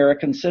Black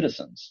American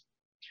citizens.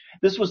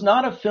 This was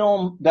not a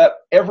film that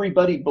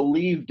everybody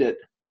believed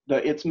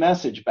its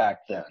message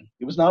back then.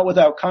 It was not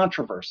without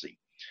controversy.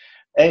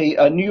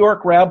 A New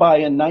York rabbi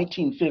in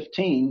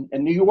 1915,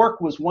 and New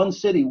York was one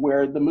city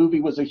where the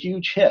movie was a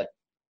huge hit,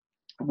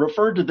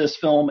 referred to this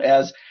film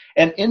as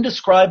an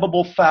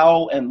indescribable,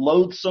 foul, and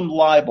loathsome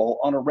libel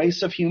on a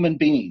race of human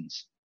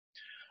beings.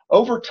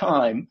 Over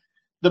time,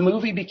 the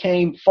movie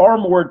became far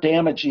more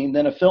damaging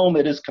than a film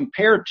it is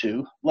compared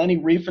to, Leni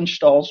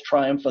Riefenstahl's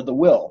Triumph of the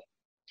Will.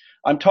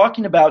 I'm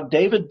talking about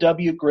David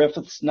W.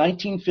 Griffith's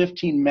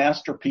 1915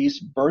 masterpiece,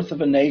 Birth of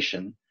a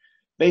Nation,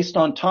 based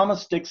on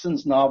Thomas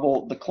Dixon's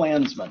novel, The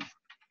Klansman.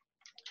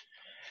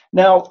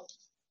 Now,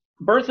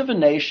 Birth of a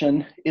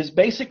Nation is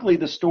basically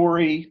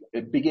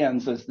it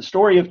begins as the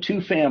story of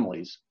two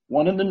families,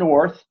 one in the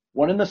North,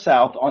 one in the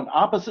South, on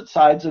opposite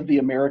sides of the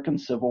American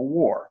Civil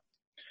War.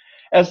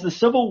 As the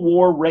Civil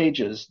War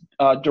rages,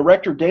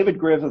 director David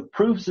Griffith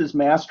proves his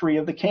mastery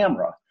of the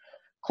camera.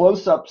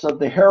 Close-ups of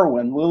the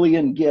heroine,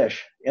 Lillian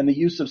Gish, and the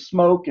use of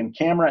smoke and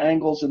camera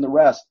angles and the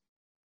rest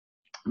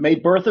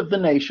made Birth of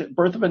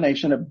a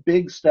Nation a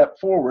big step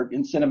forward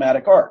in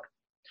cinematic art.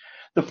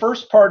 The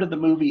first part of the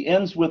movie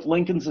ends with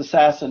Lincoln's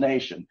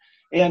assassination,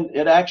 and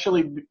it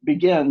actually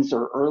begins,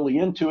 or early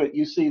into it,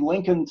 you see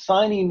Lincoln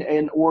signing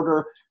an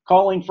order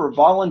calling for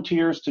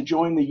volunteers to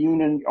join the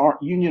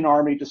Union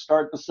Army to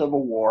start the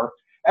Civil War,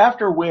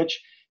 after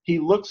which he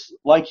looks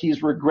like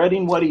he's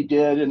regretting what he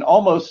did and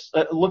almost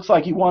looks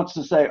like he wants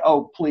to say,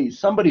 oh, please,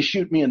 somebody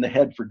shoot me in the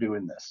head for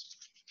doing this.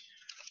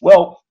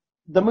 Well,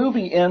 the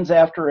movie ends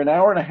after an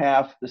hour and a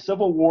half. The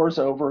Civil War's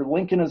over.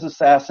 Lincoln is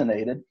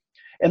assassinated.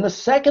 And the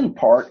second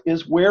part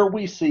is where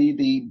we see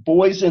the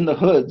boys in the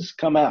hoods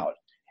come out.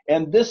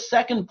 And this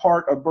second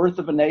part of Birth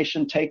of a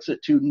Nation takes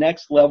it to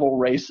next level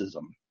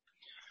racism.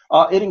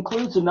 It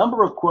includes a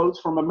number of quotes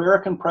from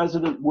American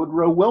President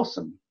Woodrow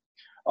Wilson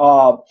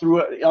on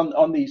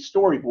the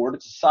storyboard.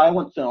 It's a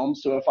silent film,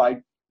 so if I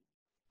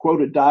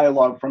quoted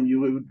dialogue from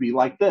you, it would be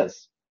like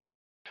this.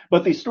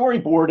 But the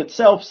storyboard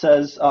itself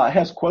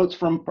has quotes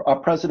from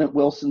President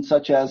Wilson,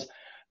 such as,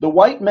 "The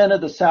white men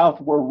of the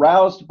South were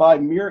roused by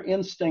mere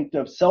instinct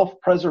of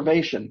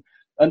self-preservation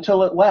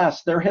until at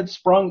last there had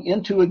sprung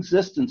into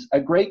existence a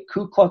great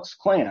Ku Klux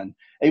Klan,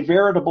 a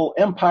veritable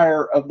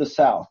empire of the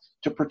South,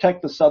 to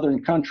protect the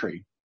Southern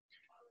country."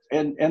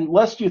 And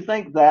lest you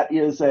think that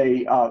is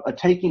a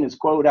taking his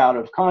quote out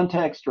of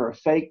context or a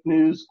fake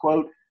news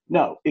quote,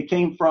 no, it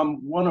came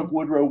from one of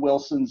Woodrow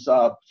Wilson's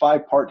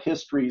 5-part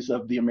histories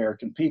of the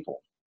American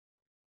people.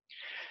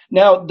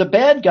 Now, the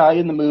bad guy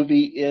in the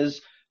movie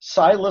is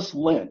Silas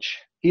Lynch.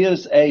 He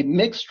is a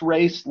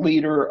mixed-race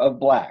leader of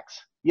blacks.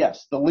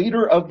 Yes, the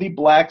leader of the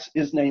blacks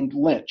is named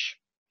Lynch.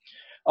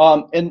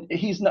 And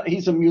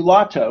he's a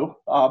mulatto,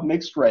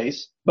 mixed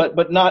race,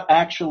 but not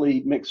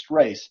actually mixed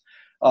race.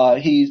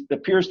 He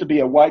appears to be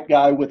a white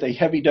guy with a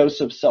heavy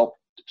dose of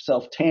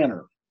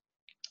self-tanner.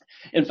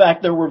 In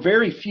fact, there were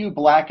very few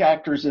black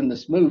actors in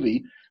this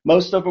movie.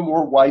 Most of them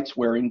were whites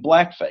wearing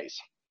blackface.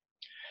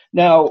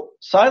 Now,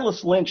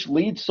 Silas Lynch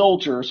leads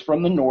soldiers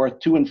from the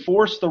North to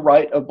enforce the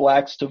right of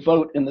blacks to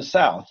vote in the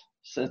South.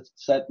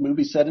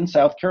 Movie set in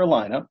South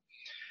Carolina.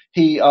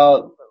 He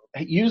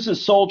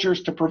uses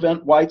soldiers to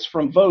prevent whites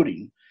from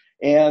voting,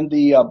 and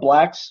the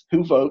blacks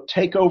who vote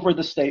take over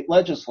the state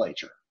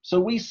legislature.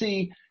 So we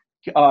see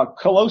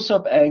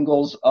close-up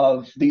angles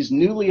of these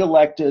newly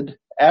elected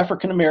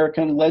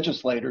African-American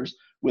legislators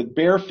with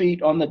bare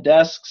feet on the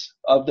desks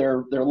of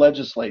their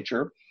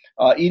legislature,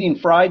 eating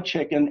fried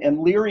chicken and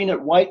leering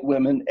at white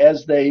women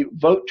as they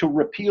vote to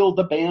repeal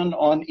the ban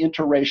on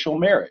interracial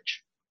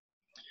marriage.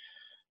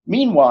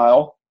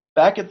 Meanwhile,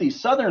 back at the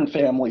Southern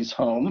family's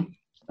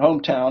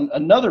hometown,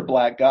 another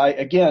black guy,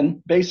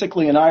 again,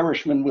 basically an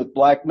Irishman with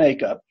black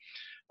makeup,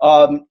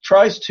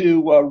 tries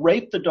to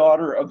rape the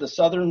daughter of the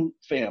Southern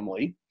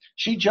family.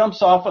 She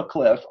jumps off a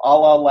cliff, a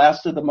la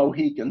Last of the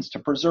Mohicans, to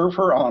preserve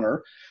her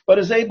honor, but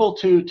is able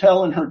to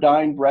tell in her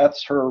dying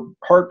breaths her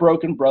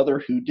heartbroken brother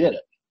who did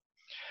it.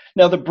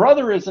 Now, the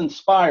brother is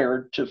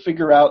inspired to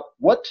figure out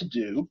what to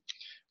do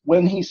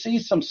when he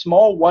sees some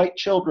small white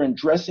children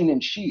dressing in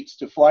sheets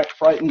to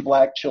frighten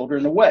black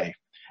children away.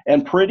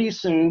 And pretty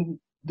soon,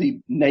 the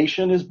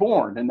nation is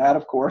born, and that,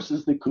 of course,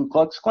 is the Ku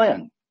Klux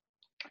Klan.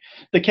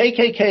 The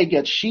KKK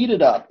gets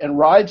sheeted up and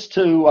rides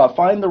to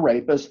find the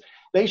rapist.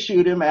 They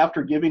shoot him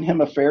after giving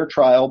him a fair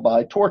trial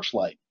by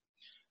torchlight.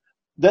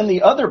 Then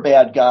the other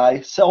bad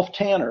guy,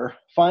 Self-Tanner,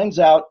 finds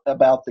out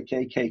about the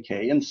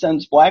KKK and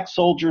sends black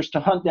soldiers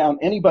to hunt down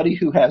anybody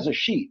who has a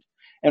sheet.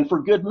 And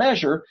for good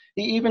measure,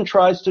 he even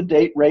tries to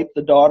date rape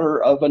the daughter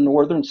of a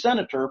northern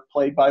senator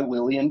played by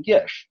Lillian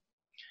Gish.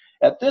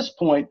 At this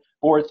point,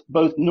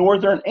 both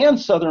northern and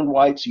southern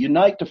whites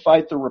unite to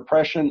fight the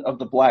repression of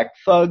the black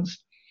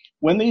thugs.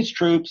 When these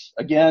troops,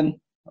 again,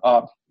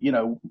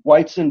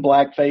 whites in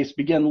blackface,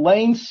 begin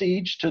laying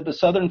siege to the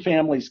Southern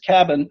family's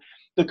cabin,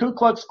 the Ku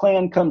Klux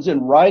Klan comes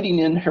in riding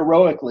in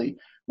heroically,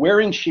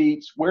 wearing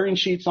sheets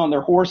on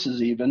their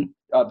horses even.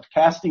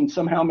 Casting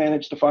somehow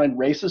managed to find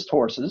racist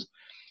horses.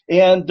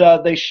 And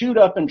they shoot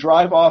up and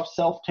drive off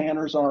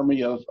Self-Tanner's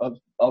army of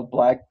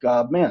black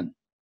men.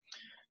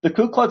 The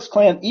Ku Klux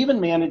Klan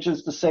even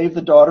manages to save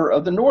the daughter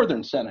of the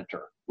northern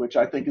senator, which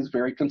I think is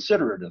very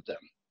considerate of them.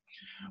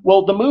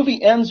 Well, the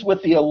movie ends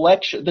with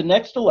the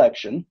next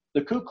election.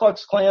 The Ku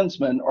Klux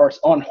Klansmen are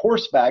on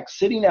horseback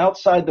sitting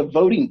outside the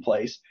voting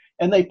place,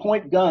 and they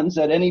point guns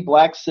at any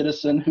black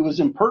citizen who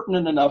is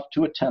impertinent enough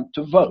to attempt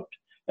to vote,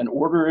 and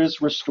order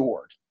is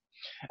restored.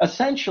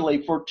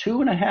 Essentially, for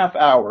 2.5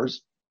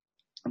 hours,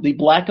 the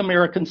black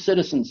American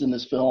citizens in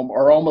this film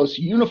are almost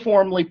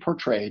uniformly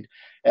portrayed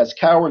as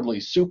cowardly,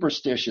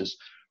 superstitious,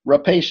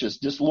 rapacious,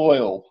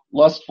 disloyal,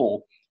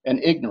 lustful,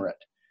 and ignorant.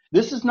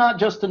 This is not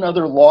just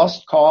another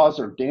Lost Cause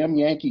or Damn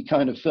Yankee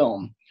kind of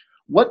film.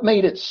 What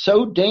made it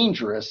so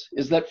dangerous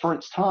is that for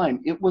its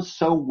time, it was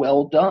so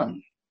well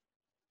done.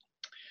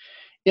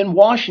 In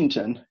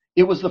Washington,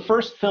 it was the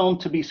first film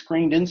to be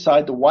screened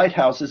inside the White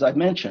House, as I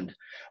mentioned,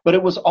 but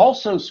it was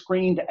also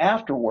screened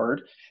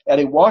afterward at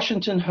a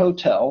Washington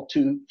hotel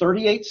to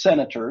 38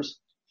 senators,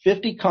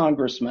 50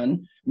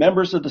 congressmen,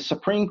 members of the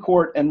Supreme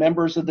Court, and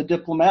members of the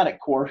diplomatic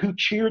corps who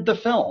cheered the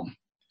film.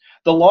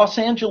 The Los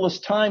Angeles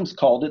Times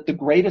called it the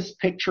greatest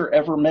picture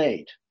ever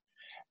made.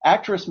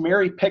 Actress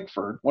Mary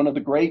Pickford, one of the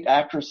great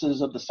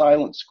actresses of the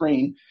silent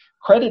screen,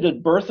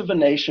 credited Birth of a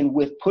Nation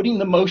with putting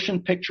the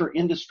motion picture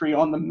industry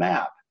on the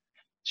map.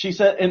 She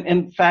said,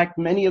 in fact,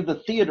 many of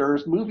the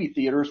movie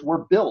theaters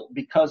were built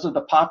because of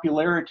the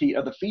popularity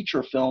of the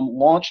feature film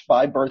launched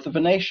by Birth of a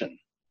Nation.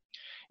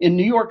 In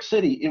New York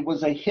City, it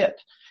was a hit.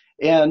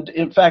 And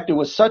in fact, it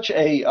was such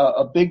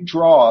a big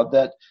draw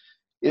that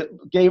it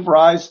gave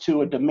rise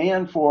to a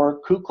demand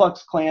for Ku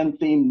Klux Klan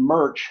themed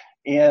merch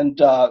and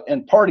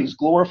parties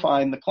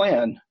glorifying the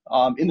Klan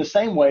in the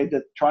same way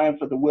that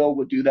Triumph of the Will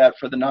would do that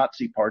for the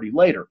Nazi Party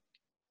later.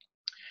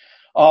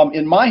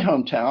 In my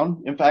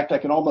hometown, in fact, I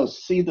can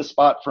almost see the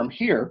spot from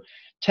here,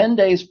 10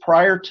 days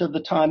prior to the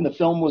time the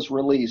film was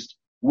released,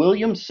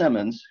 William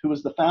Simmons, who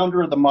was the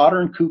founder of the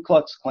modern Ku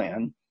Klux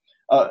Klan,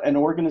 an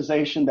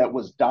organization that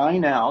was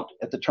dying out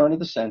at the turn of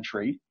the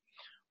century,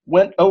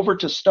 went over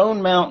to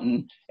Stone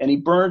Mountain and he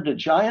burned a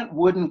giant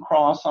wooden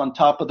cross on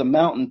top of the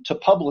mountain to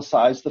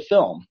publicize the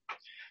film.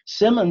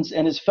 Simmons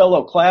and his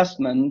fellow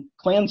Klansmen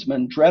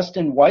dressed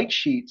in white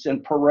sheets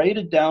and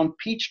paraded down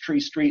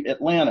Peachtree Street,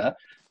 Atlanta,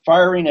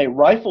 firing a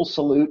rifle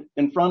salute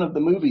in front of the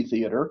movie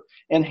theater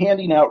and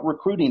handing out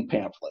recruiting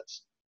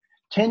pamphlets.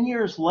 10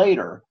 years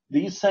later,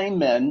 these same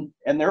men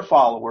and their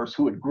followers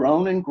who had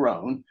grown and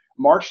grown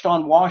marched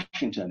on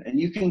Washington, and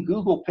you can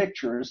Google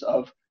pictures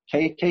of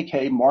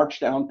KKK march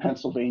down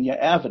Pennsylvania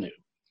Avenue.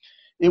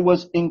 It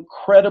was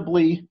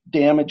incredibly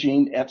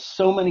damaging at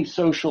so many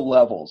social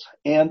levels,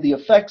 and the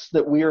effects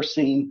that we are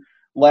seeing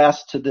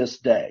last to this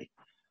day.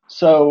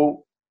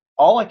 So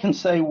all I can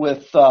say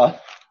with,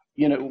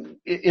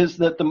 is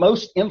that the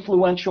most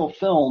influential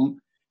film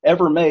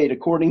ever made,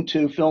 according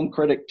to film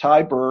critic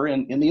Ty Burr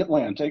in The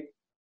Atlantic,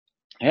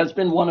 has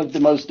been one of the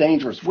most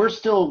dangerous. We're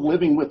still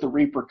living with the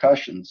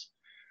repercussions.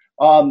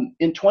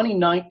 In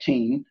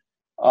 2019,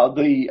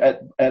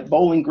 at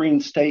Bowling Green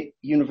State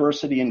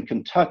University in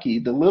Kentucky,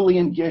 the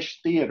Lillian Gish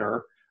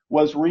Theater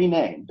was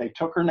renamed. They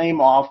took her name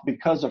off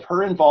because of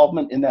her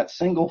involvement in that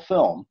single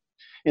film.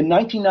 In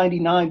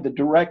 1999, the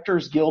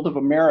Directors Guild of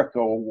America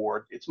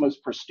Award, its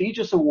most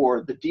prestigious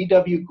award, the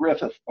D.W.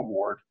 Griffith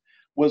Award,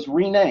 was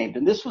renamed.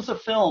 And this was a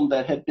film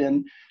that had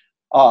been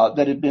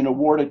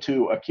awarded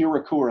to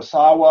Akira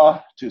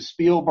Kurosawa, to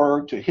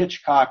Spielberg, to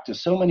Hitchcock, to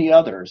so many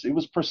others. It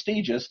was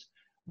prestigious,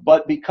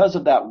 but because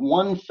of that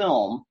one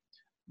film,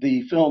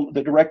 the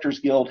Directors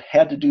Guild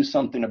had to do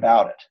something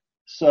about it.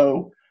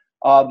 So,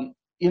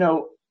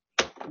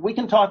 we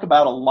can talk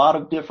about a lot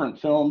of different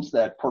films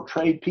that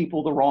portrayed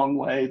people the wrong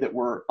way, that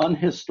were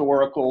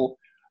unhistorical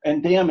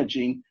and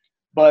damaging,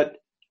 but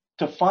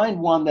to find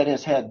one that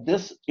has had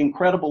this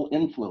incredible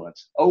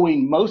influence,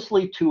 owing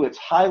mostly to its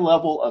high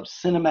level of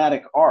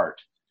cinematic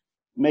art,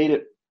 made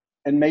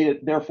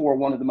it therefore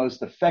one of the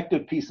most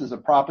effective pieces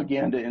of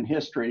propaganda in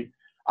history.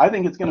 I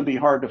think it's going to be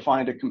hard to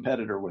find a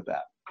competitor with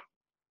that.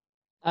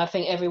 I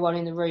think everyone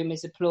in the room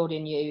is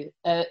applauding you.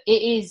 It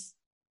is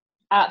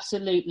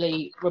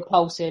absolutely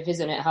repulsive,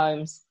 isn't it,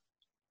 Holmes?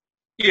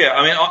 Yeah,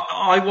 I mean,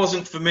 I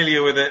wasn't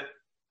familiar with it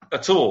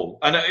at all.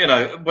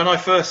 And, when I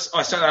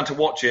sat down to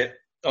watch it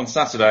on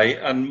Saturday,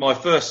 and my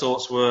first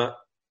thoughts were,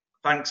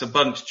 thanks a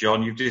bunch,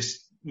 John. You've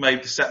just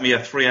set me a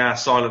 3-hour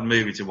silent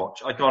movie to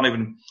watch. I can't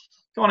even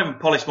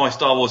polish my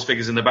Star Wars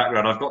figures in the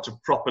background. I've got to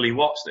properly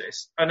watch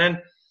this. And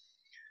then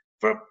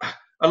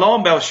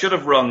alarm bells should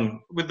have rung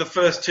with the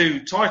first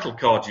two title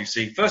cards you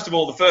see. First of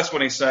all, the first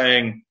one is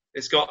saying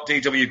it's got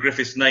D.W.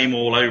 Griffith's name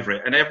all over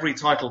it, and every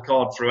title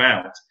card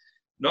throughout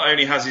not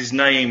only has his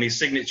name, his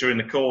signature in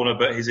the corner,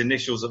 but his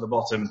initials at the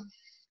bottom.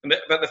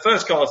 But the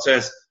first card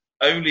says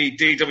only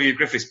D.W.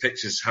 Griffith's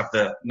pictures have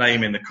the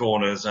name in the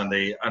corners and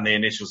the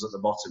initials at the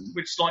bottom,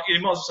 which is like,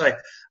 you might as well say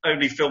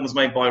only films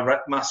made by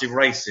massive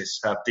racists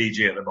have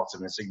DG at the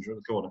bottom and signature at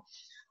the corner.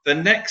 The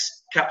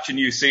next caption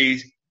you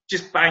see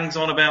just bangs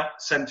on about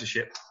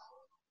censorship.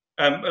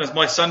 As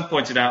my son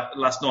pointed out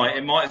last night,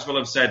 it might as well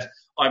have said,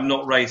 I'm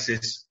not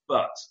racist,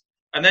 but.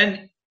 And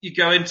then you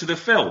go into the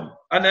film.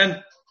 And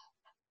then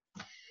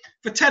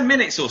for 10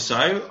 minutes or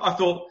so, I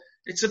thought,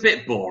 it's a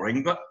bit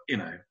boring, but,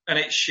 and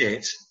it's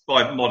shit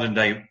by modern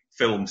day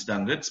film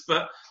standards,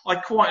 but I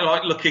quite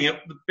like looking at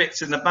the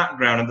bits in the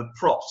background and the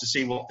props to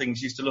see what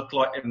things used to look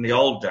like in the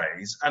old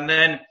days. And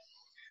then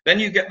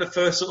you get the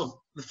first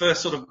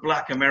sort of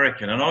black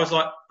American, and I was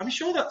like, I'm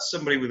sure that's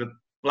somebody with a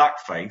black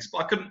face, but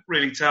I couldn't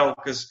really tell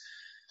because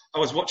I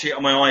was watching it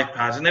on my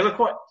iPad, and they were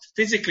quite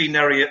physically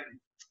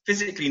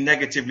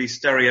negatively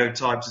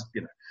stereotyped,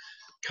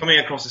 coming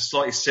across as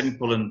slightly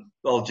simple and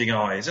bulging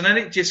eyes, and then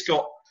it just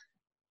got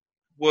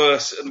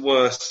worse and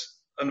worse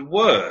and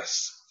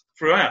worse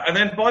throughout. And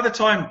then by the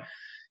time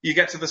you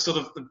get to the sort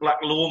of the black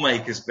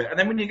lawmakers bit, and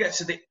then when you get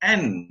to the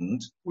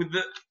end with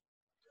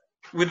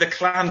the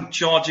Klan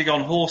charging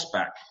on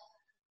horseback,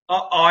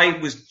 I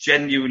was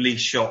genuinely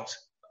shocked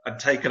and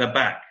taken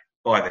aback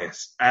by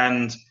this.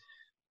 And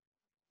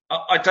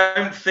I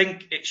don't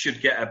think it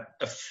should get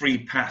a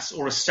free pass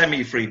or a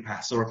semi-free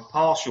pass or a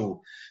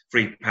partial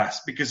free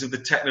pass because of the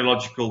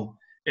technological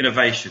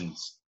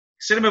innovations.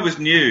 Cinema was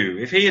new.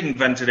 If he had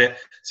invented it,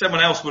 someone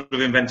else would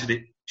have invented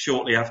it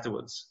shortly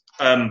afterwards.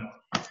 In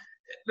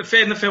the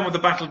film with the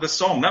Battle of the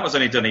Somme, that was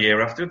only done a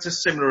year afterwards.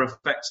 There's similar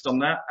effects on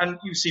that. And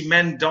you see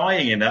men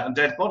dying in that and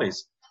dead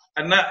bodies.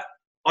 And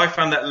I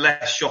found that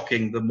less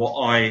shocking than what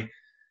I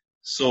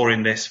saw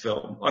in this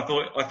film. I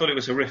thought it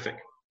was horrific.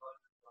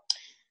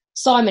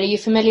 Simon, are you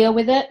familiar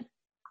with it?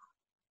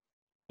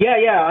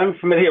 Yeah, I'm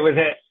familiar with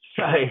it.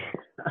 So,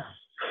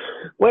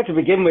 where to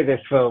begin with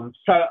this film?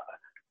 So,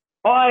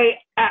 I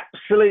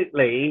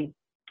absolutely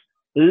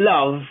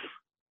love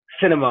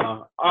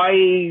cinema.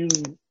 I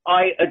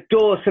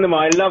adore cinema.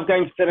 I love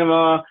going to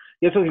cinema.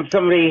 You're talking to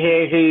somebody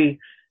here who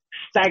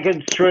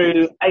staggered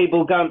through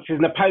Abel Gantz's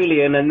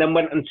Napoleon and then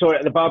went and saw it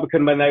at the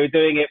Barbican when they were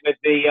doing it with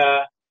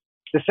the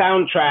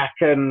soundtrack.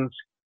 And,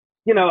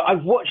 you know,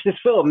 I've watched this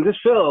film. This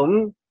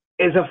film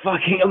is a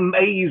fucking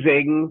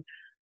amazing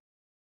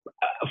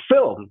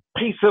film,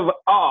 piece of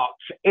art,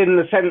 in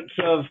the sense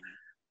of,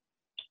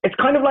 it's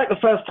kind of like the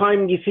first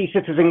time you see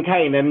Citizen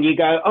Kane and you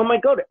go, oh my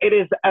God, it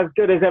is as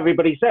good as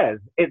everybody says.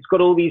 It's got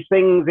all these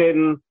things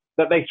in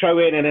that they throw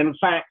in. And in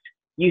fact,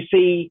 you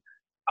see,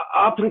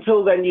 up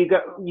until then,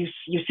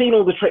 you've seen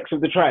all the tricks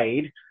of the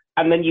trade.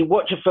 And then you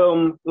watch a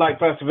film like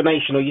Birth of a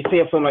Nation, or you see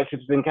a film like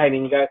Citizen Kane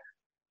and you go,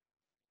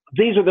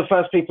 these were the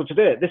first people to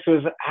do it. This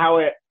was how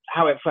it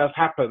first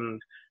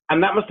happened.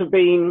 And that must have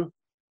been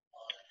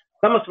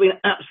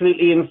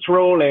absolutely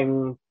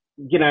enthralling,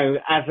 you know,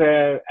 as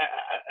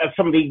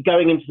somebody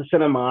going into the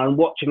cinema and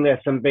watching this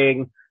and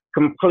being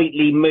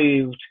completely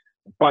moved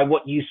by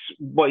what you've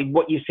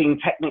seen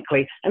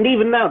technically. And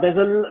even now, there's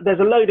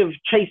a load of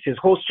chases,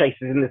 horse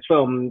chases in this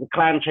film. The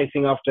clan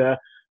chasing after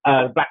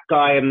the black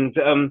guy, and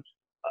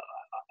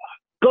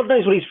God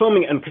knows what he's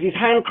filming it in, because he's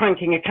hand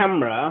cranking a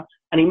camera,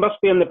 and he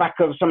must be in the back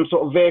of some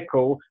sort of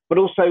vehicle. But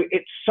also,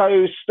 it's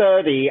so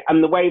sturdy,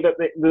 and the way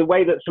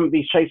that some of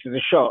these chases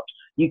are shot,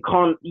 you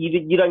don't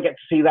get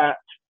to see that.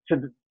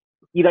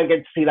 You don't get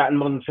to see that in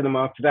modern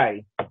cinema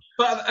today.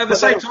 But at the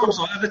same time,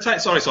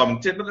 sorry, Simon.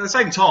 But at the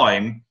same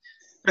time,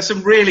 there's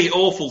some really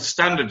awful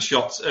standard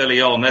shots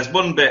early on. There's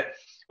one bit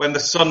when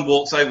the son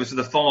walks over to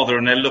the father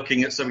and they're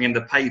looking at something in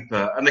the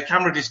paper, and the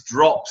camera just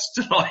drops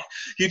to, like,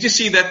 you just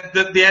see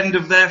the end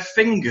of their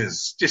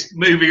fingers just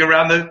moving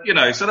around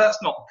so that's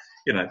not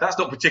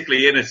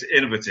particularly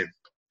innovative.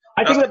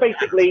 I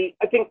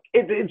think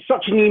it's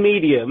such a new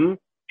medium.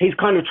 He's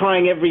kind of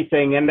trying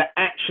everything, and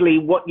actually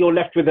what you're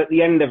left with at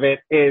the end of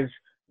it is,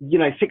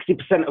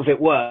 60% of it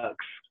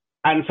works.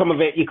 And some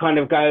of it you kind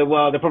of go,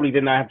 well, they probably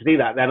didn't know how to do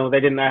that then, or they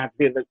didn't know how to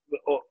do that,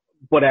 or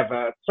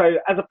whatever. So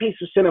as a piece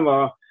of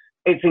cinema,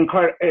 it's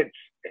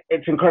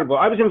incredible.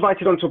 I was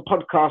invited onto a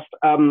podcast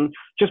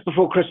just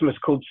before Christmas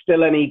called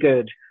Still Any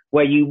Good,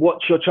 where you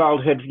watch your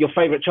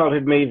favorite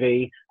childhood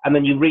movie, and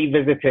then you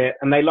revisit it,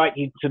 and they like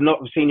you to not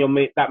have seen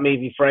that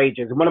movie for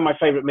ages. And one of my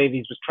favorite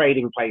movies was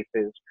Trading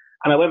Places.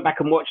 And I went back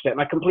and watched it, and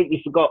I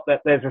completely forgot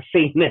that there's a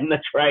scene in the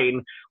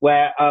train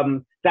where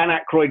Dan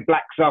Aykroyd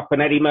blacks up,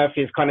 and Eddie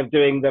Murphy is kind of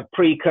doing the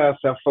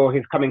precursor for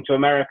his Coming to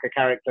America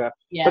character.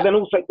 Yeah. But then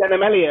also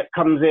Denholm Elliott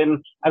comes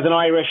in as an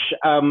Irish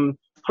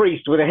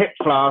priest with a hip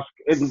flask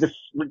in this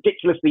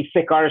ridiculously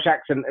thick Irish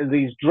accent as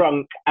he's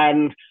drunk,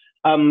 and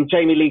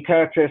Jamie Lee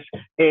Curtis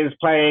is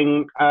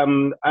playing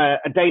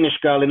a Danish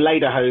girl in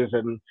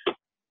lederhosen.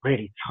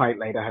 Really tight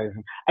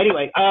lederhosen.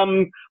 Anyway,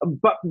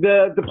 but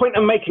the point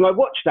I'm making, I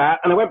watched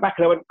that and I went back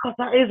and I went, God,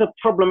 that is a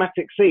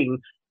problematic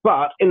scene.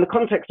 But in the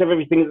context of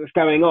everything that's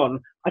going on,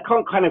 I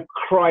can't kind of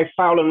cry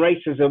foul and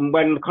racism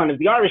when kind of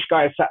the Irish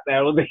guy is sat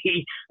there, or it's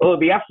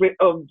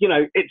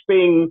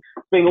being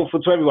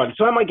awful to everyone.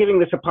 So am I giving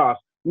this a pass?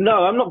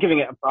 No, I'm not giving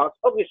it a pass.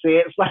 Obviously,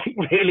 it's like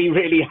really,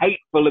 really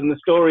hateful, and the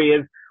story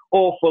is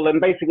awful. And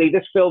basically,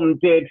 this film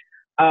did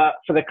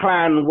for the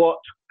Klan what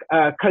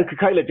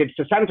Coca-Cola did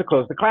for Santa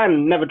Claus. The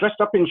Klan never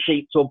dressed up in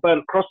sheets or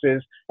burnt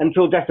crosses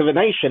until Death of a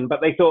Nation, but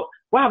they thought,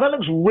 wow, that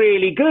looks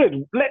really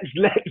good. Let's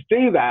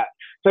do that.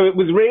 So it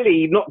was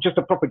really not just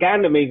a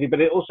propaganda movie, but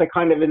it also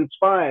kind of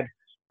inspired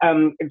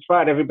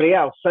everybody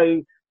else.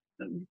 So,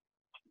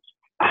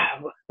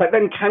 but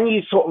then can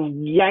you sort of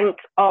yank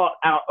art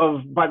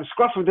by the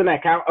scruff of the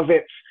neck out of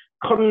its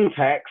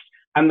context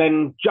and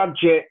then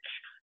judge it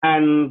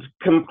and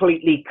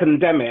completely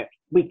condemn it?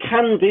 We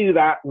can do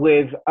that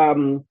with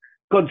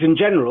Gods and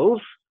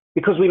Generals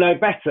because we know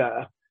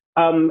better.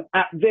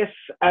 At this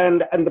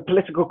and the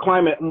political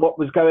climate and what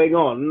was going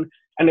on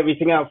and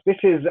everything else,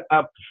 this is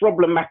a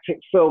problematic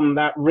film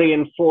that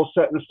reinforced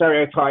certain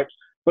stereotypes,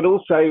 but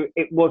also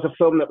it was a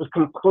film that was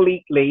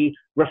completely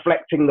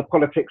reflecting the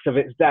politics of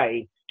its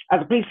day.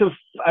 As a piece of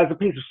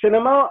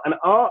cinema and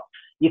art,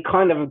 you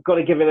kind of got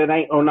to give it an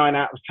 8 or 9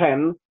 out of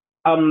 10.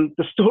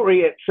 The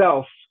story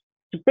itself,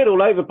 it's a bit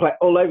all over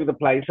the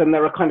place, and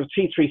there are kind of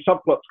 2-3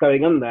 subplots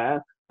going on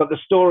there, but the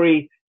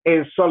story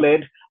is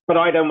solid. But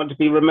I don't want to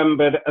be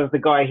remembered as the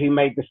guy who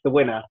made this the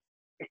winner.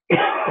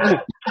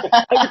 Over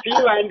to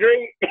you,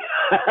 Andrew.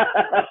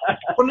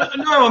 Well, no,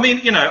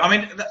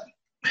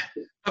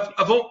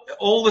 of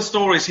all the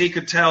stories he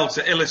could tell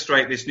to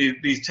illustrate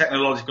these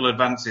technological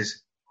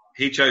advances,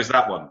 he chose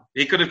that one.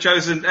 He could have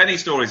chosen any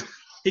stories.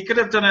 He could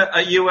have done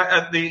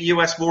the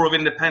US War of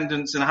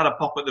Independence and had a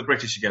pop at the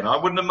British again. I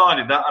wouldn't have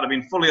minded that. I'd have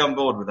been fully on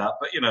board with that.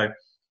 But,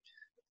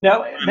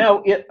 Now,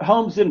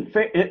 Holmes,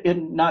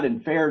 not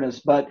in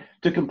fairness, but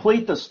to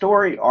complete the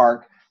story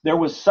arc, there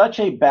was such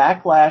a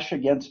backlash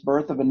against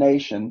Birth of a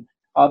Nation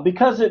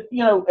because at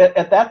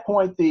that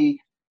point, the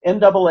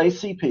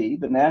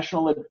NAACP, the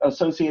National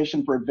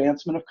Association for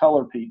Advancement of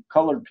Colored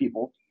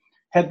People,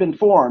 had been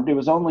formed. It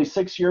was only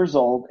 6 years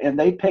old, and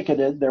they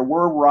picketed. There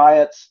were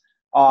riots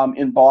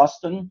in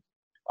Boston.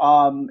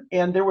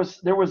 and there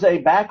was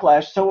a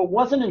backlash. So it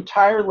wasn't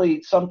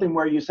entirely something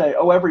where you say,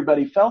 oh,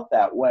 everybody felt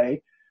that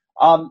way.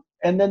 So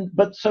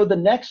the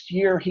next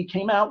year he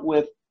came out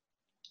with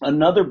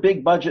another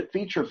big budget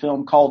feature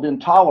film called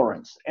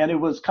Intolerance, and it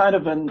was kind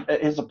of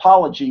his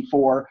apology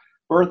for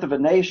Birth of a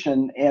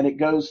Nation, and it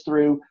goes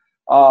through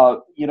a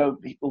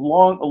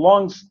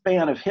long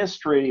span of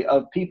history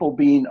of people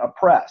being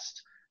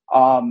oppressed,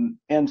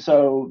 and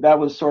so that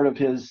was sort of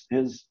his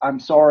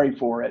I'm sorry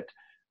for it.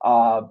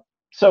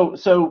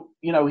 So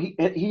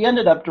he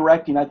ended up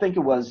directing, I think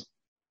it was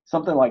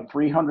something like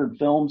 300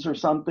 films or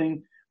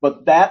something,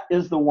 but that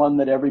is the one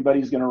that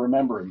everybody's going to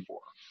remember him for.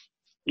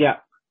 Yeah.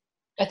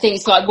 I think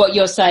it's like what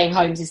you're saying,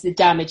 Holmes, is the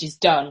damage is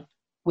done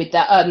with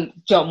that.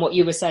 John, what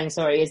you were saying,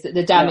 sorry, is that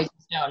the damage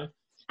is done.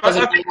 I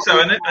think so.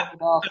 And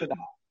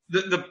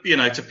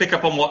to pick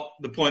up on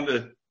the point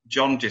that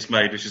John just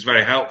made, which is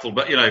very helpful,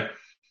 but,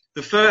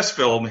 the first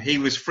film, he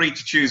was free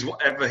to choose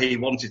whatever he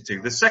wanted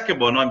to. The second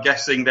one, I'm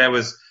guessing there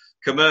was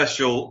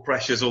commercial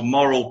pressures or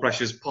moral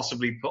pressures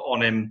possibly put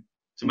on him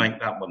to make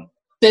that one.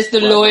 There's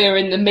the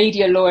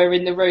media lawyer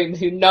in the room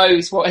who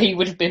knows what he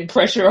would have been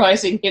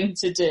pressurising him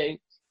to do.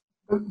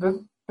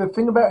 The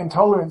thing about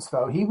Intolerance,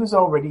 though, he was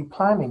already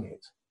planning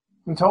it.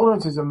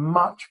 Intolerance is a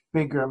much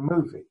bigger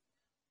movie,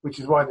 which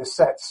is why the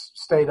sets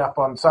stayed up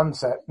on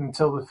Sunset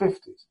until the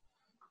 50s.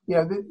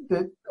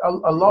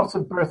 A lot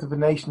of Birth of a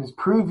Nation is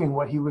proving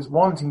what he was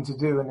wanting to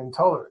do in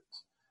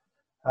Intolerance.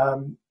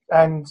 To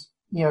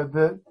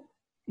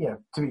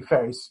be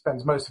fair, he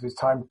spends most of his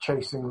time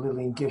chasing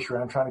Lillian Gish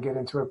around trying to get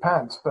into her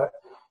pants. But,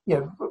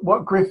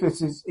 what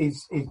Griffiths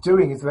is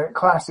doing is that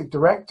classic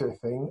director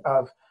thing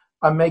of,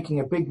 I'm making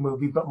a big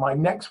movie, but my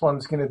next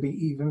one's going to be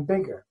even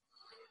bigger.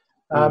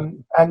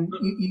 And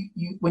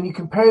you when you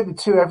compare the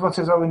two, everyone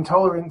says, "Oh,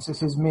 Intolerance is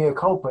his mea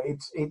culpa."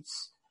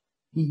 It's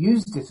he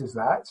used it as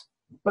that,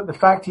 but the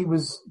fact he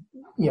was,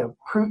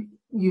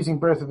 using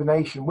Birth of a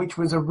Nation, which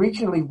was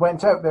originally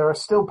went out, there are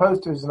still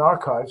posters and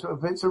archives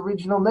of its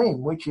original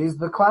name, which is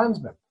The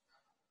Klansman.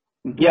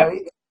 Yeah,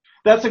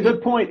 that's a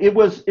good point. It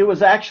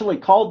was actually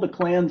called The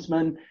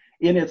Klansman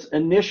in its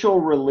initial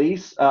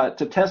release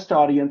to test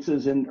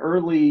audiences in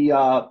early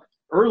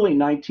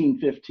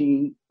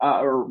 1915,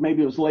 or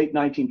maybe it was late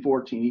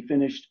 1914. He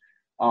finished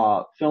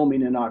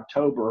filming in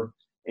October,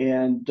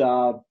 and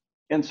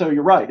so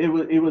you're right.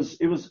 It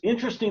was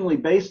interestingly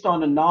based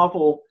on a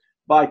novel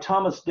by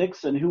Thomas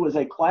Dixon, who was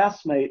a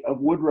classmate of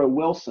Woodrow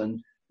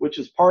Wilson, which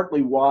is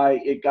partly why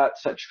it got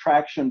such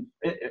traction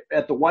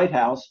at the White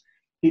House.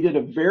 He did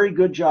a very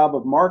good job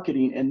of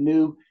marketing and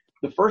knew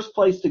the first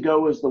place to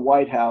go is the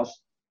White House.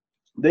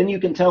 Then you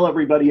can tell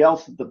everybody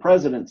else that the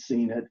president's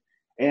seen it,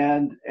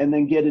 and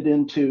then get it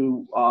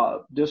into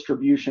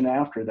distribution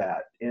after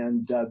that.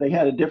 And they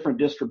had a different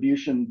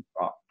distribution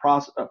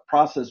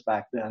process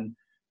back then.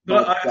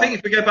 But I think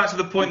if we go back to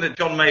the point that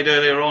John made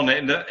earlier on,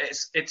 in that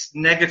its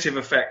negative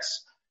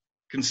effects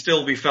can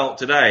still be felt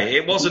today.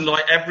 It wasn't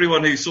like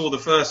everyone who saw the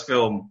first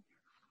film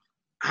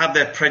had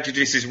their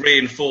prejudices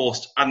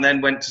reinforced and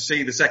then went to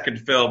see the second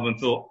film and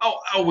thought,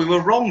 oh, we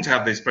were wrong to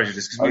have this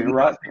prejudice. You're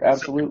right,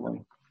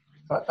 absolutely.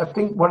 I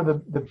think one of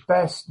the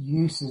best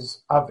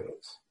uses of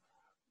it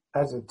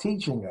as a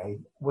teaching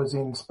aid was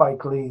in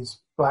Spike Lee's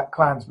Black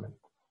Klansman.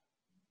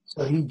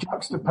 So he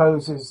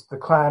juxtaposes the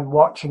Klan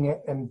watching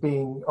it and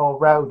being all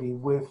rowdy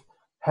with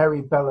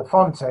Harry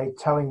Belafonte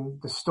telling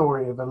the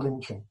story of a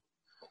lynching.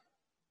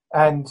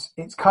 And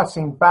it's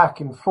cutting back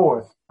and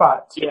forth,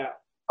 but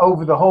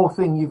over the whole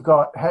thing, you've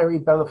got Harry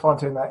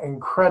Belafonte in that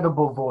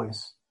incredible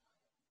voice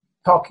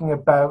talking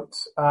about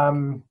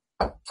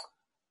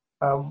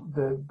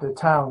the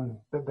town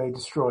that they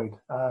destroyed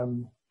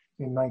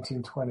in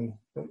 1920.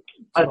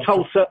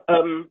 Tulsa.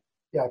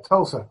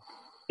 Tulsa.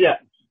 Yeah.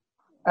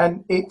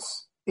 And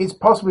it's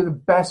possibly the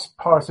best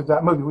part of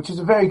that movie, which is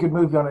a very good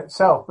movie on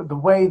itself, but the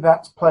way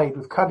that's played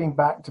with cutting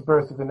back to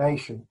Birth of a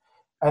Nation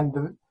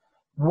and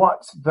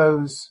what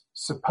those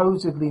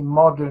supposedly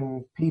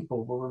modern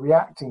people were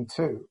reacting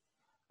to,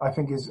 I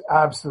think is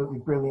absolutely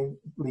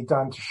brilliantly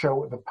done to show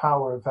what the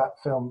power of that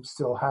film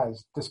still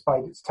has,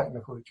 despite its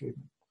technical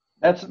achievement.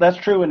 That's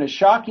true, and as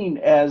shocking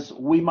as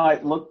we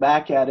might look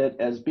back at it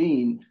as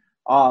being,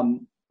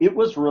 it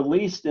was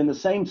released in the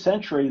same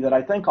century that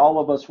I think all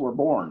of us were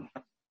born.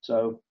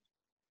 So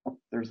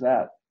there's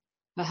that.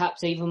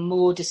 Perhaps even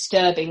more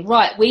disturbing.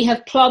 Right, we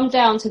have plumbed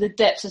down to the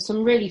depths of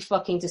some really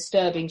fucking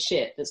disturbing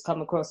shit that's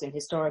come across in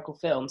historical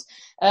films.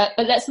 But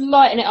let's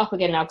lighten it up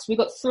again now, because we've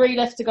got 3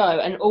 left to go,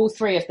 and all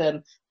 3 of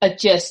them are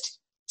just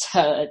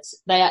turds.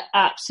 They are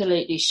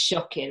absolutely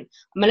shocking.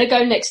 I'm going to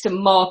go next to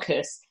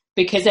Marcus,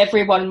 because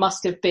everyone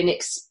must have been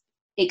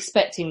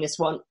expecting this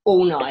one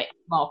all night.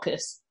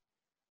 Marcus.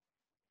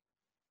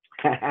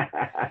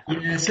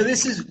 Yeah, so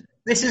this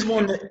is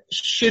one that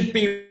should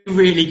be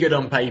really good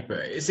on paper.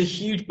 It's a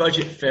huge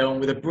budget film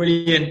with a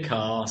brilliant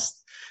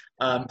cast,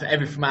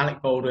 from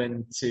Alec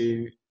Baldwin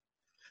to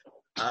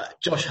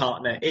Josh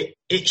Hartnett.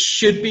 It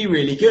should be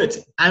really good.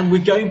 And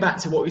we're going back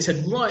to what we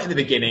said right at the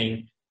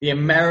beginning, the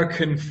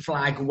American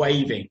flag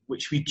waving,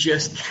 which we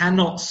just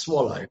cannot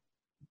swallow.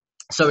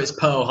 So it's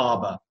Pearl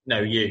Harbor, no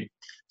you.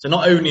 So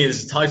not only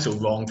is the title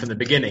wrong from the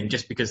beginning,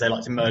 just because they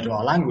like to murder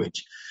our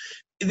language,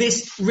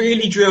 this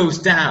really drills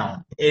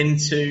down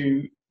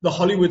into the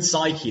Hollywood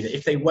psyche that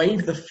if they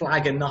wave the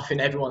flag enough in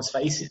everyone's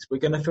faces, we're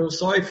going to feel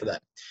sorry for them.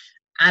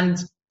 And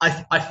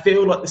I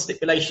feel like the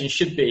stipulation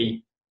should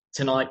be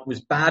tonight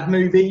was bad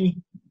movie,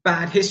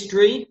 bad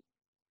history,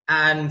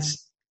 and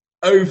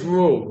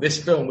overall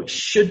this film, which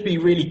should be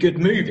really good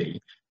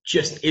movie,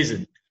 just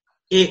isn't.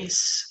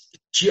 It's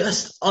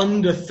just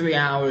under 3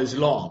 hours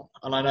long,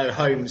 and I know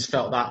Holmes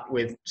felt that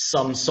with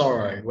some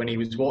sorrow when he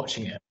was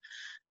watching it.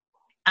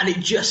 And it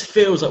just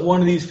feels like one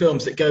of these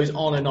films that goes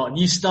on and on.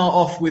 You start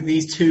off with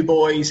these two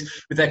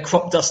boys with their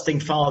crop dusting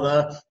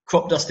father.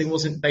 Crop dusting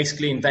wasn't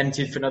basically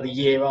invented for another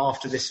year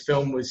after this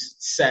film was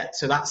set,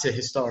 so that's a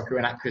historical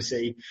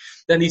inaccuracy.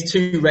 Then these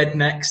two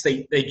rednecks,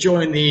 they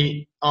join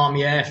the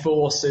Army Air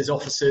Force as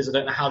officers. I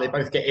don't know how they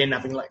both get in,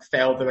 having like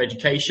failed their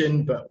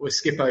education, but we'll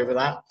skip over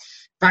that.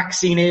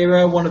 Vaccine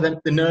era, one of them,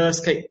 the nurse,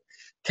 Kate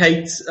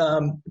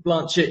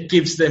Blanchett,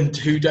 gives them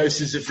 2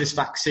 doses of this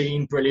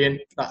vaccine.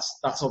 Brilliant. That's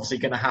obviously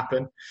going to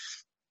happen.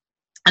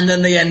 And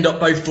then they end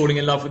up both falling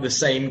in love with the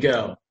same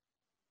girl.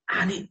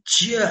 And it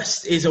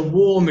just is a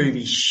war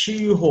movie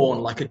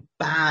shoehorned like a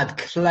bad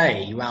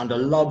clay around a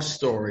love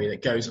story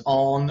that goes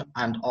on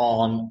and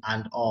on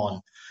and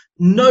on.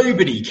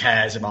 Nobody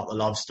cares about the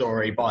love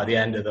story by the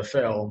end of the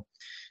film.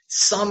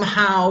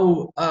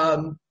 Somehow,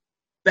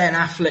 Ben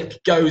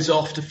Affleck goes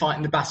off to fight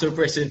in the Battle of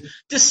Britain,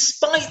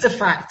 despite the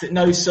fact that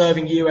no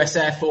serving US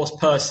Air Force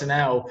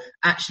personnel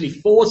actually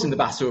fought in the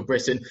Battle of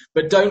Britain.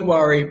 But don't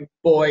worry,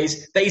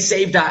 boys, they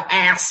saved our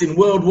ass in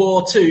World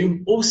War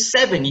II. All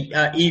 7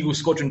 Eagle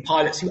Squadron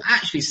pilots who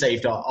actually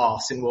saved our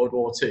ass in World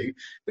War II,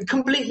 but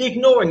completely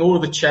ignoring all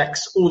of the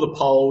Czechs, all the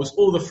Poles,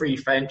 all the Free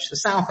French, the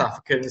South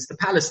Africans, the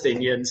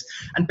Palestinians,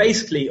 and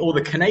basically all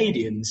the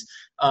Canadians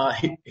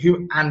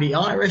who and the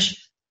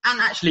Irish. And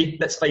actually,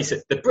 let's face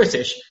it, the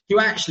British, who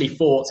actually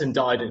fought and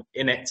died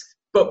in it.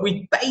 But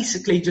we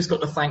basically just got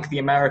to thank the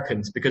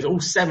Americans because all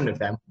 7 of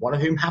them, one of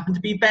whom happened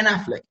to be Ben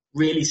Affleck,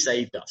 really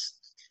saved us.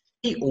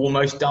 He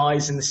almost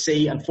dies in the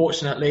sea.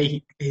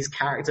 Unfortunately, his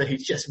character,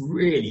 who's just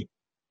really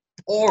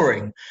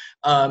boring,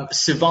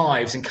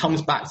 survives and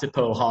comes back to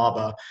Pearl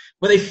Harbor,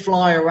 where they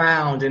fly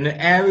around in an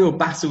aerial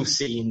battle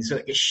scene. So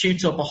they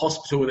shoot up a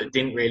hospital that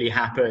didn't really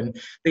happen.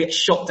 They get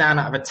shot down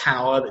out of a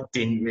tower that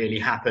didn't really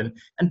happen.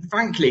 And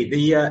frankly,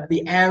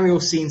 the aerial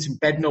scenes in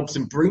Bedknobs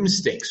and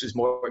Broomsticks was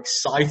more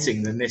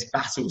exciting than this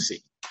battle scene.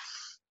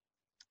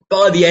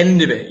 By the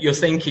end of it, you're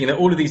thinking that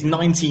all of these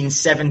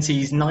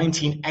 1970s,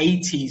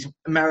 1980s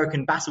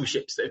American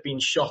battleships that have been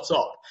shot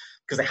up,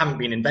 because they haven't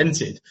been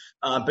invented,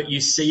 but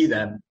you see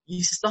them,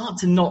 you start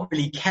to not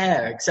really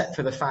care, except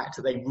for the fact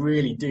that they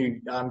really do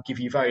give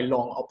you very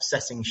long,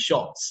 upsetting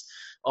shots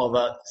of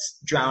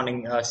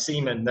drowning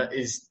seamen that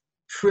is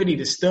pretty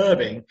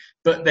disturbing,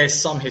 but there's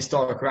some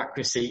historical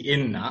accuracy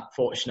in that,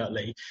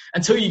 fortunately,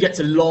 until you get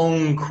to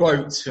long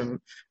quotes from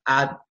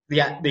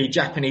the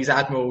Japanese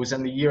admirals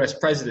and the US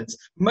presidents,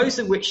 most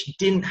of which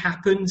didn't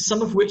happen,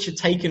 some of which are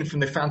taken from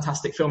the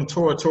fantastic film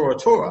Tora, Tora,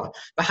 Tora,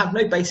 but have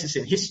no basis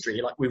in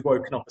history, like We've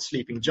Woken Up a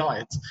Sleeping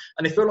Giant.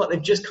 And they feel like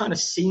they've just kind of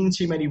seen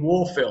too many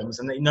war films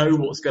and they know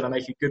what's going to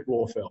make a good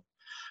war film.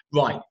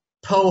 Right,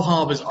 Pearl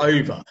Harbor's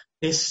over.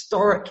 The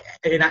historic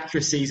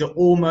inaccuracies are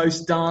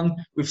almost done.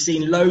 We've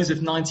seen loads of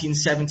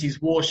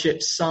 1970s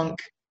warships sunk.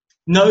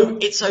 No,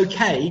 it's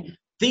okay.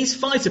 These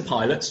fighter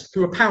pilots,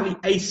 who are apparently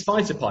ace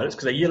fighter pilots,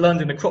 because they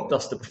learned in a crop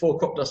duster before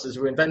crop dusters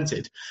were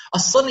invented, are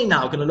suddenly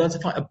now going to learn to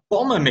fight a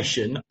bomber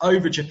mission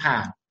over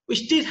Japan,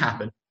 which did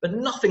happen, but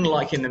nothing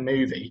like in the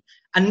movie.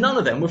 And none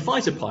of them were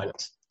fighter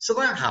pilots. So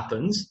that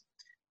happens.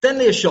 Then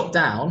they are shot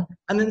down,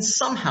 and then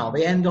somehow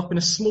they end up in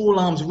a small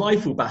arms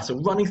rifle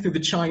battle running through the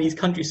Chinese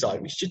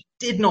countryside, which just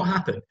did not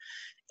happen.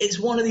 It's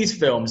one of these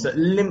films that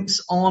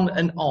limps on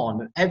and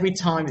on. Every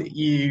time that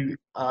you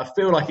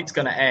feel like it's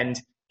going to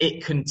end,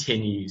 it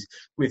continues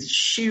with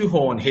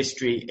shoehorn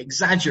history,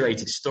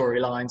 exaggerated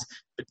storylines.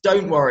 But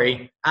don't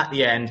worry, at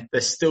the end,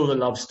 there's still the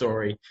love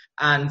story.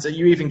 And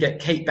you even get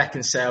Kate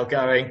Beckinsale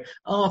going,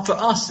 for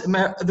us,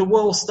 the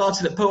war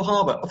started at Pearl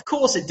Harbor. Of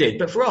course it did,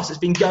 but for us, it's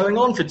been going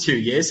on for 2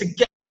 years. So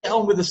get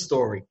on with the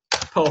story.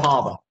 Pearl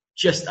Harbor.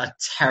 Just a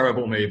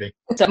terrible movie.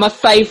 So my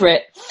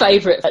favourite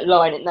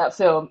line in that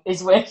film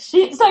is where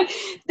she's like,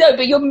 no,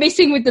 but you're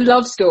missing with the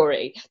love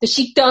story, that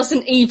she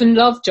doesn't even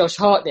love Josh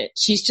Hartnett.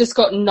 She's just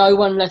got no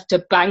one left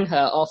to bang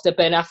her after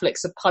Ben Affleck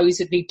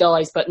supposedly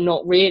dies, but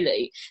not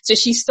really. So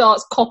she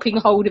starts copping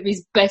hold of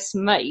his best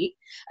mate.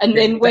 And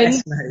then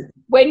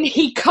when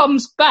he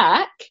comes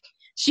back,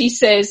 she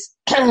says,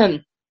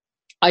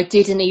 I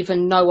didn't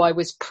even know I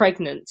was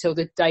pregnant till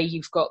the day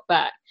you've got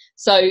back.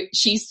 So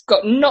she's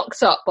got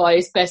knocked up by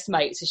his best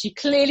mate. So she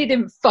clearly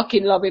didn't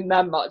fucking love him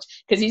that much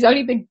because he's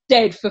only been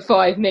dead for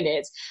 5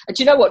 minutes. And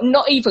do you know what?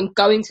 Not even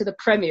going to the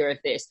premiere of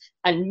this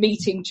and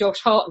meeting Josh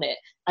Hartnett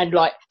and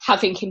like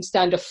having him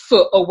stand a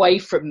foot away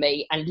from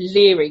me and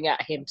leering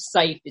at him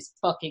saved this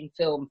fucking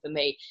film for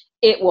me.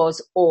 It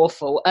was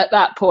awful. At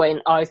that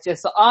point, I was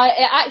just,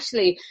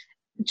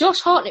 Josh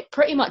Hartnett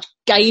pretty much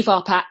gave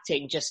up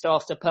acting just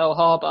after Pearl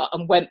Harbor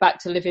and went back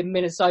to live in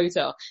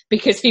Minnesota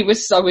because he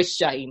was so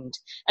ashamed,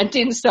 and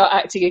didn't start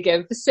acting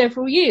again for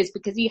several years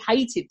because he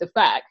hated the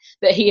fact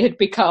that he had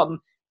become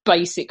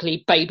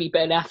basically baby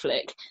Ben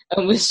Affleck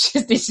and was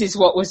just, this is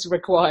what was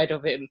required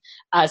of him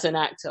as an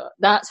actor.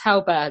 That's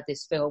how bad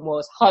this film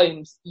was.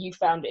 Holmes, you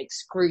found it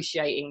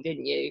excruciating,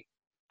 didn't you?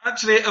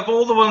 Actually, of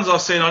all the ones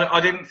I've seen, I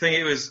didn't think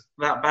it was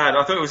that bad.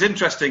 I thought it was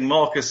interesting,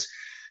 Marcus,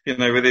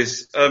 with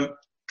his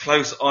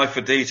close eye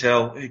for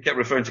detail. He kept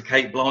referring to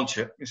Kate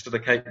Blanchett instead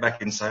of Kate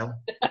Beckinsale.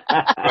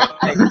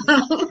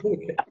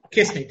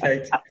 Kiss me,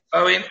 Kate.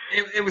 I mean,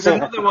 it was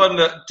another one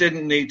that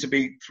didn't need to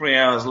be 3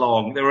 hours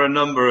long. There were a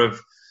number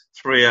of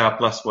 3 hour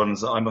plus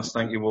ones that I must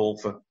thank you all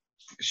for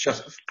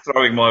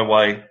throwing my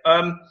way.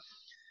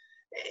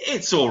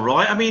 It's all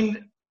right. I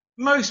mean,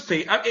 most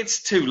people,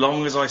 it's too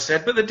long, as I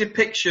said, but the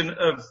depiction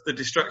of the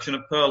destruction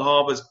of Pearl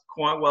Harbor is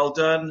quite well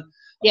done.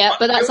 Yeah,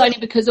 but that's only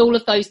because all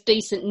of those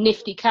decent,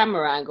 nifty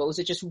camera angles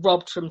are just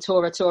robbed from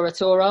Tora Tora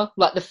Tora,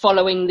 like the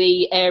following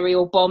the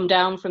aerial bomb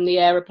down from the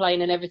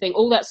aeroplane and everything.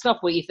 All that stuff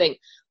where you think,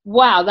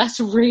 wow, that's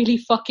really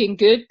fucking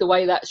good, the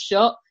way that's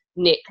shot.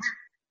 Nicked.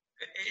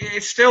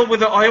 It's still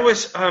with it. I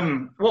always,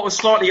 what was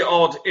slightly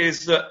odd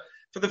is that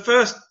for the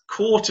first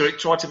quarter, it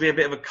tried to be a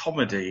bit of a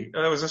comedy.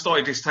 There was a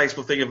slightly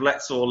distasteful thing of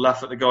let's all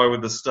laugh at the guy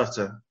with the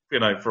stutter,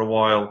 for a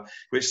while,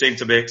 which seemed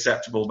to be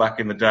acceptable back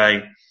in the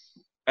day.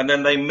 And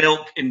then they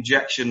milk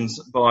injections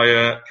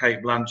by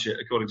Kate Blanchett,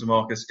 according to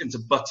Marcus, into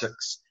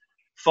buttocks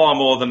far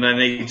more than they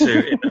need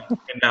to in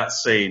that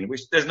scene,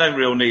 which there's no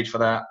real need for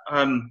that.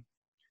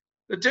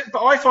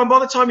 But I find by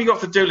the time you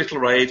got to Doolittle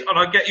Raid, and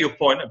I get your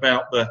point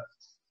about the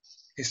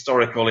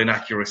historical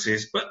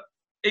inaccuracies, but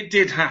it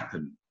did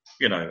happen.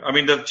 I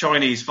mean, the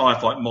Chinese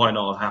firefight might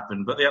not have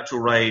happened, but the actual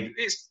raid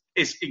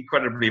is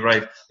incredibly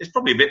brave. It's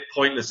probably a bit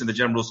pointless in the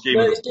general scheme.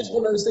 Well, it's just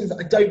one of those things that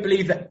I don't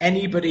believe that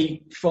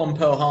anybody from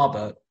Pearl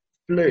Harbor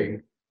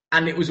flew,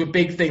 and it was a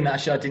big thing that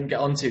actually I didn't get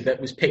onto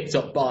that was picked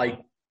up by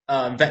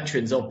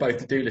veterans of both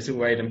the Doolittle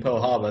Raid and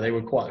Pearl Harbor. They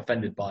were quite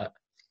offended by it.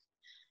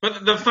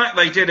 But the fact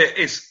they did it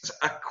is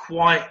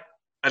quite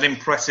an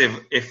impressive,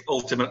 if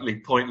ultimately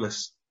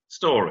pointless,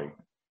 story.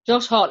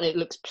 Josh Hartnett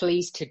looks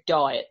pleased to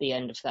die at the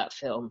end of that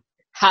film.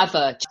 Have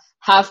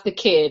the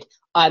kid.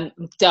 I'm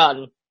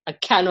done. I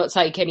cannot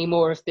take any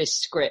more of this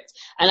script.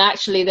 And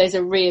actually, there's a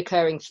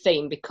reoccurring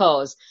theme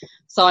because,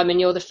 Simon,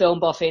 you're the film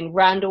buff in.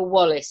 Randall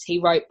Wallace, he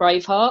wrote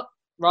Braveheart,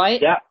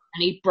 right? Yeah.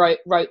 And he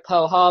wrote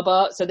Pearl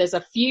Harbor. So there's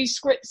a few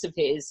scripts of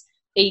his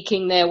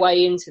eking their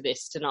way into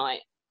this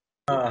tonight.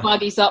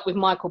 Buddies up with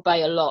Michael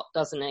Bay a lot,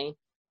 doesn't he?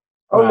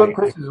 Oh, look,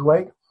 Chris is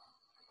awake.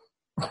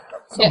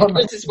 Yeah,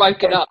 Chris has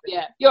woken up,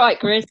 yeah. You're right,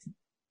 Chris.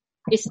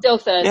 It's still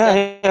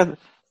Thursday. Yeah.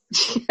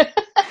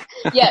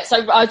 Yeah,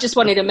 so I just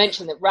wanted to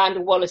mention that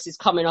Randall Wallace is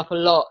coming up a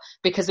lot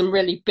because I'm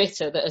really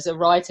bitter that as a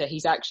writer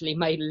he's actually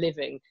made a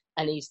living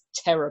and he's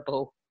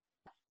terrible.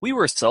 We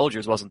Were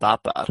Soldiers wasn't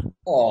that bad.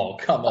 Oh,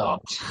 come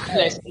on.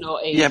 Let's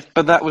not eat. Yeah,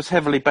 but that was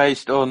heavily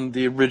based on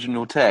the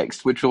original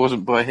text, which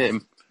wasn't by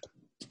him.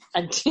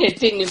 And it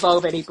didn't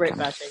involve any brick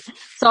bashing.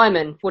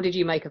 Simon, what did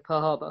you make of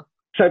Pearl Harbor?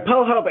 So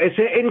Pearl Harbor, it's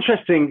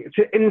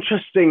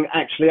interesting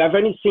actually. I've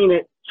only seen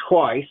it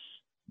twice.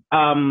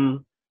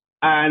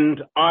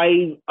 And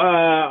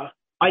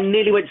I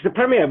nearly went to the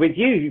premiere with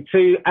you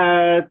to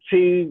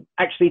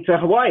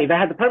Hawaii. They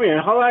had the premiere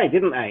in Hawaii,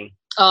 didn't they?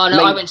 Oh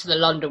no, I went to the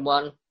London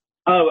one.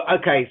 Oh,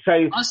 okay. So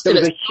I was still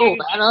at school,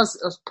 man. I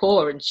was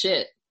poor and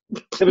shit.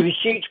 There was a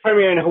huge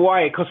premiere in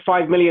Hawaii. It cost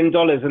 $5 million,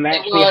 and they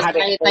actually had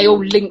it. They all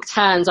linked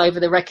hands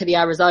over the wreck of the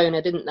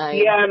Arizona, didn't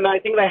they? Yeah, and I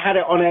think they had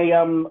it on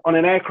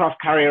an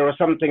aircraft carrier or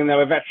something, and there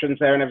were veterans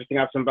there and everything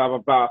else, and blah blah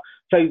blah.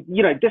 So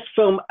this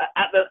film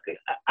at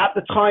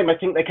the time, I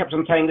think they kept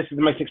on saying this is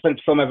the most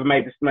expensive film ever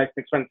made. This is the most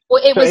expensive.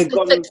 Well, it was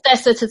the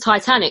successor to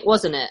Titanic,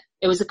 wasn't it?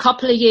 It was a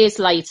couple of years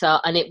later,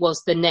 and it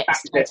was the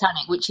next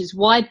Titanic, which is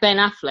why Ben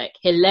Affleck,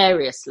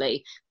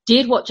 hilariously,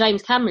 did what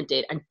James Cameron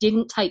did and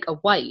didn't take a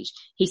wage.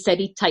 He said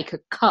he'd take a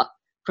cut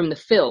from the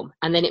film,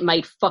 and then it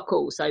made fuck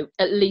all. So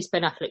at least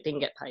Ben Affleck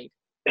didn't get paid.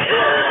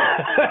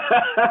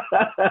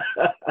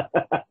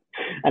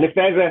 And if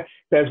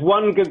there's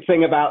one good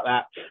thing about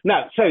that,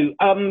 no. So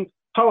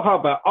Pearl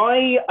Harbor,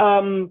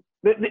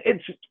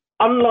 it's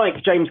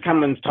unlike James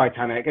Cameron's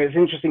Titanic. It's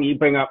interesting you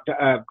bring up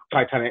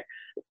Titanic.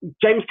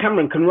 James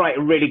Cameron can write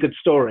a really good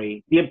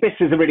story. The Abyss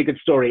is a really good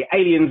story.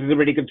 Aliens is a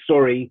really good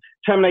story.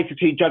 Terminator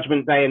 2,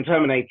 Judgment Day, and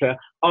Terminator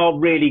are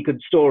really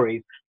good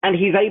stories. And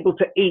he's able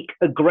to eke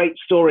a great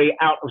story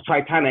out of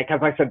Titanic,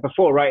 as I said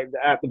before, right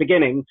at the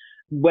beginning,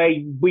 where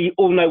we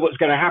all know what's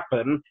going to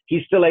happen.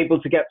 He's still able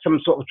to get some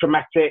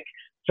dramatic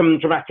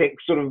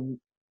sort of,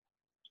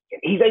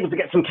 he's able to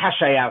get some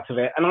cachet out of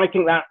it. And I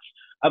think that's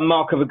a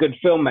mark of a good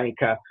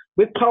filmmaker.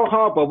 With Pearl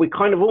Harbor, we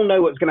kind of all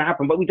know what's going to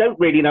happen, but we don't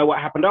really know what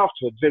happened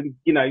afterwards. And,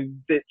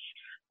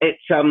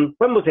 it's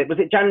when was it? Was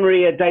it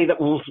January, a day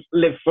that will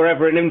live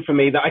forever in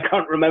infamy that I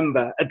can't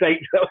remember? A date.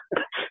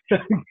 So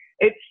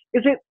is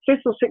it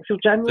 5th or 6th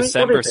of January?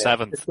 December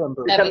 7th.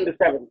 December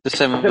 7th.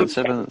 December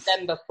 7th.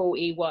 December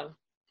 41.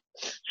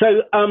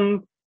 So,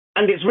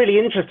 and it's really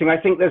interesting. I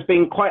think there's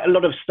been quite a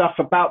lot of stuff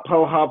about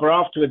Pearl Harbor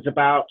afterwards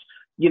about,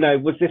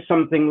 was this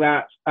something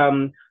that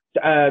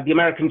the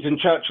Americans and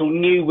Churchill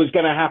knew was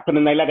going to happen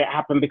and they let it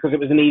happen because it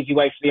was an easy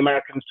way for the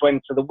Americans to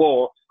enter the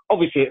war?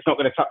 Obviously, it's not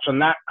going to touch on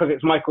that because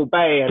it's Michael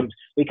Bay and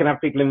we can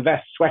have people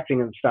invest sweating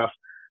and stuff.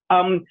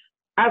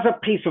 As a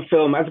piece of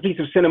film, as a piece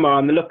of cinema,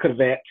 and the look of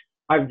it,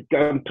 I've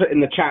put in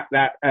the chat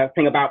that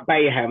thing about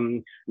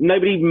Bayhem.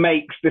 Nobody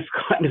makes this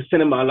kind of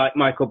cinema like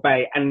Michael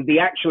Bay, and the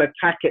actual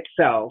attack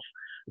itself,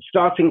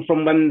 starting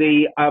from when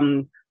the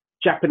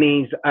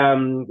Japanese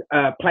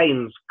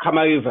planes come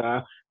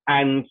over,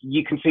 and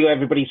you can see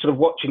everybody sort of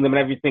watching them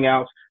and everything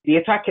else. The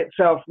attack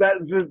itself,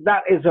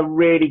 that is a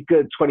really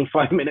good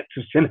 25 minutes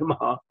of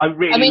cinema. I love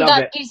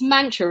it. His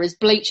mantra is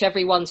bleach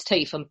everyone's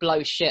teeth and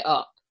blow shit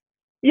up.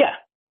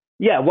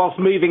 Yeah, whilst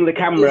moving the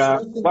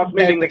camera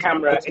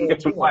in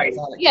different ways.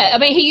 Yeah, I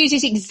mean, he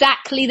uses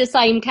exactly the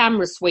same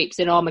camera sweeps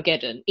in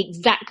Armageddon,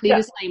 exactly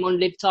the same on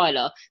Liv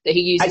Tyler that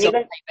he uses on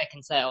Kate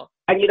Beckinsale.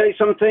 And you know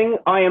something?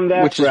 I am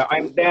there for it.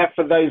 I'm there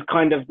for those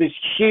kind of, this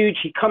huge,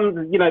 they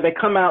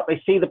come out,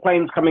 they see the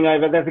planes coming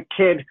over, there's a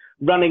kid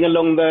running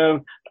along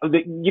the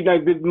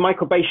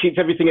Michael Bay shoots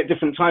everything at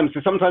different times. So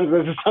sometimes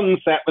there's a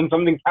sunset when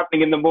something's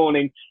happening in the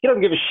morning. He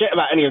doesn't give a shit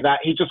about any of that.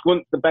 He just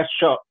wants the best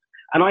shot.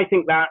 And I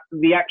think that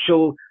the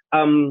actual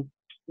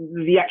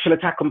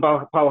attack on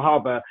Pearl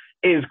Harbor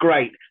is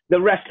great. The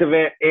rest of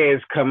it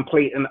is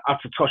complete and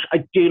utter tosh.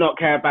 I do not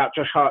care about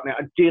Josh Hartnett.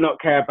 I do not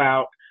care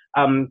about,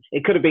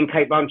 it could have been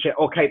Kate Blanchett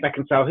or Kate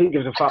Beckinsale. Who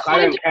gives a fuck?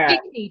 I don't care.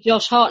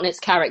 Josh Hartnett's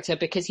character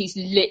because he's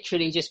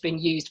literally just been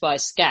used by a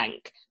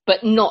skank,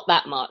 but not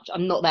that much.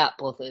 I'm not that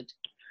bothered.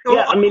 Well,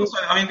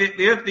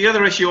 yeah, the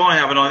other issue I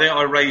have, and I think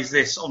I raised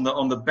this on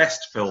the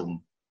best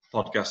film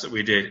podcast that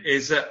we did,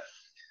 is that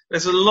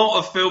there's a lot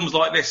of films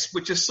like this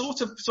which are sort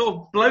of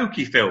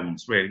blokey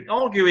films, really.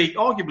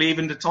 Arguably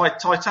even the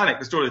Titanic.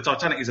 The story of the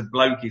Titanic is a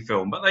blokey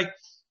film, but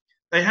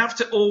they have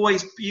to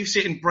always. You see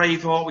it in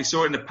Braveheart. We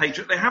saw it in The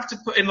Patriot. They have to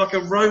put in like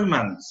a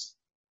romance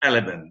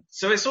element.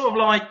 So it's sort of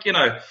like,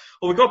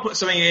 or we've got to put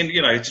something in,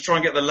 to try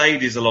and get the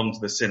ladies along to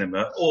the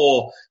cinema,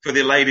 or for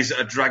the ladies that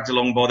are dragged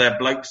along by their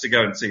blokes to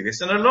go and see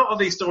this. And a lot of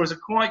these stories are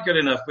quite good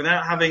enough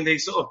without having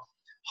these sort of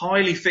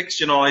highly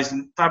fictionalized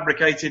and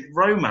fabricated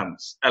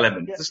romance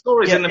elements. Yeah. The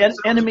stories in the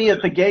Enemy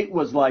at the Gate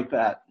was like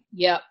that.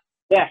 Yep.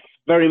 Yes,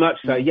 very much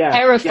so. Yeah.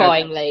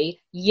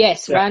 Terrifyingly,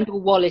 yes.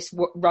 Randall Wallace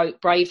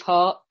wrote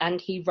Braveheart,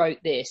 and he wrote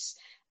this,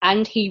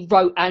 and he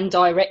wrote and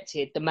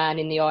directed The Man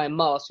in the Iron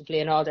Mask with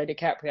Leonardo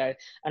DiCaprio.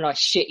 And I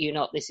shit you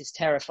not, this is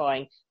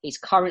terrifying. He's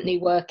currently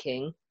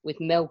working with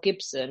Mel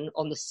Gibson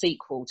on the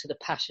sequel to The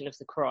Passion of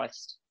the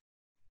Christ.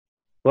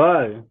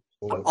 Whoa.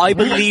 I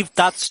believe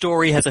that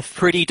story has a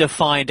pretty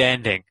defined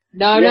ending.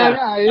 No.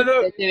 They're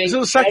doing Is it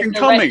the second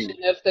coming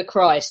of the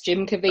Christ?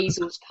 Jim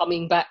Caviezel's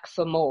coming back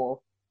for more.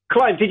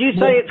 Clive, did you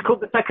say it's called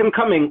The Second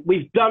Coming?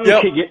 We've done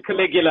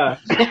Caligula.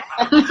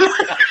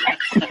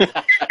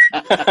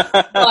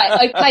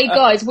 Right, okay,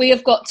 guys, we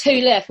have got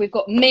two left. We've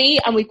got me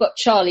and we've got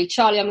Charlie.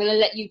 Charlie, I'm going to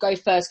let you go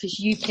first because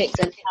you picked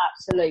an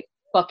absolute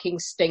fucking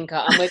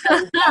stinker, and we're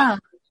going to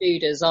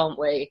Tudors, aren't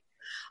we?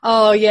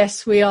 Oh,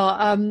 yes, we are.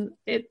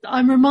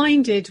 I'm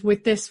reminded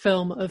with this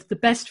film of the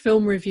best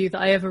film review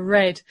that I ever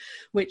read,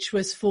 which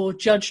was for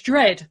Judge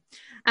Dredd.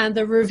 And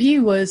the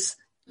review was,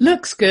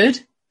 looks good,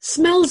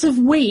 smells of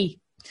wee.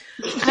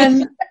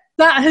 And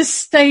that has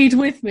stayed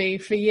with me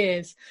for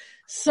years.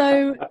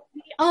 So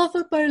The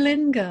Arthur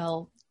Boleyn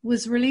Girl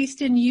was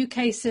released in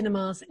UK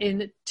cinemas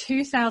in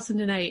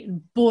 2008,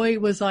 and boy,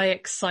 was I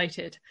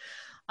excited.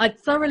 I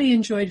thoroughly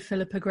enjoyed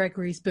Philippa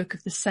Gregory's book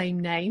of the same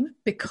name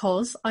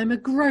because I'm a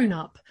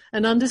grown-up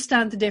and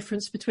understand the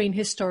difference between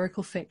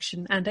historical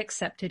fiction and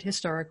accepted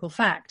historical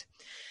fact.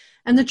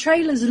 And the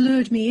trailers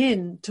lured me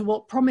in to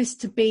what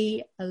promised to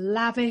be a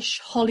lavish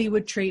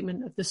Hollywood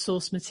treatment of the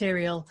source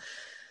material.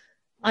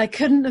 I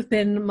couldn't have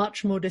been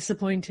much more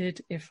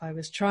disappointed if I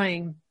was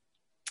trying.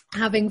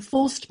 Having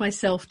forced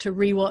myself to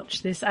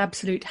rewatch this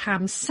absolute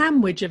ham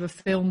sandwich of a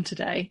film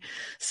today,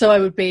 so I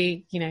would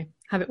be,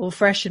 have it all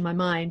fresh in my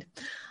mind,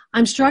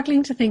 I'm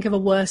struggling to think of a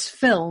worse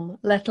film,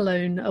 let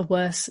alone a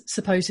worse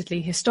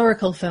supposedly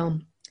historical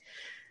film.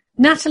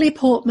 Natalie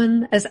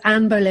Portman as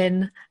Anne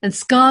Boleyn and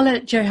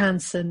Scarlett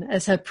Johansson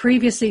as her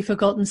previously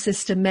forgotten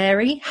sister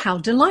Mary. How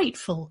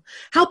delightful.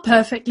 How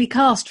perfectly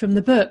cast from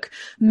the book.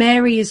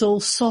 Mary is all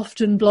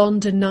soft and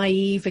blonde and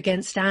naive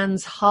against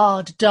Anne's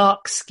hard,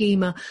 dark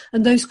schemer.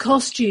 And those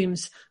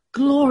costumes,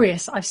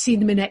 glorious. I've seen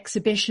them in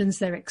exhibitions.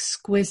 They're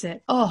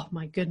exquisite. Oh,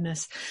 my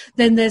goodness.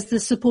 Then there's the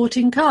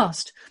supporting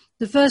cast.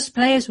 The first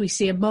players we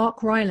see are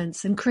Mark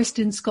Rylance and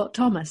Kristen Scott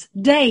Thomas.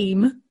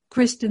 Dame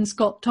Kristen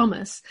Scott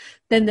Thomas.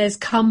 Then there's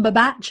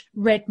Cumberbatch,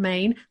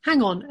 Redmayne.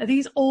 Hang on, are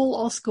these all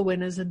Oscar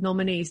winners and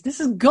nominees? This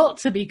has got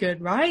to be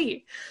good,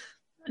 right?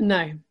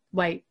 No,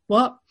 wait,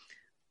 what?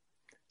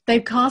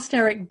 They've cast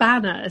Eric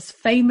Bana as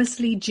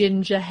famously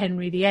ginger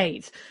Henry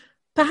VIII.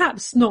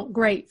 Perhaps not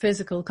great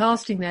physical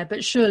casting there,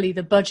 but surely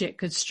the budget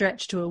could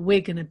stretch to a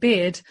wig and a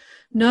beard.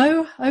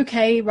 No?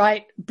 Okay,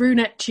 right,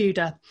 brunette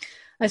Tudor.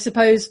 I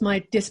suppose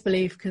my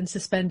disbelief can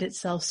suspend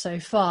itself so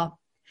far.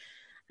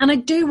 And I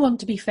do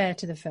want to be fair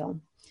to the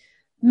film.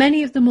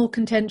 Many of the more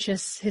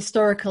contentious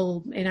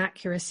historical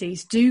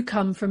inaccuracies do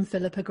come from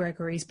Philippa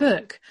Gregory's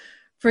book.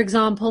 For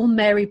example,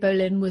 Mary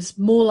Boleyn was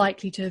more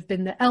likely to have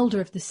been the elder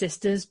of the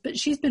sisters, but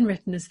she's been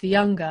written as the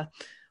younger.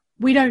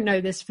 We don't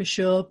know this for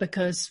sure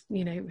because,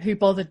 who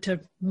bothered to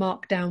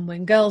mark down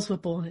when girls were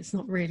born? It's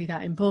not really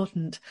that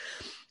important.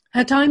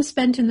 Her time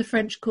spent in the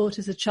French court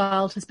as a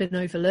child has been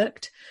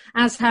overlooked,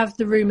 as have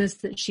the rumours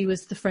that she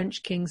was the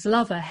French king's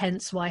lover,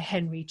 hence why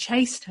Henry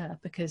chased her,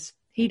 because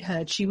he'd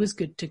heard she was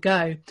good to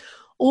go.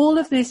 All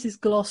of this is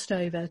glossed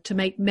over to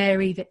make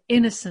Mary the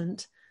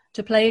innocent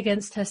to play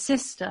against her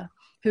sister,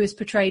 who is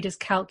portrayed as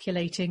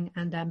calculating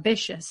and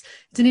ambitious.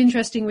 It's an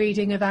interesting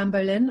reading of Anne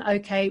Boleyn.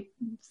 Okay,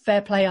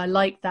 fair play, I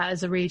like that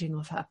as a reading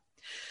of her.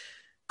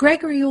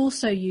 Gregory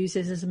also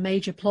uses as a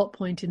major plot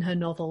point in her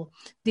novel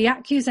the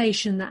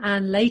accusation that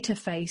Anne later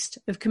faced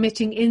of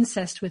committing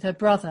incest with her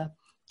brother,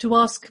 to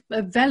ask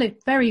a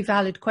very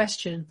valid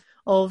question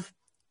of,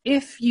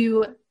 if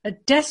you are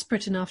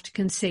desperate enough to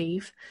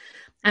conceive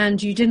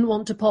and you didn't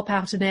want to pop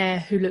out an heir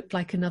who looked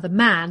like another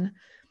man,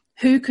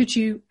 who could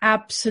you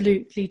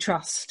absolutely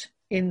trust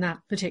in that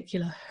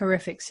particular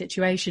horrific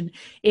situation?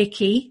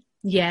 Icky,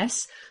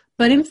 yes.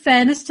 But in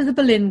fairness to the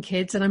Boleyn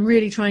kids, and I'm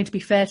really trying to be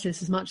fair to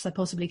this as much as I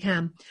possibly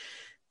can,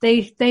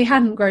 they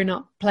hadn't grown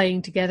up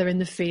playing together in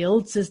the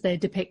fields as they're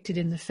depicted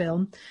in the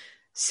film.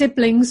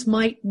 Siblings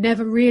might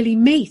never really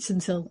meet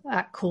until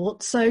at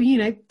court, so,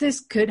 this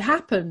could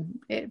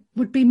happen. It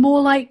would be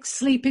more like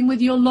sleeping with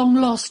your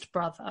long-lost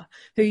brother,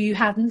 who you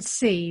hadn't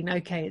seen.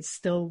 Okay, it's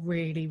still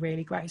really,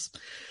 really gross.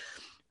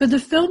 But the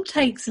film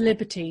takes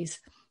liberties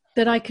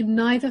that I can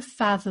neither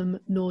fathom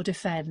nor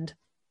defend.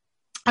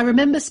 I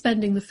remember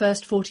spending the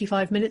first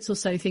 45 minutes or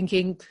so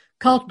thinking,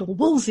 Cardinal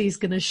Wolsey's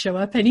going to show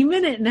up any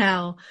minute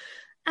now.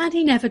 And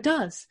he never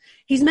does.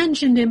 He's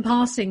mentioned in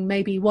passing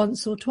maybe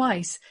once or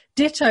twice.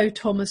 Ditto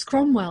Thomas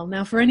Cromwell.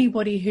 Now, for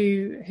anybody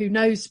who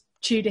knows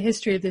Tudor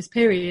history of this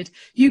period,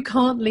 you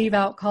can't leave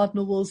out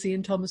Cardinal Wolsey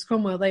and Thomas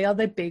Cromwell. They are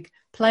the big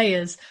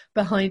players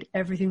behind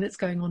everything that's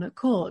going on at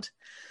court.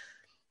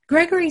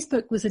 Gregory's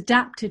book was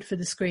adapted for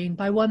the screen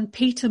by one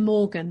Peter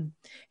Morgan,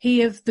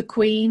 he of The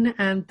Queen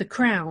and The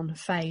Crown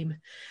fame,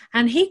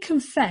 and he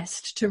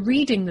confessed to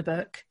reading the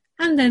book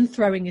and then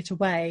throwing it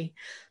away.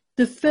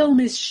 The film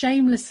is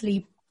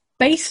shamelessly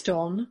based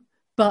on,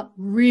 but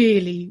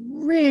really,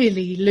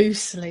 really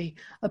loosely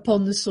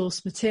upon the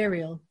source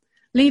material.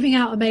 Leaving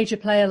out a major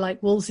player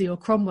like Wolsey or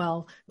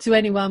Cromwell to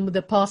anyone with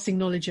a passing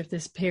knowledge of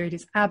this period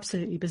is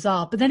absolutely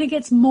bizarre. But then it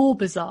gets more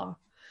bizarre.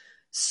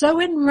 So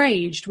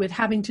enraged with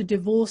having to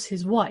divorce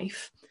his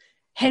wife,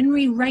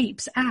 Henry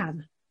rapes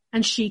Anne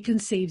and she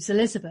conceives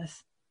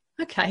Elizabeth.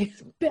 Okay,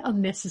 a bit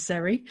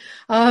unnecessary.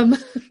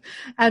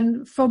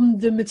 And from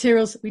the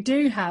materials that we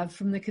do have,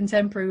 from the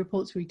contemporary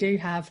reports we do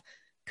have,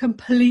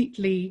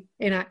 completely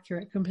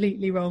inaccurate,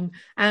 completely wrong,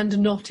 and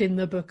not in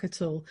the book at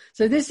all.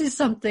 So this is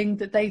something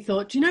that they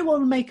thought, do you know what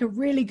will make a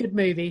really good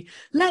movie?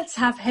 Let's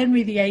have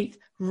Henry VIII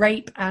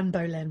rape Anne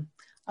Boleyn.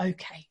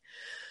 Okay.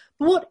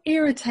 What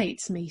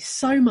irritates me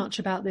so much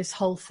about this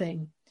whole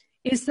thing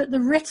is that the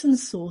written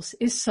source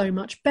is so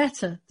much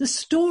better. The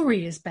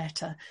story is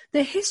better.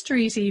 The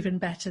history is even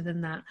better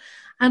than that.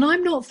 And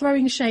I'm not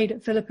throwing shade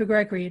at Philippa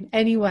Gregory in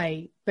any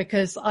way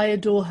because I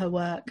adore her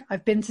work.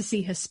 I've been to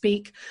see her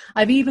speak.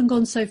 I've even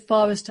gone so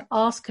far as to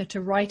ask her to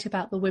write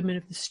about the women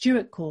of the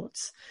Stuart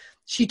courts.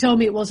 She told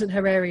me it wasn't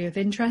her area of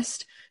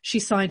interest. She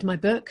signed my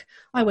book.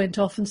 I went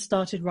off and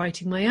started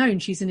writing my own.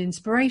 She's an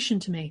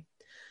inspiration to me.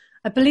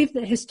 I believe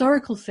that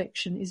historical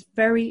fiction is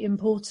very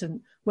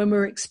important when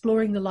we're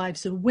exploring the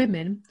lives of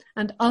women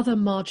and other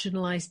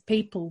marginalised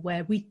people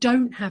where we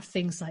don't have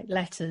things like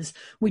letters,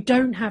 we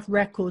don't have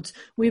records,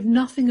 we have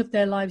nothing of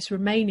their lives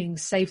remaining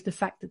save the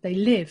fact that they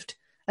lived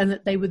and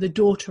that they were the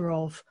daughter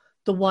of,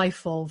 the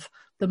wife of,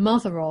 the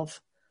mother of.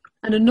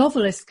 And a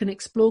novelist can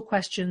explore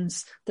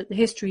questions that the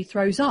history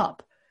throws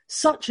up,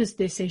 such as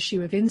this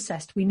issue of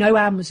incest. We know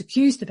Anne was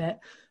accused of it,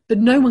 but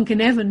no one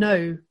can ever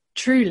know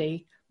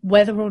truly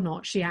whether or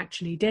not she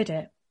actually did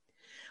it.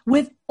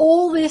 With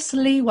all this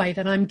leeway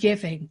that I'm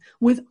giving,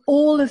 with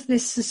all of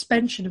this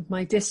suspension of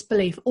my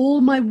disbelief, all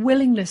my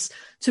willingness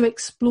to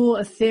explore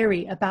a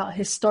theory about a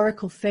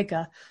historical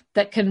figure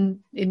that can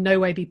in no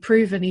way be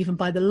proven even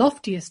by the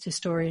loftiest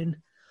historian,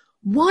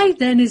 why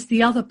then is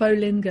the other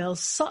Boleyn girl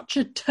such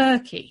a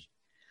turkey?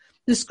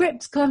 The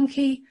script's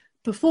clunky,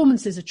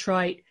 performances are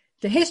trite,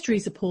 the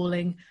history's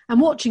appalling,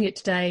 and watching it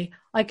today,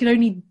 I can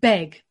only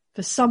beg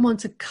for someone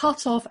to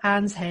cut off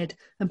Anne's head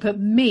and put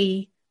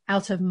me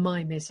out of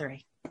my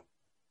misery.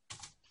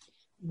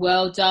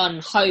 Well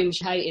done.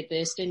 Holmes, you hated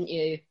this, didn't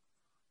you?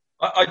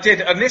 I did,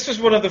 and this was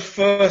one of the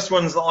first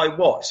ones that I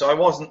watched, so I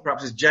wasn't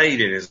perhaps as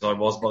jaded as I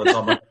was by the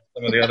time I watched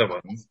some of the other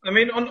ones. I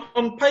mean,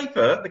 on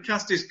paper, the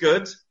cast is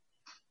good.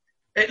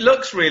 It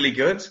looks really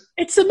good.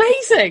 It's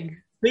amazing.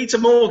 Peter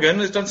Morgan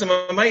has done some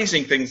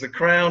amazing things. The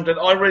Crown, and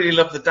I really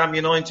love the Damn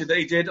United that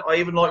he did. I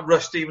even like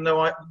Rush, even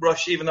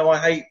though I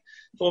hate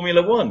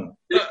Formula One.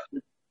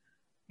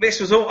 this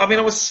was all. I mean,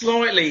 I was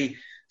slightly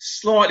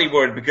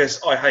worried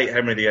because I hate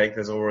Henry VIII,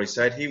 as I already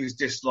said. He was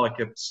just like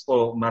a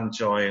spoiled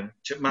man-child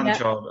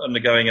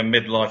undergoing a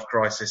midlife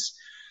crisis.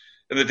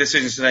 And the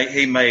decisions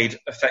he made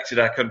affected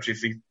our country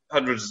for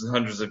hundreds and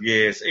hundreds of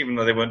years, even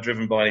though they weren't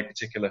driven by any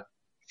particular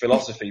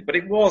philosophy. But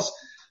it was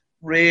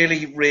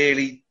really,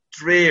 really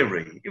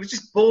dreary. It was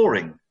just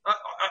boring.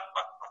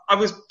 I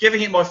was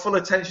giving it my full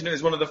attention. It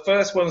was one of the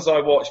first ones I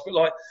watched, but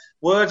like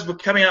words were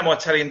coming out of my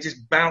telly and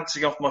just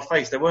bouncing off my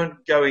face. They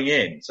weren't going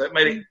in. So it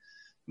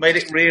made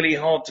it really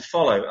hard to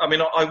follow. I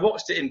mean, I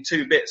watched it in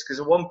 2 bits because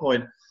at one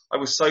point I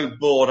was so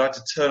bored I had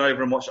to turn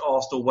over and watch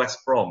Arsenal West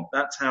Brom.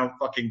 That's how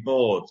fucking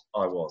bored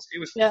I was. It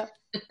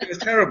was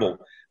terrible.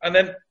 And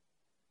then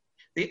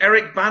the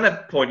Eric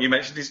Bana point you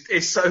mentioned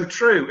is so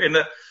true in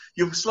that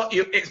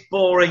it's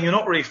boring, you're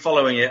not really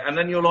following it, and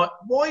then you're like,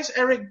 why is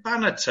Eric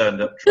Bana turned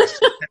up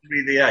dressed as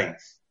Henry VIII?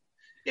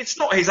 It's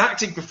not his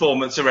acting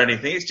performance or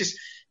anything, it's just,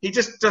 he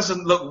just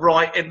doesn't look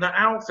right in that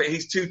outfit.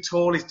 He's too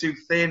tall, he's too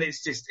thin,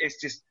 it's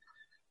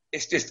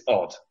just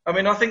odd. I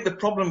mean, I think the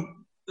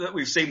problem that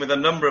we've seen with a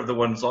number of the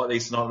ones like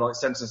these tonight, like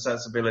Sense and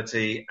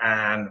Sensibility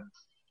and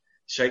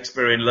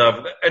Shakespeare in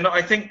Love, and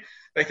I think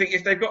they think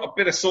if they've got a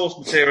bit of source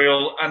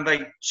material and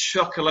they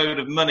chuck a load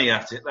of money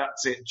at it,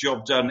 that's it,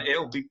 job done,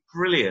 it'll be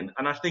brilliant.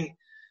 And I think,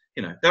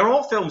 you know, there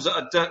are films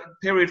that are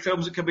period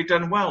films that can be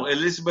done well.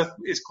 Elizabeth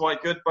is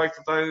quite good, both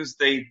of those.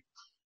 The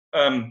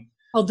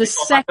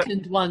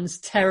second one's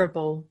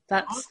terrible.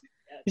 That's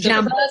the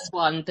first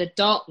one, The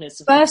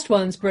Darkness. First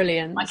one's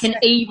brilliant. I can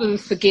even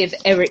forgive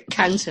Eric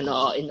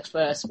Cantona in the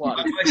first one.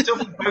 I still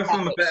think both of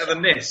them are better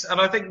than this. And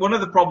I think one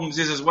of the problems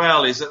is as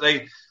well is that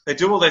they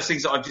do all those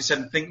things that I've just said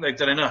and think they've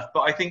done enough.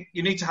 But I think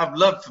you need to have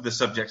love for the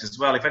subject as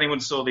well. If anyone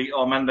saw the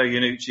Armando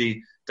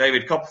Iannucci,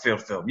 David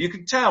Copperfield film, you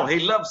can tell he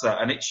loves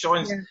that. And it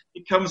shines,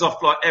 it comes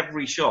off like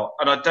every shot.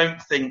 And I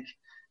don't think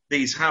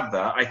these have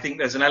that. I think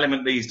there's an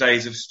element these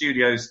days of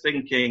studios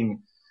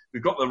thinking,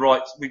 we've got the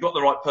right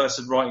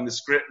person writing the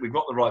script. We've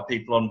got the right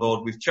people on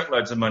board. We've chucked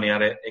loads of money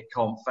at it. It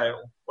can't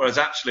fail. Whereas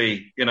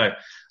actually, you know,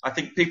 I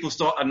think people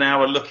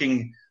are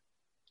looking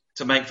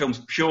to make films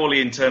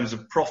purely in terms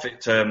of profit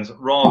terms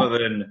rather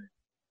than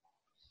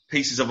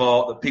pieces of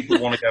art that people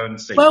want to go and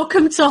see.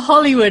 Welcome to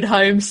Hollywood,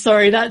 Holmes.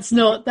 Sorry, that's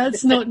not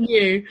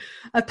new.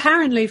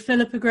 Apparently,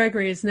 Philippa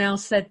Gregory has now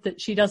said that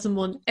she doesn't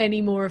want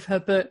any more of her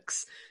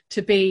books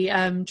to be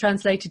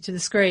translated to the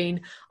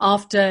screen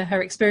after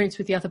her experience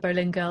with The Other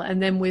Boleyn Girl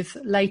and then with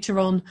later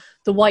on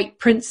The White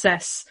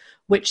Princess,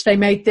 which they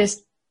made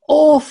this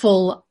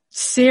awful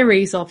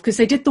series of, because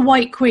they did The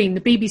White Queen, the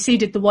BBC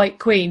did The White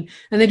Queen,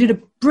 and they did a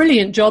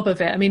brilliant job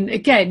of it. I mean,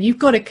 again, you've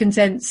got to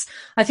condense,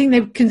 I think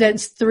they've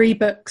condensed 3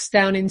 books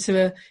down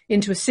into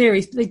a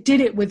series, but they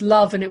did it with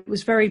love and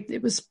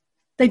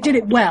they did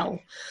it well.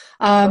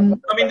 I mean,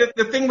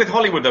 the thing with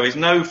Hollywood though is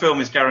no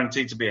film is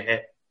guaranteed to be a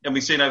hit. And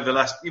we've seen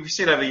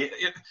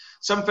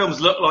some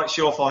films look like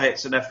surefire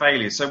hits and they're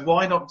failures. So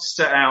why not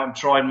set out and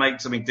try and make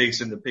something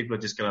decent that people are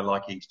just going to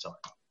like each time?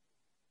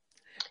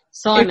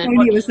 Simon, if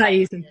only it was that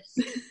easy.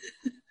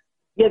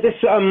 Yeah,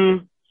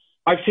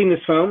 I've seen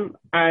this film,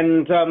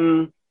 and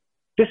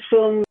this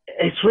film,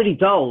 it's really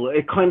dull.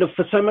 It kind of,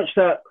 for so much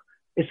that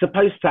is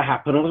supposed to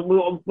happen,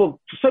 well, for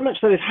so much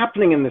that is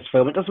happening in this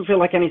film, it doesn't feel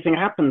like anything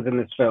happens in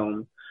this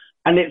film.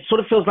 And it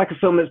sort of feels like a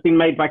film that's been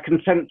made by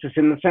consensus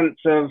in the sense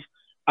of,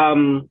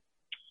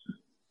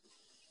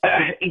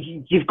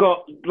 you've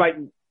got like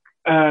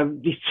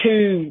these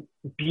 2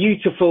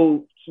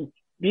 beautiful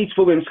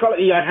women,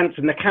 Scarlett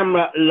Johansson. The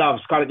camera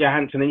loves Scarlett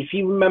Johansson, and if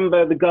you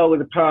remember the girl with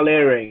the pearl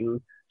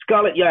earring,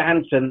 Scarlett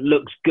Johansson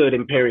looks good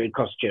in period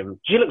costume.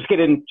 She looks good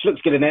in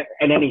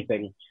in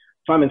anything.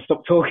 Simon,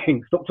 stop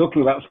talking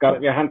about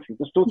Scarlett Johansson.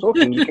 Just stop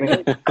talking. You can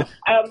hear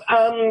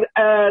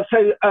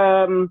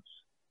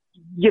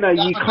you know,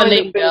 you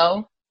kind of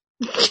girl.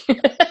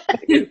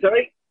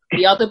 Sorry.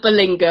 The Other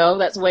Boleyn Girl,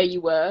 that's where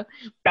you were.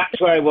 That's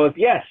where I was,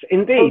 yes,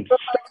 indeed.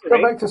 Go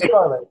back to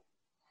Scarlett.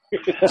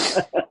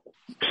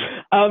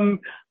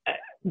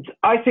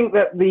 I think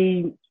that do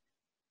you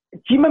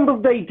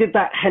remember they did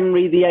that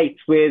Henry VIII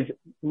with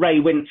Ray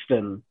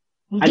Winston?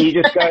 And you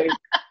just go,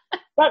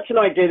 that's an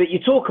idea that you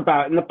talk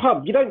about in the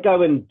pub. You don't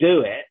go and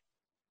do it.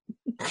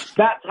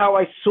 That's how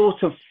I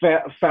sort of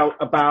felt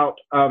about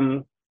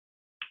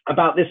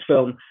this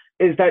film,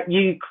 is that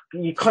you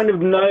kind of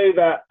know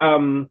that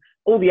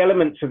all the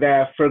elements are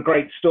there for a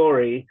great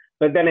story,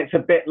 but then it's a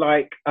bit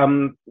like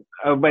when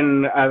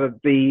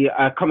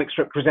the Comic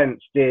Strip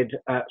Presents did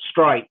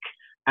Strike,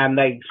 and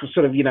they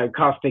sort of, you know,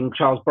 casting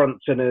Charles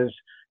Bronson as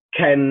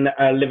Ken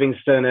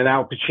Livingstone and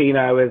Al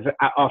Pacino as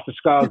Arthur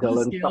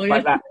Scargill and stuff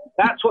like that.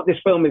 That's what this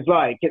film is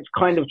like. It's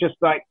kind of just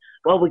like,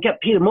 well, we'll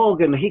get Peter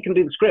Morgan, he can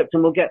do the script,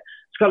 and we'll get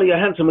Scarlett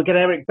Johansson, we'll get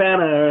Eric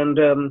Bana, and...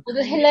 Well,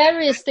 the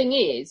hilarious thing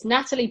is,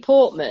 Natalie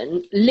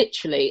Portman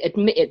literally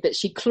admitted that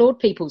she clawed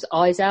people's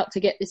eyes out to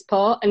get this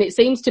part, and it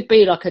seems to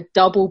be like a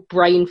double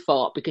brain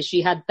fart, because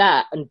she had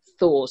that and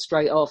Thor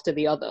straight after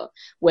the other,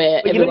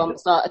 where everyone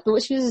was like, I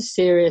thought she was a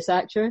serious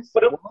actress.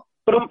 But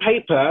on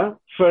paper,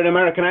 for an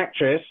American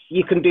actress,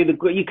 you can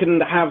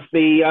have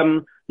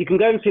the You can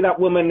go and see that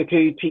woman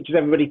who teaches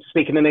everybody to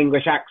speak in an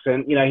English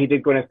accent. You know, he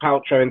did Gwyneth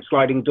Paltrow in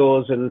Sliding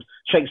Doors and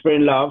Shakespeare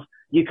in Love.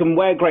 You can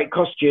wear great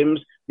costumes.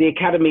 The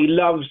Academy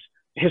loves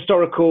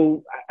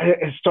historical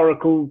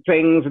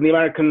things, and the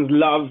Americans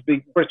love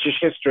the British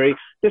history.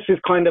 This is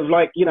kind of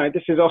like, you know,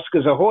 this is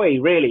Oscars ahoy,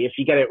 really, if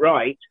you get it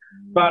right.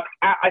 But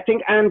I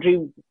think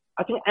Andrew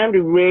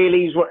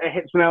really is what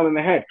hits the nail on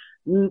the head.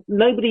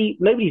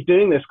 Nobody's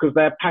doing this because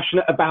they're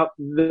passionate about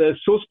the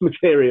source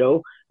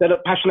material. They're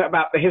not passionate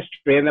about the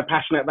history, and they're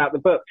passionate about the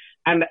book.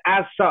 And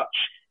as such,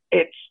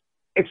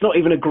 it's not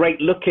even a great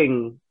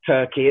looking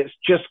turkey. It's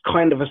just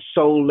kind of a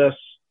soulless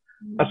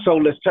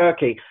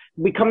turkey.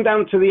 We come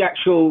down to the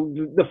actual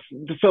the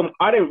film.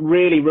 I don't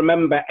really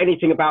remember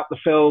anything about the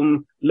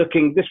film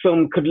looking. This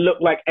film could look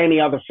like any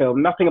other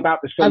film. Nothing about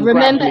this film. I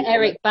remember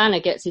Eric Bana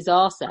gets his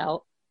arse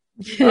out.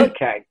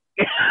 Okay.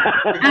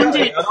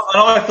 And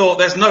I thought,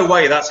 there's no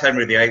way that's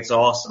Henry VIII's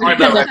arse. I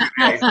know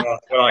Henry VIII's arse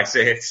when I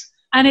see it.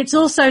 And it's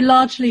also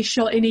largely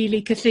shot in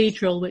Ely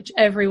Cathedral, which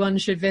everyone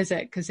should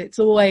visit because it's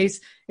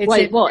always.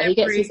 Wait, what? He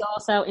gets his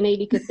arse out in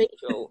Ely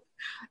Cathedral?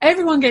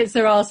 Everyone gets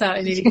their arse out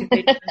in Ely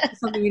Cathedral. It's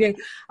something we do.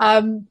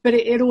 But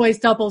it always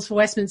doubles for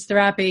Westminster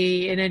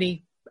Abbey in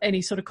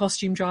any sort of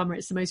costume drama.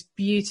 It's the most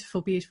beautiful,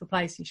 beautiful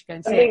place. You should go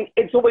and see it.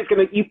 It's always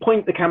you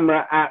point the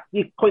camera at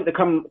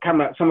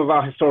some of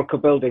our historical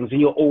buildings, and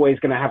you're always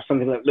going to have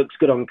something that looks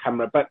good on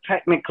camera. But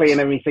technically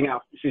and everything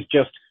else, this is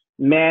just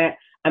meh.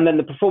 And then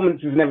the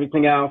performances and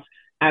everything else,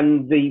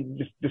 and the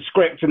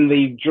script and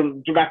the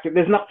dramatic,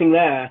 there's nothing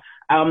there.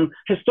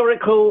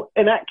 Historical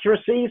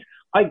inaccuracies,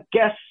 I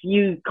guess do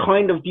you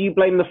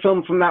blame the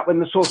film from that when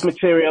the source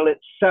material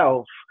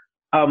itself,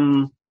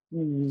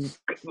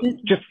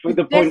 just for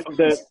the point of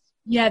the...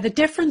 Yeah, the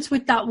difference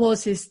with that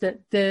is that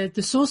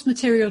the source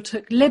material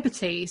took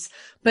liberties,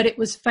 but it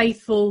was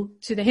faithful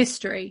to the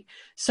history.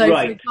 So,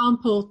 right. For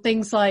example,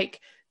 things like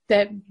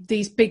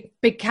these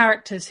big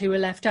characters who were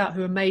left out,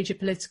 who are major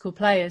political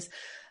players,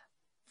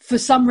 for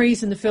some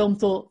reason the film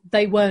thought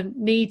they weren't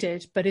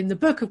needed, but in the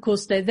book, of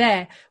course, they're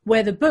there.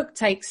 Where the book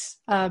takes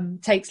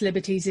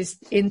liberties is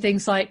in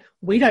things like,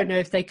 we don't know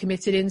if they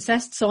committed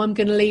incest, so I'm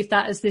going to leave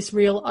that as this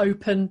real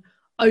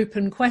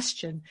open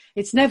question.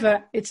 It's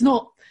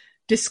not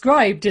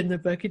described in the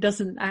book. It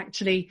doesn't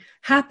actually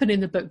happen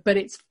in the book, but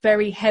it's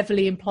very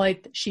heavily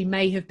implied that she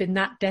may have been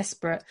that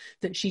desperate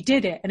that she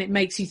did it, and it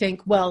makes you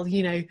think, well,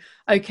 you know,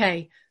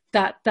 okay,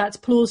 that's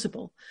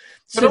plausible.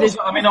 But also,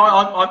 I mean,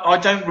 I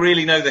don't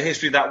really know the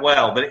history that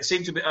well, but it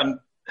seemed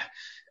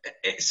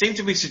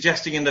to be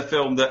suggesting in the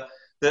film that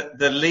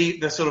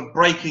the sort of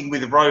breaking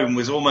with Rome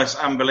was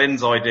almost Anne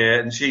Boleyn's idea,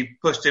 and she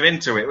pushed him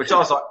into it, which I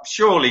was like,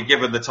 surely,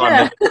 given the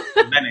time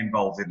that men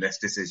involved in this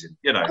decision,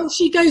 you know. Oh,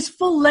 she goes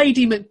full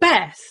Lady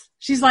Macbeth.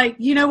 She's like,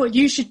 you know what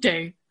you should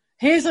do?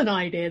 Here's an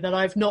idea that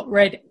I've not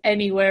read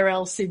anywhere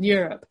else in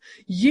Europe.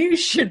 You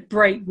should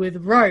break with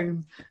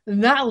Rome,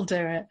 and that'll do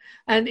it.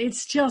 And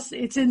it's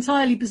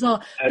entirely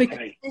bizarre. Okay. Because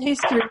the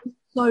history is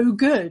so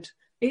good.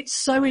 It's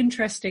so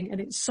interesting, and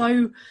it's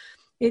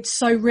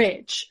so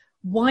rich.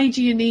 Why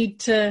do you need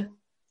to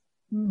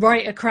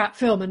write a crap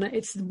film?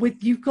 And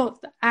you've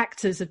got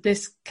actors of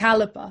this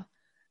caliber,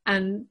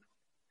 and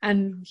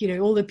you know,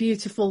 all the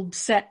beautiful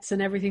sets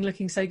and everything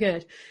looking so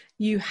good.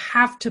 You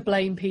have to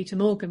blame Peter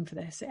Morgan for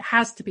this. It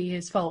has to be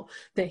his fault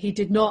that he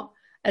did not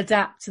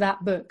adapt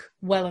that book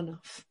well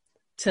enough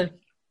to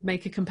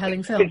make a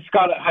compelling film. It's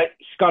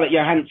Scarlett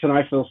Johansson,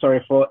 I feel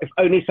sorry for. If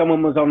only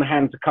someone was on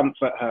hand to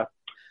comfort her.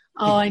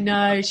 Oh, I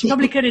know. She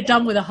probably could have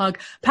done with a hug.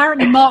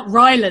 Apparently Mark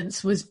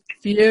Rylance was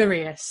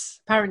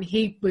furious. Apparently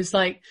he was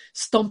like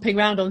stomping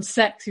around on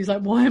set. He was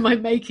like, why am I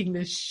making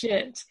this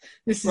shit?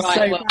 This is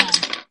bad.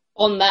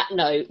 On that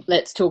note,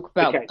 let's talk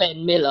about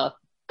Ben Miller,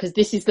 because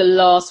this is the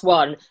last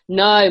one.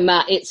 No,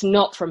 Matt, it's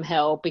not From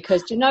Hell,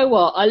 because do you know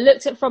what? I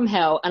looked at From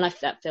Hell and I found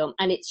that film,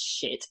 and it's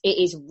shit.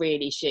 It is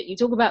really shit. You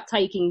talk about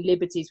taking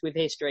liberties with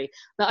history.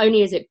 Not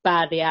only is it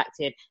badly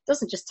acted, it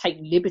doesn't just take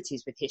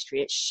liberties with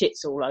history, it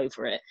shits all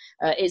over it.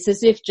 It's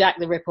as if Jack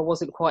the Ripper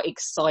wasn't quite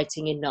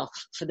exciting enough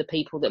for the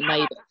people that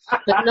made it.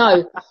 But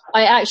no,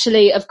 I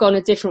actually have gone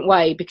a different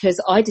way,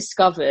 because I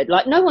discovered,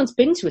 like, no one's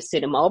been to a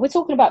cinema. We're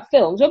talking about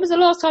films. When was the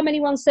last time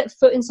anyone set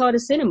foot inside a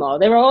cinema?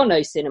 There are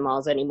no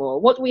cinemas anymore.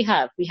 What do we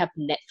have? We have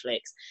Netflix.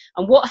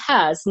 And what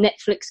has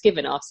Netflix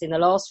given us in the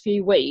last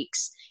few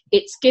weeks?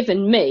 It's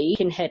given me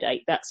a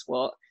headache, that's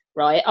what,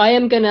 right? I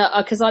am gonna,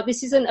 because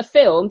this isn't a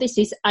film, this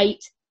is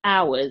 8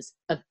 hours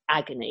of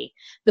agony.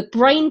 The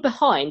brain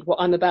behind what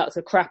I'm about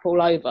to crap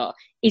all over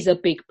is a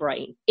big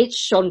brain. It's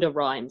Shonda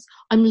Rhimes.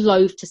 I'm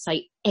loath to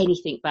say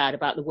anything bad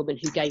about the woman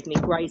who gave me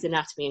Grey's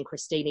Anatomy and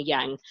Christina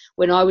Yang.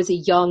 When I was a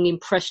young,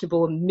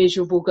 impressionable and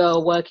miserable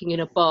girl working in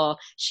a bar,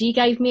 she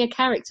gave me a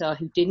character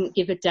who didn't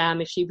give a damn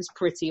if she was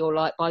pretty or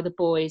liked by the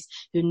boys,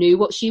 who knew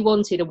what she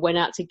wanted and went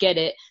out to get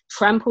it,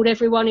 trampled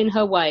everyone in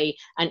her way,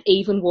 and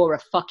even wore a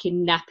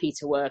fucking nappy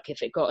to work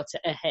if it got her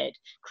ahead.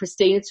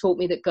 Christina taught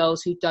me that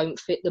girls who don't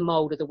fit the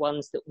mould are the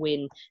ones that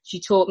win. She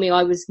taught me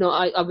I was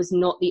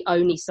not the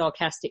only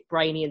sarcastic,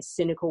 brainy and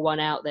cynical one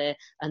out there,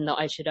 and that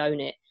I should own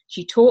it.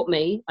 She taught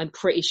me, I'm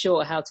pretty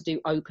sure, how to do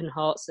open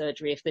heart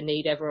surgery if the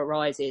need ever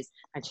arises,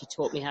 and she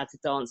taught me how to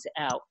dance it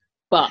out.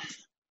 But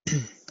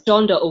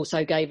Shonda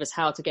also gave us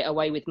How to Get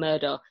Away with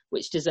Murder,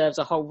 which deserves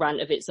a whole rant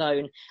of its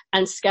own,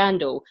 and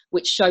Scandal,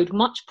 which showed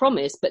much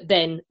promise, but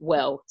then,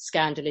 well,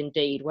 scandal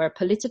indeed, where a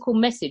political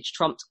message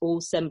trumped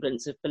all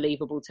semblance of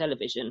believable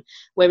television,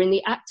 where in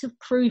the act of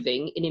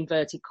proving, in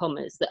inverted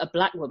commas, that a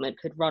black woman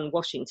could run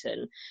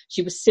Washington,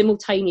 she was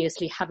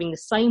simultaneously having the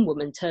same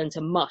woman turn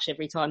to mush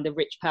every time the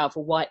rich,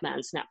 powerful white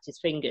man snapped his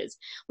fingers.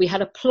 We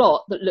had a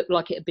plot that looked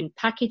like it had been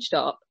packaged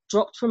up,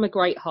 dropped from a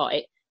great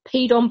height,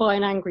 peed on by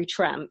an angry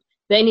tramp,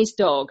 then his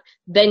dog,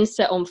 then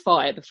set on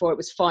fire before it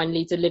was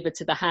finally delivered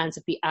to the hands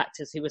of the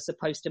actors who were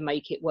supposed to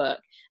make it work.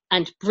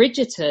 And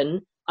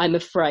Bridgerton, I'm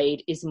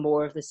afraid, is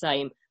more of the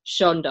same.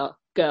 Shonda,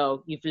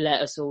 girl, you've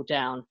let us all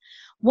down.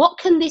 What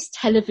can this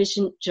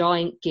television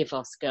giant give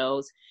us,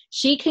 girls?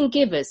 She can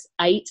give us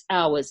 8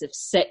 hours of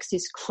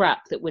sexist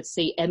crap that would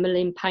see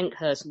Emmeline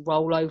Pankhurst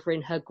roll over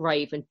in her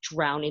grave and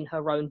drown in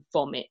her own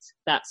vomit.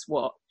 That's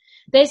what.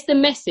 There's the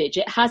message,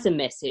 it has a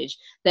message,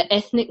 that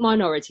ethnic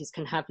minorities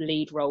can have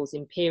lead roles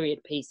in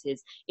period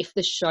pieces if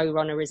the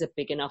showrunner is a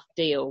big enough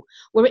deal.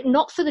 Were it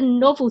not for the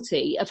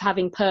novelty of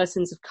having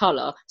persons of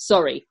colour,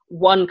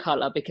 one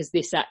colour because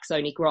this axe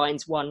only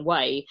grinds one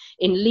way,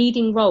 in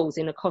leading roles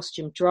in a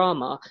costume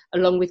drama,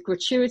 along with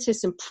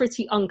gratuitous and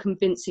pretty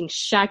unconvincing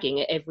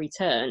shagging at every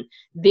turn,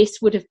 this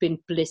would have been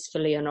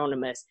blissfully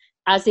anonymous.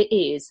 As it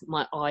is,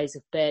 my eyes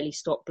have barely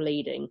stopped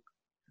bleeding.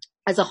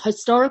 As a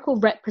historical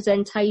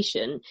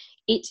representation,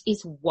 it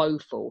is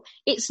woeful.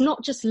 It's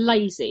not just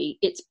lazy,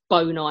 it's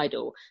bone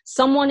idle.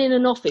 Someone in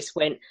an office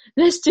went,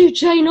 let's do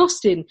Jane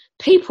Austen.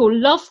 People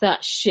love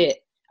that shit.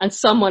 And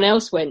someone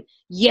else went,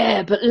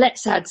 yeah, but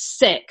let's add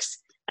sex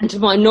and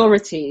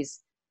minorities.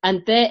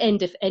 And there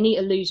endeth any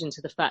allusion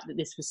to the fact that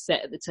this was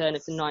set at the turn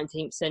of the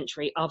 19th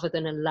century other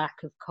than a lack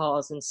of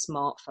cars and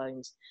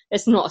smartphones.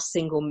 There's not a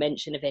single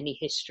mention of any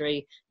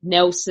history.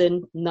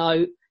 Nelson,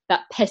 no.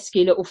 That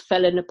pesky little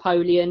fella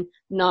Napoleon,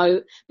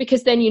 no,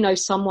 because then,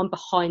 someone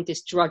behind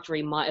this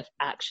drudgery might have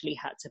actually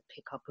had to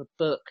pick up a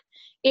book.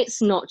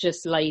 It's not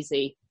just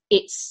lazy,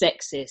 it's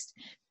sexist.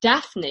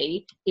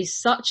 Daphne is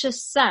such a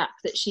sap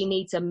that she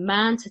needs a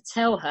man to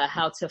tell her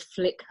how to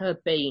flick her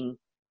bean.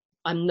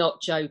 I'm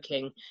not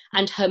joking.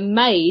 And her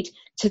maid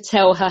to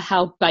tell her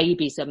how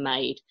babies are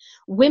made.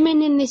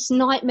 Women in this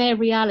nightmare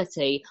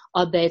reality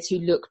are there to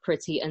look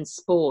pretty and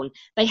spawn.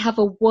 They have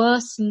a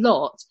worse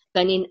lot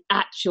than in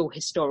actual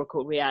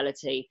historical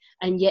reality.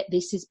 And yet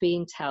this is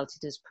being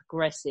touted as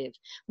progressive,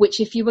 which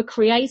if you were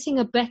creating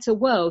a better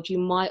world, you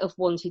might have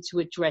wanted to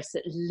address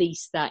at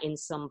least that in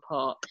some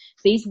part.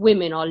 These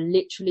women are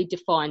literally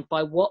defined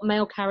by what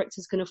male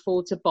characters can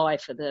afford to buy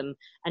for them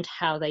and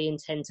how they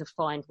intend to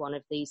find one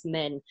of these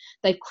men.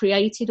 They've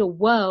created a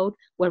world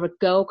where a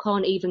girl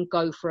can't even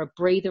go for a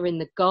breather in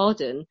the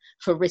garden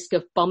for risk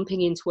of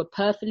bumping into a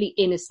perfectly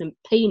innocent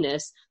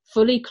penis,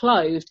 fully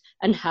clothed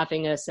and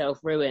having herself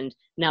ruined.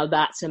 Now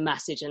that's a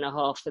message and a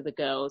half for the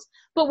girls.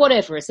 But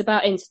whatever, it's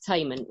about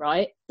entertainment,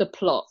 right? The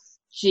plot.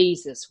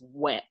 Jesus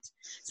wept.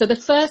 So the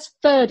first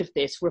third of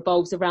this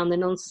revolves around the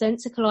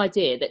nonsensical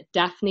idea that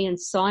Daphne and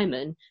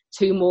Simon,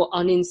 two more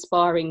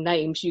uninspiring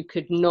names you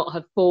could not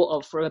have thought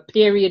of for a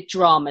period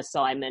drama,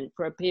 Simon,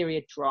 for a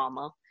period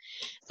drama,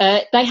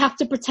 they have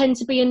to pretend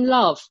to be in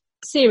love.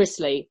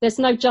 Seriously, there's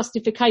no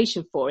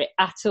justification for it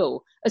at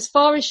all. As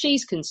far as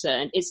she's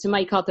concerned, it's to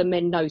make other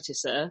men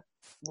notice her,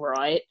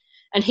 right?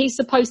 And he's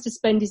supposed to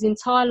spend his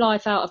entire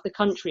life out of the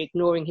country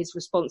ignoring his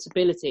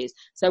responsibilities.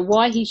 So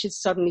why he should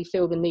suddenly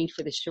feel the need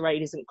for this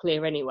charade isn't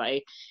clear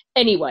anyway.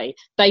 Anyway,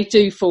 they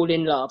do fall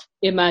in love.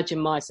 Imagine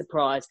my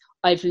surprise.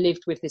 I've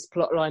lived with this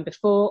plotline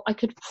before. I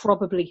could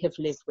probably have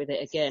lived with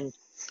it again.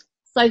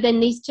 So then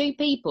these two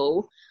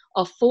people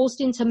are forced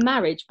into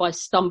marriage by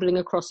stumbling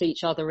across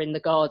each other in the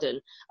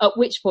garden, at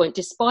which point,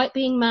 despite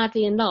being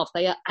madly in love,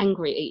 they are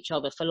angry at each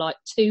other for like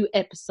 2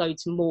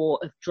 episodes more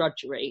of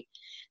drudgery.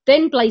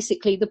 Then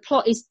basically the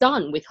plot is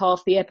done with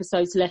half the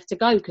episodes left to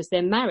go because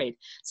they're married.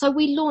 So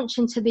we launch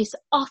into this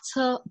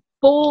utter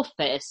bore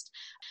fest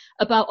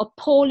about a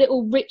poor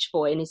little rich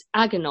boy and is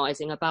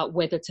agonising about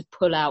whether to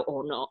pull out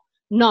or not.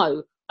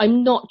 No,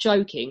 I'm not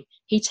joking.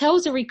 He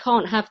tells her he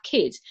can't have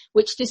kids,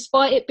 which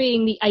despite it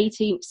being the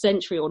 18th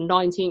century or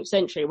 19th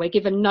century, we're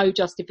given no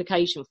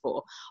justification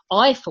for.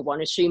 I, for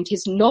one, assumed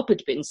his knob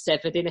had been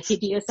severed in a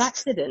hideous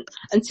accident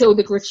until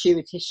the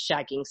gratuitous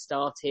shagging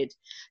started.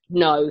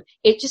 No,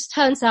 it just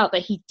turns out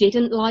that he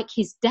didn't like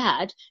his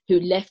dad, who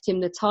left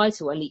him the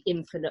title and the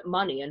infinite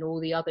money and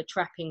all the other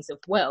trappings of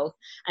wealth,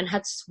 and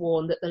had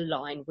sworn that the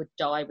line would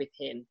die with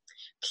him.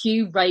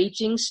 Cue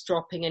raging,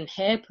 stropping and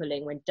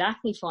hair-pulling when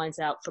Daphne finds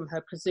out from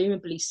her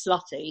presumably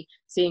slutty,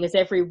 seeing as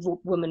every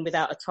woman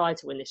without a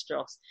title in this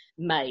dross,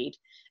 maid,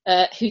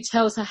 who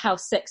tells her how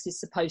sex is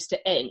supposed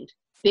to end.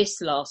 This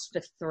lasts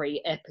for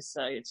 3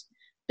 episodes.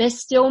 They're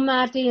still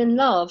madly in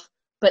love,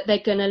 but they're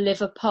going to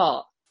live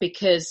apart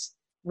because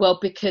well,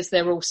 because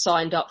they're all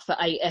signed up for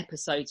 8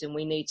 episodes and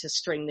we need to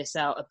string this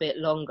out a bit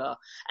longer.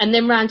 And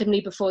then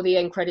randomly before the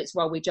end credits,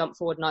 well, we jump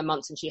forward 9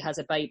 months and she has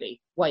a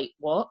baby. Wait,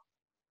 what?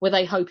 Were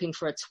they hoping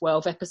for a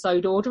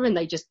 12-episode order and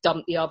they just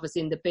dumped the others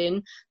in the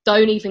bin?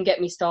 Don't even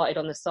get me started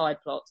on the side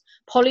plots.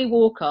 Polly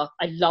Walker,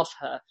 I love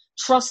her.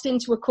 Trussed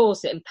into a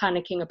corset and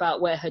panicking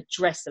about where her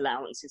dress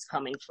allowance is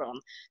coming from.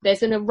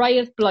 There's an array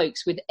of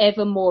blokes with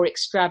ever more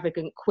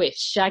extravagant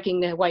quiffs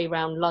shagging their way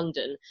around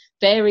London,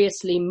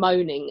 variously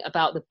moaning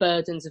about the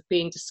burdens of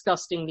being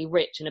disgustingly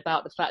rich and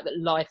about the fact that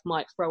life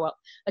might throw up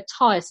a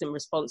tiresome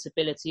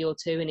responsibility or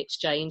two in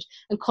exchange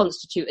and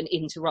constitute an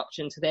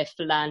interruption to their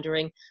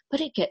philandering.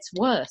 But it gets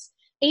worse.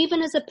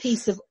 Even as a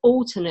piece of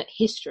alternate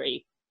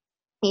history,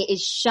 it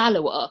is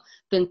shallower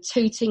than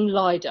tooting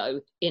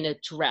Lido in a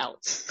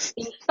drought.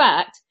 In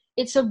fact,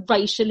 it's a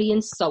racially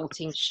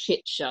insulting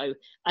shit show.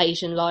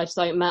 Asian lives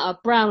don't matter,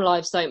 brown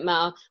lives don't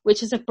matter,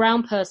 which as a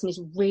brown person is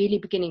really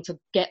beginning to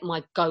get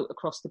my goat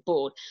across the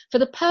board. For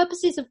the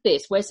purposes of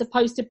this, we're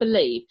supposed to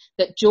believe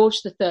that George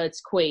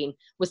III's Queen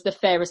was the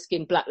fairest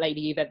skinned black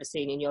lady you've ever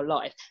seen in your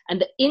life, and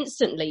that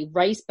instantly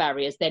race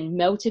barriers then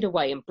melted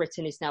away and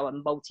Britain is now a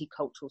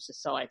multicultural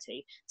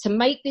society. To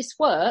make this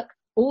work,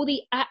 all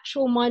the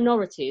actual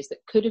minorities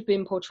that could have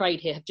been portrayed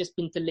here have just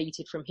been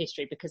deleted from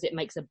history because it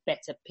makes a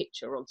better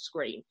picture on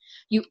screen.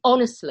 You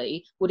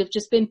honestly would have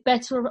just been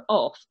better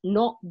off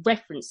not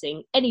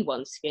referencing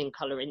anyone's skin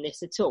colour in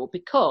this at all,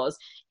 because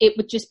it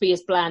would just be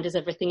as bland as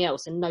everything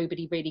else and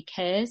nobody really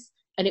cares,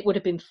 and it would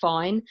have been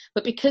fine.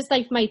 But because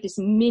they've made this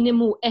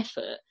minimal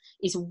effort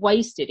is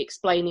wasted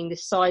explaining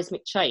this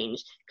seismic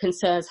change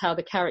concerns how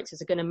the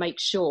characters are going to make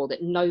sure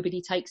that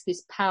nobody takes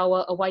this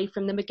power away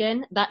from them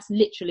again. That's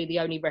literally the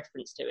only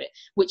reference to it,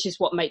 which is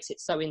what makes it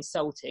so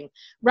insulting.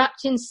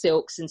 Wrapped in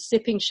silks and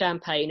sipping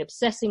champagne,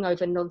 obsessing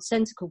over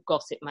nonsensical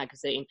gossip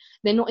magazine,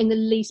 they're not in the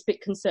least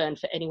bit concerned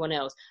for anyone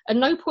else. At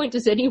no point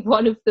does any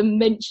one of them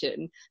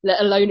mention,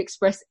 let alone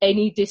express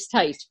any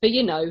distaste for,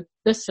 you know,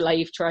 the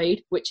slave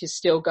trade, which is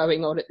still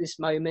going on at this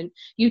moment.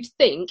 You'd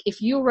think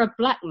if you were a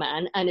black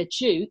man and a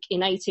duke in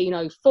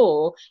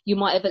 1804, you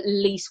might have at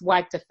least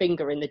wagged a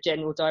finger in the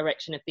general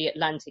direction of the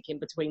Atlantic in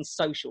between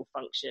social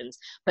functions.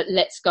 But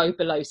let's go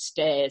below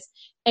stairs.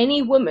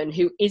 Any woman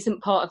who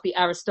isn't part of the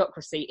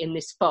aristocracy in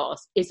this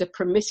farce is a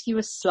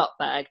promiscuous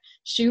slutbag,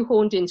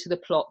 shoehorned into the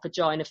plot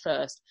vagina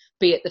first,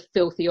 be it the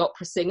filthy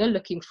opera singer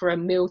looking for a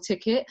meal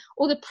ticket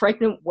or the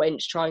pregnant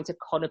wench trying to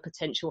con a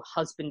potential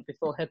husband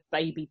before her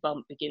baby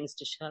bump begins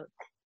to show.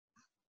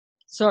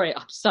 Sorry,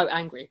 I'm so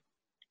angry.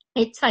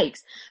 It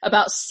takes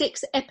about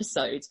 6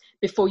 episodes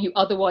before you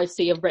otherwise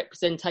see a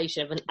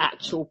representation of an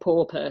actual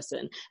poor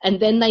person. And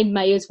then they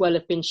may as well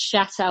have been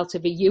shat out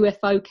of a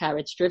UFO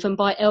carriage driven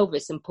by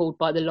Elvis and pulled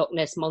by the Loch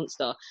Ness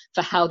Monster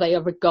for how they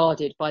are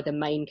regarded by the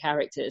main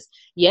characters.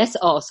 Yes,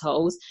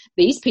 arseholes,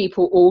 these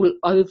people all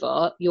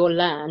over your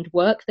land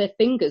work their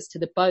fingers to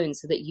the bone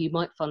so that you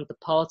might fund the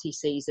party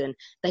season.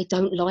 They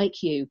don't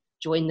like you.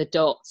 Join the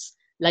dots.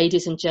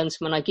 Ladies and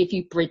gentlemen, I give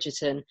you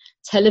Bridgerton,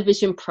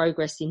 television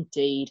progress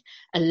indeed.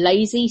 A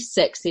lazy,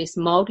 sexist,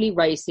 mildly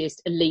racist,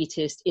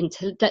 elitist,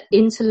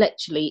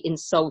 intellectually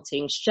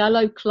insulting,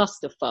 shallow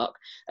clusterfuck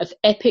of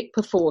epic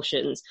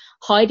proportions,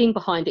 hiding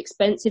behind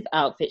expensive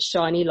outfits,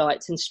 shiny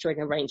lights and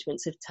string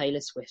arrangements of Taylor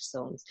Swift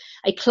songs.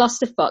 A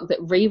clusterfuck that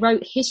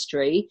rewrote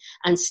history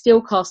and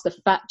still cast the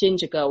fat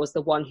ginger girl as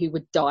the one who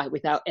would die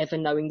without ever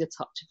knowing the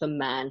touch of a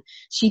man.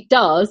 She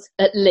does,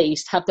 at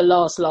least, have the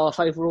last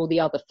laugh over all the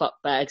other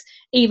fuckbags,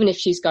 even if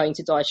she's going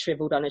to die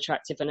shriveled,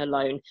 unattractive and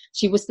alone.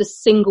 She was the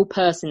single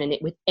person in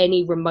it with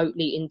any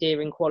remotely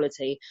endearing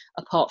quality,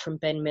 apart from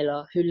Ben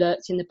Miller, who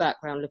lurked in the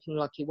background looking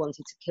like he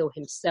wanted to kill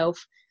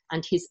himself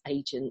and his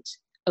agent,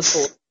 a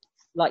voice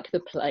like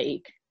the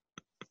plague.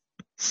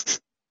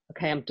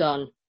 Okay, I'm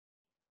done.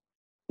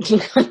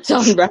 I'm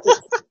done, right?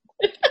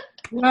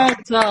 Well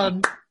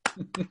done.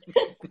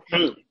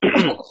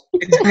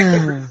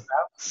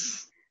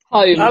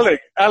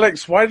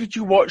 Alex, why did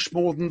you watch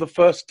more than the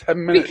first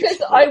 10 minutes?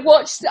 Because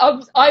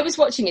I was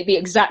watching it the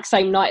exact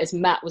same night as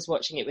Matt was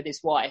watching it with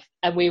his wife,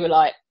 and we were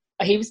like,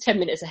 he was 10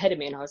 minutes ahead of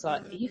me, and I was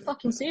like, are you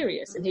fucking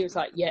serious? And he was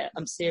like, yeah,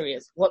 I'm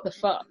serious. What the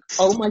fuck?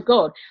 Oh my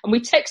God. And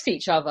we text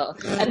each other,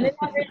 and then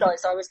I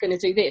realised I was going to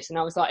do this, and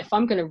I was like, if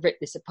I'm going to rip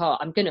this apart,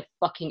 I'm going to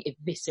fucking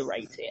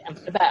eviscerate it, and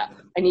for that,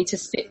 I need to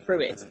sit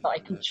through it so that I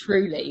can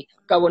truly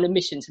go on a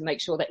mission to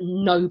make sure that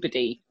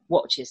nobody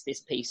watches this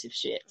piece of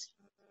shit.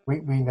 We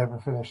never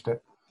finished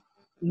it.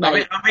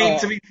 I mean,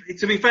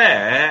 to be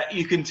fair,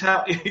 you can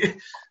tell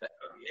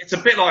it's a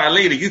bit like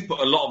Alina. You've put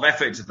a lot of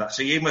effort into that,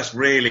 so you must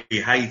really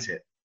hate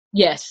it.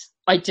 Yes,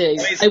 I do.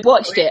 I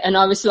watched it and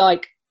I was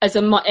like, as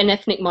an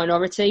ethnic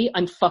minority,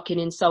 I'm fucking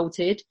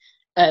insulted.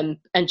 And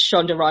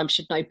Shonda Rhimes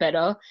should know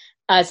better.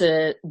 As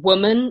a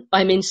woman,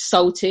 I'm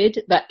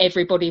insulted that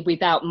everybody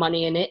without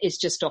money in it is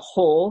just a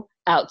whore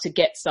out to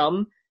get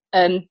some.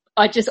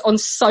 I just, on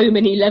so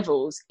many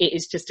levels, it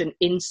is just an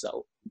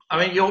insult.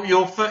 I mean,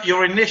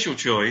 your initial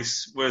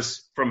choice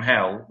was From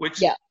Hell,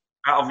 which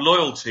out of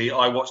loyalty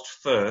I watched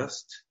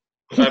first.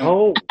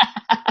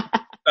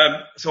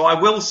 So I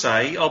will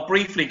say, I'll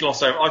briefly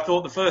gloss over. I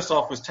thought the first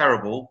half was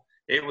terrible.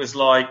 It was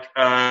like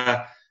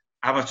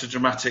amateur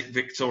dramatic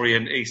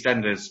Victorian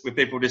EastEnders with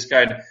people just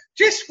going,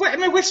 just wet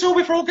my whistle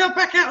before I go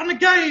back out on the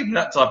game,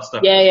 that type of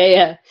stuff.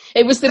 Yeah.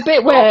 It was the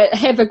bit where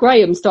Heather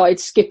Graham started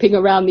skipping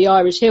around the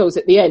Irish Hills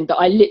at the end that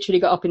I literally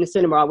got up in the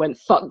cinema. I went,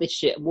 fuck this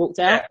shit, and walked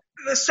out. Yeah.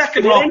 The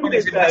second half when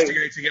he's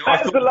investigating it,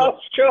 I thought... the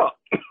last shot.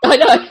 I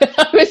know.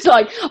 I was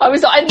like,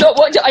 I'm not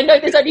watching. I know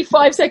there's only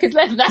 5 seconds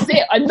left. That's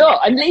it.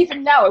 I'm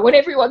leaving now. I want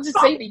everyone to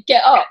see me.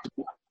 Get up.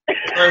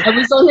 I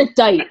was on a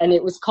date, and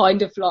it was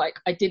kind of like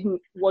I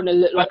didn't want to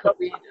look like a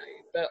weirdo,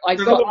 but I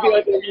got up. The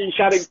idea of you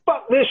shouting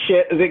 "fuck this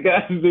shit" as it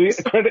goes,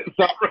 the credits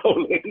start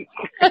rolling.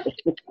 But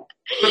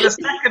the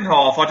second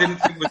half, I didn't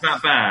think was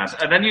that bad.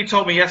 And then you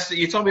told me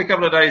yesterday. You told me a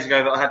couple of days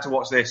ago that I had to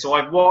watch this, so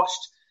I've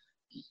watched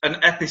an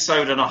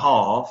episode and a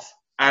half,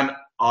 and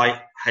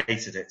I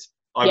hated it.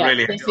 I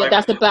really hated it.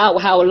 That's about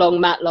how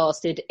long Matt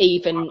lasted,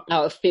 even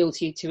out of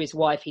fealty to his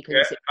wife. He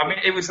couldn't. I mean,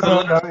 it was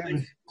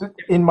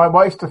in my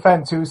wife's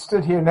defence, who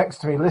stood here next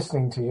to me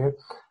listening to you.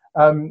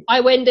 Hi,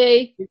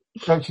 Wendy.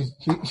 No,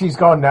 she's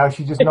gone now.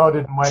 She just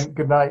nodded and went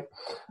good night.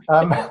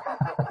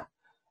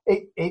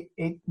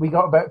 We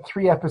got about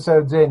 3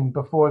 episodes in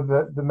before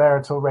the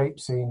marital rape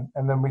scene,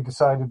 and then we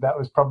decided that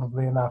was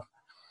probably enough.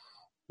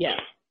 Yeah.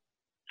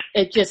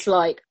 It was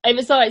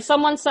like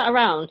someone sat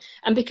around,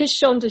 and because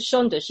Shonda's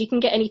Shonda, she can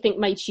get anything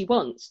made she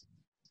wants.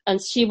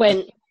 And she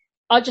went,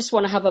 I just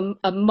want to have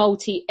a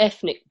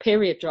multi-ethnic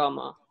period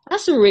drama.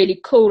 That's a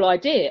really cool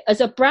idea. As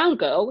a brown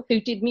girl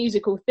who did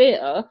musical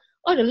theatre,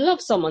 I'd have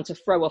loved someone to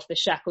throw off the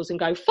shackles and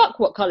go, fuck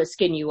what colour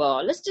skin you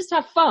are. Let's just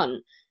have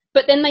fun.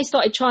 But then they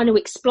started trying to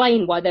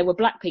explain why there were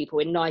black people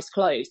in nice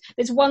clothes.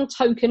 There's one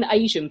token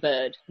Asian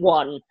bird,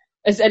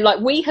 As in, like,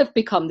 we have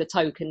become the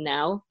token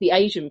now, the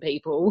Asian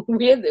people.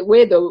 We're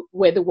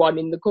the one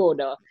in the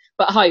corner.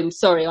 But Holmes,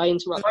 sorry, I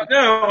interrupted.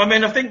 No, I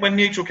mean, I think when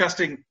neutral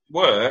casting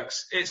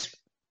works, it's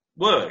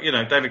work. You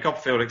know, David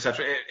Copperfield,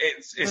 etc.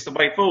 It's the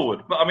way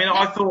forward. But I mean,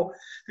 I thought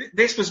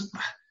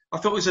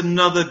it was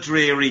another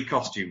dreary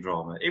costume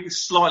drama. It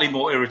was slightly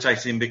more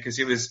irritating because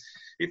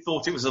it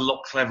thought it was a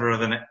lot cleverer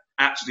than it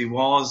actually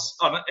was.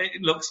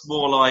 It looks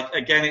more like,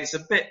 again, it's a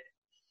bit.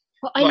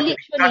 Well, I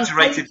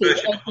literally hated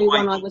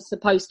everyone I was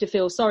supposed to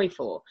feel sorry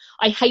for.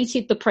 I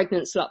hated the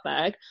pregnant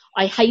slutbag.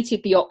 I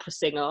hated the opera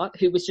singer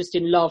who was just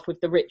in love with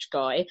the rich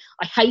guy.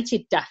 I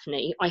hated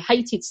Daphne. I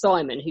hated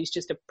Simon, who's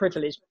just a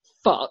privileged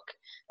fuck,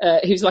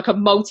 who's like a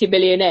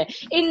multi-millionaire.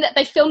 In that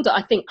they filmed it,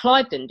 I think,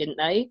 Cliveden, didn't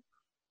they?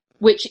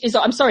 Which is,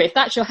 I'm sorry, if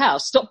that's your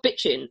house, stop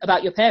bitching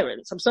about your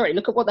parents. I'm sorry,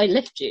 look at what they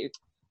left you.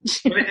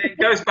 But it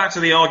goes back to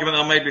the argument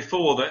I made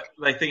before that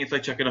they think if they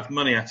chuck enough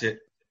money at it,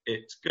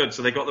 it's good.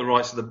 So they got the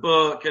rights to the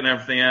book and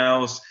everything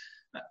else.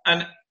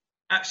 And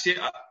actually,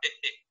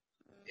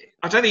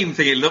 I don't even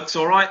think it looks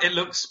all right. It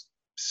looks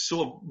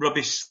sort of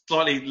rubbish,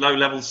 slightly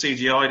low-level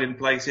CGI'd in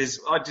places.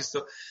 I just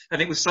thought,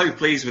 and it was so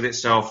pleased with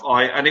itself.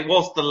 And it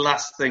was the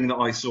last thing that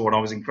I saw, and I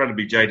was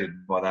incredibly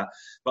jaded by that.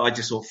 But I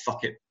just thought,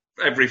 fuck it,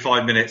 every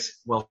 5 minutes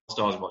whilst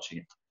I was watching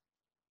it.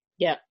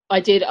 Yeah, I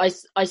did. I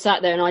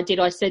sat there and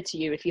I said to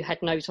you, if you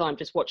had no time,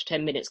 just watch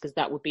 10 minutes because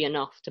that would be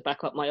enough to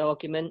back up my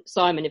argument.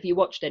 Simon, have you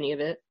watched any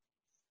of it?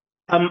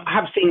 I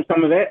have seen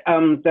some of it.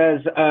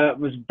 There's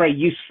was a very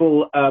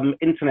useful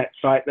internet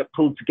site that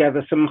pulled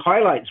together some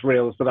highlights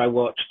reels that I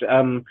watched.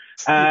 And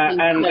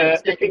there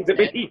seems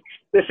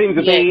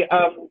to be,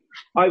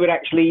 I would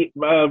actually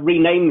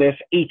rename this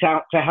 "Eat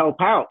Out to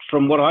Help Out"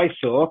 from what I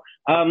saw.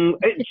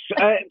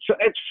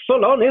 It's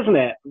full on, isn't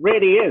it?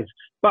 Really is.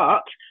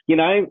 But you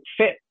know,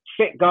 fit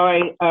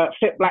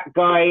black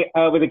guy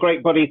with a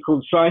great body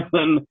called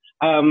Simon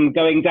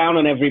going down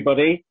on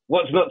everybody.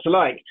 What's not to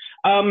like?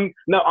 I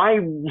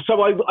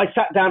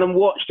sat down and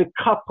watched a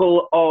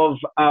couple of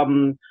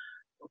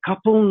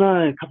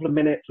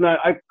minutes. No,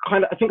 I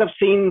think I've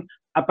seen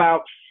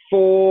about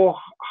 4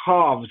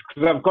 halves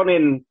because I've gone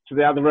into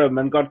the other room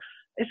and gone,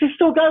 is this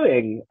still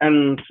going?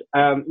 And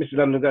Mrs.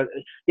 London goes,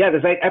 yeah,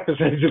 there's 8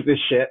 episodes of this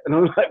shit. And I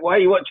was like, why are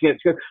you watching it?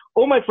 She goes,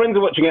 all my friends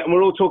are watching it and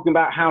we're all talking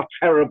about how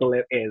terrible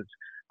it is.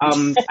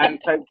 And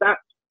so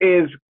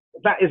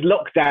that is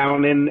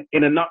lockdown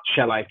in a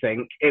nutshell, I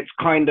think. It's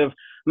kind of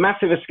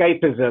massive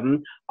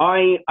escapism.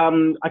 I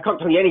can't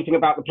tell you anything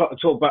about the plot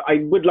at all, but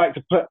I would like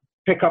to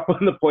pick up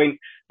on the point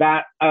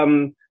that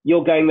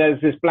you're going,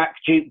 there's this black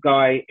duke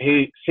guy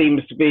who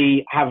seems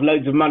to have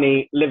loads of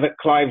money, live at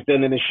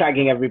Cliveden and is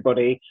shagging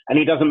everybody, and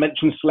he doesn't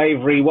mention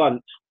slavery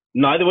once.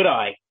 Neither would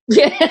I.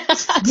 Yeah.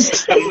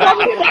 There's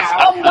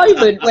one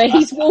moment where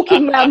he's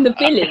walking around the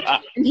village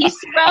and he's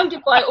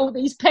surrounded by all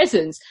these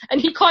peasants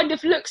and he kind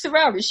of looks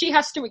around and she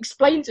has to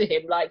explain to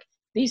him, like,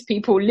 these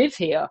people live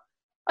here.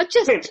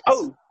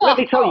 Let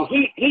me tell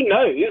you, he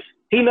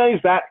knows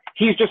that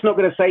he's just not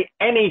going to say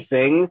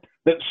anything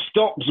that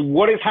stops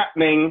what is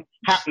happening.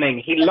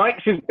 He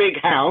likes his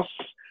big house.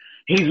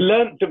 He's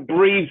learnt to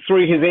breathe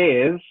through his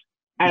ears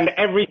and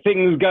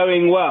everything's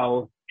going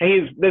well.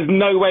 There's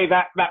no way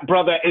that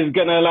brother is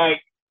going to,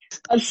 like,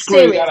 I'm Screw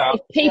serious. that up.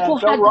 If people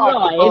Yeah, had don't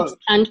rock the lives boat.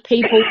 and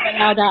people were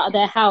allowed out of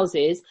their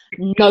houses,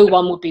 no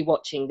one would be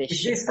watching this Is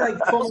shit. this like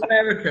from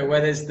America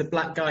where there's the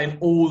black guy in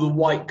all the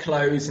white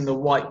clothes and the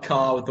white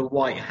car with the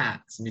white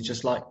hats, and you're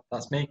just like,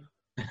 that's me?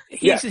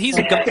 He's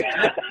a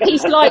guy.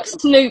 He's like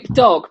Snoop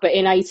Dogg, but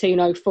in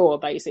 1804,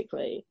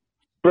 basically.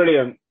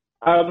 Brilliant.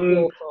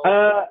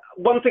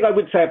 One thing I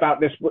would say about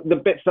this, the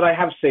bits that I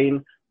have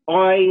seen,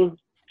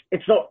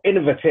 it's not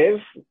innovative,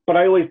 but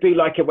I always do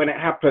like it when it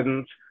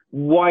happens.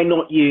 Why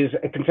not use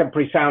a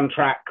contemporary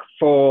soundtrack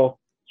for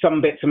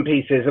some bits and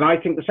pieces? And I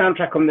think the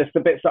soundtrack on this, the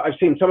bits that I've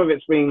seen, some of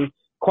it's been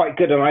quite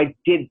good. And I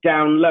did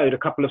download a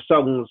couple of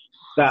songs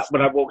that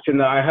when I walked in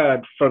that I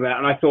heard from it.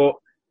 And I thought,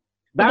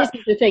 this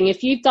is the thing.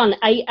 If you've done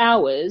 8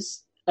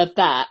 hours of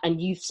that and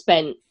you've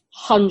spent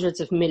hundreds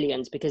of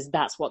millions, because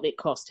that's what it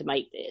cost to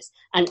make this,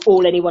 and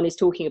all anyone is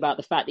talking about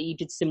the fact that you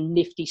did some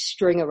nifty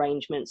string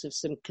arrangements of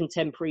some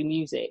contemporary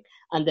music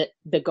and that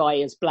the guy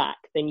is black,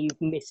 then you've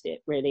missed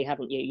it, really,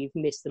 haven't you? You've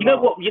missed the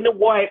mark. You know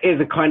why it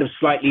is a kind of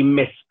slightly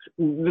missed.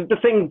 The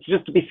thing,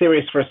 just to be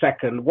serious for a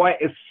second, why it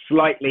is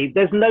slightly,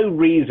 there's no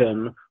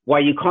reason why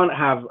you can't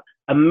have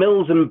a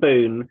Mills and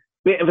Boon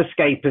bit of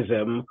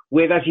escapism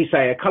with, as you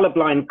say, a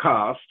colourblind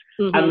cast,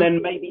 and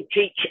then maybe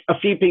teach a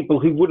few people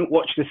who wouldn't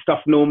watch this stuff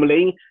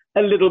normally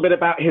a little bit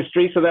about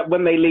history, so that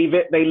when they leave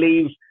it, they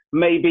leave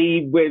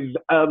maybe with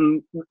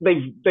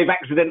they've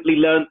accidentally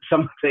learnt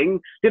something.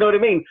 You know what I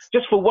mean?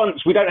 Just for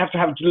once, we don't have to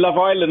have Love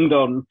Island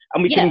on,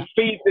 and we can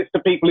feed this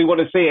to people who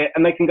want to see it,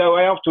 and they can go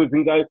away afterwards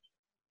and go,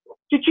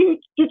 Did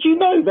you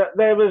know that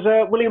there was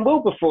William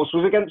Wilberforce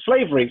was against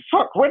slavery?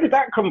 Fuck, where did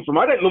that come from?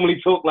 I don't normally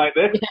talk like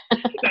this.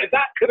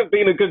 That could have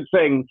been a good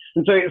thing.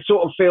 And so it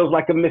sort of feels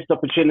like a missed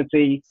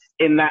opportunity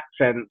in that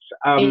sense.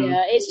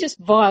 Yeah, it's just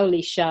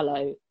vilely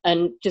shallow,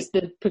 and just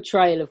the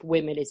portrayal of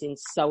women is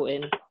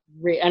insulting.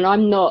 And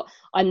I'm not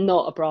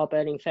a bra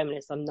burning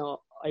feminist. I'm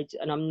not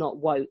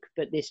woke,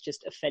 but this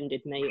just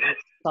offended me on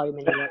so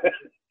many levels.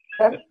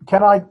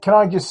 Can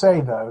I just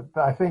say though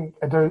that I think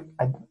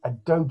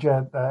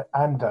Adoja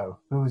Ando,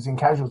 who was in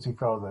Casualty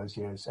for all those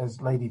years as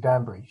Lady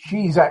Danbury,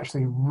 she's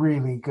actually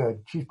really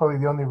good. She's probably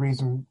the only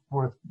reason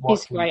worth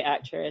watching. She's a great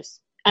actress.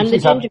 And the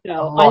ginger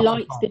girl, I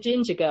liked the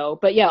ginger girl,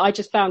 but yeah, I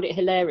just found it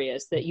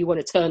hilarious that you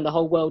want to turn the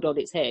whole world on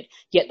its head,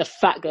 yet the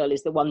fat girl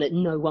is the one that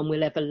no one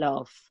will ever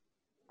love.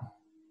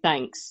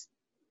 Thanks.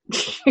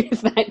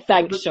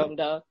 Thanks,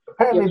 Shonda.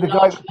 Apparently, the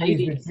guy that plays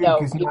the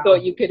Duke is you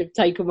thought you could have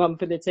taken one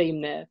for the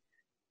team there.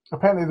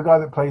 Apparently, the guy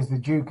that plays the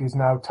Duke is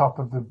now top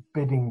of the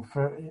betting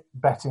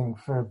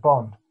for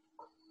Bond.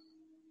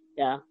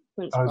 Yeah,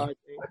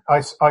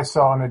 I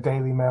saw on a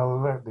Daily Mail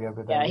alert the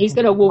other day. Yeah, he's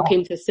going to walk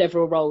into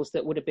several roles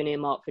that would have been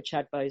earmarked for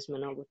Chad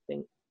Boseman, I would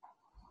think.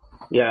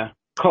 Yeah,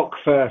 cock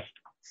first.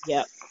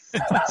 Yeah.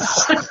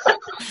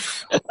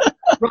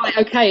 Right,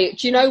 okay.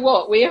 Do you know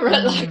what? We are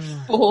at like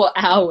 4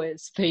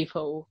 hours,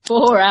 people.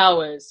 4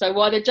 hours. So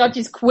while the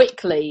judges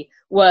quickly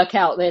work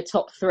out their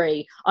top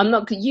three,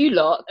 you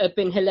lot have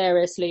been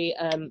hilariously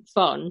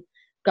fun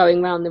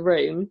going around the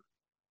room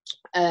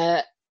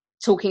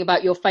talking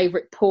about your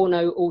favourite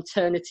porno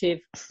alternative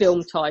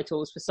film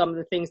titles for some of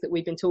the things that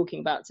we've been talking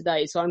about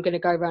today. So I'm going to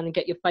go around and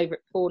get your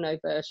favourite porno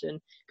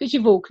version because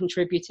you've all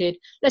contributed.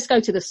 Let's go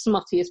to the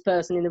smuttiest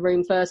person in the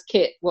room first.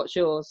 Kit, what's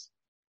yours?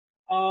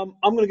 I'm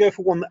going to go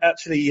for one that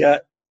actually,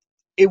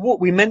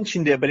 we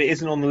mentioned it, but it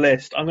isn't on the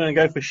list. I'm going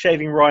to go for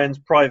Shaving Ryan's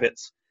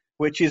Privates,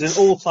 which is an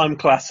all-time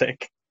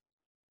classic.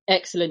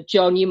 Excellent.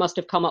 John, you must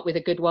have come up with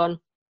a good one.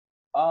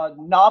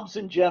 Knobs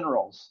and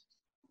Generals.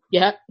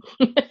 Yeah.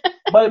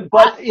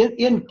 but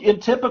in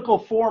typical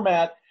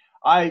format,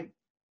 I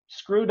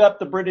screwed up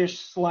the British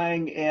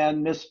slang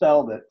and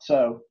misspelled it.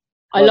 So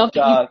I love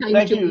that you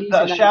thank you.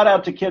 Shout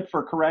out to Kit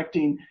for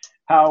correcting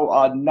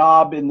how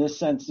knob in this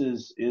sense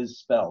is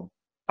spelled.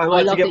 I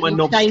like to get my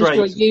knob straight.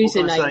 You changed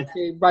your username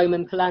to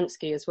Roman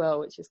Polanski as well,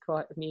 which is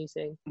quite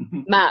amusing.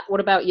 Matt, what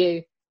about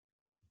you?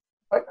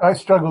 I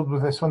struggled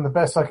with this one. The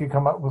best I could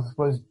come up with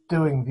was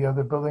Doing the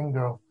Other Berlin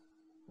Girl.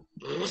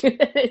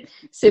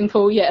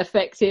 Simple yet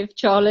effective.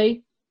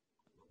 Charlie?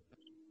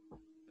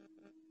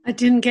 I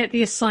didn't get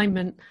the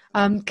assignment.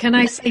 Can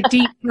I say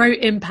Deep Throat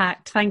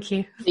Impact? Thank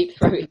you. Deep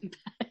Throat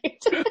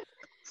Impact.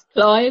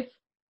 Clive?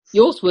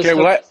 Yours was... Okay,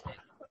 well,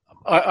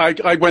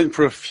 I went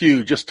for a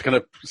few just to kind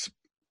of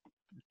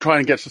try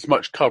and get as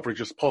much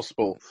coverage as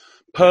possible.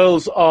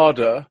 Pearl's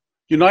Ardour,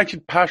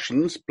 United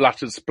Passions,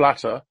 Blattered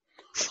Splatter,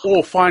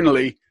 or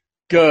finally,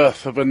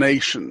 Girth of a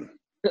Nation.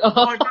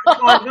 Clive,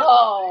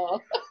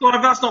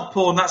 that's not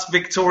porn, that's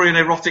Victorian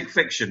erotic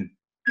fiction.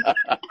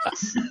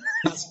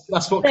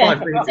 that's what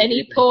Clive brings.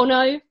 Any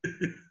porno?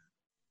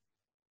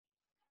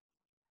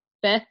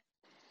 Beth?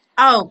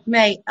 Oh,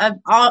 mate,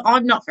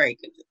 I'm not very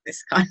good at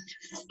this kind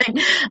of thing.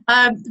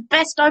 The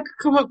best I could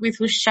come up with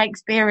was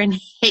Shakespeare in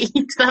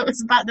Heat. That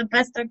was about the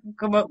best I could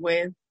come up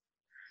with.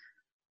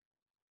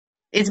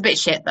 It's a bit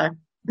shit, though.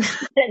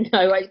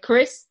 No, wait,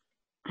 Chris?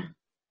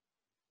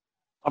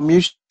 I'm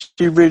usually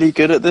really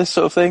good at this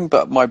sort of thing,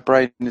 but my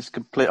brain is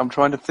complete. I'm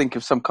trying to think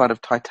of some kind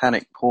of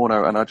Titanic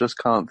porno, and I just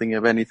can't think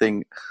of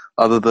anything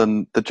other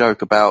than the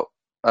joke about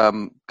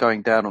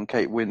going down on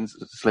Kate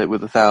Winslet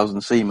with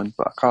 1,000 seamen.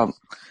 But I can't.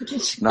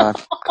 No,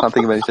 can't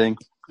think of anything.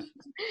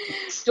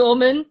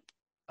 Storman?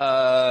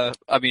 I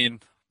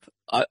mean,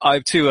 I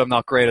too am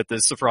not great at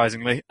this,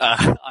 surprisingly,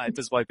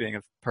 despite being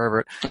a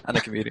pervert and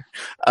a comedian.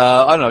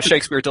 I don't know.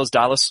 Shakespeare does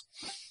Dallas.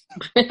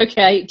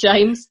 Okay,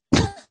 James.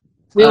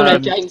 We all know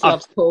James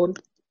loves porn.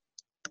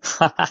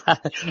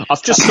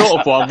 I've just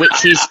thought of one,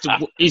 which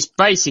is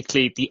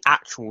basically the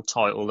actual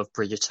title of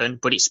Bridgerton,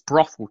 but it's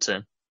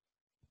Brothleton.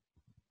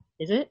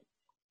 Is it?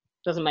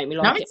 Doesn't make me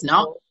like no, it.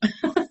 No,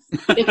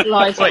 it's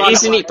not. Well,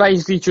 isn't it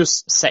basically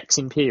just sex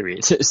in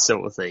period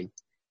sort of thing?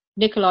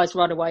 Nikolai's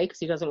run away because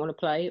he doesn't want to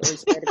play, or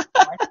he's scared of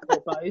life,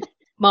 or both.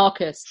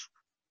 Marcus.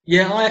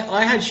 Yeah,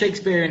 I had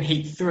Shakespeare in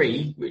Heat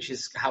 3, which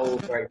is how all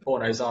great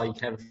pornos are. You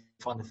can never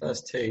find the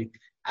first two.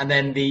 And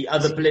then the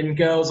other Boleyn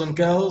Girls on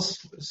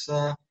Girls was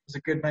a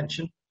good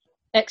mention.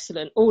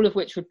 Excellent. All of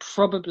which would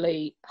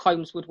probably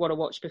Holmes would want to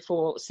watch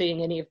before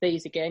seeing any of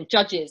these again.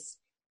 Judges.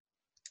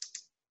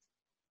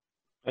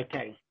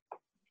 Okay.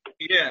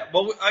 Yeah,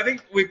 well, I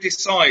think we've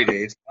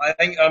decided. I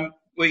think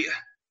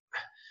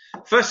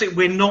firstly,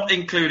 we're not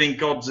including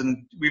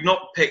we've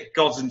not picked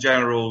Gods and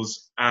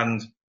Generals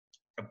and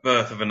A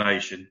Birth of a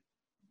Nation.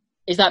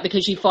 Is that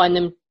because you find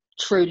them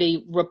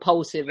truly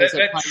repulsive?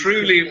 They're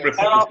truly repulsive.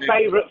 They're our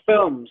favourite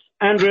films.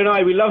 Andrew and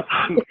I, we love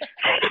them.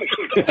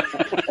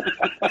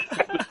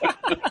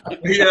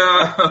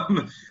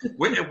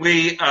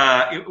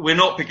 We're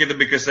not picking them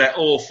because they're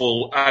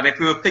awful, and if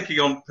we were picking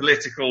on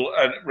political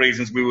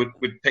reasons,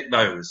 we'd pick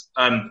those.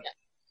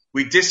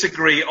 We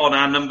disagree on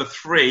our number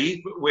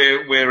 3.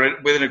 We're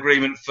with an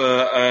agreement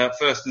for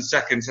first and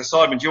second. So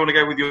Simon, do you want to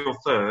go with your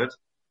third?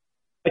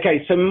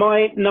 Okay, so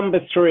my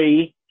number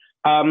 3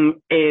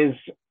 is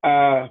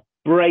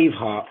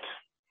Braveheart.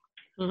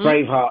 Mm-hmm.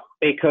 Braveheart,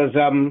 because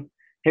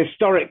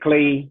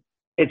historically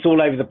it's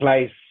all over the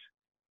place,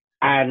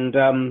 and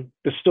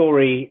the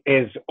story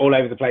is all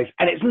over the place,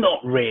 and it's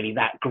not really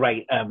that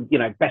great.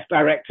 Best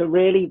director,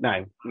 really?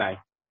 No.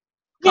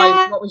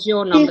 Yeah. What was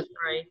your number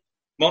 3?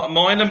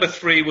 My number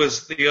 3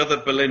 was The Other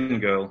Boleyn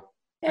Girl.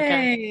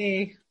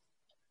 Okay.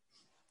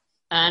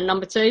 And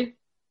number 2?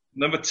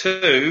 Number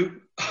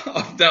 2,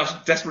 I'm now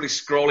desperately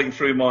scrolling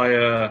through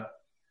my...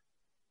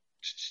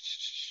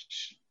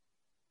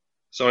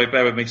 Sorry,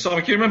 bear with me. Simon,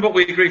 can you remember what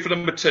we agreed for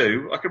number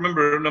 2? I can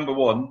remember number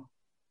 1.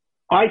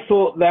 I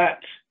thought that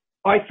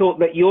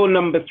your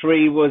number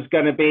 3 was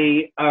going to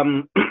be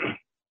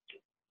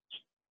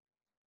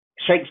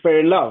Shakespeare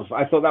in Love.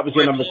 I thought that was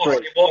your number 3.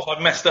 It was. I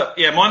messed up.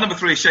 Yeah, my number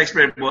 3 is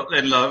Shakespeare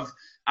in Love,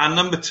 and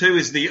number 2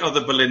 is The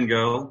Other Boleyn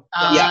Girl.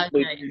 Okay.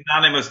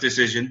 Unanimous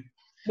decision.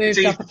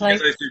 Moved up a place.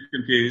 Those two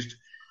confused.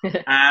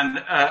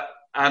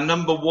 and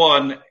number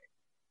 1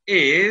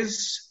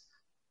 is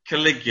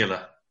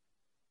Caligula.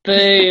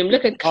 Boom!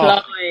 Look at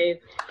Clive. Oh.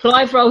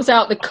 Clive rolls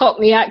out the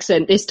Cockney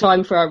accent, this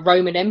time for a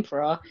Roman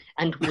emperor,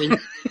 and wins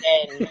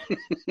again.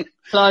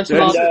 Clive's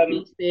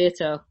masterpiece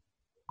theatre.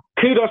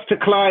 Kudos to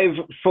Clive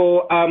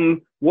for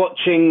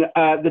watching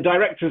the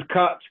director's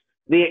cut,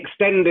 the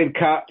extended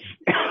cut,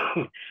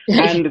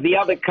 and the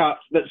other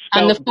cuts that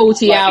and the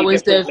 40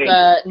 hours of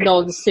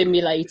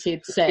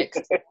non-simulated sex.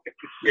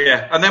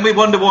 Yeah, and then we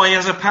wonder why he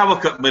has a power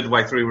cut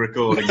midway through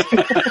recording.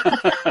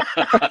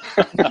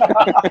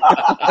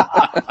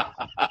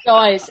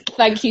 Guys,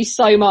 thank you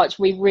so much.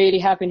 We really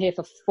have been here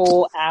for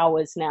 4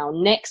 hours now.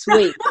 Next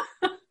week,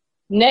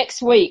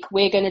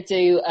 we're going to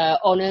do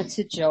Honour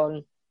to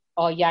John,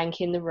 our Yank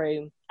in the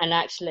Room. And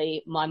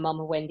actually, my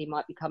mama Wendy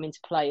might be coming to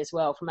play as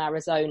well from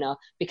Arizona,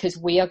 because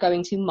we are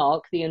going to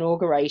mark the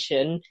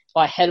inauguration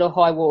by hell or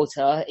high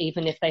water,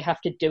 even if they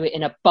have to do it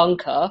in a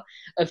bunker,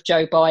 of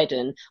Joe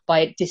Biden,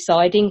 by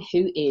deciding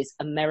who is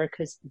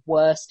America's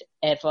worst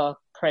ever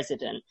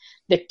president.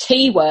 The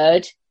T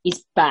word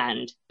is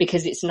banned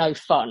because it's no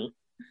fun.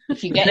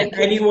 If you get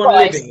anyone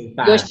living,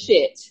 you're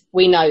shit.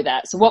 We know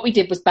that. So what we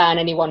did was ban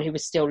anyone who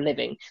was still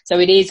living. So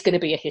it is going to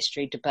be a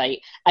history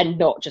debate and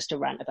not just a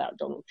rant about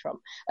Donald Trump.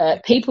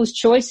 People's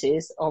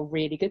choices are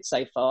really good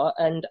so far,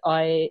 and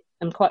I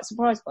am quite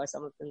surprised by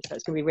some of them. So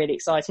it's going to be really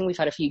exciting. We've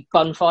had a few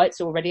bun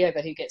fights already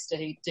over who gets to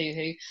do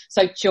who.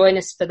 So join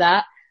us for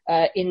that.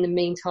 In the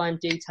meantime,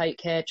 do take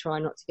care. Try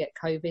not to get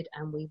COVID,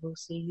 and we will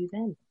see you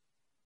then.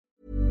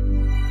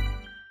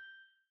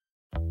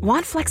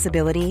 Want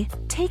flexibility?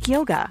 Take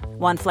yoga.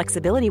 Want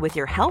flexibility with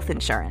your health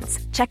insurance?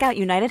 Check out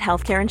United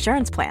Healthcare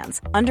Insurance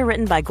Plans.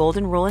 Underwritten by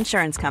Golden Rule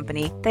Insurance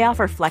Company, they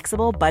offer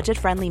flexible,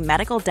 budget-friendly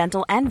medical,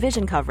 dental, and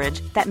vision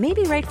coverage that may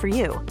be right for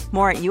you.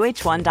 More at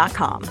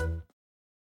UH1.com.